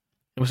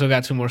 And we still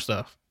got 2 more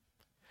stuff.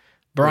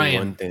 Brian,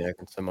 One thing I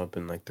can sum up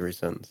in like 3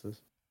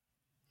 sentences.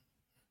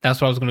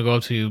 that's what I was going to go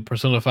up to.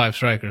 Persona 5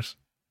 Strikers.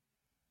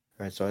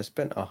 All right, so I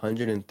spent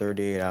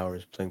 138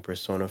 hours playing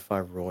Persona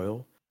 5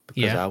 Royal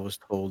because Yeah. I was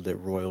told that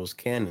Royal's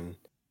canon,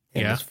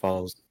 and Yeah. this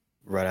follows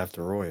right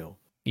after Royal.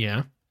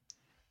 Yeah.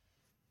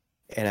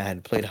 And I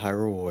had played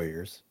Hyrule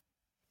Warriors.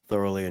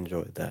 Thoroughly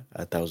enjoyed that.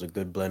 I thought it was a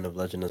good blend of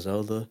Legend of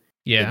Zelda,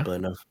 Yeah. good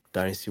blend of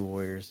Dynasty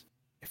Warriors.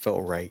 It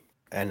felt right,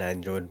 and I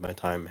enjoyed my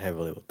time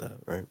heavily with that,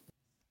 right?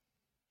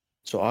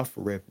 So off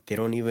rip, they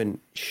don't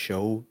even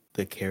show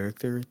the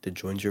character that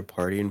joins your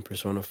party in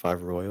Persona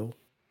 5 Royal.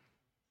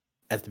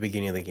 at the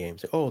beginning of the game.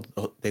 It's like,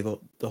 oh, they go,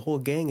 the whole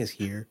gang is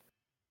here.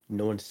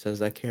 No one says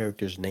that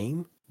character's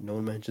name. No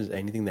one mentions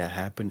anything that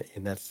happened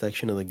in that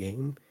section of the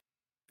game.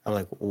 I'm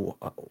like,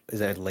 is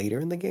that later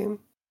in the game?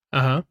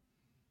 Uh-huh.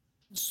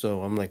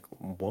 So I'm like,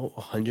 well,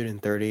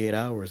 138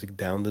 hours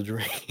down the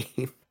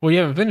drain. Well, you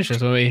haven't finished it,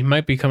 so it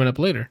might be coming up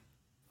later.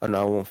 Oh,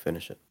 no, I won't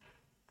finish it.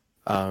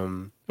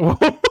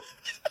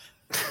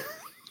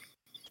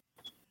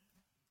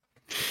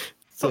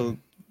 So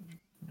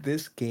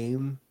this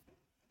game,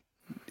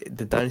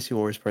 the Dynasty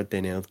Warriors part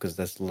they nailed because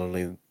that's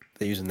literally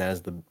they're using that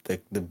as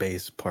the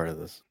base part of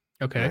this.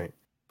 Okay. Right?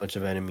 Bunch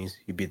of enemies,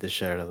 you beat the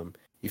shit out of them,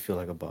 you feel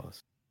like a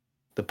boss.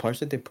 The parts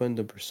that they put in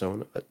the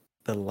Persona,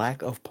 the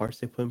lack of parts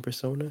they put in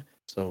Persona,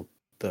 so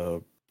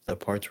the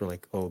parts were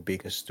like, oh,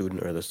 being a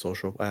student or the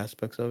social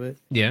aspects of it,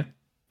 Yeah.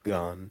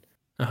 gone.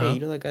 Uh-huh. Hey, you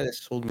know that guy that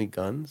sold me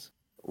guns?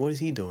 What is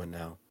he doing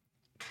now?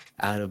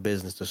 Out of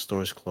business, the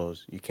store's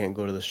closed. You can't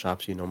go to the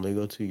shops you normally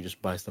go to. You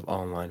just buy stuff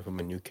online from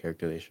a new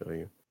character they show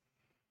you.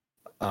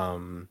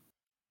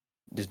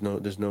 There's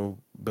no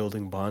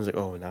building bonds like,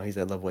 oh, now he's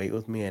at level 8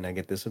 with me and I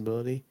get this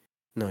ability.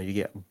 No, you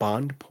get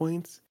bond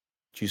points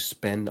that you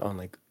spend on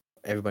like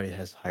everybody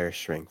has higher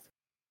strength.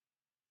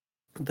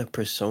 The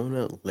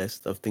Persona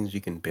list of things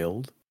you can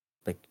build,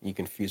 like you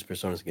can fuse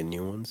personas to get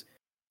new ones,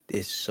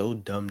 is so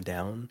dumbed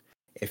down.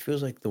 It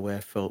feels like the way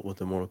I felt with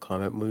the Mortal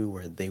Kombat movie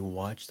where they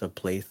watched a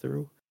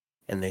playthrough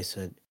and they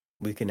said,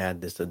 we can add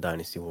this to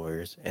Dynasty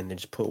Warriors, and they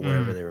just put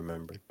wherever they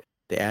remembered.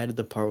 They added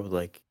the part with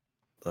like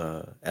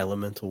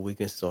elemental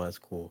weakness, so that's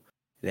cool.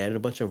 They added a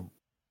bunch of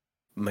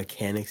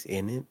mechanics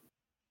in it.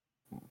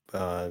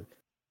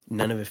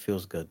 None of it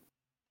feels good.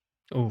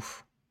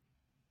 Oof.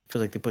 I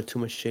feel like they put too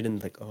much shit in,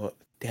 like, oh,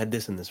 they had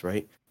this in this,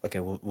 right? Okay,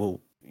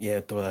 we'll yeah,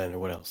 throw that in, or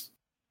what else?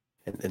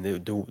 And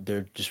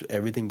they're just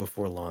everything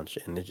before launch,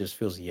 and it just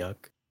feels yuck.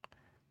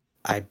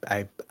 I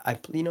I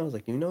was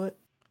like, you know what?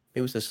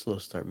 Maybe it's a slow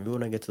start. Maybe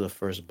when I get to the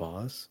first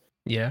boss,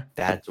 Yeah.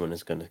 that's when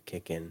it's gonna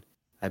kick in.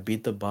 I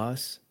beat the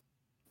boss,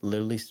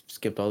 literally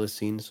skipped all the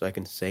scenes so I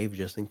can save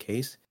just in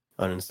case,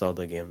 uninstalled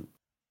the game.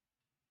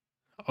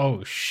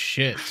 Oh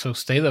shit! So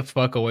stay the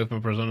fuck away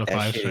from Persona That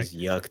 5. shit is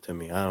yuck to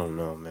me. I don't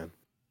know, man.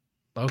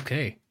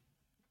 Okay.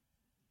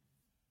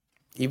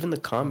 Even the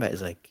combat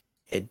is like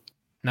it.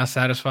 Not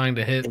satisfying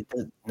to hit.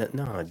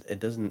 No, it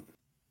doesn't.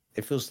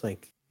 It feels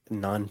like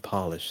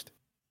non-polished.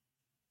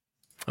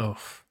 Oh,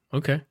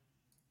 okay.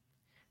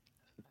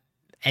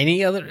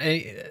 Any other?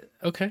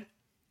 Okay.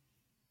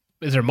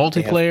 Is there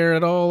multiplayer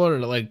at all, or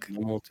like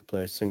No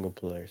multiplayer, single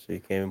player, so you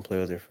can't even play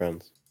with your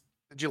friends.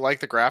 Did you like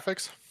the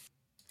graphics?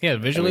 yeah,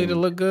 visually to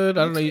look good?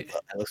 I don't know. It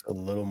looks a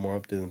little more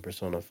updated than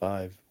Persona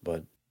 5,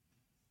 but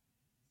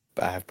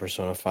I have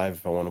Persona 5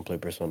 if I want to play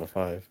Persona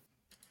 5.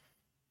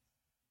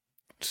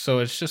 So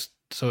it's just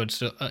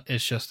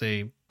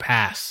a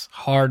pass,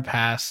 hard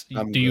pass.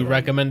 I'm Do you good on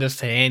recommend this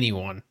to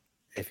anyone?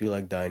 If you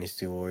like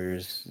Dynasty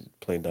Warriors,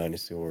 play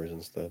Dynasty Warriors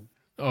instead.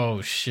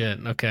 Oh shit.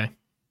 Okay.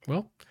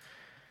 Well,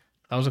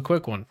 that was a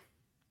quick one.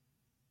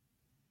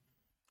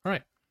 All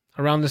right.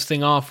 I'll round this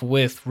thing off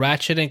with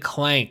Ratchet and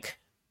Clank.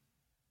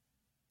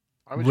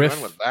 Why would you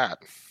end with that?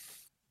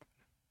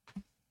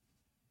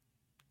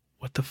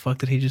 What the fuck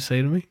did he just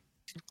say to me?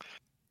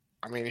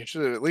 I mean, you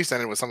should have at least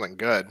ended with something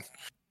good.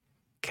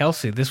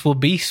 Kelsey, this will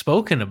be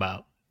spoken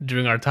about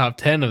during our top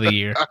 10 of the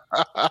year.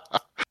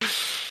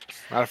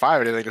 Not if I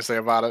have anything to say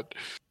about it.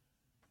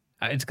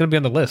 It's going to be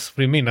on the list. What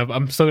do you mean?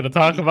 I'm still going to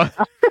talk about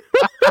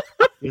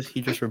it.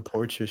 He just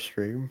reports your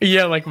stream.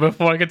 Yeah, like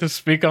before I get to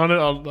speak on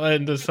it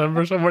in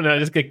December somewhere, and I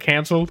just get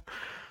canceled.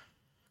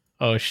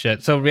 Oh,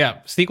 shit. So,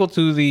 yeah, sequel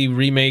to the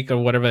remake or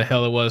whatever the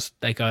hell it was,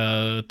 like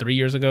 3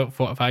 years ago,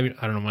 4, 5 years,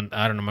 I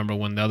don't remember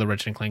when the other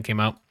Ratchet and Clank came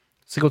out.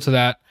 Sequel to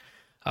that.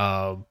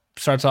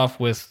 Starts off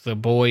with the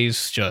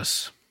boys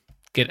just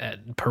get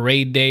at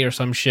parade day or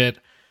some shit.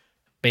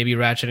 Baby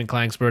Ratchet and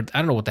Clank's birth. I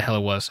don't know what the hell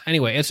it was.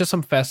 Anyway, it's just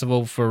some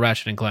festival for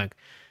Ratchet and Clank,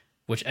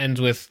 which ends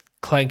with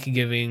Clank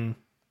giving...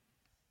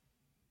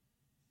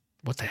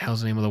 What the hell's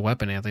the name of the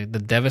weapon, Anthony? The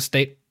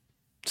Devastate?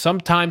 Some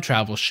time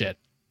travel shit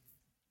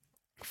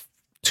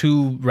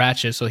to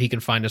Ratchet so he can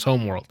find his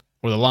homeworld,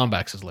 where the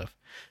Lombaxes live.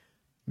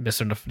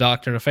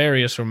 Dr.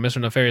 Nefarious, or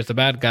Mr. Nefarious, the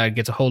bad guy,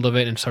 gets a hold of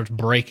it and starts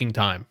breaking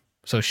time.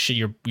 So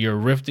you're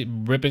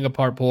ripping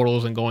apart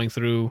portals and going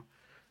through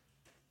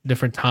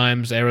different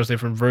times, eras,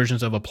 different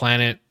versions of a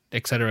planet,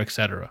 etc.,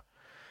 etc.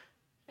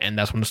 And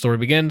that's when the story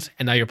begins.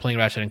 And now you're playing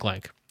Ratchet and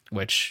Clank,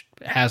 which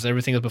has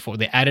everything as before.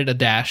 They added a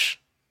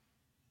dash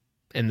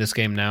in this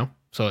game now,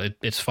 so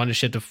it's fun as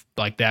shit to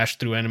like dash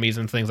through enemies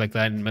and things like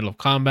that in the middle of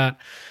combat.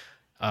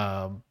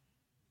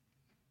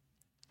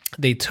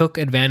 They took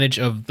advantage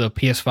of the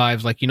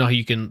PS5s, like you know how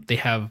you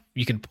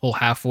can pull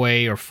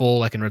halfway or full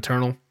like in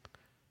Returnal.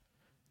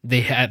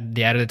 They added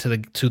it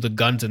to the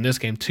guns in this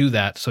game to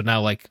that. So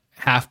now like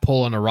half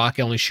pull on a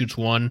rocket only shoots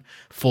one,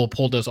 full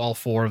pull does all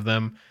four of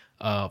them.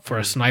 For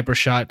a sniper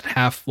shot,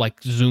 half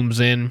like zooms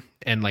in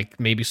and like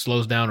maybe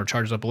slows down or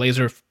charges up a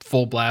laser.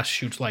 Full blast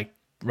shoots like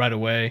right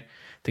away,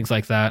 things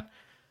like that.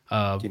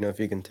 Do you know if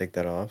you can take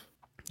that off?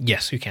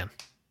 Yes, you can.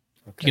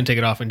 You can take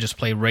it off and just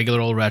play regular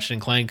old Ratchet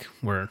and Clank,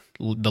 where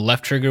the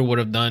left trigger would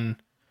have done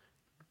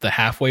the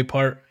halfway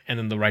part, and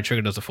then the right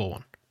trigger does the full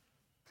one.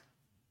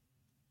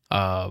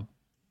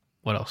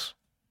 What else?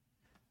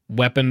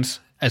 Weapons,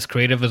 as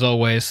creative as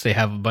always. They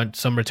have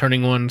some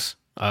returning ones,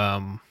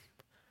 and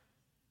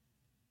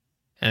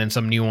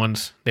some new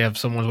ones. They have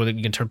some ones where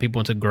you can turn people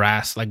into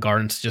grass, like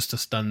gardens, just to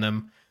stun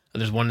them.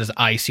 There's one that's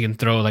ice. You can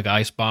throw like an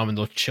ice bomb, and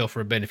they'll chill for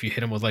a bit. If you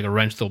hit them with like a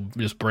wrench, they'll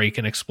just break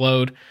and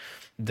explode.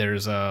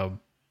 There's the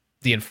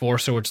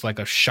Enforcer, which is like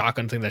a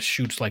shotgun thing that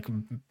shoots like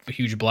a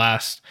huge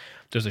blast.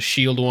 There's a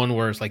shield one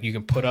where it's like you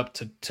can put up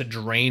to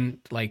drain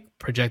like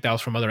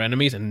projectiles from other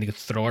enemies, and you can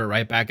throw it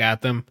right back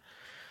at them.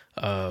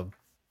 Go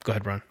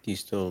ahead, Ron. Do you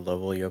still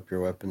level up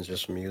your weapons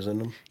just from using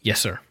them? Yes,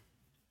 sir.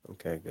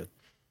 Okay, good.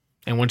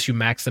 And once you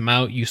max them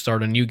out, you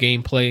start a new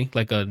gameplay,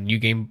 like a new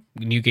game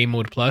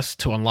mode plus,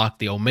 to unlock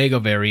the Omega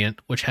variant,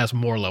 which has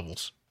more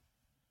levels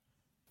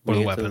for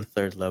the weapon. The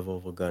third level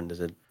of a gun, is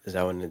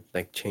that when it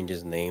like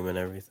changes name and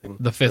everything?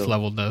 The fifth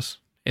level does.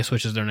 It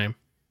switches their name,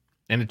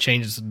 and it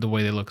changes the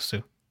way they look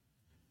too.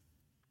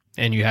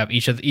 And you have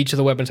each of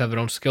the weapons have their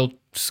own skill.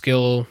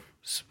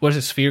 What is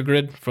it? Sphere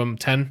grid from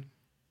 10,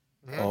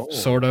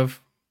 sort of,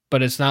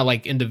 but it's not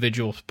like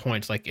individual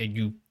points. Like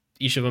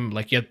each of them,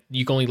 like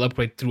you can only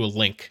upgrade through a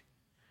link.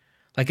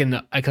 Like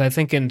I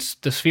think in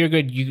the sphere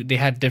grid, they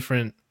had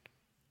different.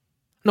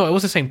 No, it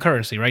was the same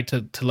currency, right?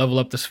 To level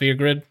up the sphere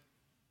grid.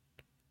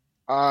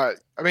 I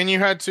mean, you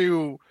had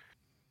to.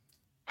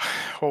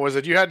 What was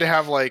it? You had to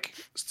have like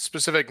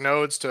specific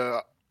nodes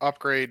to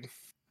upgrade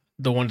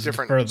the ones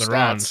different further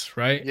stats.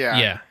 on, right?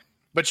 Yeah.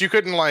 But you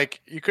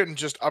couldn't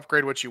just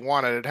upgrade what you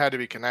wanted. It had to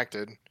be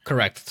connected.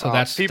 Correct. So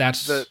that's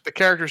the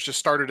characters just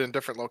started in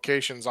different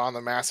locations on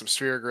the massive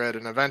sphere grid,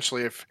 and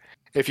eventually,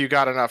 if you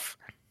got enough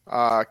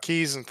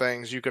keys and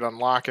things, you could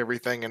unlock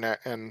everything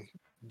and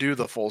do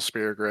the full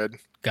sphere grid.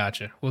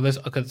 Gotcha. Well, this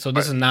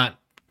is not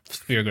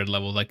sphere grid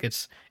level. Like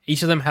it's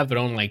each of them have their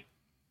own like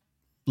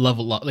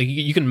level. Like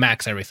you can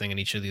max everything in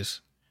each of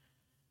these.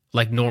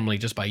 Like normally,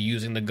 just by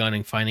using the gun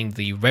and finding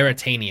the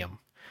Raritanium.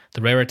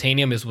 The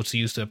Raritanium is what's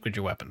used to upgrade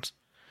your weapons.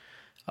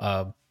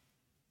 What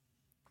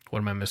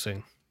am I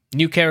missing?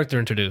 New character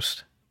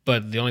introduced,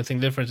 but the only thing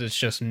different is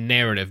just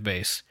narrative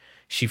based.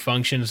 She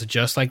functions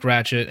just like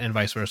Ratchet and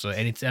vice versa.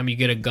 Anytime you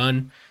get a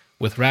gun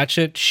with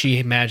Ratchet,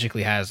 she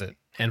magically has it,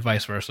 and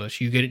vice versa.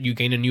 You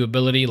gain a new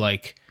ability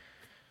like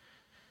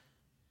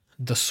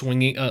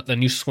the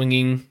new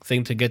swinging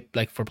thing to get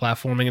like for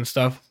platforming and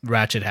stuff.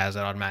 Ratchet has it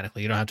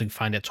automatically. You don't have to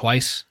find it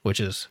twice, which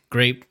is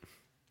great.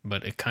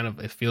 But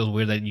it feels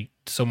weird that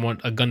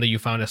a gun that you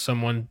found as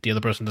someone the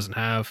other person doesn't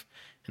have,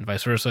 and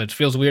vice versa. It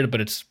feels weird,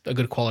 but it's a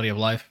good quality of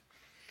life.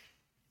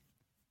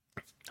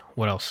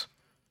 What else?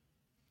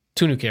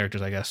 2 new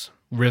characters, I guess.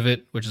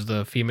 Rivet, which is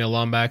the female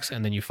Lombax,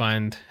 and then you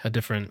find a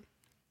different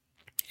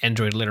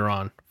android later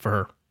on for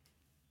her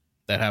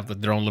that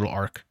have their own little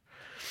arc.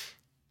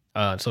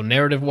 So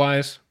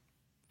narrative-wise,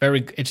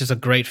 it's just a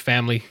great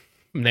family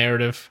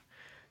narrative.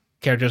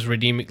 Characters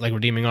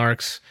redeeming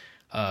arcs.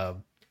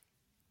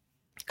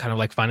 Kind of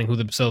like finding who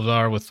themselves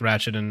are with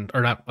Ratchet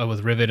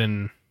with Rivet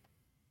and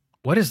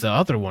what is the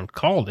other one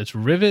called? It's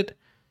Rivet.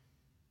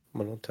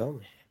 Well, don't tell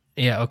me.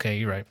 Yeah, okay,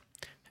 you're right.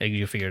 Hey,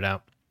 you figure it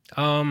out.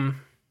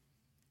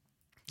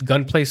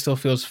 Gunplay still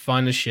feels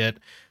fun as shit.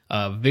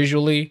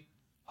 Visually,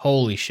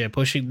 holy shit!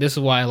 This is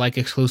why I like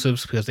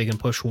exclusives, because they can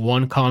push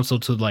one console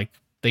to like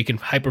they can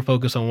hyper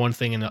focus on one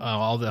thing and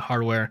all the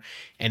hardware,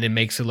 and it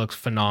makes it look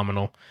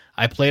phenomenal.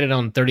 I played it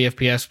on 30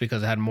 FPS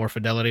because it had more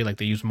fidelity. Like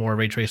they used more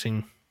ray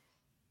tracing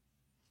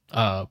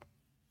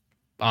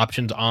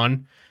options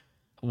on.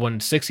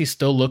 160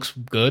 still looks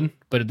good,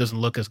 but it doesn't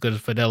look as good as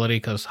fidelity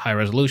because high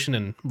resolution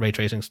and ray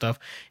tracing stuff.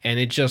 And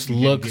it just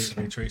looks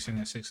ray tracing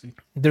at 60.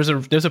 There's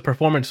a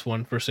performance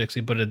one for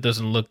 60, but it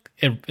doesn't look.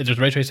 There's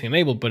ray tracing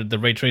enabled, but the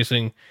ray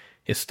tracing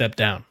is stepped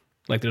down.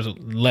 Like there's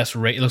less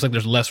ray. It looks like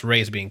there's less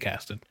rays being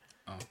casted,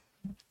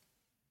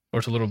 or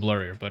it's a little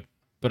blurrier.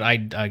 But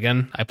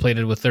I played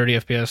it with 30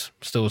 FPS.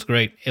 Still was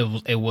great.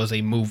 It was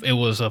a move. It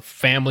was a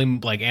family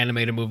like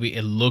animated movie.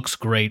 It looks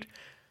great.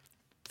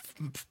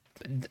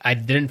 I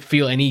didn't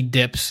feel any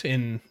dips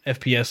in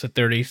FPS at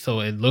 30,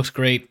 so it looks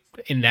great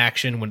in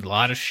action when a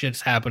lot of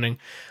shit's happening.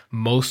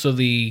 Most of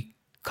the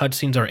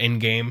cutscenes are in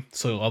game,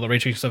 so all the ray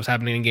tracing stuff's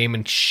happening in game,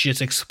 and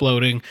shit's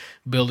exploding,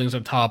 buildings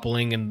are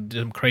toppling, and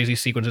some crazy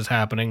sequences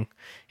happening.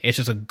 It's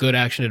just a good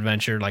action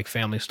adventure, like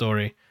family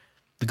story.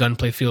 The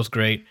gunplay feels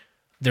great.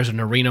 There's an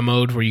arena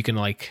mode where you can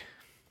like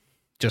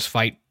just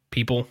fight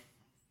people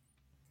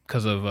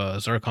because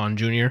of Zircon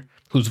Jr.,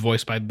 who's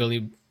voiced by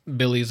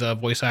Billy's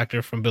voice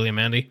actor from Billy and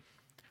Mandy.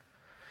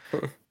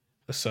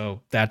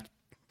 So that,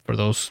 for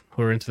those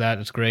who are into that,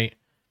 it's great.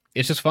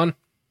 It's just fun.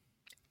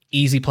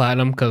 Easy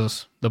platinum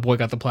because the boy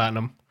got the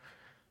platinum.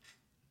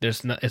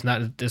 It's not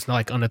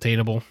like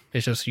unattainable.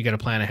 It's just you got to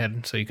plan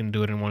ahead so you can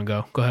do it in one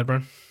go. Go ahead,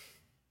 Brian.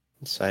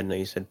 Side note,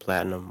 you said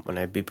platinum. When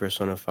I beat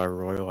Persona 5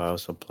 Royal, I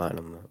also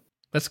platinum that.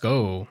 Let's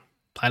go.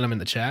 Platinum in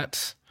the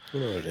chats.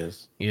 You know what it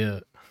is. Yeah.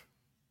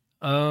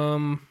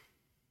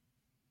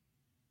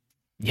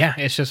 Yeah,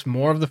 it's just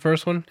more of the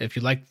first one. If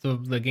you like the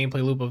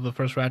gameplay loop of the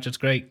first Ratchet's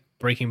great.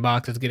 Breaking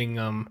boxes,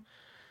 getting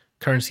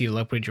currency to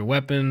upgrade your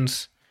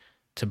weapons,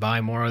 to buy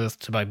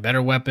to buy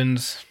better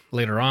weapons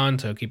later on,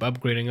 to keep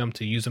upgrading them,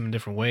 to use them in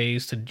different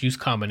ways, to use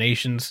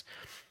combinations,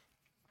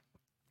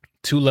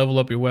 to level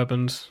up your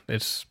weapons.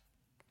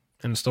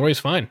 And the story's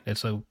fine.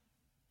 It's a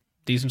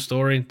decent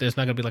story. There's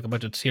not gonna be like a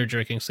bunch of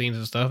tear-jerking scenes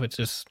and stuff. It's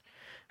just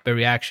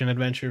very action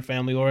adventure,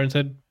 family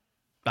oriented.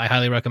 I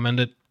highly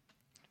recommend it.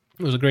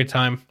 It was a great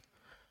time.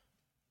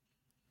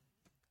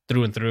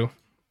 Through and through.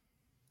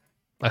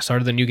 I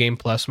started the New Game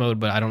Plus mode,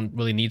 but I don't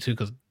really need to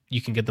because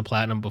you can get the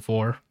platinum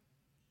before.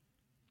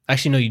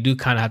 Actually, no, you do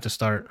kind of have to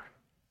start.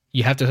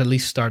 You have to at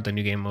least start the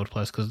New Game Mode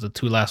Plus because the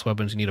 2 last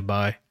weapons you need to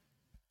buy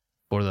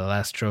for the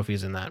last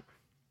trophies in that.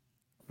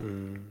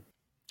 And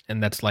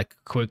that's like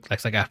quick.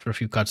 That's like after a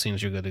few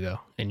cutscenes, you're good to go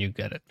and you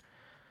get it.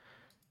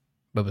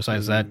 But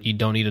besides that, you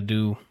don't need to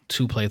do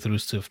 2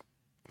 playthroughs to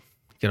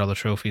get all the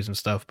trophies and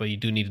stuff. But you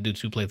do need to do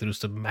 2 playthroughs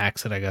to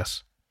max it, I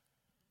guess.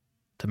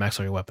 To max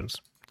all your weapons.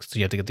 So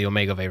you have to get the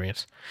Omega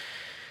variants.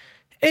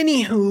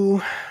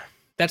 Anywho,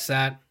 that's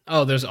that.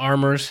 Oh, there's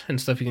armors and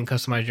stuff you can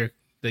customize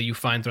that you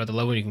find throughout the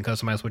level. You can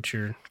customize what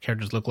your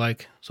characters look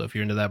like. So if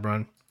you're into that,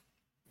 Brian.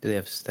 Do they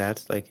have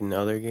stats like in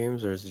other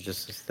games, or is it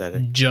just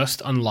aesthetic?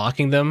 Just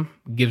unlocking them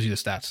gives you the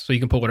stats. So you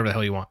can put whatever the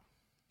hell you want.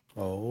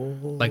 Oh.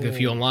 Like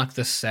if you unlock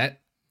the set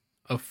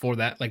for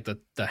that, like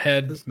the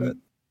head,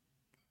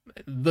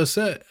 the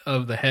set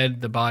of the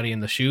head, the body,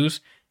 and the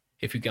shoes,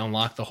 if you can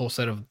unlock the whole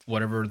set of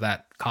whatever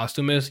that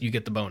costume is, you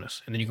get the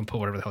bonus. And then you can put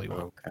whatever the hell you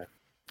want. Okay.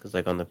 Because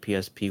like on the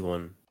PSP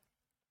one,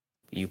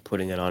 you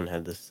putting it on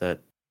had the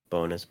set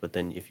bonus, but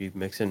then if you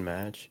mix and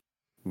match,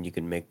 you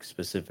can make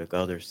specific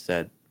other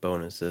set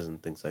bonuses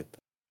and things like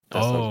that.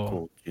 That sounds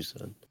cool, what you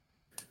said.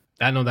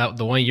 I know that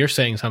the one you're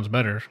saying sounds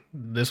better.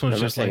 This one's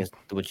just like...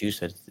 What you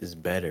said is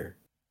better.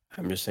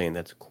 I'm just saying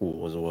that's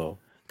cool as well.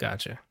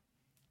 Gotcha.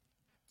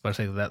 But I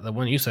say that the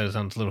one you said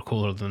sounds a little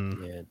cooler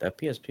than... Yeah, that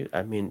PSP...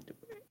 I mean...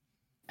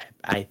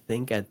 I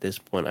think at this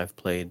point I've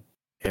played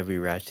every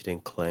Ratchet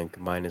and Clank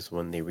minus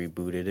when they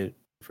rebooted it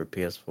for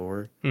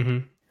PS4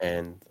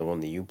 and the one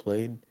that you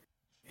played,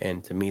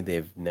 and to me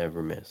they've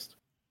never missed.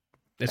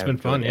 It's been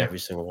fun, yeah. Every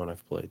single one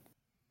I've played.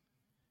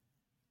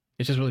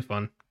 It's just really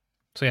fun.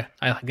 So yeah,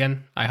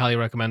 I highly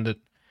recommend it.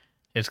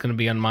 It's going to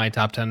be on my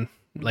top 10,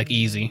 like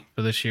easy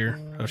for this year.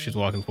 Oh, she's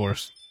walking for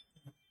us.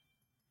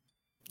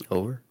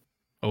 Over.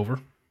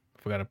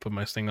 Forgot to put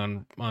my thing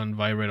on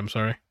vibrate. I'm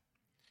sorry.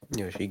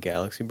 Yoshi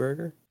Galaxy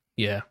Burger?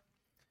 Yeah.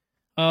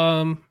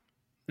 And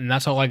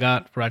that's all I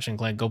got for Ratchet and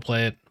Clank. Go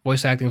play it.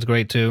 Voice acting's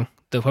great too.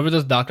 Whoever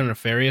does Dr.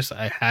 Nefarious,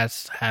 I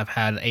have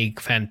had a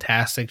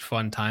fantastic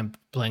fun time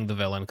playing the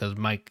villain because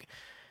Mike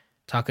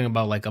talking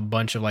about like a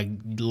bunch of like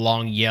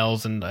long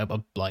yells and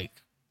like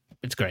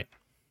it's great.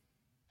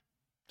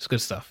 It's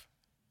good stuff.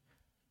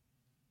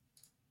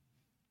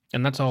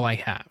 And that's all I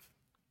have.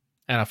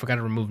 And I forgot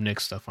to remove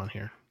Nick's stuff on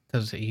here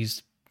because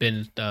he's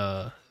been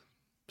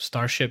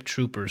Starship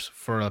Troopers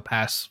for the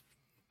past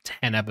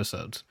 10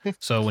 episodes.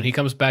 So when he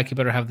comes back, he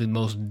better have the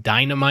most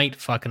dynamite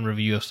fucking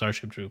review of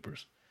Starship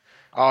Troopers.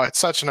 Oh, it's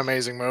such an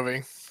amazing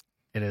movie.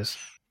 It is.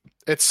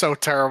 It's so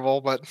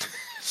terrible, but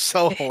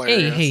so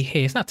hilarious.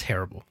 Hey, it's not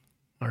terrible.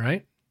 All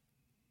right?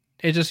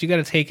 It's just, you got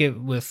to take it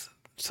with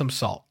some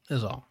salt,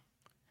 is all.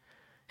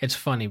 It's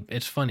funny.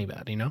 It's funny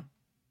bad, you know?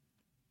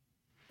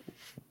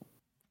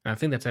 And I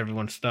think that's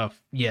everyone's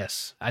stuff.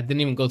 Yes. I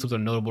didn't even go through the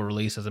notable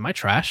releases. Am I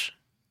trash?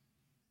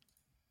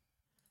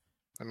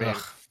 I mean,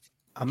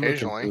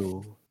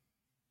 occasionally.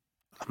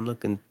 I'm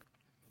looking.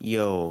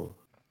 Yo,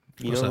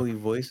 you know who he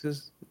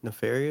voices?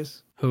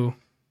 Nefarious? Who?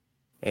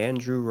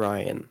 Andrew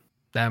Ryan.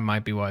 That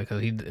might be why,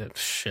 because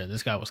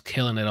this guy was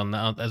killing it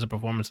as a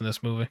performance in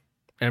this movie.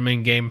 I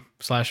mean,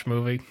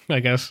 game/movie, I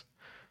guess.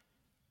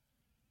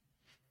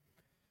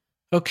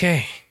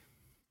 Okay.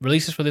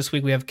 Releases for this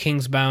week, we have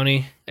King's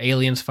Bounty,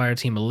 Aliens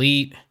Fireteam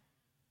Elite,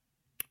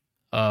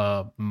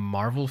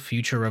 Marvel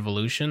Future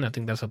Revolution. I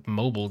think that's a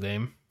mobile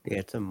game. Yeah,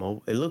 it's a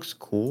mobile. It looks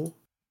cool,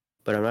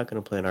 but I'm not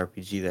going to play an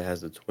RPG that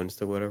has the twin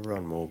stick or whatever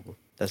on mobile.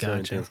 That's the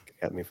only thing that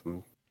kept me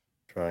from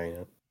trying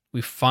it.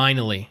 We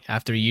finally,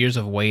 after years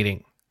of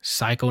waiting,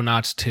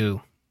 Psychonauts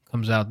 2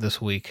 comes out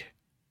this week.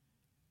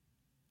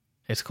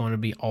 It's going to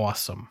be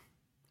awesome.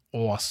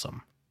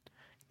 Awesome.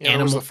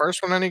 Yeah, was the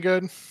first one any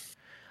good?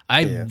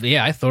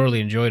 I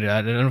thoroughly enjoyed it.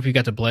 I don't know if you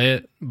got to play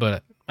it,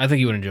 but I think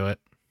you would enjoy it.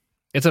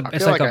 Go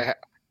ahead.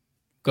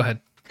 Go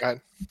ahead.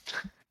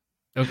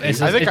 Okay,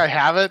 I think I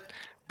have it,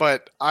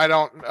 but I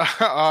don't.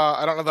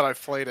 I don't know that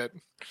I've played it.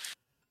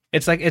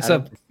 It's like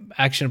a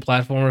action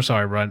platformer.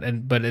 Sorry,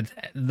 Ron, but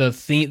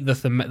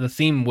the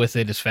theme with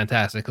it is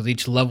fantastic because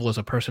each level is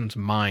a person's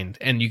mind,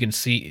 and you can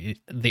see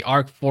the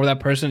arc for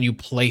that person. You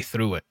play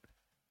through it.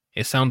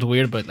 It sounds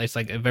weird, but it's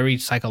like a very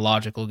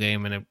psychological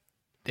game, and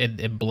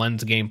it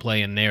blends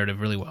gameplay and narrative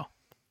really well.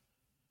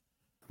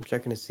 I'm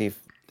checking to see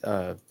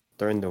if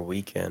during the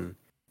weekend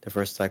the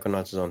first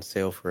Psychonauts is on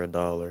sale for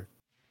 $1.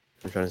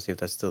 I'm trying to see if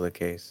that's still the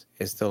case.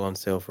 It's still on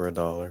sale for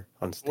 $1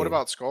 on Steam. What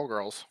about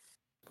Skullgirls?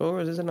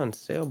 Skullgirls isn't on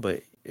sale,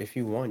 but if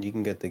you want, you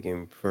can get the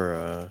game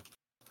for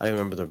I don't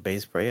remember the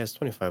base price. Yeah, it's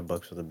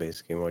 $25 for the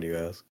base game. What do you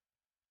ask?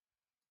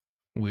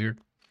 Weird.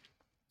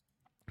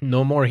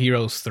 No More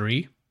Heroes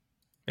 3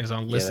 is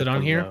listed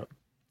on here. Out.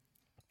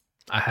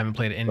 I haven't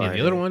played any of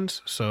the other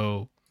ones,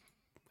 so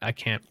I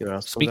can't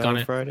speak on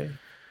it. Friday?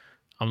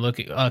 I'm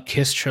looking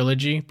Kiss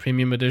Trilogy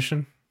Premium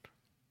Edition.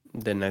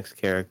 The next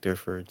character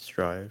for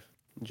Strive,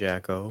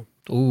 Jacko.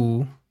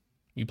 Ooh,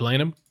 you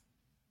playing him?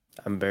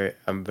 I'm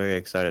very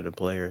excited to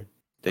play her.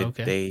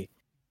 They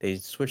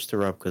switched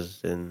her up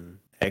because in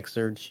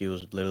Xrd she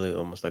was literally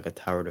almost like a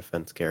tower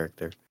defense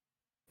character,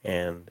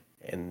 and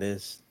in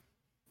this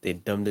they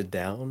dumbed it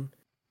down,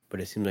 but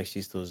it seems like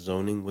she's still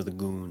zoning with the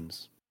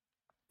goons,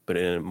 but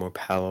in a more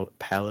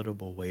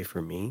palatable way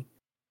for me.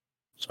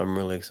 So I'm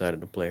really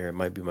excited to play her. It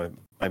might be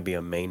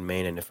a main,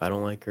 and if I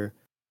don't like her,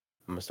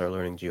 I'm gonna start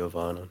learning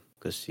Giovanna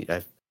because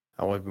I've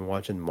been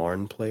watching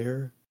Marn play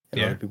her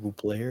and other people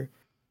play her,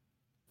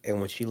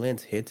 and when she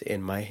lands hits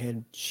in my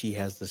head, she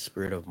has the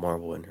spirit of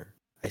Marvel in her.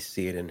 I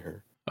see it in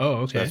her. Oh,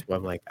 okay. So that's why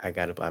I'm like, I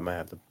might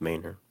have to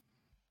main her.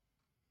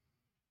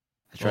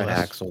 I tried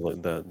Axel,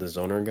 the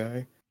zoner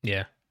guy.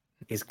 Yeah.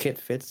 His kit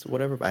fits,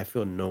 whatever, but I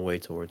feel no way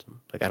towards him.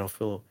 Like, I don't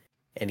feel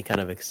any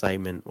kind of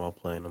excitement while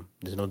playing him.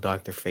 There's no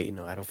Dr. Fate.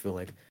 No, I don't feel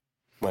like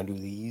when I do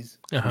these,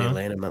 and they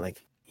land, I'm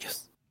like,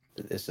 yes.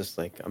 It's just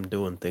like I'm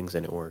doing things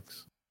and it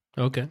works.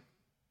 Okay.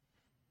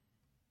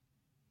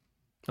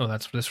 Oh,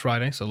 that's this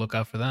Friday, so look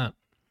out for that.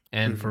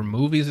 And for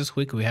movies this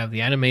week, we have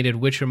the animated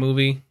Witcher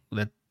movie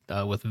that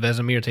with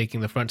Vesemir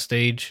taking the front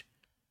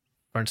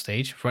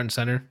and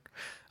center.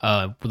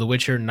 The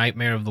Witcher: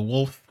 Nightmare of the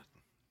Wolf.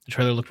 The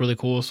trailer looked really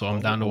cool, so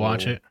I'm down to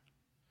watch it.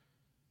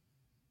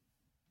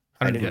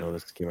 I didn't know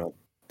this came out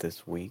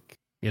this week.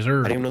 Yes,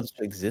 sir. I didn't even know this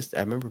existed. I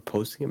remember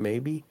posting it,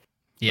 maybe.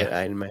 Yeah.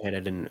 But in my head,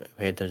 I didn't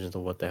pay attention to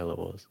what the hell it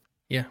was.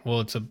 Yeah,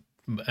 well, it's a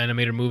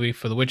animated movie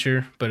for The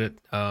Witcher, but it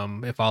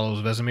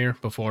follows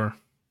Vesemir before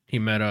he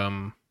met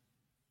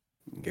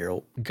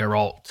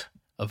Geralt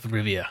of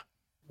Rivia.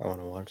 I want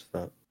to watch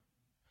that.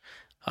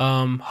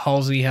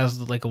 Halsey has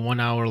like a 1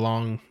 hour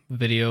long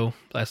video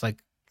that's like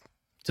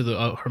to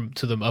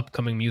the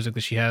upcoming music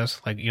that she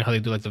has. Like, you know how they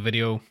do like the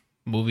video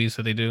movies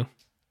that they do.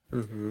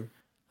 Mm-hmm.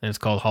 And it's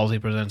called Halsey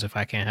Presents If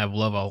I Can't Have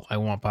Love, I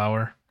Want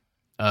Power.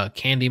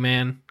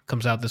 Candyman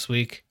comes out this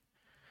week.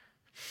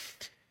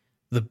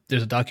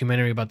 There's a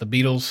documentary about the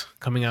Beatles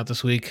coming out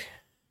this week.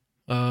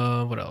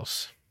 What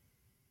else?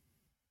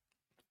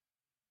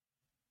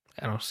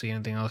 I don't see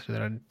anything else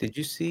that Did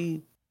you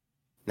see?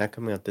 Not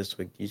coming out this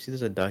week. Did you see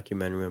there's a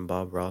documentary on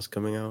Bob Ross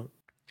coming out?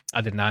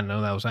 I did not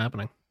know that was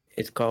happening.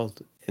 It's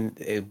called, and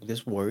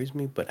this worries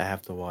me, but I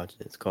have to watch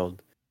it. It's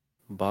called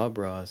Bob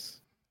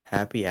Ross,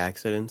 Happy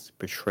Accidents,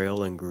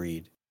 Betrayal, and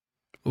Greed.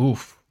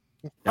 Oof.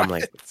 And I'm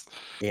like,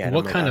 yeah.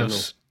 What kind of?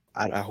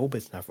 I hope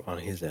it's not on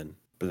his end,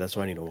 but that's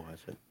why I need to watch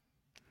it.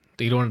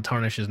 You don't want to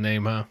tarnish his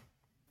name, huh?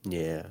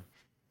 Yeah.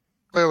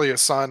 Clearly a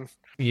son.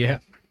 Yeah.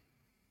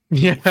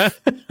 Yeah.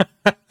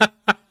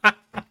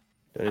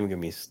 Don't even get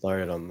me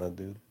started on that,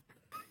 dude.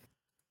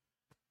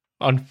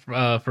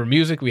 For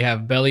music, we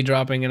have Belly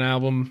dropping an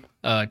album,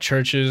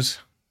 Churches,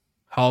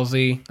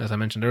 Halsey, as I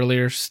mentioned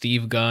earlier,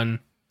 Steve Gunn,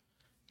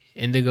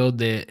 Indigo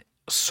de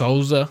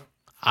Souza,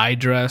 I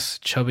Dress,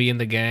 Chubby and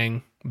the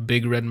Gang,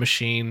 Big Red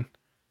Machine,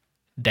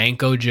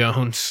 Danko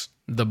Jones,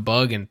 The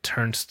Bug, and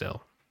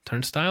Turnstile,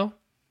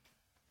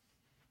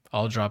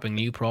 all dropping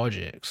new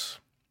projects.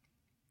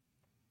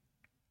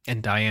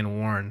 And Diane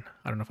Warren.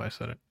 I don't know if I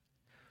said it.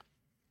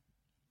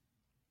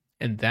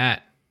 And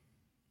that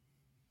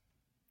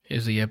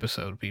is the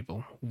episode,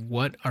 people.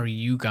 What are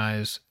you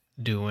guys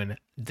doing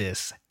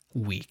this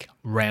week?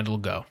 Randall,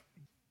 go.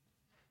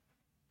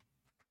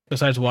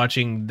 Besides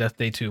watching Death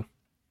Day 2.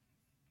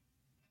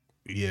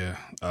 Yeah.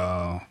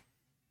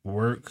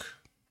 Workout.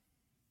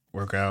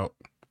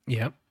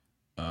 Yep.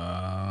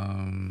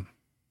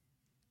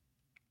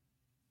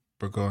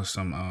 Work on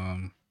some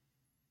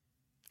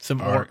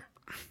art.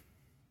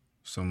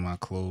 Some of my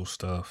clothes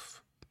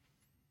stuff.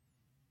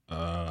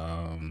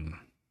 I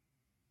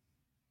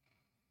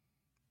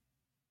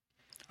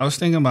was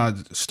thinking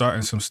about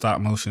starting some stop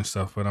motion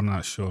stuff, but I'm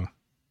not sure.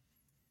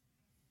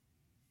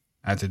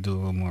 I had to do a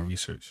little more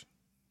research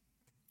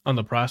on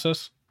the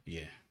process.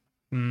 Yeah.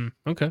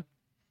 Okay.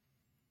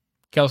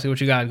 Kelsey, what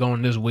you got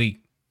going this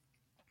week?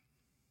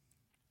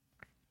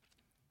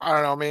 I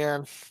don't know,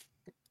 man.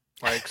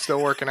 Like,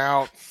 still working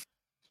out,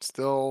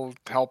 still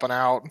helping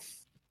out,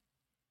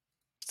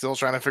 still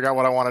trying to figure out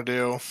what I want to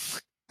do.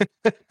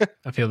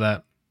 I feel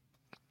that.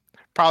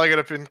 Probably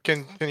gonna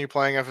continue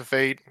playing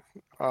FF8.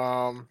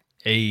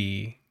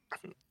 Okay.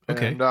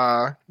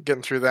 And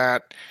getting through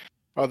that.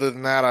 Other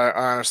than that, I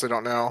honestly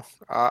don't know.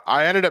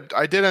 I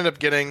did end up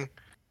getting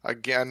a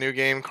new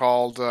game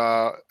called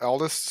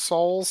Eldest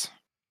Souls,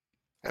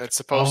 and it's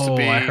supposed to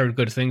be. I heard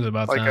good things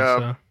about like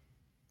that.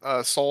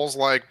 A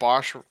Souls-like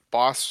boss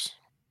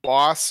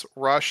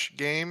rush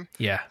game.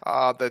 Yeah.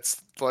 That's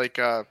like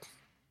a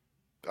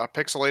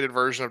pixelated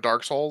version of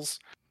Dark Souls.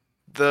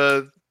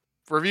 The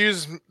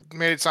reviews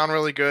made it sound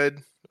really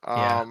good.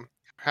 Yeah.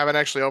 Haven't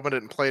actually opened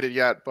it and played it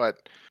yet,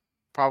 but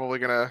probably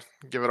gonna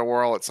give it a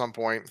whirl at some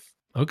point.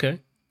 Okay.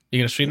 You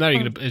gonna stream that,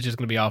 or it's just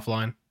gonna be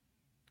offline?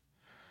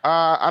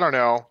 I don't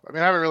know. I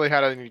mean, I haven't really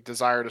had any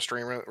desire to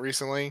stream it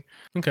recently.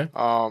 Okay.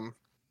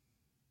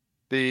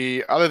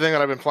 The other thing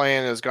that I've been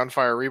playing is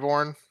Gunfire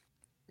Reborn,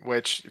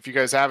 which if you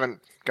guys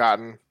haven't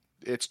gotten,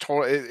 it's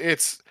what do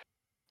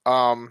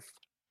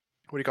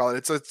you call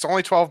it? It's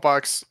only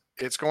 $12.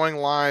 It's going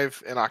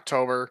live in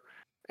October,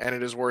 and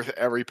it is worth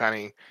every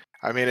penny.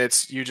 I mean,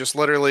 you just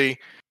literally,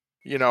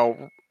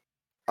 I'm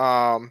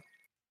trying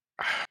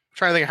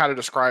to think of how to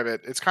describe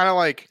it. It's kind of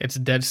like it's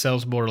Dead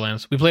Cells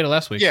Borderlands. We played it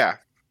last week. Yeah,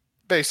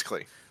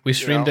 basically. We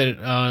streamed it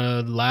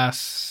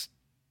last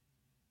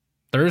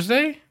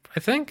Thursday, I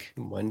think.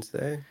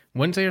 Wednesday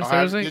or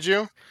Thursday. Did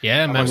you?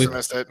 Yeah, man. We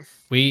missed it.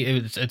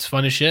 It's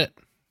fun as shit.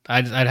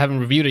 I haven't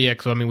reviewed it yet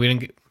because I mean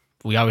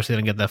we obviously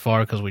didn't get that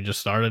far because we just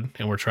started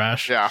and we're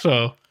trash. Yeah.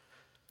 So.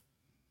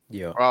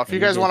 Yeah. Well, if you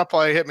guys want to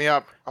play, hit me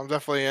up. I'm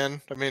definitely in.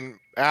 I mean,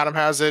 Adam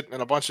has it,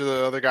 and a bunch of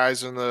the other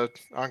guys in the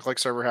OnClick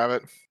server have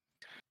it.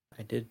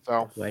 I did.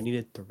 So I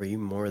needed 3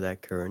 more of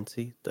that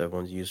currency that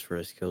one's used for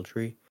a skill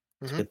tree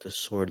to get the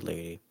sword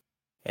lady,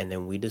 and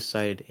then we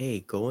decided,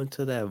 hey, go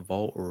into that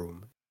vault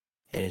room,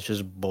 and it's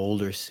just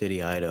Boulder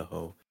City,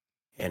 Idaho,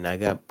 and I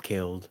got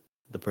killed.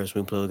 The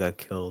person we played got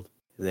killed.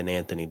 And then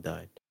Anthony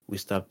died. We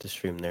stopped the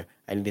stream there.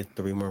 I needed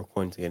 3 more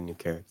coins to get a new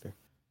character.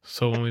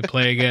 So when we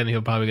play again,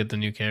 he'll probably get the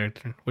new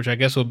character, which I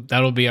guess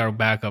that'll be our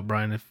backup,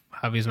 Brian. If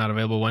Javi's not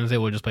available Wednesday,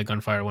 we'll just play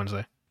Gunfire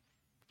Wednesday.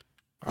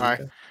 All right.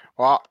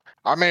 Well,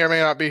 I may or may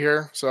not be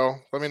here, so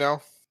let me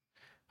know.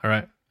 All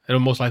right.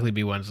 It'll most likely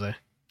be Wednesday.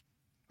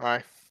 All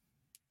right.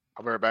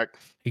 I'll be right back.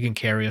 He can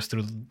carry us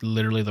through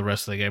literally the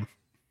rest of the game.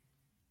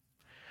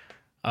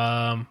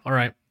 All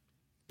right.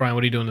 Brian,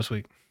 what are you doing this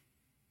week?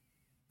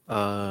 What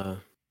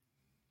am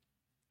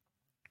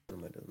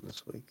I doing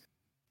this week?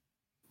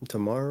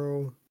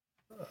 Tomorrow,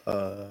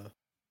 probably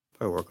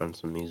work on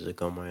some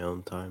music on my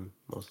own time,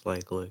 most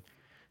likely.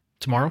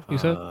 Tomorrow, you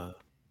said?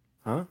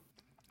 Huh?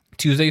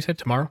 Tuesday, you said?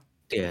 Tomorrow?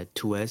 Yeah,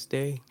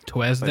 Tuesday.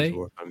 Tuesday?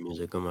 Work on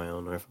music on my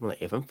own. Or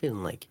if I'm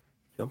feeling like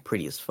I'm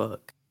pretty as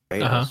fuck,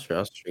 right?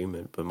 I'll stream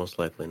it, but most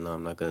likely no,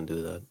 I'm not gonna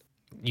do that.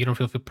 You don't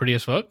feel pretty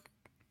as fuck?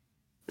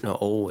 No,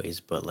 always,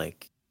 but with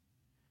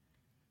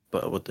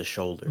the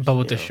shoulders. But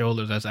with the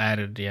shoulders, that's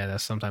added. Yeah,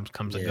 that sometimes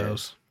comes and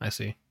goes. I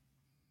see.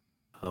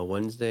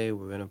 Wednesday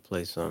we're gonna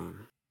play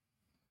some,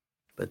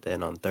 but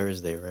then on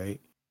Thursday,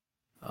 right?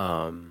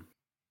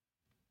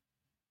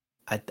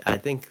 I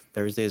think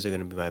Thursdays are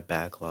gonna be my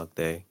backlog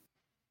day,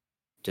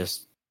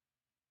 just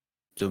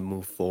to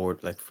move forward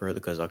further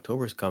because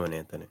October's coming,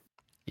 Anthony.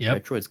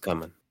 Yep. Metroid's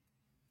coming.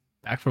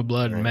 Back 4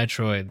 Blood, right.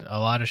 Metroid, a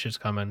lot of shit's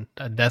coming.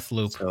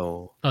 Deathloop.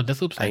 So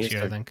Deathloop's next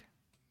year, I think.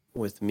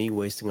 With me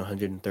wasting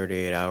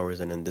 138 hours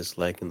and then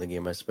disliking the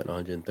game I spent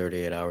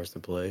 138 hours to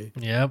play.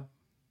 Yep.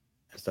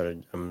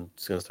 I'm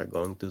just gonna start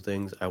going through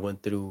things. I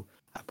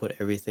put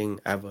everything.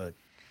 I have a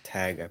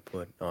tag I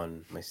put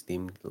on my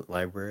Steam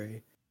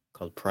library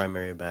called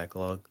Primary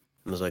Backlog.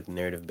 And those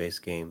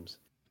narrative-based games.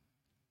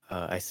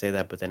 I say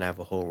that, but then I have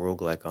a whole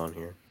roguelike on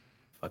here.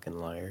 Fucking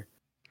liar.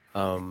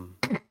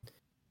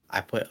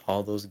 I put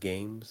all those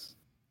games.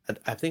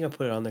 I think I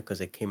put it on there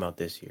because it came out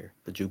this year.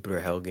 The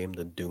Jupiter Hell game,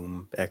 the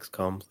Doom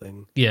XCOM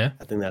thing. Yeah.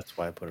 I think that's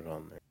why I put it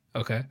on there.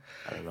 Okay.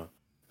 I don't know.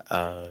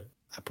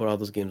 I put all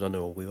those games onto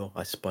a wheel.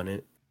 I spun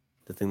it.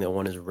 The thing that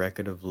won is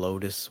Record of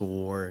Lotus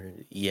War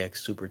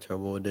EX Super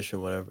Turbo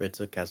Edition, whatever. It's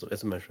a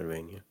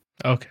Metroidvania.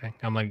 Okay.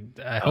 I'm like,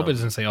 I hope it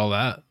doesn't say all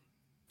that.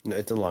 No,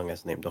 it's a long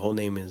ass name. The whole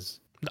name is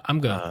I'm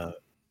good.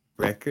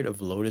 Record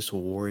of Lotus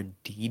War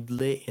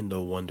Deedlit in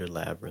the Wonder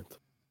Labyrinth.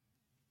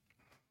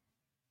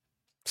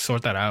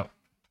 Sort that out.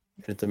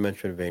 It's a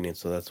Metroidvania,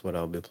 so that's what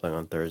I'll be playing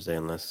on Thursday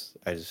unless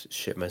I just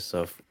shit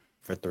myself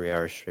for 3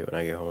 hours straight when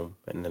I get home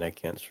and then I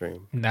can't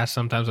stream. That's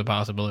sometimes a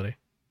possibility.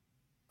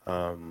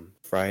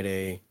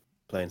 Friday,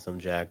 playing some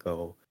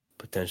Jacko,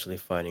 potentially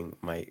finding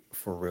my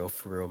for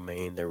real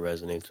main that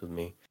resonates with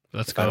me.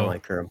 If I don't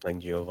like her, I'm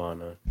playing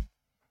Giovanna.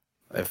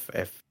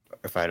 If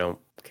I don't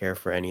care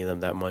for any of them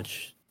that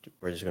much,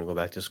 we're just gonna go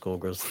back to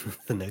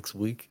Skullgirls the next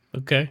week.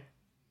 Okay.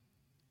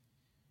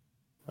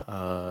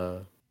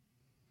 I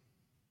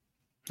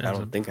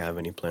don't think I have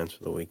any plans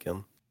for the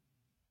weekend.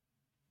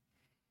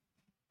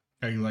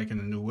 Are you liking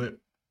the new whip?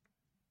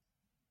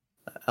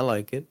 I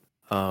like it.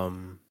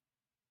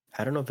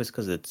 I don't know if it's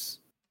because it's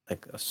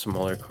a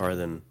smaller car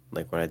than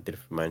when I did it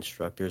for my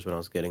instructors when I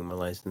was getting my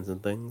license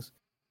and things.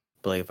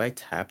 But if I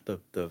tap the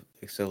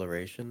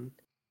acceleration,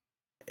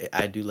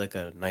 I do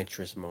a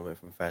nitrous moment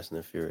from Fast and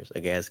the Furious.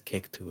 It has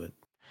kick to it.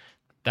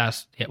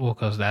 That's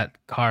because that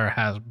car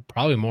has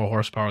probably more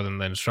horsepower than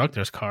the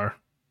instructor's car.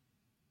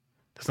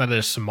 It's not that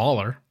it's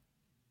smaller.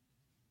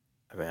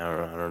 I mean,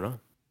 I don't know.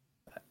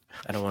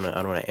 I don't want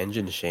to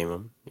engine shame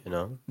him.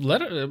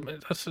 Let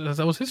it.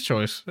 That was his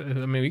choice. I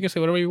mean, you can say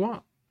whatever you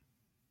want.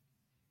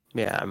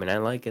 Yeah, I mean, I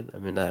like it. I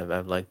mean,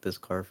 I've liked this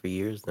car for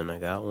years. Then I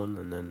got one,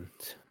 and then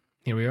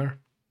here we are.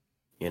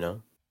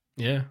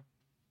 Yeah.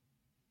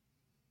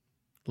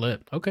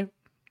 Lit. Okay.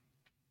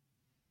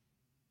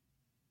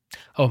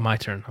 Oh, my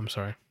turn. I'm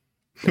sorry.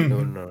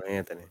 No,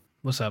 Anthony.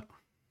 What's up?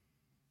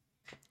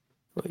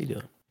 What are you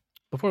doing?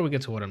 Before we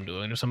get to what I'm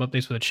doing, there's some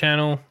updates for the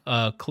channel.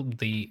 I'm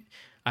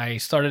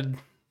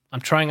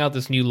trying out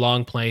this new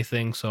long play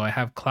thing, so I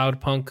have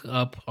Cloudpunk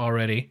up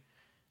already.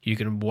 You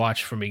can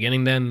watch from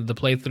beginning to end the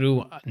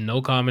playthrough, no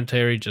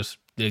commentary, just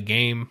the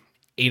game,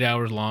 8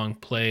 hours long,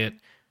 play it,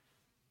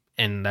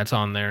 and that's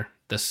on there.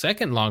 The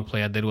second long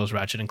play I did was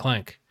Ratchet and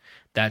Clank.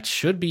 That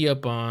should be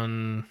up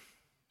on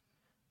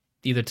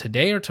either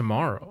today or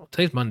tomorrow.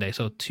 Today's Monday,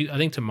 so I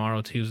think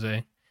tomorrow,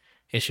 Tuesday,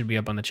 it should be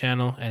up on the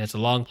channel, and it's a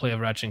long play of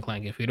Ratchet and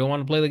Clank. If you don't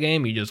want to play the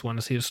game, you just want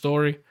to see the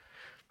story,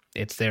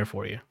 it's there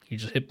for you. You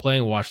just hit play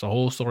and watch the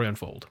whole story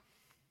unfold.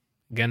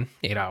 Again,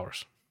 8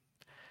 hours.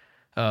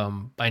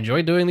 I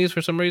enjoy doing these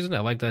for some reason.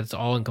 I like that it's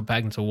all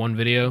compact into one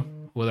video.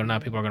 Whether or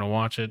not people are going to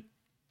watch it,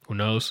 who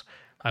knows?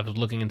 I was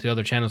looking into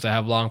other channels that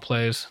have long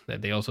plays,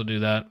 that they also do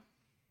that.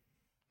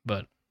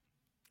 But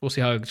we'll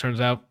see how it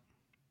turns out.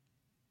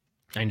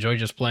 I enjoy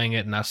just playing it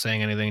and not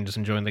saying anything, just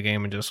enjoying the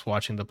game and just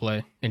watching the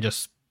play and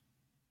just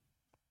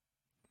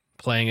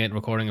playing it,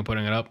 recording and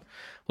putting it up.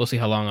 We'll see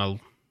how long I'll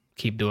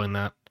keep doing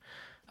that.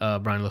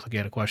 Brian, looks like you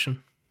had a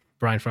question.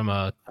 Brian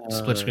from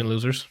Split Screen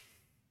Losers.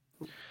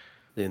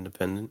 The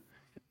Independent.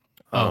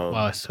 Oh,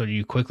 wow. So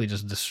you quickly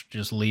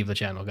just leave the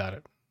channel. Got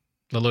it.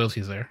 The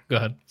loyalty's there. Go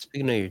ahead.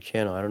 Speaking of your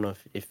channel, I don't know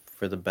if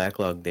for the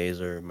backlog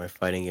days or my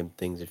fighting game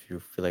things, if you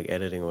feel like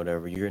editing or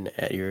whatever, you're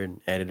an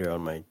editor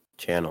on my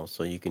channel,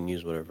 so you can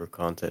use whatever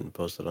content and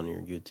post it on your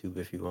YouTube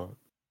if you want.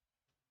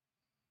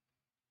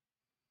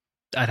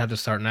 I'd have to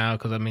start now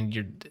because I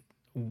mean,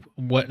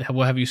 what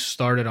have you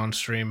started on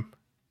stream?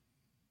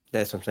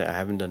 That's what I'm saying. I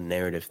haven't done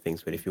narrative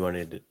things, but if you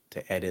wanted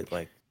to edit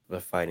like the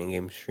fighting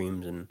game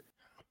streams, and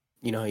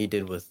you know how you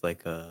did with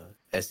like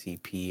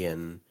SCP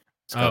and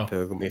Scott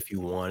Pilgrim, if you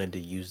wanted to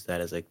use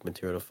that as like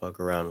material to fuck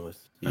around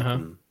with, you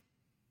can.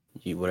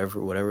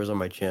 Whatever's on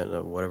my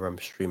channel, whatever I'm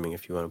streaming,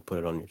 if you want to put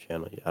it on your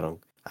channel,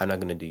 I'm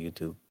not gonna do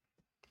YouTube.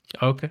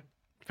 Okay,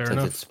 fair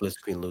enough. Since it's Split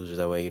Screen Losers,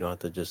 that way you don't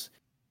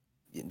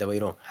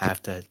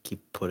have to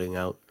keep putting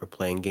out or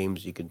playing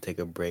games. You can take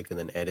a break and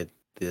then edit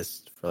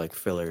this for like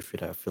filler if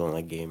you're not feeling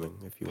like gaming.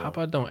 If you want.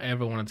 Papa, don't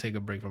ever want to take a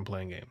break from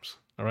playing games.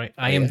 All right,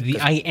 I am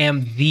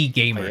the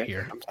gamer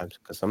here.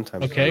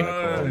 Sometimes okay.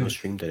 I'm gonna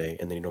stream today,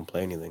 and then you don't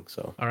play anything.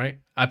 So all right,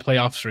 I play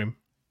off stream.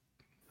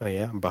 Oh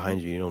yeah, I'm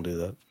behind you. You don't do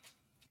that.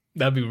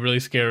 That'd be really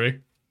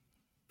scary.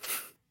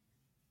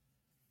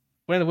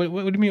 Wait, what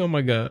do you mean? Oh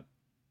my god!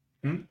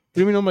 What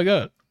do you mean? Oh my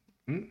god!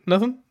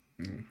 Nothing.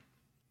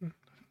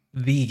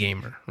 The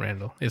gamer,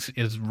 Randall,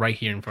 is right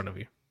here in front of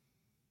you.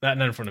 Not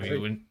in front of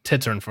you. When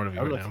tits are in front of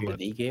you right now. I don't know if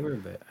you're the gamer,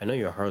 but I know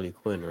you're Harley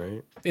Quinn,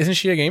 right? Isn't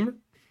she a gamer?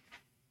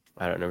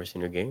 I don't never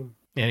seen her game.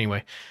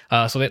 Anyway,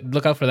 so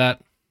look out for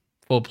that.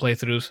 Full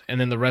playthroughs,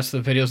 and then the rest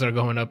of the videos that are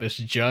going up is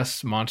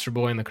just Monster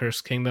Boy and the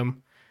Cursed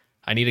Kingdom.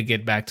 I need to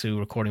get back to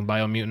recording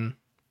Biomutant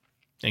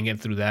and get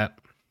through that.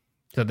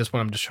 So at this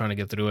point, I'm just trying to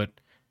get through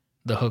it.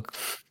 The hook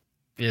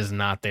is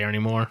not there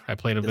anymore. I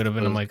played a bit of it.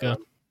 And I'm like,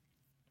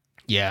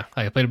 yeah.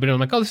 I played a bit. I'm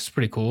like, oh, this is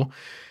pretty cool.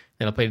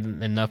 Then I played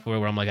enough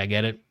where I'm like, I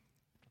get it.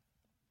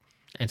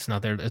 It's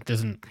not there. It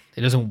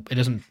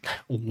doesn't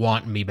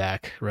want me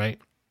back, right?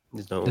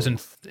 There's no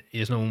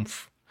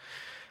oomph.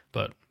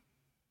 But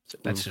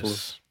that's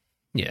just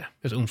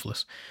it's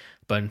oomphless.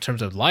 But in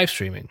terms of live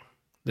streaming,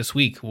 this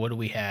week, what do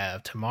we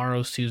have?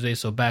 Tomorrow's Tuesday,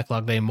 so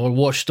backlog day. More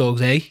Watch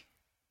Dogs, eh?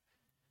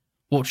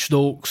 Watch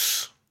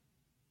Dogs.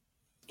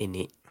 In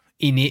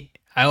it.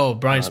 Oh,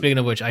 Brian, speaking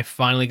of which, I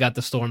finally got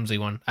the Stormzy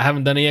one. I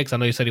haven't done it yet because I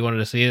know you said you wanted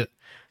to see it.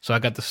 So I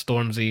got the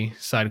Stormzy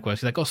side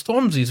quest. He's like, oh,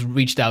 Stormzy's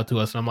reached out to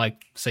us. And I'm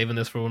like, saving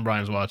this for when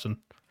Brian's watching.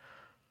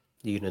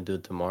 You gonna do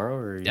it tomorrow?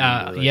 Or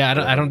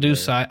I don't do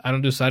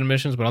side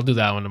missions, but I'll do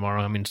that one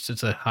tomorrow. I mean,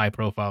 it's a high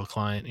profile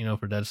client,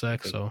 for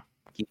DedSec, so.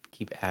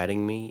 Keep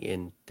adding me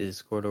in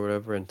Discord or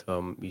whatever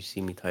until you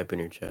see me type in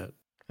your chat.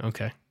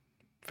 Okay.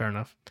 Fair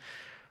enough.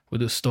 We'll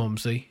do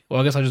Stormzy. Well,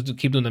 I guess I'll just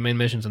keep doing the main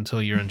missions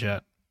until you're in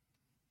chat.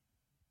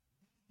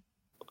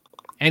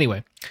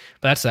 Anyway,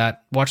 but that's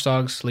that. Watch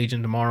Dogs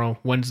Legion tomorrow,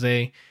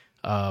 Wednesday.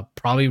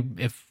 Probably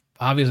if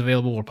Javi is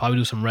available, we'll probably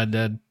do some Red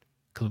Dead.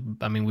 Cause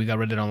I mean, we got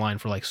Red Dead Online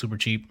for like super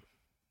cheap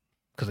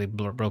because they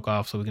broke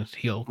off, so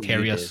he'll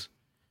carry us.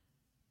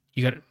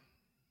 You got it.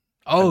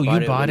 Oh,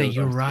 you bought it.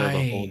 You're right.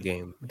 The whole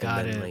game.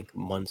 Got and then, it. Like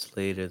months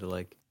later, they're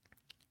like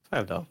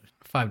 $5.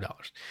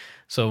 $5.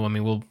 So I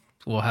mean,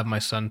 we'll have my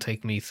son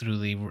take me through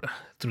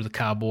the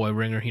cowboy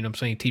ringer. You know what I'm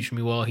saying? Teach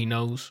me well. He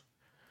knows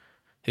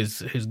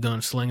his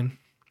gun slinging.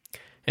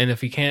 And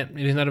if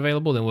he's not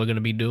available, then we're going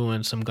to be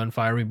doing some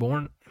Gunfire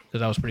Reborn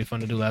because that was pretty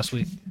fun to do last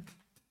week.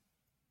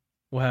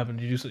 What happened?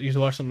 Did you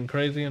watch something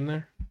crazy in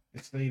there?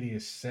 This lady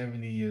is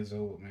 70 years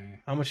old, man.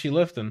 How much she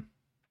lifting?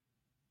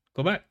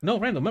 Go back. No,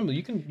 Randall. Remember,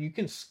 you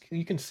can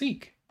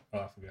seek. Oh,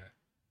 I forgot.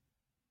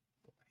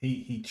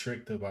 He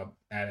tricked her by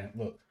adding.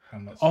 Look how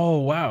much. Oh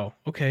wow.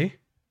 Okay.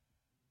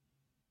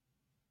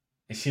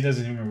 And she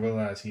doesn't even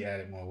realize he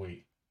added more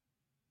weight.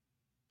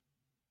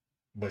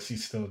 But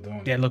she's still doing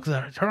it. Yeah, look,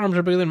 her arms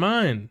are bigger than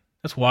mine.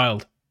 That's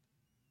wild.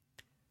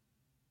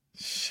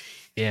 She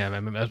Yeah,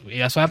 man.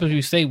 That's what happens if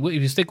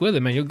you stick with it,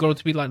 man. You'll grow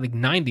to be like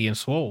 90 and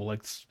swole,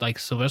 like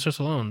Sylvester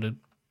Stallone, dude.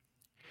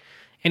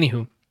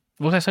 Anywho,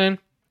 what was I saying?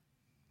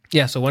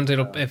 Yeah, so Wednesday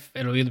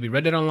it'll either be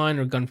Red Dead Online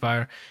or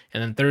Gunfire,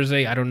 and then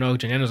Thursday I don't know.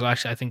 Janana's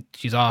actually I think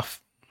she's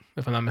off,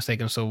 if I'm not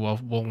mistaken. So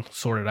we'll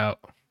sort it out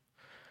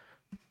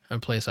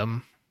and play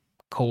some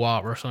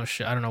co-op or some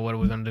shit. I don't know what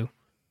we're gonna do.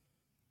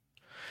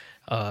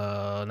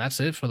 And that's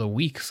it for the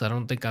week. So I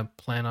don't think I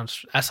plan on.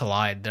 That's a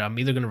lie. I'm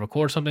either gonna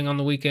record something on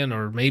the weekend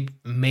or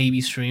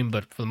maybe stream,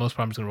 but for the most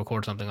part I'm just gonna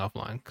record something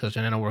offline because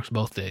Janana works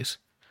both days.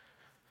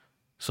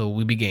 So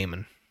we be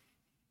gaming.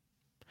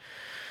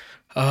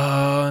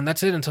 And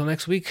that's it until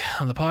next week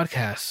on the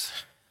podcast.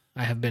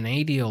 I have been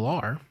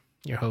ADLR,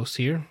 your host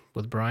here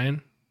with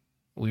Brian,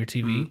 Weird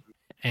TV,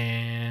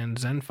 and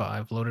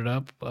Zen5 loaded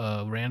up.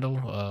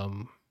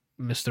 Randall,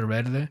 Mr.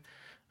 Verde,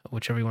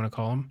 whichever you want to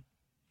call him.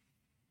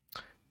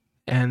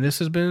 And this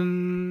has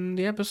been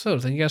the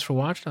episode. Thank you guys for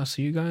watching. I'll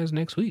see you guys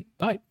next week.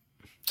 Bye.